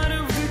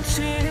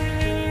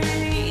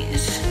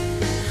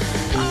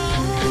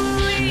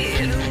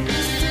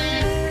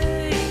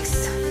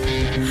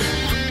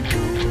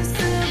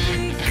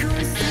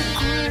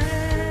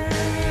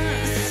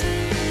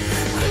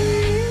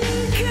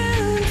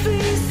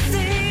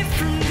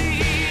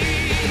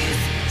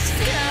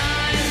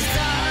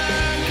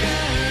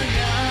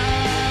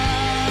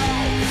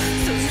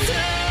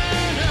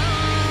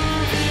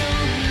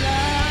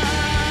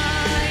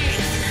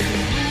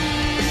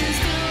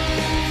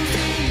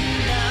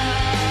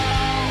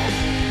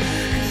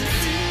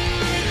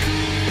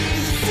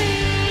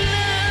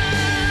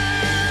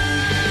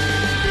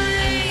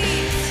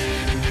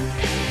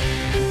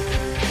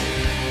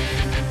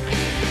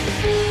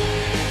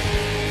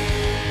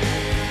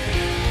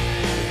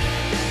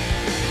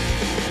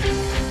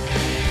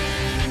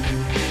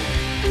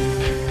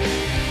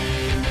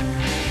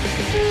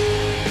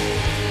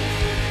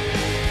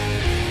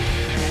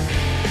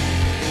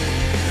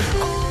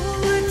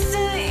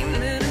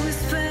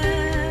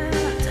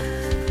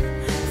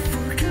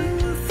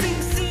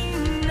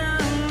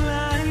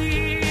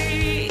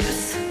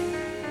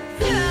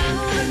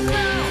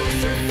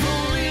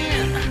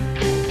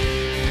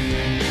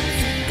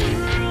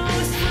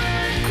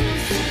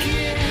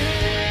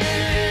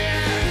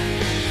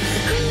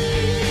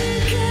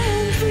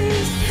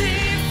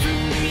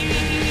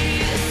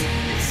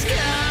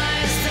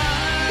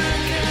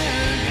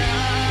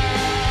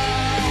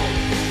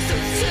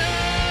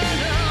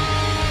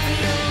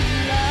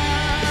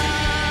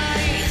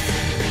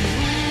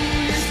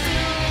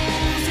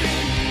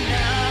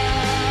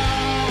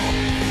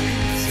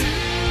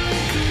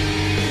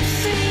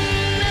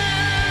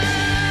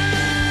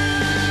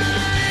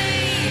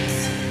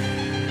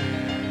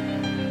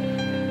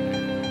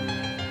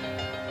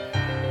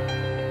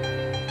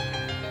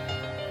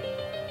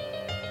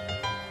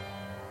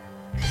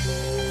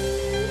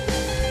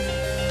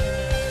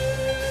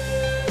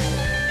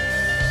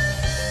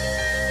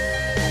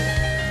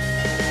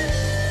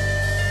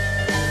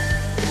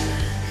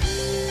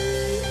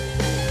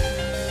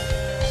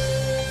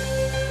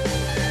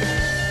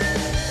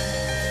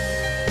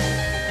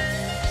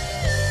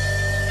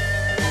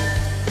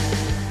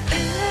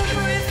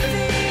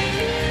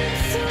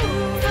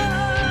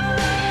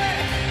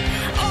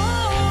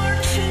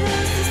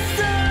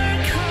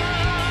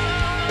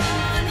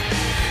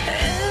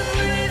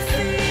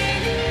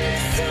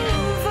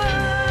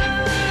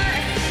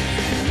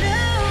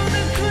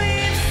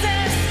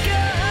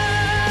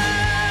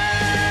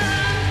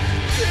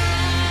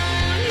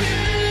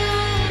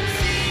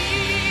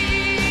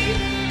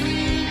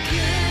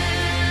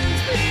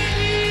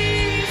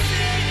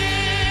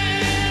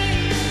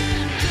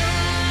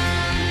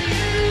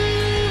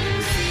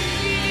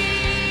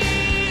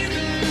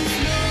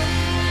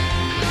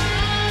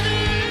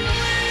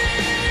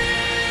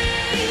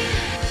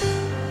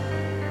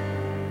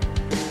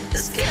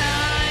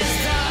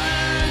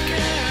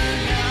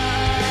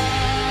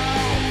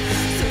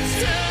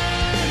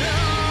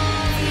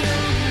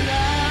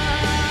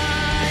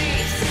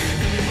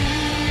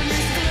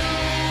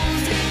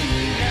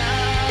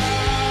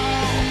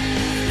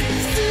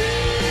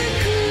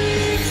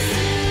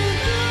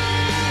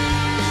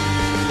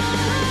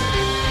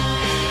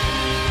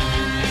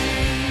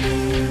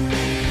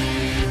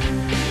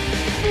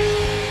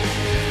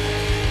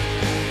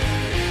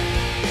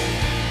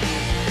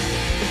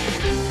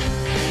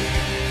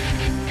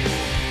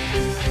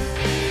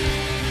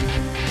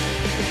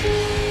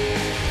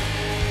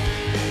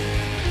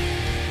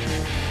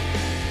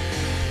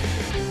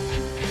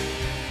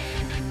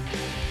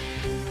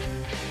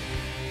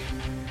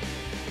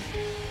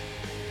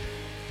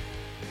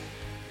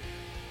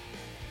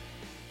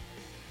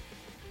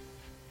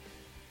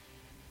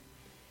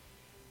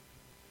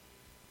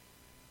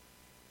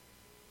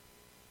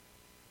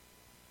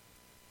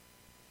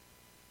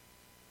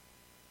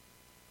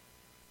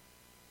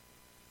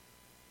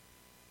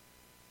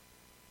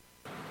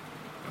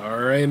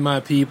right, my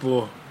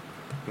people.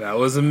 That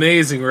was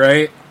amazing,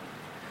 right?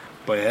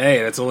 But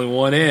hey, that's only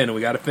one in.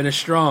 We got to finish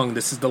strong.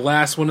 This is the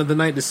last one of the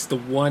night. This is the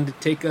one to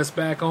take us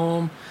back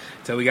home.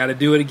 So we got to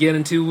do it again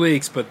in 2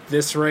 weeks. But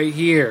this right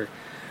here,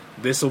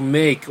 this will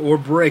make or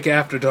break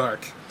After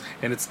Dark.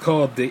 And it's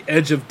called The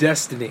Edge of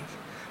Destiny.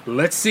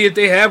 Let's see if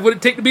they have what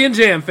it takes to be in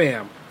Jam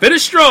Fam.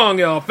 Finish strong,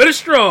 y'all. Finish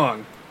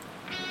strong.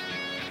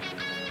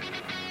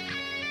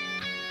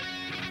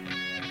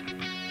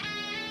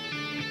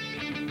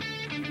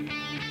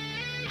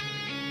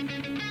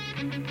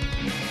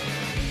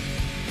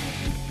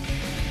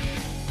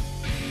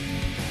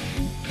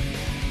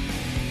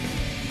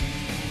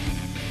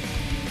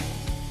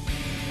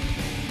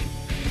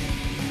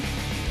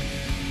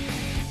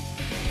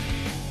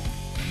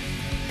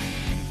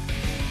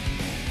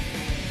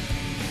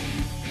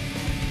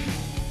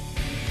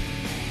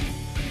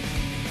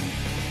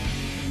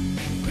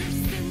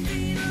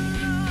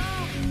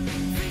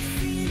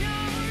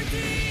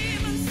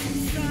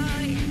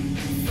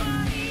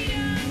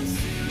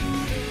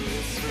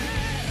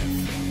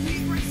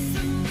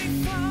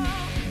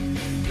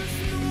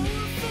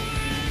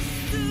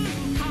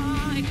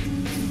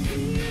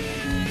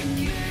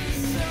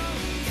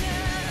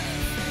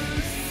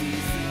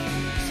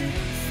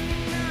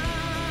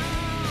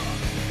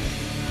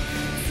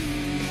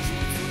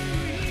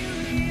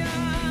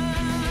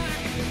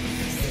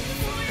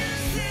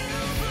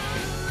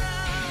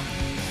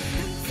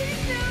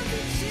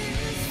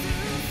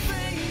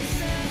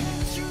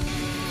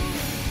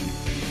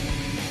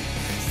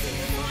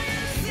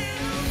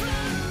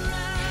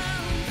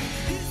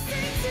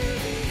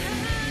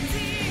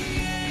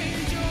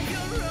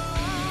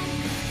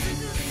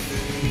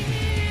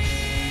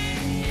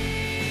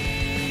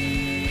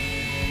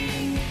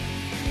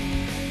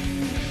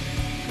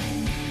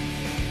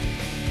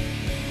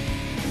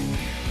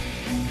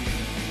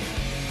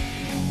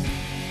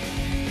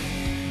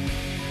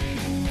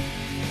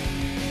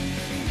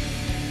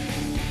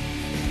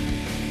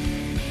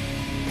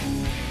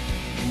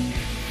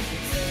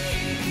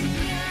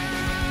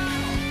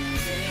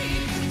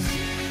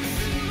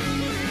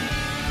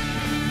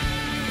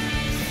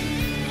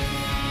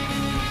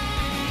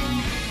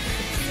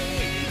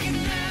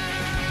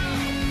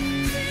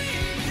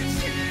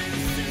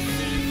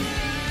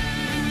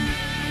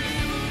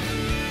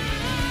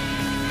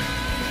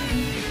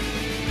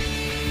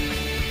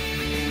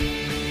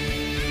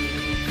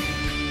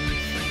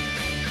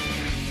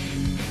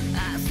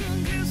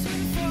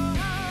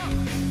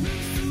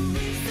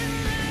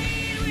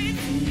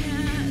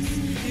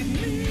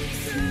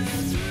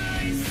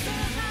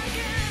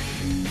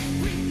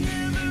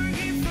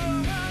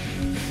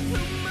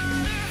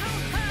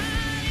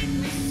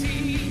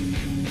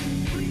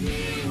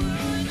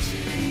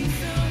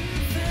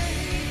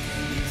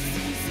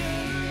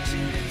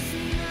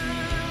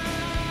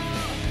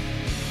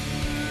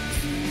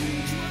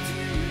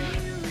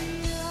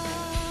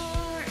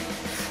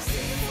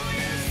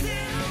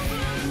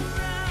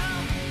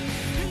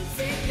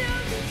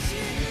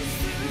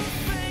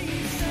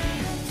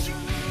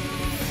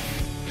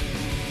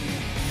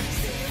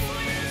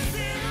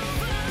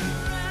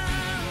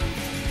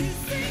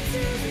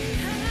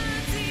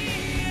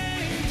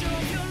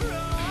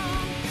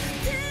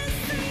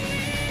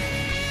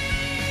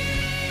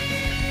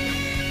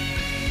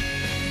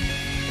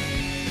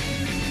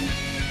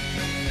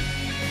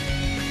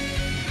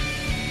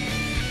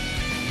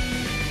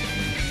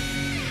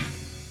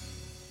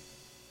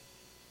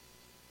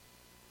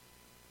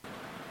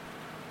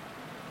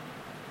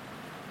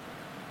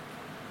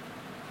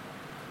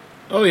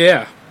 Oh,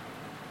 yeah.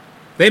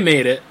 They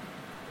made it.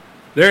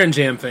 They're in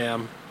Jam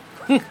Fam.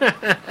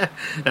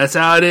 That's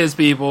how it is,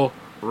 people.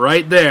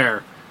 Right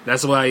there.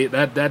 That's why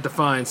that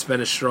defines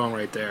Finish Strong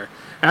right there.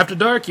 After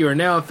Dark, you are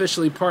now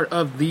officially part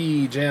of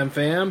the Jam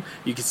Fam.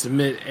 You can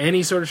submit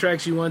any sort of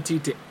tracks you want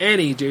to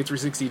any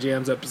J360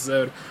 Jams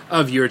episode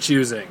of your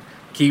choosing.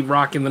 Keep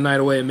rocking the night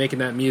away and making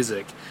that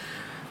music.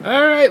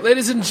 Alright,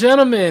 ladies and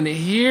gentlemen,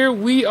 here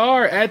we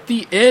are at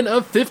the end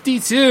of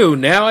 52.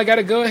 Now I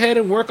gotta go ahead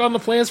and work on the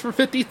plans for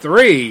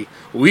 53.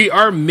 We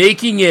are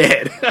making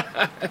it.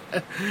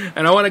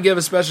 And I want to give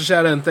a special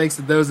shout out and thanks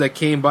to those that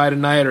came by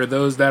tonight or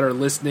those that are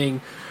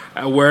listening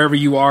wherever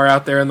you are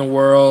out there in the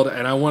world.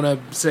 And I want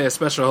to say a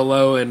special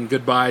hello and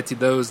goodbye to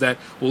those that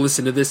will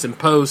listen to this in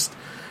post.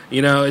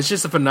 You know, it's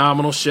just a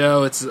phenomenal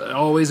show. It's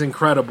always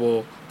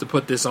incredible to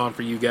put this on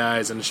for you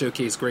guys and to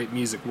showcase great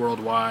music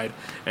worldwide.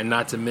 And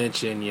not to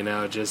mention, you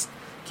know, just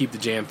keep the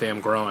Jam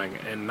Fam growing.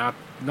 And not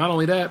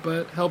only that,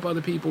 but help other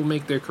people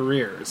make their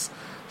careers.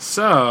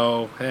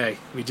 So, hey,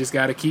 we just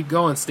got to keep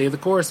going. Stay the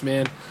course,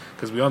 man,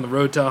 because we're on the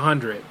road to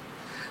 100.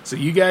 So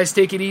you guys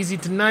take it easy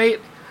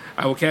tonight.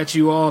 I will catch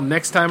you all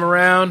next time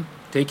around.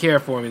 Take care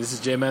for me. This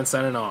is J-Man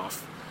signing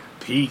off.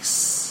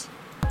 Peace.